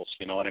angels.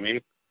 You know what I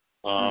mean?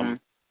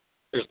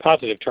 There's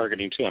positive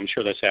targeting too. I'm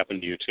sure that's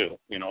happened to you too.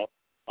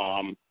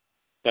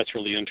 That's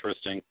really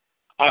interesting.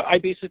 I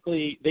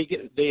basically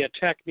they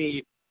attack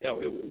me.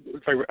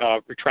 If I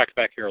retract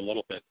back here a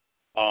little bit,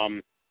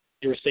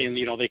 you were saying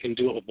they can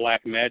do it with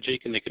black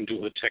magic, and they can do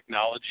it with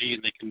technology,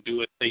 and they can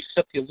do it. They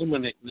set the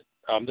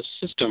the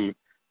system.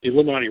 The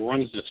Illuminati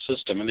runs the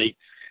system, and they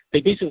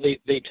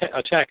basically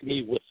attack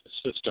me with the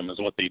system is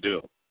what they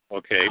do.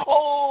 Okay.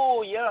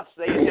 Oh yes,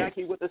 they attack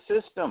you with the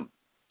system.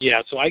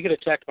 Yeah, so I get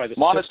attacked by the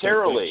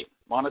monetarily. system.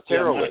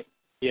 Monetarily.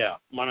 Yeah,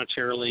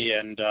 monetarily,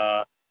 and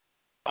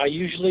I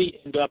usually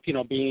end up,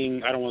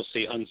 being, I don't want to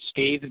say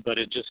unscathed, but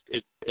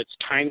it's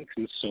time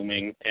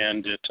consuming,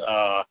 and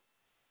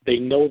they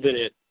know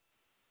that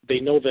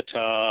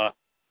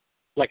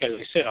like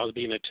I said, I was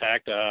being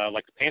attacked,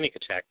 like a panic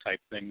attack type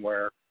thing,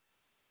 where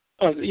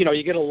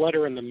you get a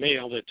letter in the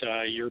mail that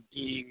your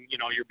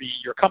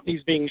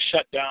company's being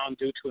shut down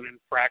due to an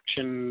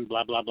infraction,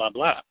 blah blah blah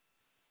blah,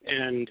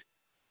 and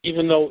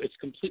even though it's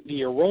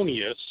completely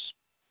erroneous,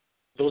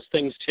 those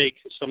things take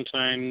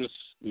sometimes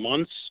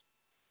months,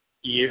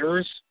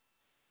 years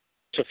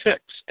to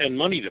fix, and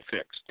money to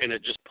fix, and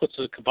it just puts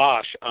a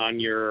kibosh on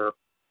your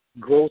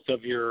growth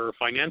of your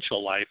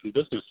financial life and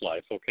business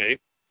life, okay?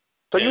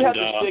 So you had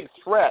this big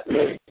threat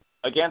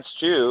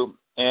against you,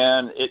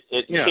 and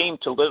it came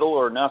to little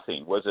or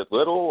nothing. Was it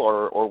little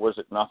or was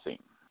it nothing?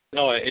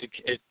 No, it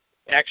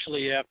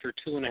actually, after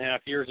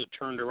 2.5 years, it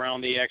turned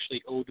around. They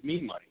actually owed me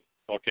money,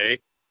 okay?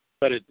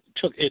 But it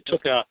took a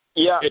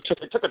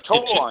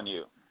toll on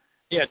you.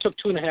 Yeah, it took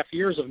 2.5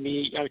 years of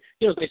me.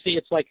 They say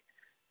it's like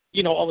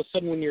all of a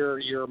sudden when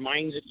your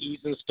mind's at ease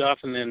and stuff,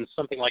 and then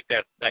something like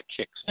that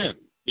kicks in.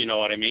 You know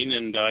what I mean?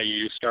 And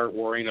you start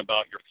worrying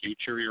about your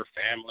future, your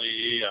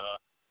family,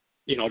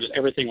 just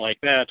everything like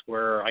that.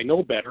 Where I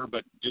know better,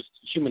 but just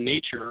human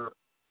nature,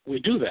 we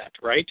do that,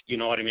 right? You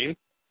know what I mean?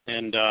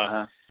 And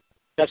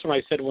that's when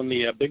I said when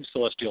the big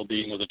celestial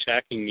being was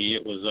attacking me,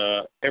 it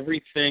was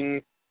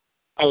everything.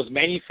 I was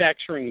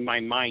manufacturing my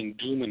mind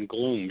doom and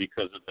gloom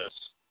because of this,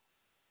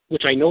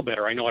 which I know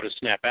better. I know how to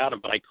snap out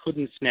of, but I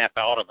couldn't snap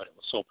out of it. It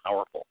was so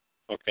powerful.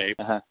 Okay,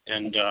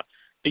 and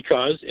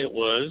because it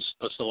was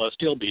a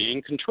celestial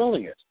being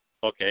controlling it.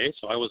 Okay,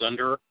 so I was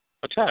under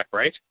attack,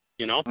 right?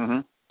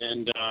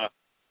 And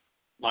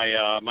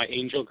my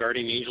angel,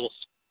 guardian angel,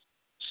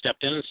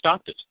 stepped in and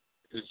stopped it.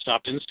 It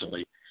stopped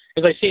instantly.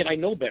 As I say it, I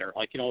know better.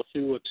 Like,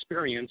 through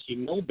experience, you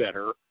know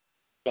better,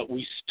 but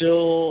we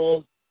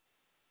still,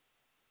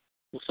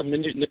 with some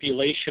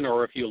manipulation,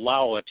 or if you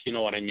allow it, you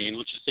know what I mean?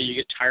 Let's just say you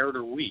get tired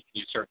or weak,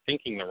 and you start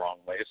thinking the wrong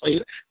way. It's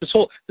like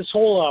this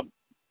whole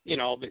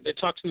it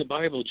talks in the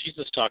Bible,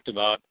 Jesus talked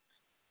about,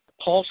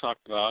 Paul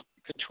talked about,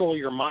 control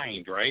your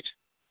mind, right?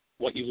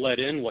 What you let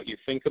in, what you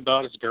think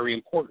about is very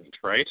important,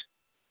 right?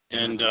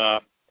 And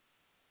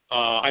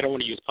I don't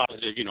want to use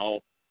positive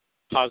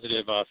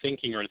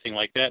thinking or anything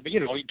like that, but you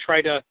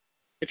try to,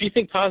 if you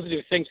think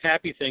positive things,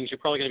 happy things, you're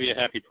probably going to be a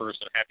happy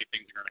person. Happy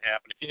things are going to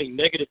happen. If you think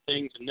negative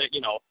things, and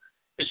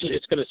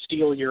it's going to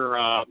steal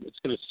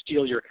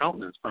your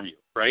countenance from you,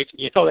 right?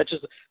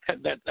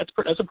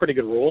 That's a pretty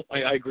good rule.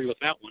 I agree with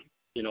that one.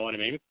 You know what I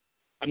mean?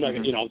 I'm not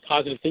going to,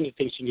 positive things you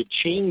can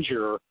change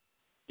your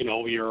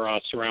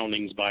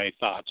surroundings by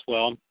thoughts.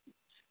 Well,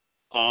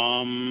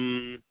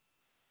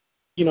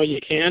 you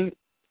can.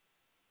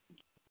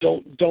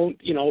 Don't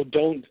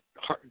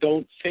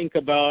think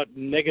about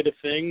negative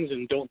things,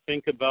 and don't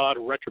think about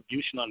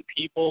retribution on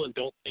people, and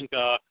don't think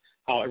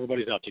how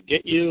everybody's out to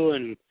get you,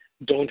 and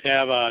don't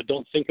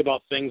think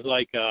about things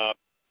like what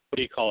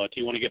do you call it? Do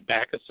you want to get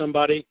back at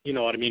somebody? You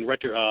know what I mean?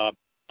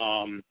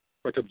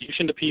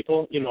 Retribution to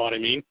people. You know what I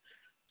mean?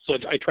 So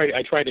I try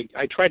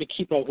to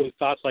keep up with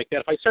thoughts like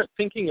that. If I start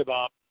thinking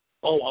about,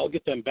 I'll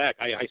get them back,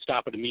 I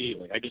stop it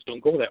immediately. I just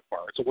don't go that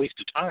far. It's a waste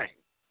of time.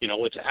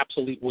 It's an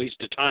absolute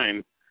waste of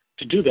time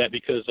to do that,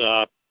 because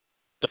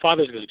the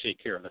Father's going to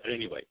take care of that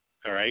anyway,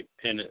 all right?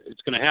 And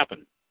it's going to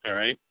happen, all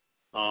right?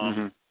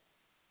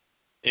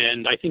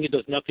 And I think it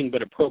does nothing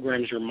but it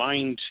programs your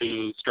mind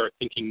to start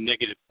thinking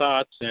negative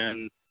thoughts,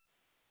 and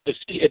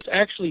it's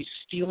actually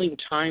stealing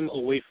time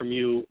away from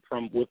you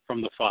from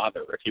the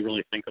Father, if you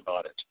really think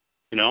about it,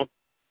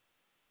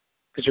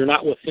 because you're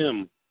not with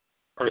Him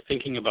or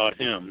thinking about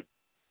Him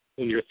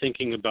when you're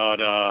thinking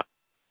about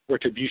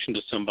retribution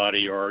to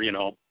somebody, or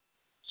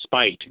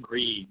spite,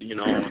 greed,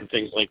 and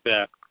things like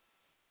that.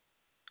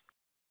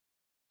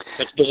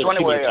 So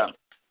anyway,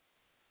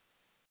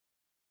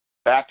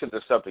 back to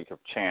the subject of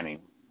Channing.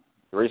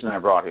 The reason I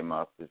brought him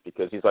up is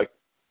because he's like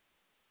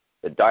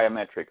the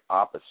diametric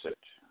opposite.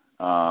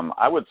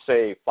 I would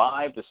say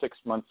 5 to 6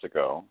 months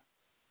ago,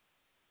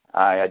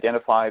 I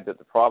identified that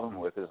the problem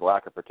with his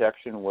lack of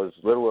protection was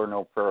little or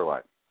no prayer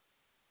life.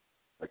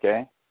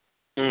 Okay?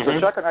 So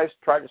Chuck and I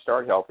tried to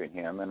start helping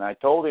him, and I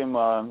told him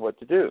what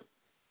to do.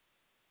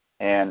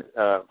 And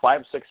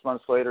 5, 6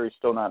 months later, he's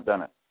still not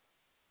done it.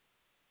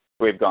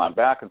 We've gone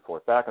back and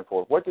forth, back and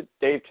forth. What did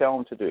Dave tell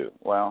him to do?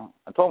 Well,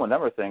 I told him a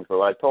number of things, but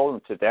I told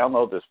him to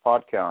download this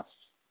podcast.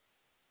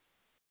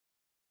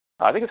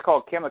 I think it's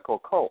called Chemical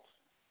Cults.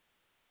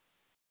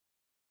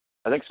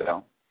 I think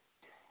so.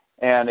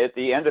 And at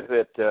the end of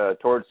it,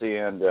 towards the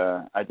end,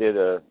 I did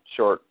a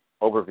short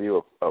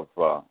overview of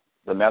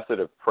the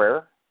method of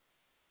prayer.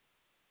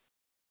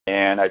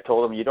 And I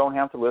told him, you don't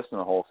have to listen to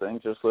the whole thing,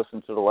 just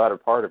listen to the latter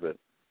part of it.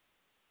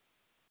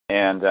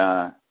 And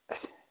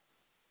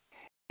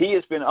he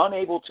has been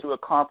unable to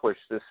accomplish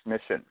this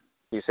mission.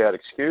 He's had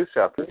excuse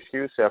after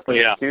excuse after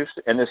excuse,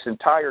 and this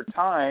entire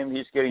time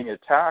he's getting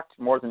attacked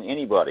more than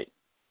anybody.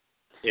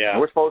 Yeah. And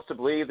we're supposed to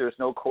believe there's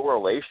no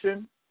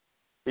correlation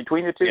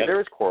between the two. Yeah.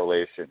 There is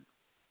correlation.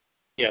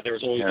 Yeah, there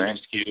was always an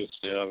excuse.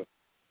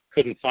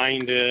 Couldn't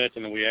find it,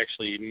 and then we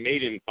actually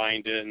made him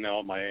find it, and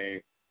now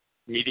my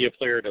media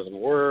player doesn't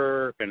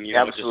work. And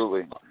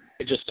absolutely.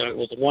 It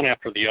was one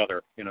after the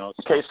other. So.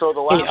 Okay, so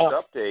the last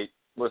update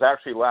was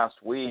actually last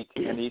week,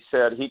 and he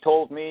said he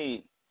told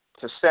me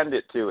to send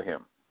it to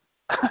him.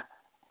 You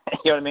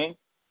know what I mean?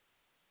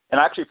 And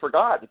I actually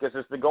forgot because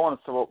it's been going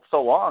so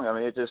long. I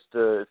mean, it just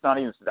it's not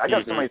even. I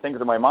got so many things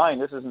in my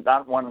mind. This is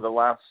not one of the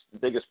last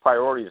biggest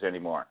priorities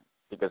anymore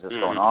because it's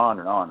going on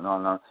and on and on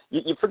and on.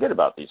 You forget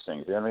about these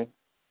things. You know what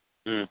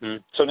I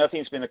mean? So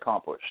nothing's been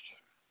accomplished,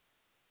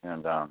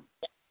 and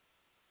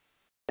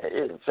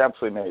it's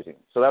absolutely amazing.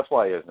 So that's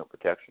why he has no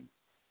protection.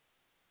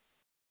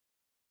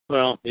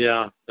 Well,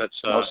 yeah,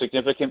 that's no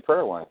significant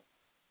prayer life.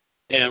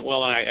 And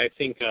well, I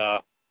think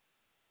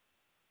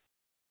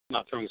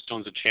not throwing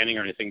stones at Channing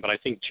or anything, but I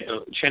think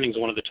Channing's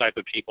one of the type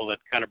of people that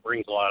kind of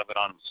brings a lot of it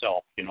on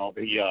himself.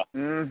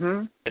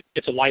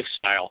 It's a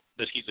lifestyle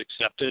that he's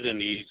accepted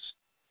and he's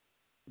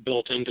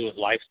built into his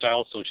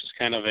lifestyle. So it's just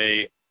kind of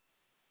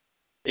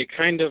it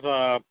kind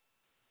of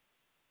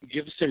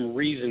gives him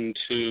reason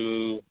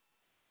to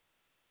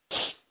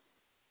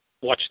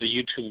watch the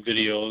YouTube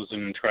videos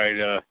and try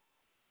to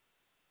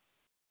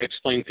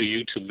explain through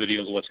YouTube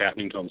videos what's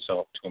happening to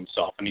himself.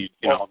 And he,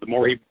 the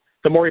more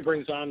he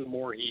brings on, the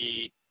more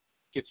he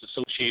gets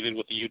associated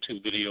with the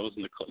YouTube videos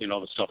and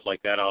the stuff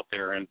like that out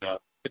there, and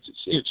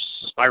it's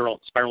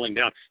spiraling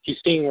down. He's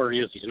staying where he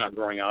is. He's not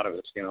growing out of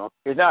it.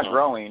 He's not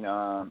growing.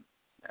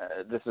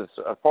 This is,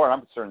 as far as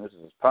I'm concerned, this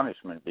is his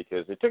punishment,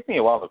 because it took me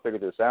a while to figure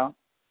this out.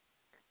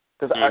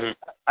 Because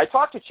I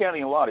talk to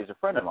Channing a lot. He's a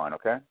friend of mine,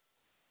 okay?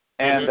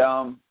 And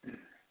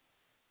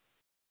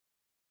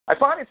I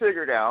finally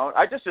figured out,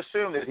 I just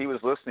assumed that he was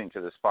listening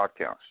to this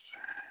podcast.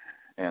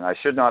 And I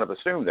should not have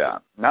assumed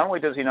that. Not only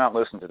does he not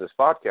listen to this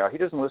podcast, he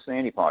doesn't listen to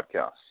any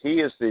podcasts. He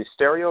is the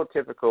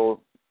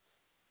stereotypical,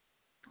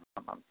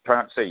 I'm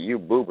trying to say you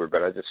boober,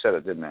 but I just said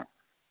it, didn't I?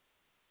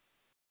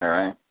 All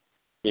right?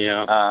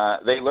 Yeah.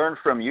 They learn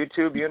from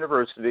YouTube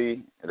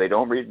University. They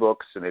don't read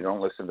books, and they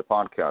don't listen to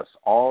podcasts.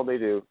 All they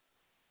do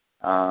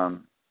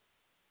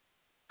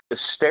is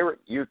stare at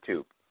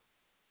YouTube.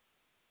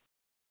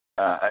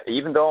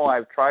 Even though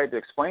I've tried to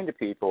explain to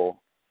people,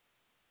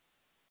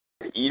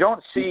 you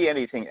don't see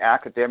anything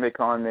academic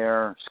on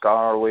there,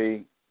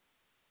 scholarly.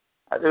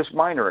 There's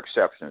minor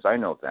exceptions. I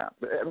know that.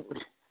 But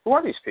who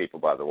are these people,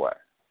 by the way?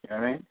 You know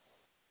what I mean?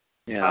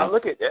 Yeah.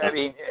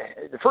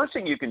 The first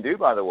thing you can do,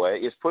 by the way,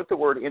 is put the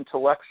word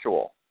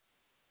intellectual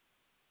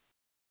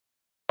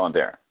on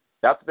there.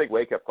 That's a big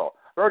wake-up call.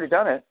 I've already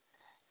done it,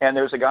 and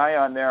there's a guy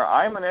on there,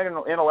 I'm an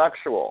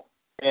intellectual.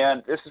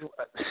 And this is,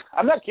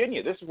 I'm not kidding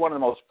you, this is one of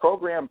the most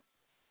programmed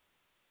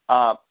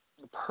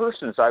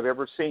persons I've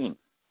ever seen.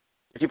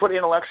 If you put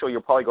intellectual, you'll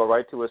probably go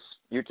right to his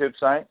YouTube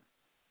site.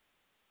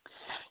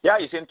 Yeah,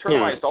 he's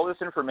internalized all this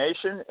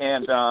information,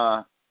 and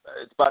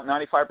it's about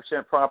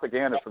 95%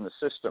 propaganda from the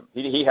system.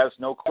 He has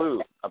no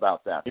clue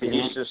about that.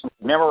 He's just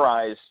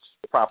memorized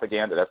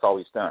propaganda. That's all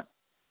he's done.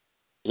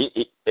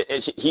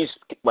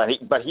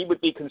 But he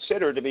would be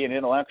considered to be an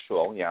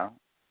intellectual. Yeah.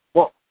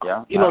 Well,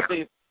 yeah.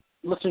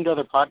 Listening to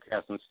other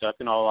podcasts and stuff.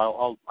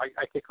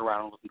 I kick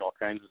around and listen to all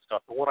kinds of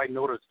stuff. But what I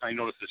noticed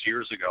this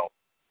years ago.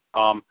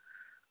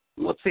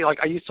 Let's say, like,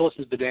 I used to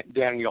listen to the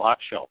Daniel Ott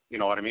show. You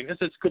know what I mean?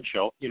 It's a good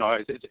show.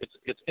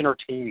 It's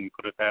entertaining.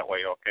 Put it that way.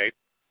 Okay.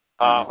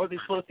 Or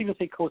let's even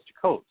say Coast to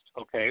Coast.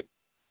 Okay.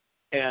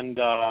 And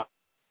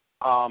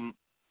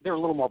they're a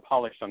little more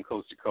polished on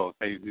Coast to Coast.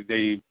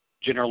 They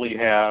generally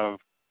have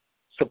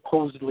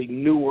supposedly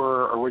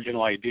newer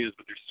original ideas,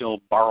 but they're still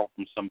borrowed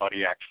from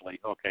somebody actually.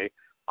 Okay.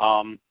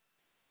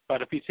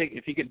 But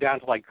if you get down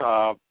to like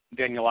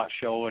Daniel Ott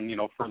show and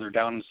further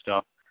down and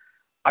stuff,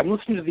 I'm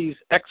listening to these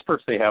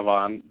experts they have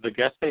on, the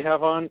guests they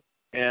have on,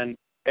 and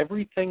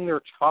everything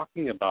they're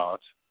talking about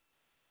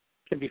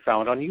can be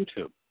found on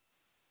YouTube.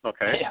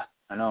 Okay. Yeah,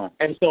 I know.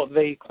 And so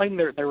they claim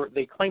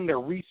they're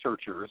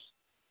researchers,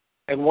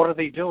 and what are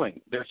they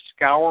doing? They're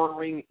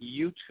scouring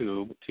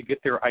YouTube to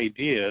get their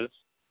ideas.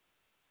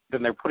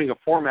 Then they're putting a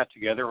format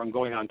together and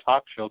going on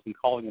talk shows and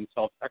calling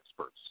themselves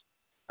experts.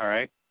 All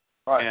right.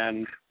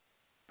 Right.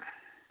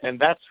 And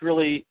that's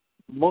really,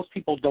 most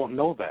people don't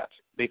know that.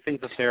 They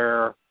think that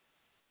they're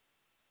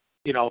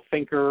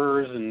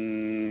thinkers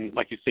and,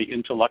 like you say,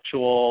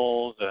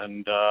 intellectuals,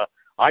 and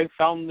I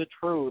found the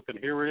truth, and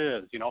here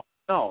it is.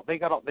 No, they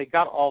got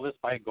all this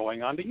by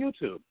going onto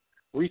YouTube,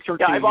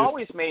 researching. Yeah, I've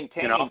always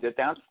maintained that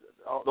that's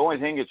the only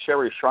thing that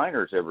Sherry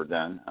Schreiner's ever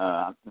done,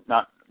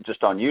 not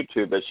just on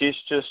YouTube, but she's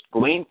just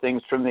gleaned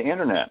things from the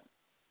internet.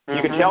 Mm-hmm.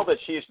 You can tell that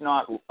she's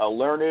not a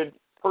learned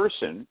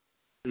person.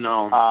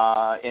 No.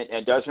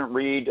 And doesn't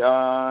read.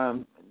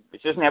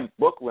 She doesn't have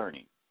book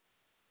learning.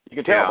 You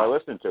can tell by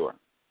listening to her.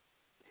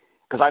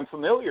 Because I'm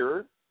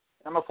familiar,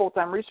 I'm a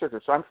full-time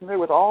researcher, so I'm familiar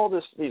with all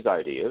these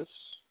ideas.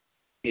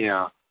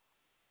 Yeah.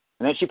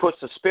 And then she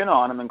puts a spin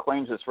on them and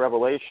claims it's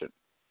revelation.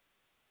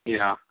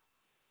 Yeah.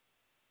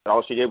 And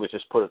all she did was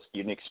just put a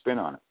unique spin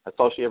on it. That's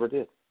all she ever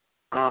did.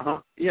 Uh-huh.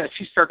 Yeah,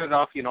 she started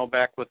off,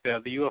 back with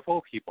the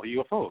UFO people,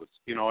 UFOs.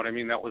 You know what I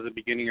mean? That was the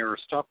beginning of her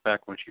stuff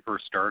back when she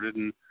first started,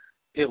 and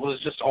it was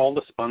just all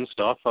the fun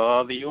stuff,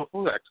 the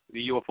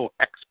UFO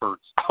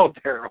experts out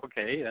there,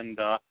 okay? And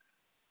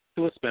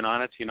do a spin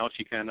on it,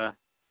 she kind of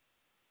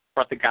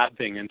brought the God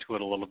thing into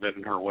it a little bit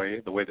in her way,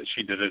 the way that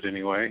she did it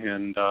anyway.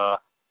 And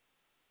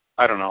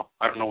I don't know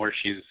where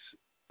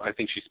I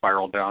think she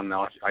spiraled down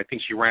now. I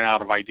think she ran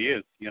out of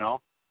ideas, Well,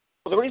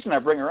 the reason I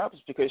bring her up is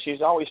because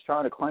she's always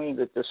trying to claim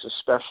that this is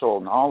special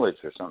knowledge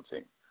or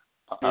something.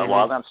 A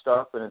lot of that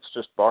stuff, and it's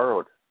just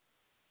borrowed.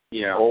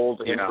 Yeah.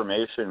 Old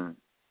information.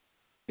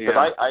 Because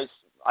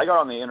I got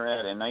on the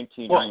internet in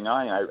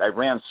 1999. I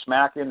ran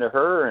smack into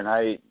her, and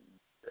I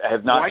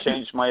have not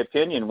changed my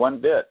opinion one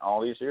bit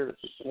all these years.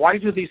 Why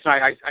do these?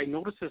 I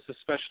notice this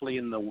especially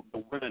in the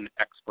women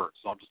experts.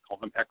 I'll just call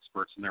them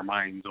experts in their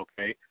minds.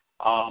 Okay.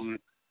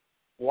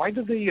 Why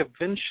do they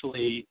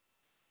eventually?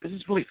 This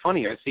is really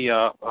funny. I see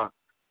a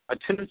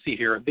tendency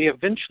here. They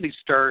eventually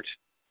start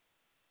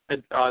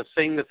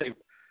saying that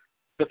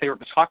that they were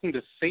talking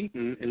to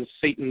Satan, and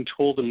Satan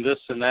told them this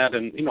and that,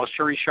 and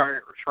Sherry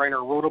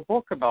Schreiner wrote a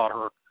book about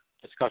her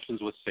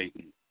discussions with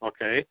Satan.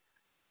 Okay,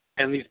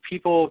 and these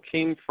people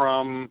came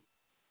from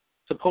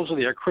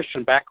supposedly a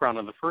Christian background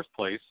in the first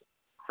place,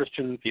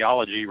 Christian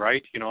theology,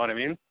 right? You know what I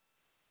mean?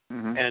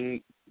 Mm-hmm.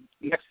 And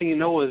next thing you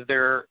know is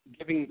they're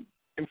giving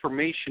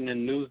information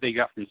and news they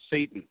got from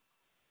Satan,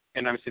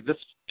 and I would say this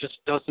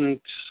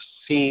doesn't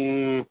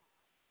seem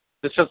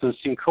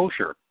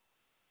kosher.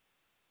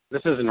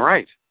 This isn't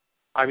right.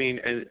 I mean,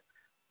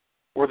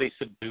 were they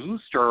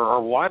seduced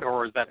or what?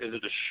 Or is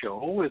it a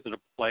show? Is it a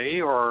play?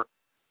 Or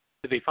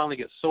did they finally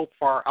get so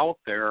far out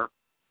there?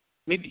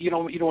 Maybe you know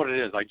what it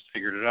is. I just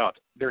figured it out.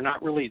 They're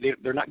not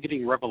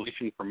getting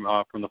revelation from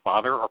the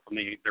Father or from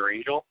their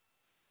angel.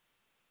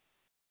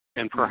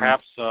 And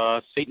perhaps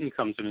Satan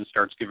comes in and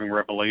starts giving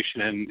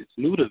revelation, and it's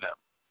new to them.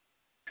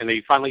 And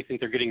they finally think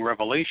they're getting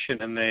revelation,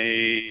 and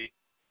they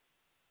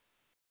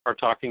are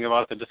talking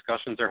about the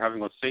discussions they're having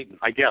with Satan.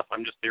 I guess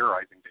I'm just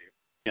theorizing, Dave.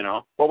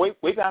 Well,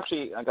 we've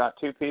actually got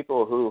two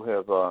people who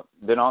have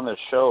been on this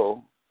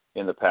show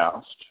in the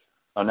past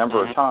a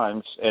number of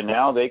times, and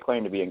now they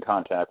claim to be in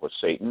contact with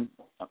Satan.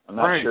 I'm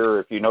not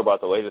sure if you know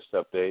about the latest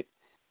update.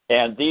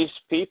 And these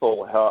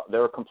people,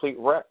 they're a complete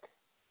wreck.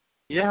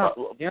 Yeah.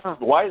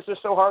 Why is this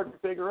so hard to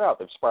figure out?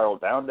 They've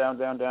spiraled down,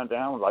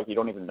 like you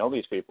don't even know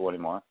these people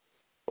anymore.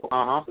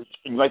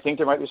 You might think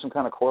there might be some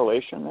kind of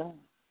correlation there.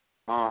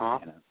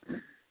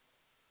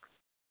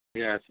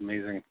 Yeah, it's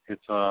amazing.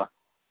 It's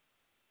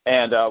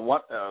And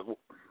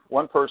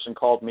one person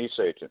called me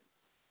Satan.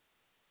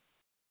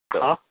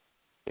 So,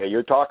 yeah,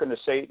 you're talking to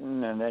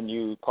Satan, and then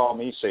you call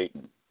me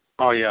Satan.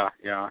 Oh yeah.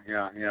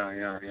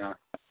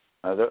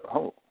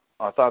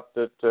 I thought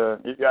that.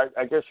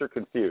 I guess you're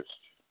confused.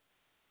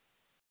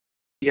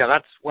 Yeah,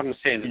 that's what I'm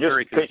saying.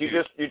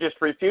 You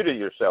just refuted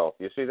yourself.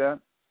 You see that?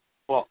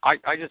 Well,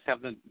 I just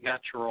have the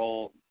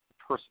natural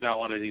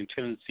personality and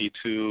tendency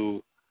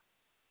to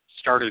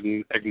start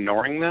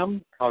ignoring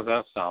them. How's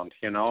that sound?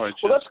 Well,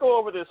 let's go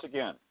over this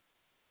again.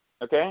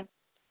 Okay?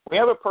 We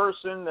have a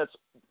person that's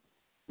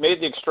made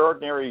the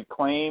extraordinary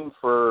claim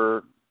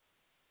for,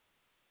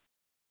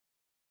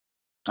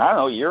 I don't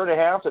know, a year and a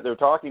half that they're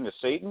talking to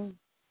Satan.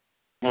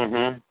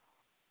 Mm-hmm.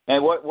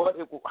 And what's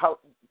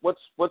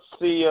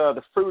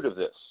the fruit of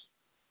this?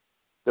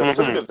 The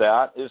fruit of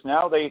that is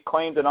now they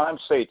claim that I'm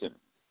Satan.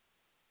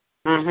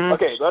 Mm-hmm.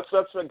 Okay, let's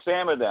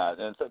examine that.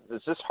 And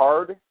is this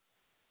hard?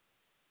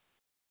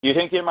 Do you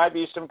think there might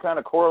be some kind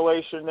of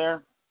correlation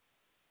there?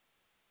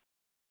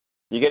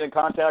 You get in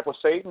contact with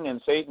Satan,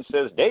 and Satan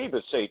says, Dave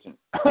is Satan.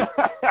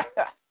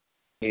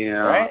 Yeah.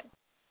 Right?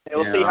 And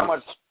we'll see how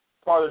much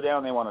farther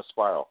down they want to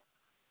spiral.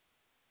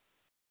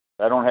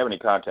 I don't have any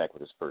contact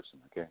with this person,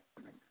 okay?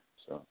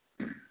 So.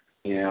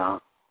 Yeah.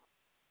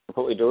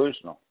 Completely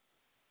delusional.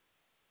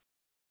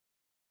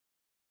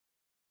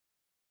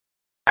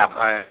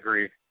 I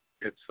agree.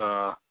 It's,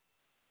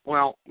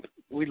 well,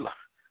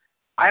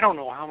 I don't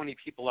know how many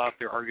people out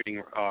there are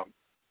getting,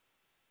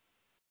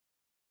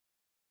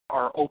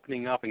 are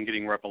opening up and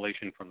getting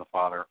revelation from the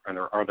Father, and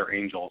are there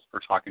angels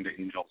or talking to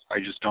angels. I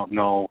just don't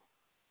know.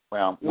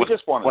 Well, we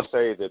just want to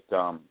say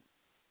that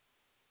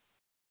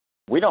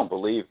we don't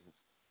believe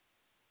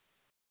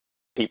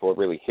people are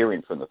really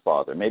hearing from the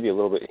Father. Maybe a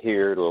little bit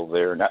here, a little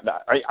there.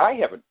 I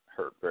haven't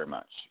heard very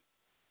much.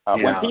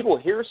 When people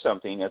hear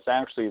something, it's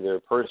actually their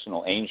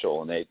personal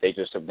angel, and they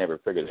just have never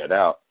figured that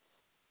out.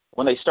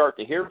 When they start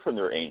to hear from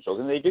their angels,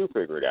 and they do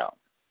figure it out.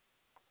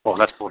 Well,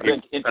 that's what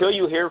until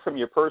you hear from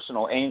your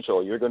personal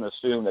angel, you're going to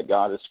assume that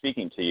God is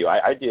speaking to you.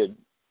 I did.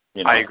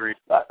 I agree.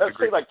 Let's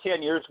say like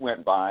 10 years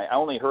went by, I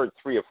only heard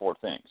 3 or 4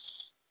 things.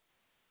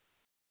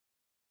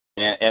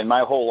 And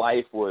my whole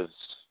life was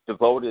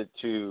devoted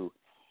to,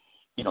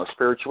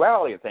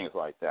 spirituality and things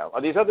like that.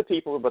 These other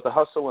people, but the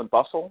hustle and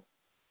bustle,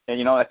 and,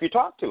 if you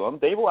talk to them,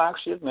 they will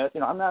actually admit,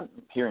 I'm not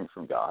hearing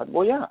from God.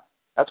 Well, yeah,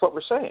 that's what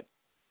we're saying.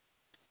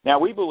 Now,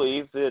 we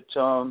believe that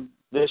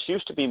this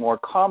used to be more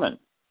common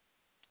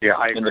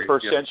in the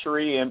first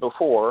century and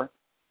before,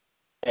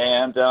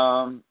 and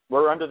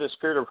we're under this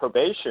period of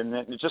probation,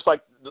 and it's just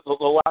like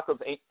the lack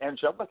of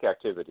angelic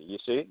activity, you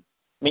see.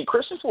 I mean,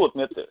 Christians will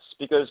admit this,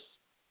 because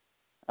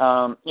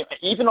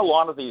even a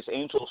lot of these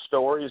angel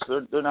stories,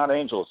 they're not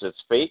angels. It's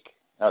fake.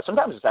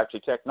 Sometimes it's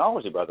actually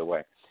technology, by the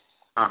way.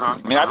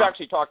 I mean, I've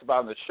actually talked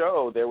about in the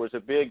show, there was a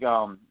big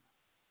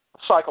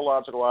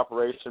psychological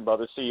operation by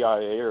the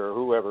CIA or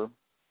whoever.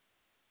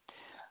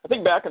 I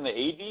think back in the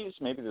 80s,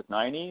 maybe the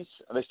 90s,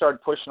 they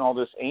started pushing all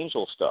this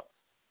angel stuff.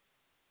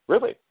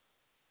 Really?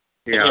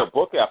 Yeah. And,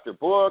 book after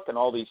book and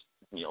all these,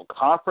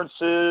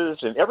 conferences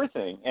and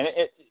everything. And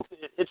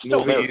it's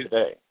still there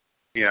today.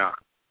 Yeah.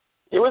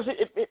 It was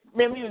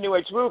mainly the New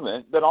Age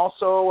movement, but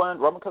also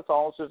Roman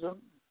Catholicism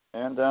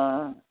and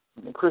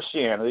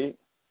Christianity.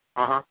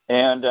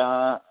 And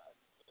a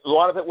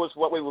lot of it was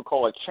what we would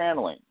call a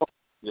channeling,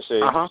 you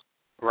see.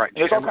 Right.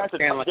 And there's all kinds of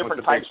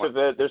different types of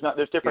it.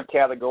 There's different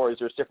categories.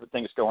 There's different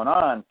things going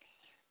on.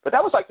 But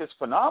that was like this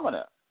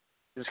phenomena.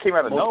 It just came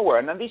out of nowhere,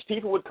 and then these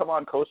people would come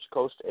on Coast to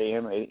Coast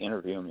AM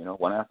interview them,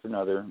 one after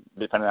another,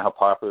 depending on how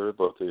popular the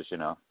book is,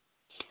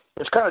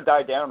 It's kind of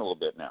died down a little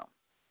bit now.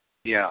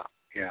 Yeah.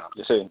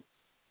 You see?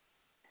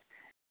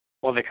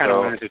 Well, they kind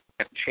of went into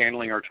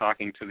channeling or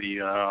talking to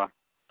the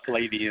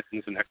Palladians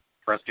and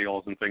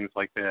extraterrestrials and things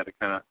like that. It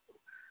kind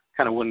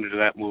of went into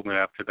that movement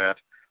after that.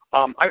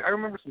 I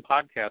remember some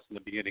podcasts in the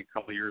beginning a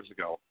couple of years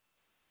ago.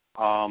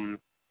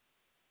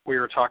 We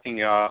were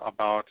talking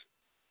about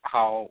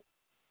how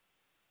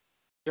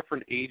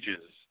different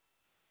ages.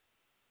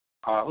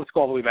 Let's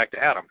go all the way back to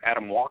Adam.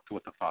 Adam walked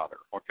with the Father.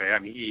 Okay, I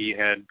mean he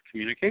had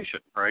communication,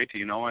 right?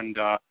 And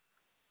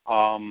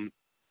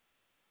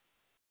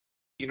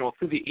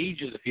through the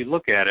ages, if you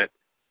look at it,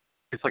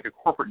 it's like a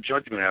corporate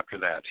judgment after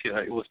that.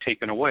 It was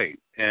taken away,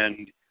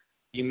 and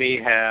you may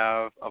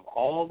have, of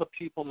all the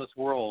people in this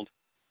world,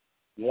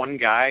 one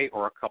guy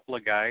or a couple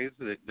of guys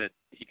that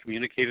he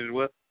communicated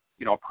with,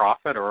 a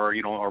prophet or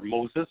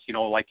Moses,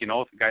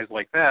 guys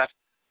like that,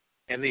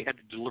 and they had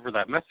to deliver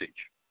that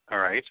message. All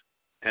right,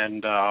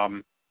 and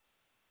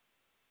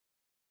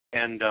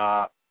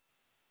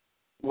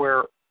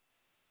where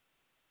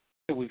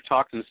we've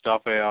talked and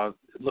stuff, it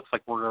looks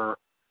like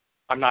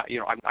I'm not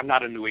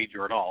a New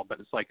Ager at all, but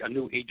it's like a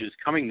new age is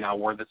coming now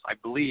where this, I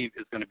believe,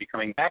 is going to be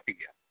coming back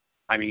again.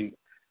 I mean,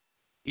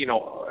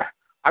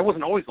 I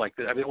wasn't always like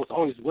that. I mean, it was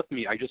always with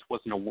me. I just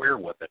wasn't aware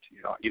with it.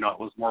 It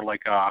was more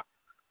like a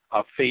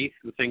faith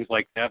and things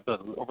like that.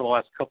 But over the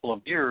last couple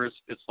of years,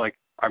 it's like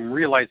I'm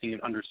realizing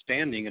and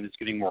understanding, and it's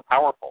getting more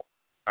powerful.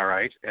 All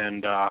right,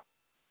 and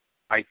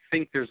I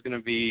think there's going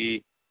to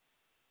be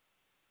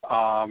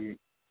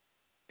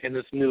in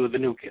this new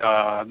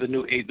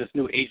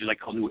age, like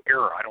a new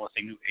era. I don't want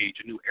to say new age,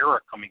 a new era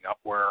coming up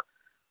where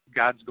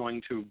God's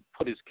going to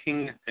put His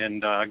king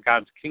and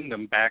God's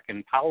kingdom back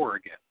in power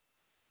again,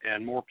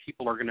 and more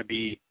people are going to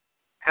be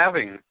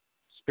having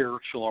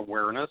spiritual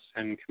awareness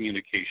and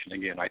communication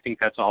again. I think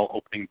that's all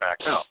opening back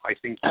up. I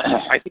think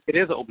it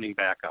is opening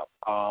back up.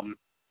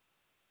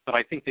 But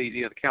I think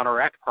the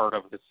counteract part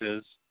of this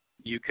is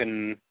you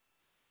can.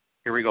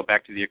 Here we go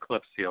back to the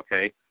eclipse.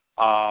 Okay,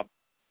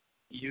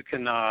 you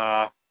can.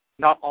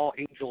 Not all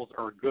angels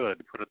are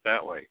good. Put it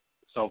that way.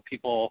 So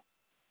people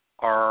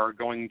are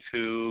going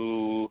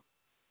to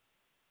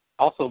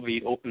also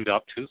be opened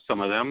up to some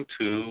of them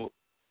to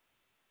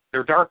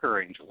their darker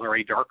angels or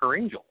a darker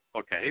angel.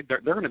 Okay, they're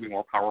going to be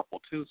more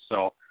powerful too.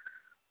 So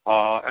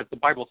as the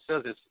Bible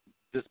says,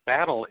 this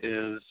battle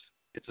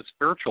it's a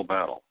spiritual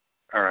battle.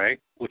 All right,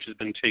 which has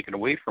been taken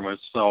away from us.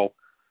 So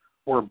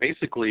we're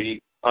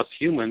basically, us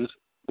humans,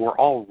 we're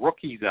all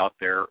rookies out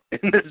there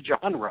in this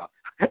genre.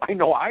 I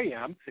know I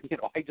am.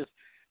 I just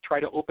try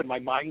to open my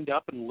mind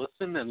up and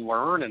listen and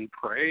learn and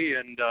pray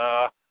and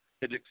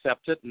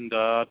accept it and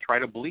try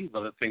to believe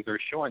other things they're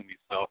showing me.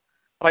 So,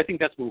 but I think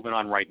that's moving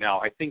on right now.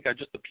 I think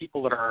just the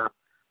people that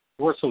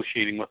we're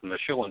associating with in the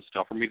show and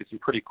stuff are meeting some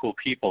pretty cool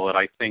people that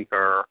I think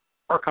are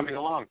coming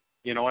along.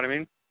 You know what I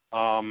mean?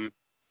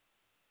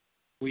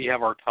 We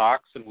have our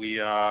talks and we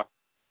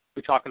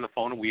talk on the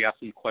phone and we ask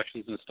them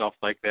questions and stuff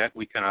like that.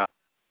 We kind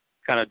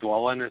of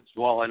dwell in it a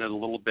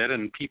little bit,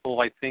 and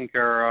people I think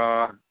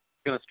are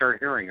going to start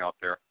hearing out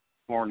there.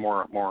 More and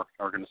more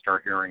are going to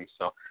start hearing.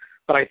 So,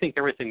 but I think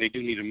everything, they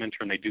do need a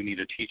mentor and they do need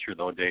a teacher,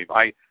 though, Dave.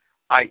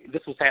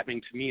 This was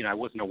happening to me, and I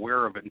wasn't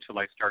aware of it until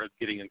I started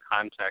getting in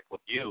contact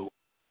with you,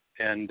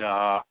 and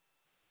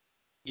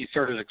you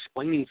started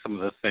explaining some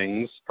of the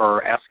things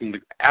or asking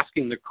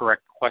the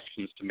correct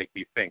questions to make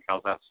me think.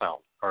 How's that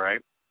sound? All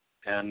right,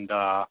 and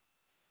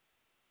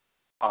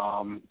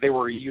they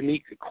were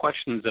unique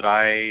questions that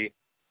I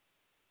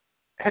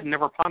had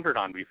never pondered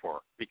on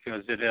before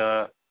because it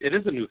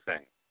is a new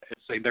thing.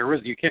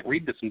 You can't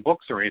read this in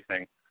books or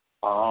anything.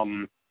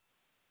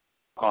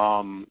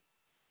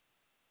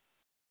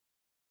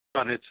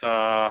 But it's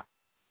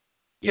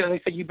they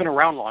say you've been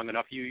around long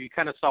enough. You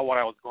kind of saw what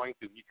I was going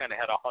through. You kind of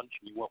had a hunch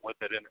and you went with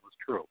it, and it was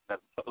true.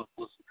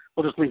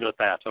 We'll just leave it at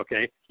that,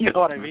 okay? You know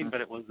what I mean?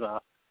 But it was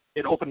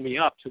it opened me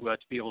up to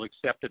be able to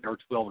accept it or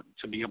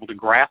to be able to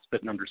grasp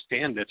it and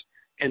understand it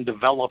and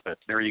develop it.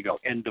 There you go,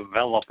 and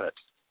develop it.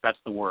 That's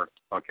the word,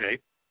 okay?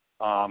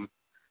 So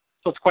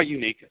it's quite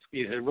unique.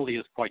 It really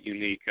is quite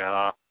unique.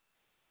 Like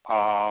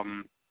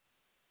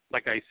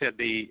I said,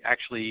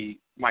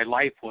 my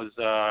life was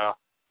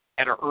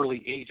at an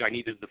early age. I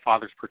needed the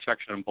Father's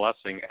protection and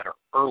blessing at an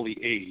early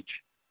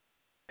age,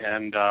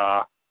 and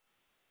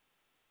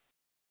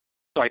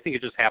so I think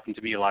it just happened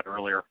to me a lot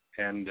earlier.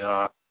 And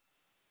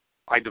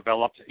I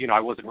developed. I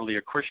wasn't really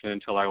a Christian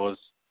until I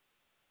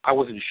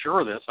wasn't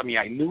sure of this. I mean,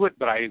 I knew it,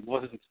 but I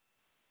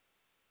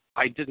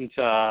didn't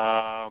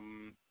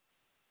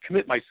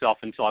commit myself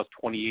until I was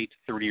 28 to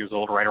 30 years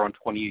old, right around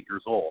 28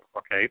 years old,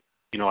 okay?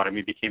 You know what I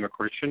mean? Became a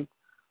Christian.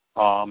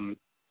 I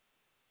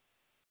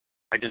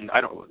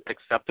don't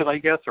accept it, I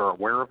guess, or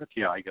aware of it.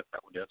 Yeah, I guess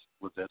that was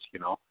it,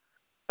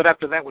 But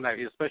after that,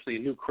 especially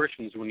in new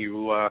Christians, when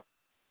it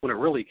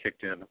really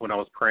kicked in, when I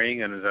was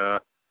praying and I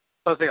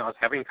was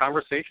having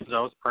conversations,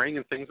 I was praying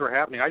and things were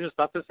happening. I just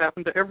thought this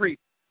happened to every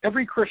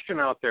Christian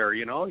out there,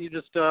 You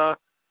just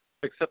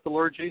accept the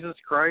Lord Jesus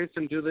Christ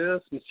and do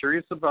this and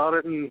serious about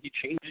it, and He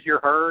changes your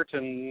heart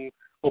and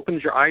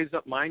opens your eyes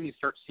up, mind. You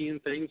start seeing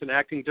things and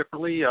acting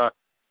differently.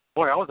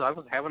 Boy, I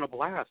was having a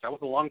blast. I was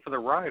along for the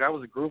ride. I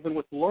was grooving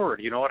with the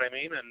Lord. You know what I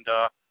mean? And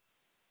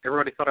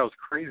everybody thought I was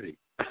crazy.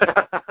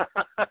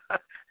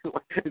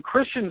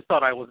 Christians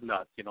thought I was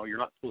nuts. You're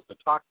not supposed to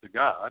talk to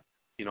God.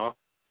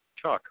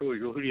 Chuck,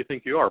 who do you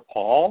think you are,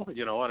 Paul?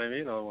 You know what I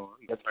mean?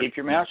 Let's keep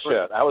your mouth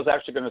shut. I was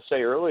actually going to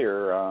say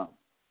earlier,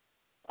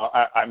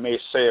 I may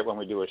say it when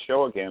we do a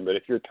show again, but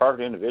if you're a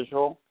target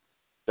individual,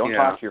 don't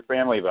talk to your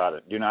family about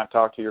it. Do not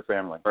talk to your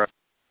family. Right.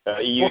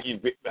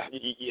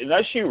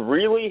 Unless you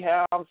really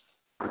have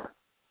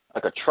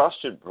like a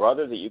trusted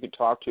brother that you could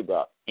talk to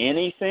about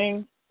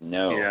anything,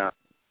 no. Yeah.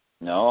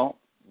 No.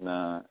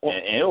 And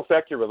it'll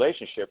affect your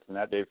relationship from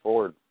that day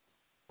forward.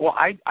 Well,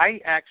 I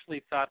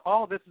actually thought,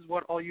 this is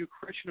what all you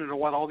Christians or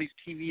what all these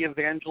TV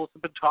evangelists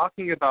have been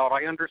talking about.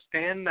 I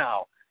understand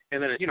now.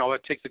 And then,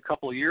 it takes a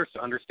couple of years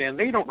to understand.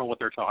 They don't know what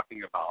they're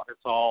talking about.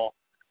 It's all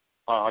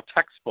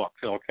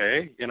textbooks,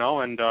 okay?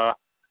 And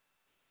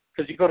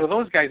because you go to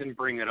those guys and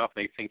bring it up,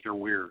 they think you're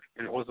weird.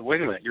 And it was,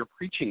 wait a minute, you're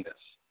preaching this,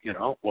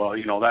 Well,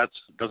 that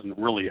doesn't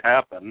really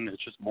happen.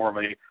 It's just more of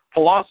a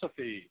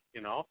philosophy,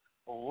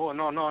 Oh,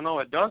 no,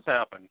 it does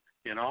happen,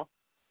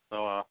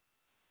 So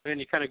then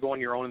you kind of go on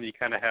your own and you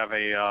kind of have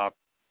a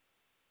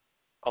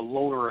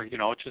loner,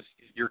 it's just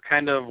you're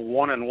kind of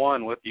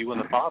one-on-one with you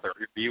and the Father.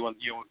 You're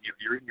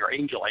your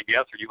angel, I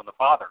guess, or you and the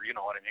Father, you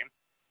know what I mean?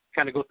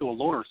 Kind of go through a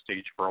loner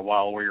stage for a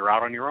while where you're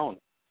out on your own,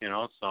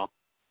 so.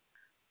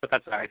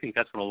 But I think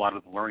that's what a lot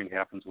of the learning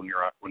happens when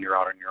you're out on your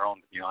own,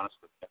 to be honest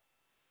with you.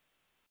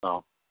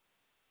 So,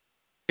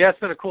 yeah, it's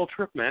been a cool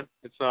trip, man.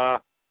 It's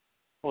what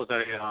was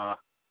that?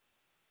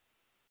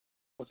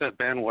 What's that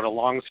band? What a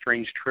long,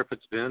 strange trip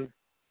it's been.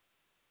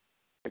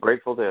 The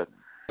Grateful Dead.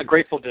 The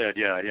Grateful Dead,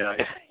 yeah.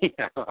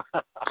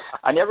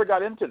 I never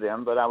got into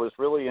them, but I was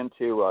really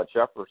into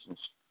Jefferson's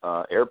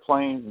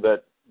Airplane,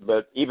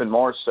 but even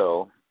more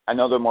so. I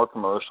know they're more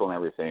commercial and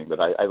everything, but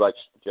I like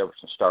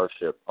Jefferson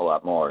Starship a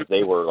lot more.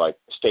 They were like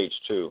stage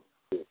 2.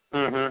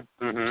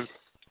 Mm-hmm.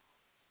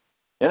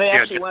 And they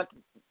actually went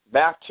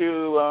back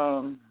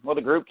to,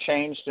 the group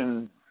changed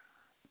and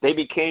they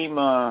became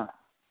a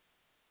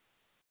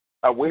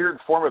weird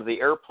form of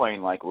the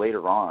Airplane like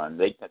later on.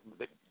 They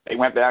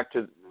went back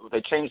to,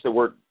 they changed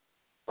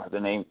the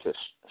name to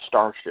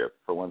Starship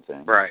for one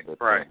thing. Right, but,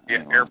 right.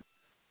 Anyway.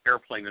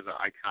 Airplane is an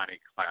iconic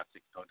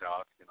classic, no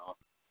doubt,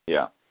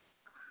 Yeah.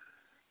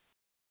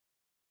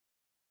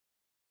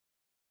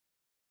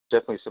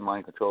 Definitely some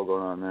mind control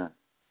going on there.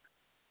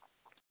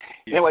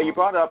 Yeah. Anyway,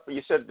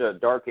 you said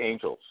Dark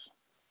Angels.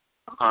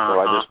 So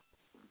I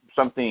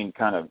something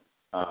kind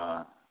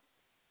of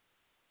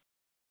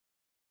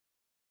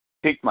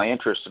piqued my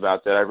interest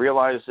about that. I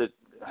realized that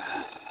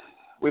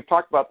we've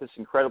talked about this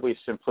incredibly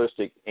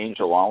simplistic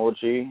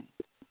angelology. It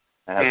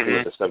has to do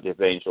with the subject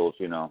of angels,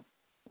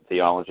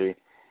 theology.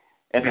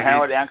 And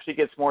how it actually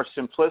gets more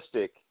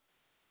simplistic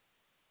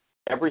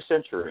every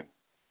century.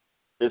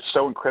 It's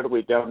so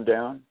incredibly dumbed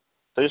down.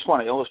 So I just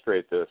want to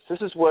illustrate this.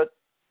 This is what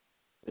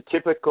the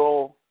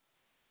typical,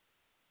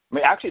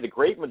 actually the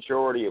great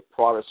majority of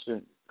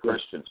Protestant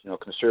Christians,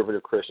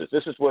 conservative Christians,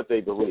 this is what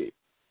they believe.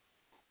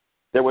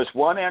 There was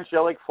one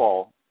angelic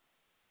fall,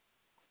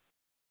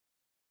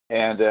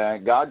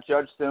 and God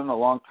judged them a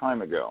long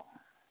time ago.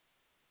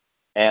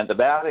 And the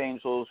bad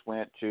angels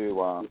went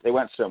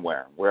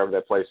somewhere, wherever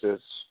that place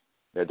is.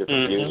 They had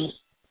different views.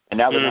 And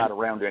now they're not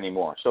around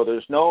anymore. So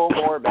there's no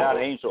more bad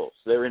angels.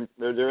 They're in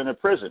a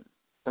prison,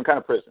 some kind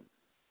of prison.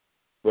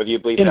 Whether you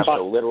believe that's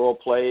a literal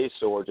place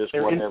or just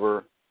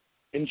whatever.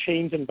 In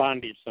chains and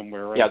bondage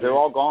somewhere, right? Yeah, they're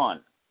all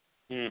gone.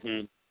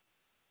 Mm-hmm.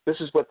 This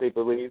is what they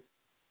believe.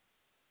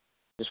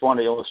 Just want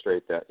to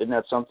illustrate that. Isn't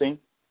that something?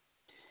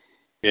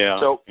 Yeah.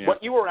 So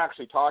what you were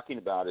actually talking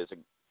about is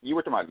you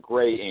were talking about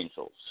gray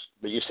angels,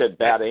 but you said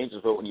bad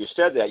angels. But when you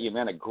said that, you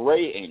meant a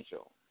gray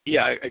angel.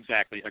 Yeah,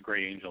 exactly. A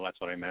gray angel.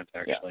 That's what I meant,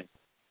 actually.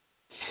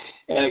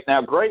 Yeah. And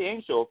now, gray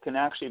angel can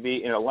actually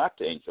be an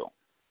elect angel.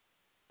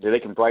 They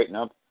can brighten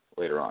up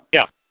later on.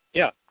 Yeah.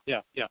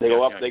 They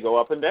go up. They go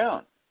up and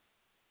down.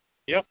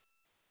 Yep.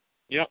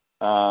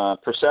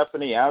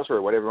 Persephone,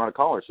 Azra, whatever you want to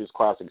call her, she's a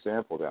classic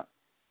example of that.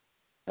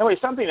 Anyway,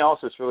 something else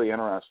that's really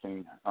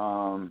interesting.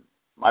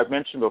 I've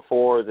mentioned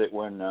before that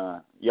when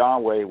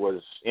Yahweh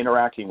was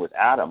interacting with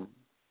Adam,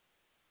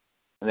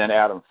 and then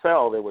Adam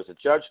fell, there was a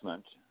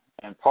judgment,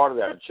 and part of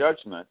that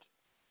judgment,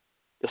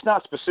 it's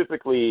not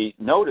specifically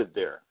noted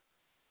there,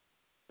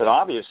 but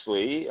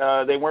obviously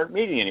they weren't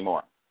meeting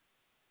anymore.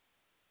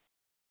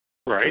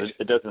 Right.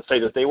 It doesn't say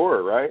that they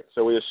were, right?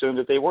 So we assume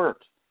that they weren't.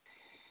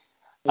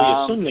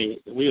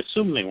 We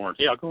assume they weren't.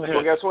 Yeah, go ahead.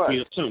 Well, guess what?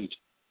 We assumed.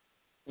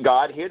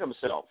 God hid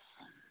himself.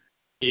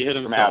 He hid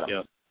from himself,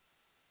 Adam.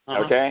 yeah.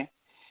 Okay?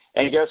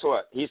 And guess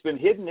what? He's been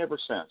hidden ever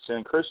since.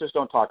 And Christians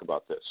don't talk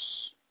about this.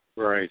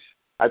 Right.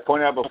 I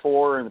pointed out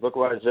before in the book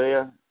of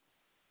Isaiah,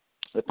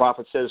 the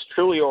prophet says,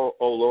 "Truly, O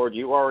Lord,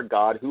 you are a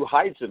God who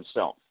hides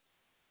himself."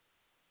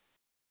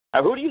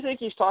 Now, who do you think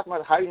he's talking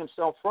about hiding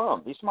himself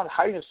from? He's talking about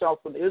hiding himself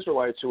from the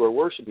Israelites who are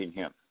worshiping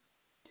him.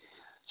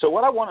 So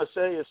what I want to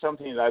say is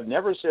something that I've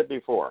never said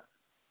before.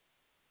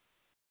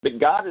 That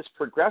God is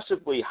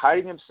progressively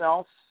hiding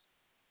himself,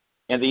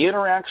 and the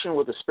interaction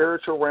with the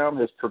spiritual realm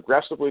has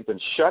progressively been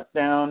shut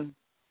down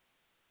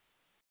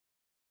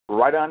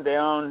right on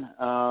down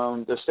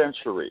the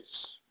centuries.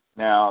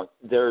 Now,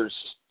 there's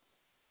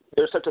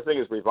such a thing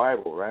as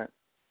revival, right?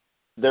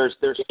 There's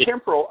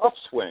temporal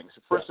upswings.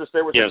 For instance,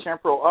 there was a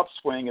temporal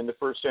upswing in the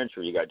first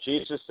century. You got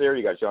Jesus there,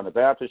 you got John the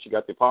Baptist, you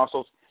got the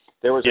apostles.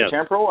 There was a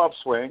temporal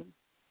upswing.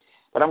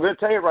 But I'm going to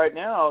tell you right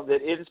now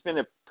that it has been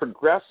a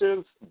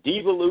progressive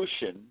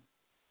devolution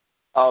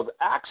of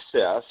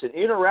access and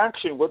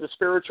interaction with the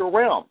spiritual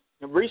realm.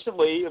 And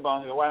recently,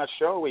 on the last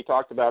show, we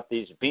talked about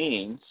these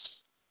beings.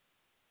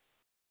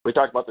 We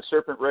talked about the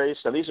serpent race.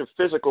 Now, these are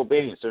physical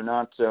beings. They're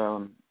not, they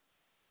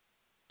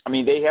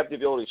have the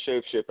ability to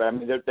shapeshift. I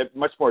mean, they're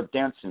much more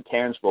dense and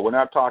tangible. We're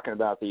not talking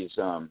about these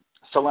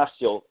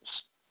celestial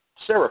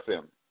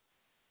seraphim,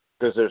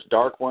 because there's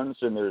dark ones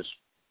and there's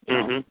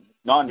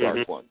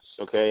non-dark ones,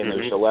 okay? And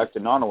there's elect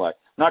and non-elect.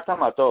 I'm not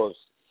talking about those.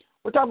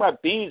 We're talking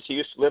about beings who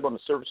used to live on the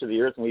surface of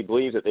the earth, and we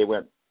believe that they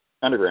went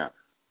underground.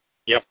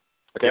 Yep.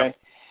 Okay? Yep.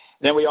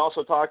 Then we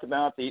also talked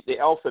about the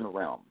elfin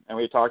realm, and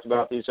we talked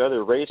about these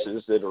other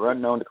races that are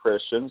unknown to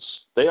Christians.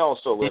 They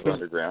also live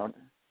underground.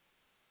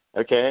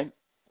 Okay?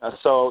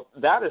 So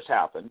that has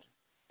happened.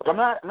 But I'm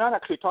not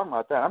actually talking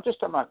about that. I'm just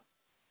talking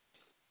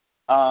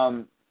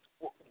about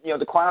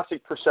the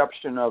classic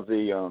perception of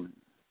the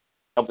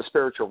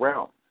spiritual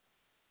realm.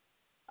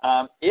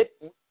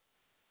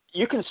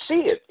 You can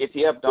see it if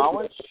you have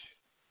knowledge.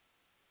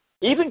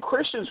 Even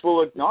Christians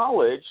will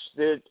acknowledge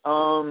that,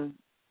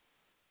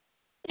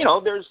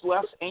 there's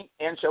less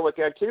angelic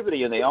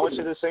activity, and they always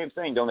say the same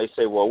thing, don't they?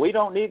 Say, well, we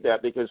don't need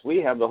that because we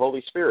have the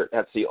Holy Spirit.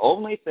 That's the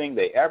only thing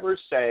they ever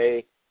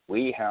say,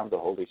 we have the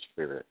Holy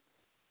Spirit.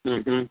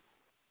 Mm-hmm.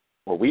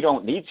 Well, we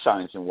don't need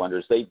signs and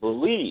wonders. They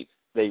believe,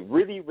 they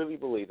really, really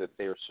believe that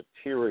they are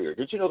superior.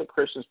 Did you know that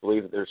Christians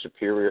believe that they're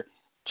superior?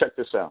 Check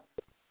this out.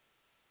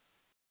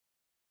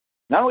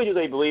 Not only do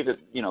they believe that,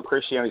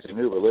 Christianity is a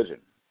new religion.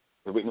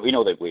 We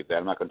know they believe that.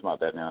 I'm not going to talk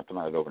about that now. I'm talking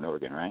about it over and over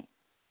again, right?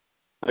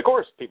 And of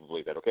course people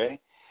believe that, okay?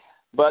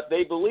 But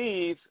they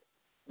believe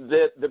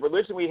that the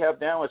religion we have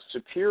now is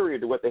superior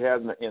to what they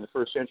had in the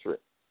first century.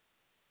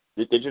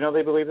 Did you know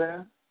they believe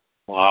that?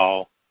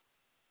 Wow.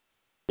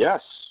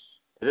 Yes.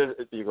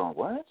 You're going,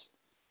 what?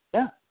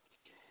 Yeah.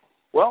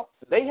 Well,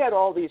 they had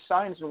all these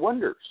signs and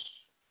wonders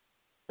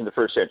in the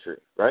first century,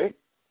 right?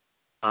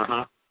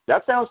 Uh-huh.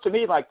 That sounds to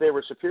me like they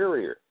were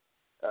superior.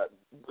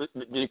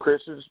 Did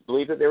Christians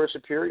believe that they were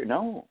superior?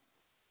 No.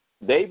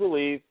 They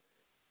believe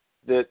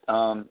that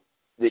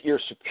that you're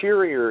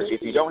superior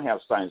if you don't have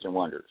signs and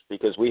wonders,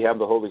 because we have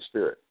the Holy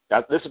Spirit.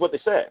 This is what they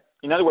say.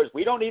 In other words,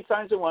 we don't need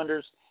signs and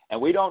wonders, and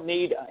we don't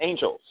need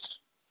angels.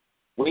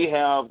 We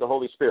have the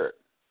Holy Spirit.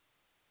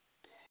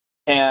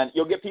 And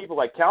you'll get people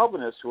like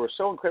Calvinists who are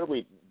so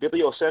incredibly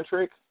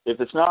bibliocentric.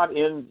 If it's not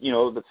in,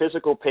 the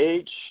physical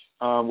page,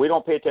 we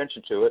don't pay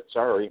attention to it.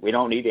 Sorry. We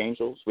don't need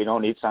angels. We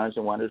don't need signs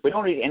and wonders. We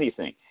don't need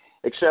anything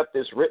except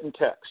this written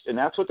text. And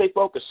that's what they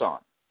focus on.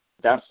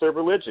 That's their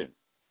religion.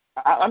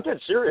 I'm dead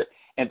serious.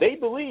 And they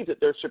believe that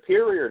they're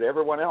superior to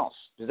everyone else.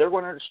 Does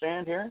everyone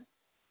understand here?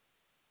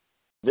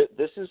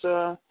 This is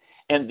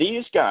and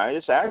these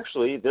guys,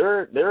 actually,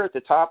 they're at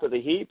the top of the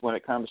heap when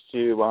it comes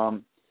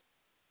to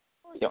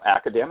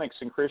academics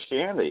in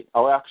Christianity.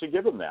 I'll actually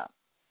give them that.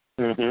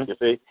 Mm-hmm. You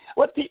see,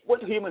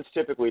 what humans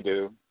typically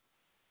do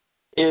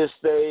is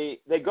they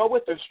go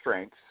with their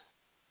strengths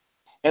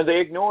and they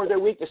ignore their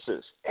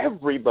weaknesses.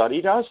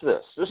 Everybody does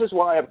this. This is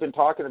why I've been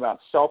talking about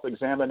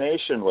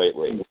self-examination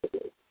lately.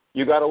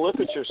 You got to look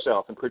at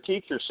yourself and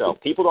critique yourself.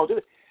 People don't do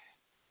it.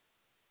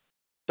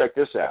 Check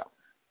this out.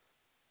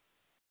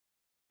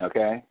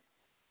 Okay.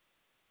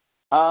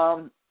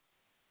 And,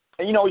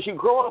 as you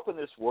grow up in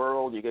this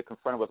world, you get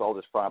confronted with all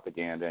this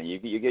propaganda, and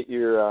you get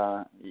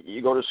your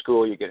you go to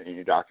school, you get an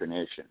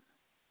indoctrination.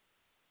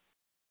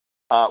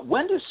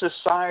 When does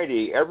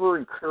society ever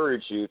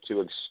encourage you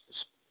to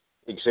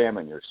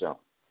examine yourself?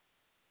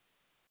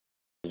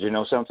 Did you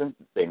know something?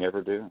 They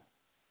never do.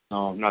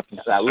 No, not in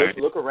now,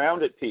 society. look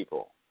around at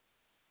people.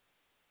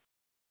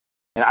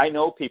 And I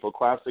know people,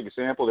 classic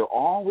example, they're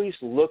always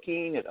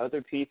looking at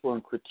other people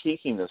and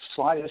critiquing the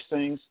slightest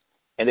things,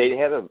 and they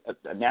have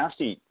a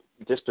nasty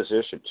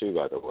disposition too,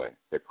 by the way.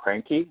 They're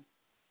cranky,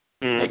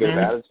 negative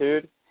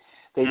attitude.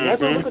 They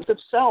never look at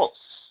themselves.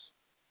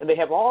 And they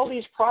have all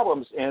these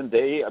problems, and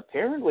they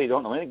apparently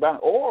don't know anything about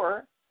it.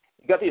 Or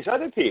you got these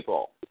other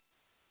people.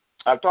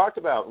 I've talked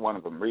about one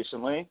of them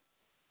recently.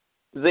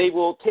 They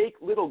will take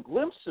little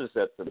glimpses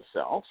at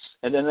themselves,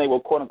 and then they will,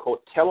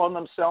 quote-unquote, tell on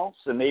themselves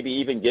and maybe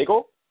even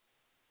giggle.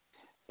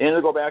 And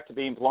they'll go back to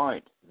being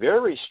blind.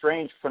 Very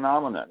strange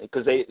phenomenon,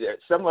 because at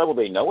some level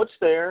they know it's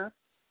there,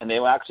 and they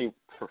will actually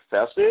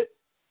profess it,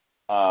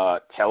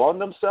 tell on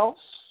themselves,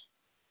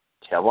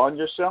 tell on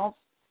yourself,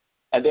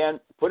 and then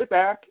put it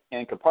back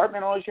and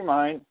compartmentalize your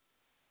mind.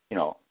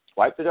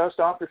 wipe the dust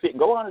off your feet, and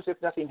go on as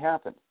if nothing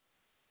happened.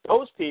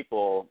 Those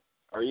people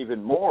are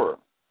even more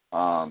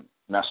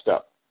messed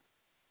up.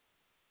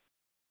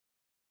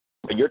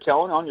 But you're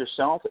telling on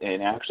yourself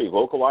and actually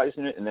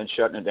vocalizing it and then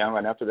shutting it down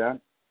right after that,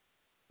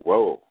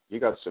 whoa, you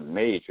got some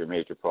major,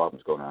 major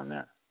problems going on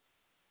there.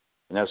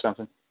 Isn't that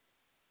something?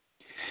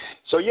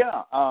 So,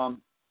 yeah,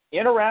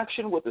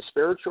 interaction with the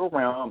spiritual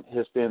realm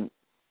has been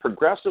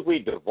progressively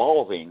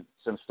devolving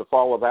since the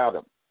fall of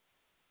Adam.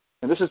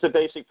 And this is the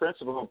basic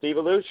principle of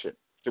devolution.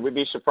 Should we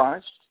be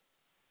surprised?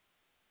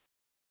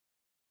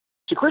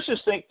 See,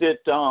 Christians think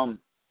that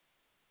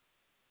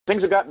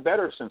things have gotten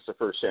better since the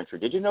first century.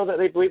 Did you know that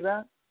they believe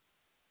that?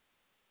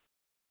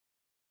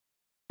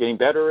 Getting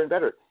better and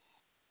better.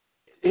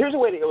 Here's a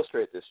way to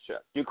illustrate this,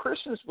 Chuck. Do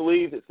Christians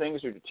believe that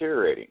things are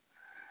deteriorating?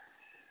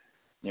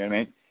 You know what I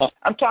mean?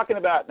 I'm talking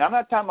about, now I'm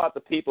not talking about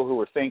the people who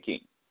are thinking.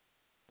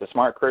 The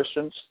smart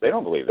Christians, they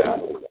don't believe that.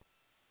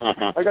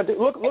 I got to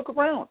look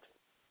around.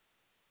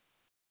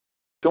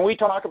 Can we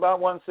talk about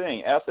one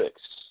thing?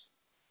 Ethics.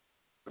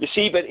 You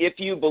see, but if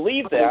you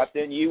believe that,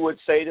 then you would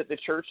say that the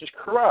church is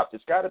corrupt.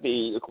 It's got to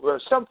be,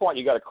 at some point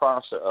you got to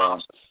cross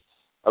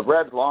a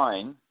red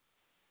line,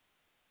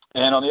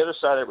 and on the other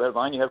side of that red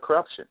line you have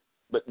corruption.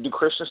 But do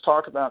Christians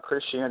talk about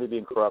Christianity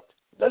being corrupt?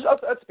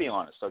 Let's be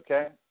honest,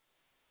 okay?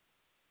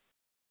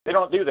 They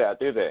don't do that,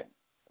 do they?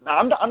 Now,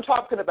 I'm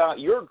talking about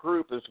your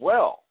group as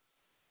well.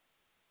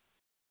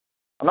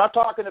 I'm not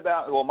talking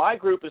about, well, my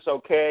group is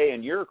okay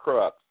and you're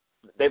corrupt.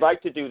 They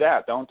like to do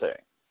that, don't they?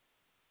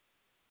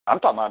 I'm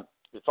talking about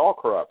it's all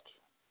corrupt.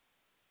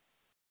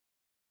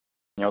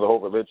 You know, the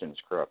whole religion is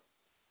corrupt.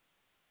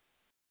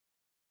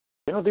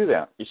 They don't do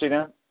that. You see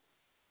that?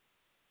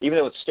 Even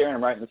though it's staring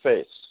them right in the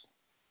face.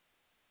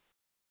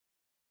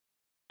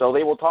 So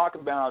they will talk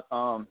about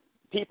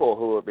people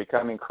who are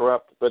becoming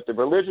corrupt, but the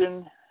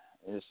religion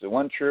is the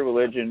one true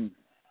religion,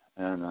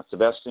 and that's the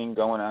best thing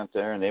going out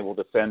there, and they will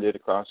defend it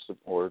across the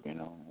board. You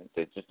know,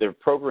 they're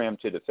programmed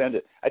to defend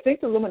it. I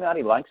think the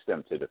Illuminati likes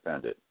them to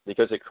defend it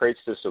because it creates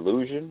this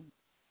illusion.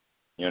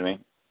 You know what I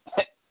mean?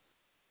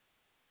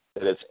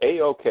 That it's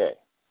A-okay.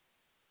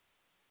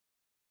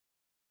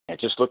 And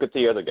just look at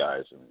the other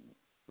guys and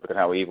look at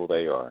how evil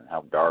they are and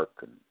how dark,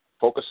 and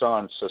focus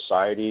on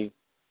society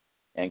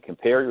and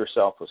compare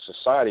yourself with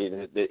society.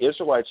 The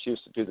Israelites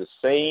used to do the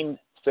same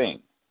thing.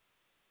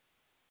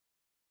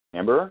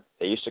 Remember,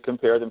 they used to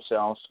compare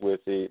themselves with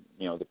the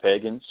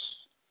pagans,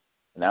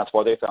 and that's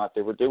why they thought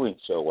they were doing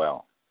so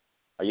well.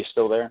 Are you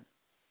still there?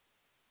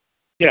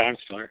 Yeah, I'm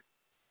still here.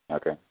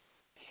 Okay.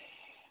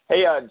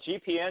 Hey,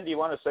 GPN, do you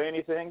want to say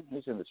anything?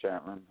 He's in the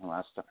chat room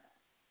last time.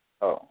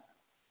 Oh.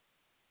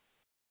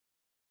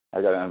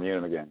 I got to unmute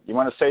him again. You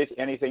want to say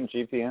anything,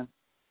 GPN?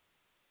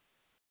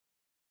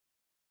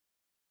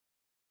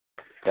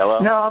 Hello?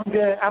 No, I'm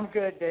good. I'm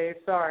good, Dave.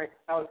 Sorry.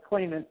 I was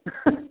cleaning.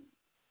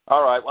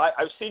 All right. Well,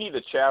 I've seen you in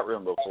the chat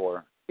room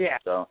before. Yeah.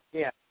 So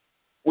yeah.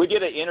 We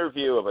did an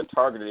interview of a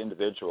targeted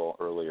individual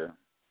earlier.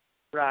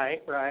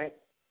 Right.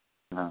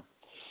 Uh-huh.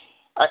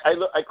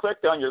 I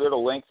clicked on your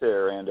little link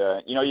there, and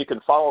you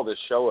can follow this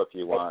show if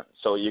you want,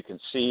 so you can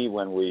see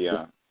when we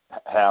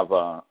have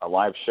a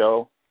live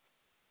show.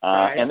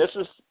 Right. And this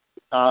is,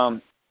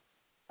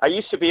 I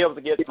used to be able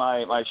to get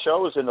my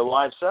shows in the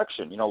live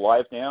section,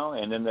 live now,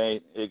 and then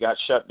it got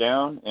shut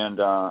down, and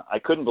I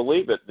couldn't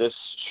believe it. This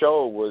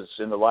show was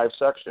in the live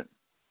section.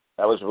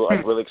 That was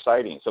really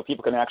exciting, so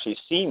people can actually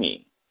see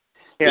me.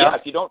 Yeah.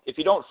 If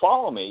you don't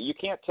follow me, you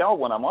can't tell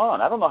when I'm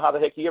on. I don't know how the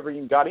heck you ever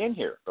even got in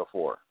here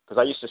before, because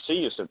I used to see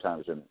you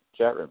sometimes in the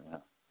chat room.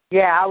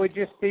 Yeah, I would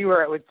just see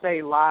where it would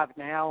say live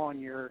now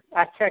on your.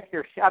 I check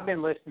your. I've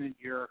been listening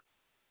to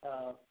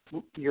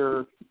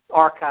your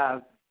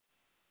archive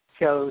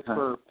shows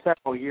for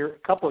couple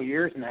of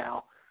years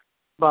now,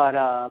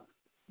 but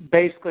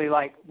basically,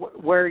 like,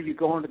 where are you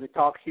going to the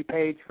TalkShoe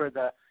page for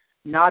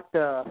not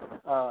the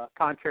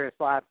Contreras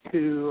Live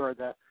 2 or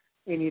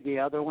any of the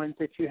other ones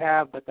that you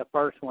have, but the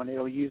first one,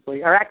 it'll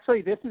usually, or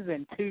actually this is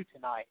in 2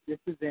 tonight. This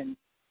is in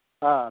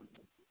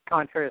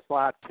Contreras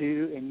Live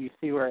 2, and you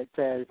see where it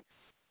says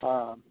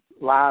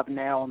live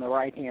now on the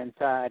right-hand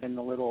side in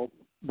the little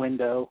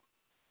window.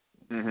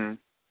 Mm-hmm.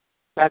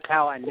 That's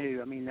how I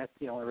knew. I mean, that's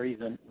the only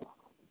reason.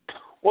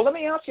 Well, let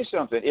me ask you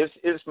something.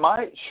 Is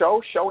my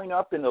show showing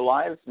up in the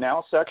live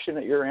now section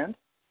that you're in?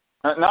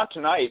 Not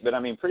tonight, but I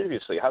mean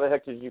previously. How the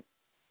heck did you?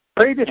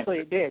 Previously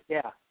it did,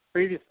 yeah.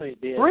 Previously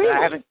it did.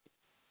 Really?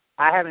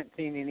 I haven't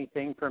seen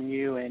anything from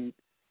you, and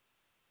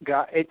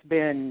it's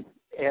been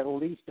at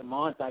least a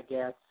month, I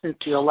guess, since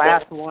the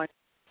last one.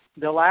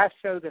 The last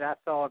show that I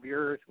saw of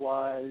yours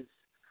was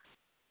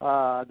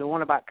the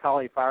one about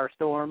Kali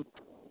Firestorm.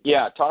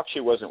 Yeah,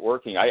 TalkShoe wasn't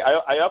working. I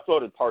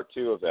uploaded part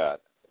 2 of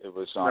that. It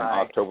was on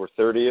October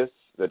 30th,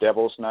 the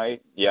Devil's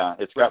Night. Yeah,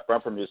 it's got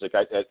bumper music.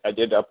 I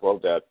did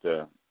upload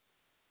that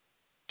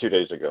 2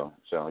 days ago,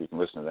 so you can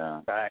listen to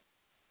that. Right.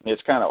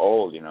 It's kind of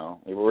old,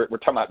 We're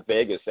talking about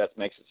Vegas. That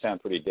makes it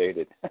sound pretty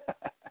dated.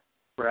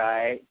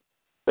 Right.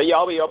 But yeah,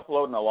 I'll be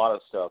uploading a lot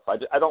of stuff.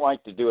 I don't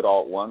like to do it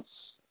all at once.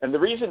 And the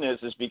reason is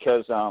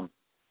because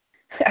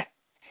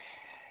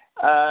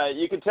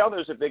You can tell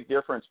there's a big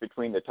difference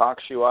between the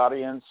TalkShoe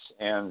audience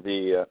and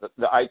the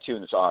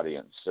iTunes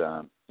audience.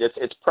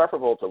 It's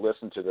preferable to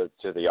listen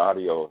to the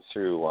audio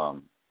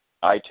through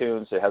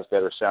iTunes. It has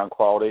better sound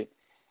quality,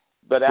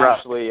 but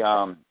actually,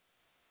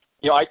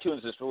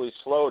 iTunes is really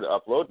slow to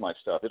upload my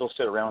stuff. It'll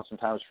sit around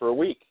sometimes for a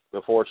week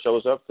before it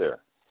shows up there.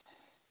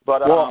 But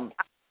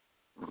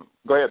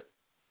go ahead.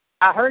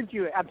 I heard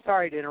you. I'm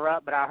sorry to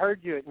interrupt, but I heard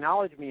you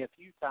acknowledge me a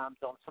few times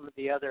on some of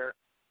the other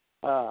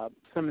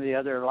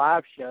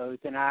live shows,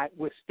 and I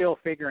was still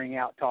figuring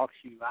out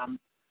TalkShoe. I'm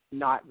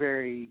not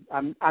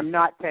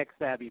tech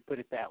savvy, put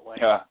it that way.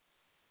 Yeah,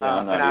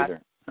 I'm not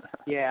either.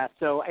 Yeah,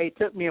 so it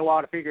took me a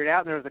while to figure it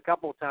out, and there was a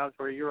couple of times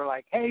where you were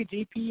like, "Hey,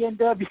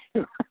 GPNW,"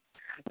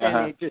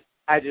 and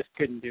I just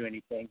couldn't do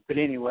anything. But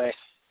anyway,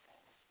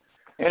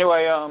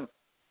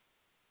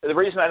 the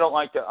reason I don't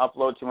like to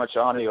upload too much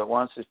audio at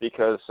once is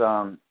because,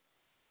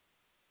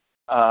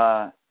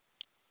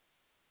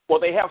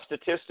 they have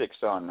statistics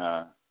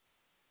on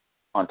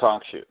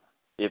TalkShoe.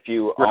 If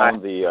you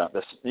own the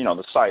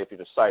site, if you're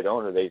the site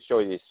owner, they show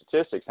you these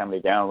statistics, how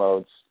many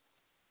downloads,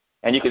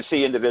 and you can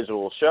see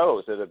individual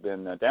shows that have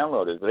been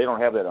downloaded, but they don't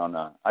have that on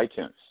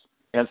iTunes.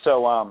 And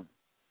so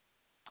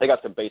they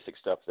got some basic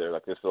stuff there,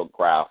 like this little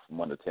graph from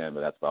 1 to 10,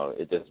 but that's about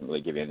it. It doesn't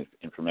really give you any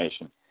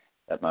information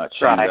that much.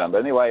 Right. And, but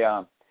anyway,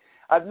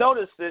 I've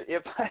noticed that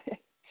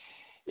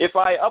if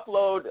I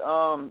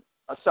upload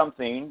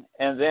something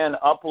and then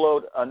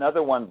upload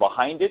another one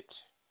behind it,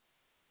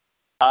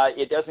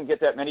 it doesn't get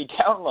that many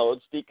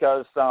downloads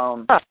because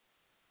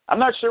I'm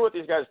not sure what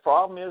these guys'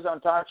 problem is on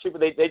TalkShoe, but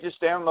they just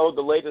download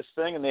the latest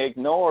thing and they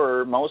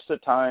ignore most of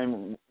the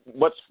time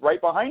what's right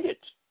behind it.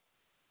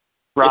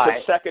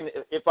 Right.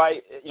 If I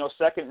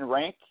second in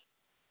rank.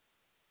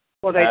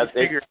 Well, they just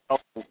figure.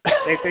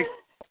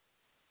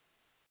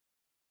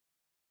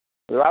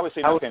 They're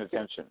obviously not paying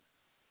attention.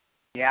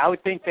 Yeah, I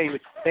would think they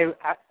would.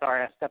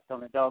 Sorry, I stepped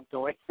on a dog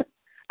toy.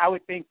 I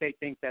would think they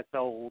think that's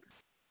old.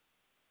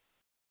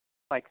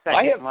 Like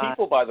I have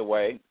people, by the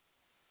way,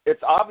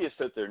 it's obvious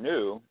that they're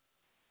new,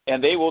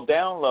 and they will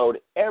download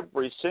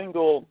every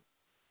single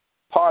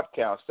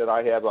podcast that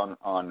I have on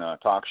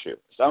TalkShoe.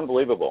 It's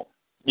unbelievable.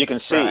 You can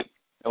see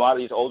a lot of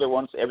these older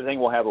ones, everything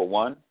will have a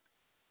 1.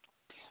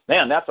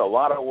 Man, that's a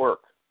lot of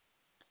work.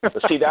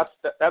 But see,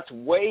 that's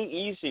way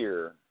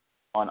easier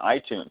on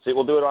iTunes. It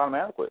will do it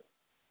automatically.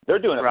 They're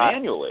doing it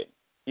manually.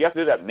 You have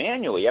to do that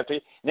manually.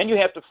 And then you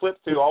have to flip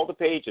through all the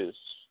pages.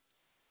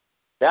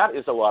 That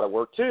is a lot of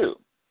work, too.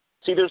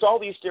 See, there's all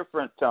these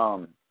different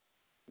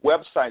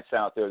websites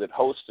out there that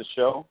host the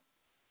show.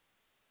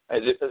 A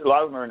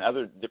lot of them are in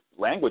other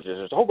languages.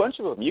 There's a whole bunch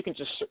of them. You can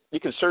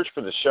search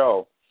for the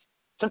show.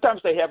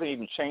 Sometimes they haven't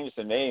even changed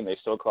the name. They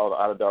still call it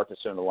Out of Darkness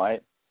into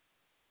Light.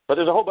 But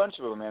there's a whole bunch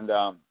of them, and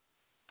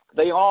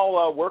they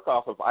all work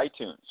off of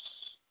iTunes.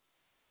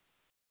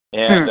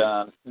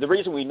 And the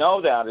reason we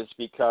know that is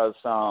because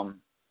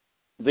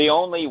the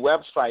only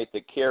website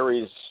that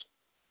carries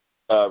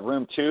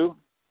Room 2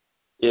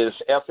 is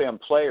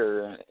FM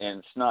Player,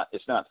 and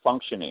it's not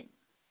functioning.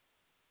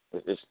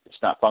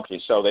 It's not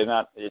functioning. So they're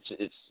not.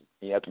 It's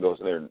you have to go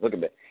there and look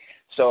at it.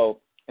 So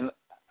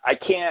I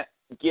can't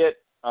get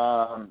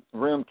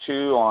Room 2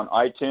 on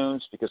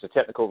iTunes because of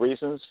technical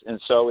reasons,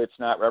 and so it's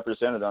not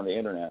represented on the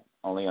internet,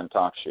 only on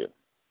TalkShoe.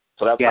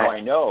 So that's how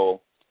I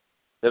know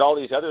that all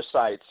these other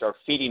sites are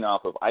feeding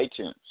off of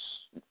iTunes.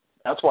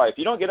 That's why if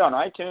you don't get on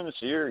iTunes,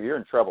 you're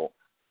in trouble.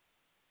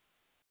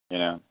 You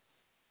know.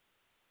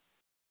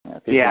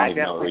 People don't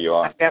even know who you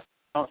are. I definitely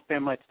don't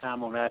spend much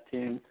time on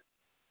iTunes.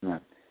 Yeah.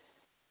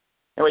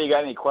 Anyway, you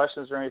got any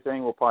questions or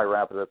anything? We'll probably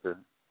wrap it up there.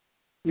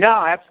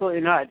 No,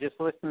 absolutely not. Just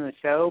listen to the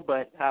show,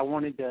 but I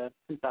wanted to,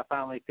 since I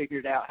finally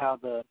figured out how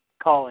the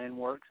call-in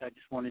works, I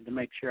just wanted to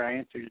make sure I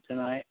answered it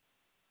tonight.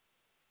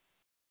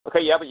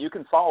 Okay, yeah, but you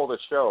can follow the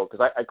show,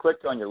 because I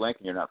clicked on your link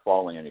and you're not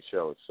following any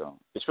shows, so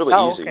it's really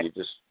easy. Okay. You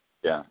just,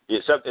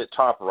 it's up at the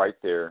top right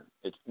there.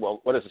 It's,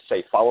 what does it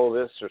say, follow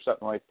this or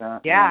something like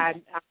that? Yeah,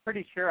 I'm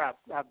pretty sure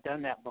I've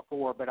done that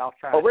before, but I'll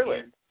try it really?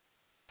 again.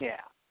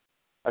 Yeah.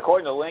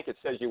 According to the link, it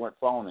says you weren't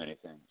following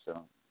anything,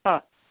 so.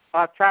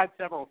 I've tried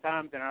several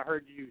times, and I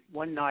heard you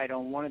one night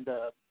on one of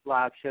the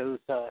live shows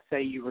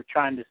say you were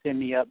trying to send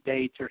me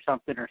updates or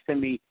something, or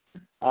send me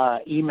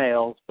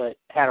emails, but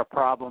had a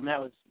problem. That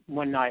was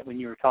one night when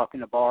you were talking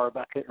to Barb.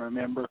 I couldn't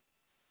remember.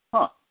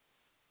 Huh.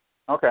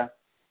 Okay.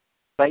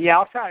 But, yeah,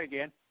 I'll try it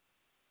again.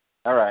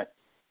 All right.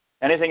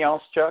 Anything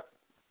else, Chuck?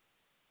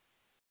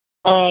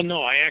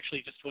 No, I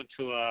actually just went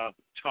to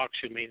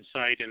TalkShoe main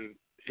site and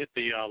hit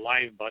the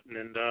live button,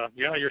 and,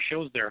 your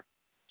show's there.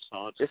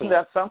 So it's Isn't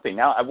that something?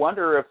 Now, I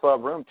wonder if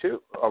Room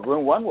 2 or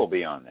Room 1 will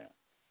be on there.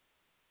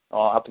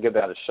 I'll have to give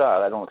that a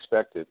shot. I don't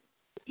expect it.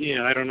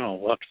 Yeah, I don't know.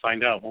 We'll have to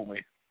find out, won't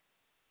we?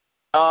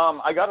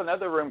 I got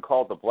another room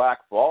called the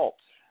Black Vault.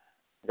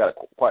 I got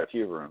quite a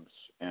few rooms,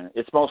 and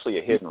it's mostly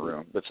a hidden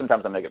room, but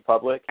sometimes I make it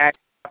public.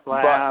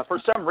 But for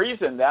some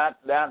reason, that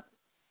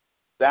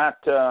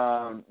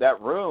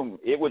room,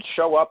 it would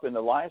show up in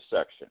the live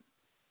section.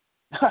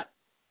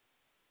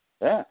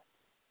 Yeah.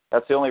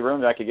 That's the only room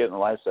that I could get in the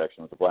live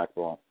section with the Black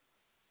Vault.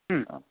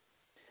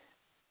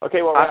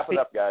 Okay, well, wrap it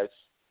up, guys.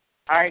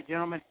 All right,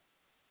 gentlemen.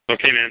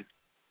 Okay, man.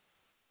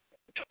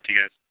 Talk to you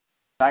guys.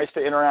 Nice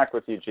to interact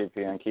with you,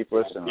 GPN. Keep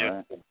listening, Yeah.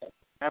 all right?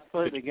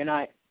 Absolutely. Good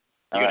night.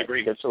 All right,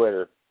 catch you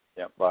later.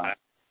 Yeah, bye.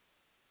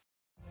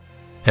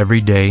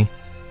 Every day,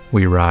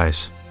 we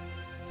rise,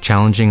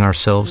 challenging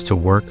ourselves to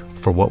work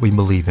for what we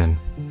believe in.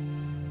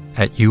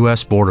 At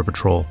U.S. Border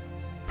Patrol,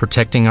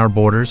 protecting our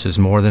borders is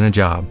more than a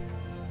job.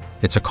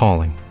 It's a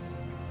calling.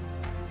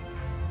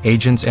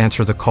 Agents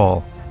answer the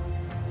call,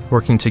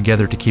 working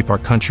together to keep our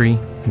country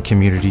and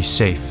communities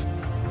safe.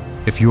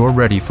 If you're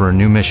ready for a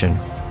new mission,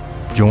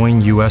 join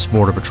U.S.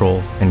 Border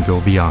Patrol and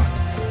go beyond.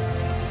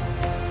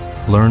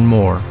 Learn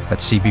more at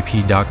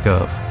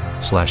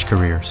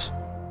cbp.gov/careers.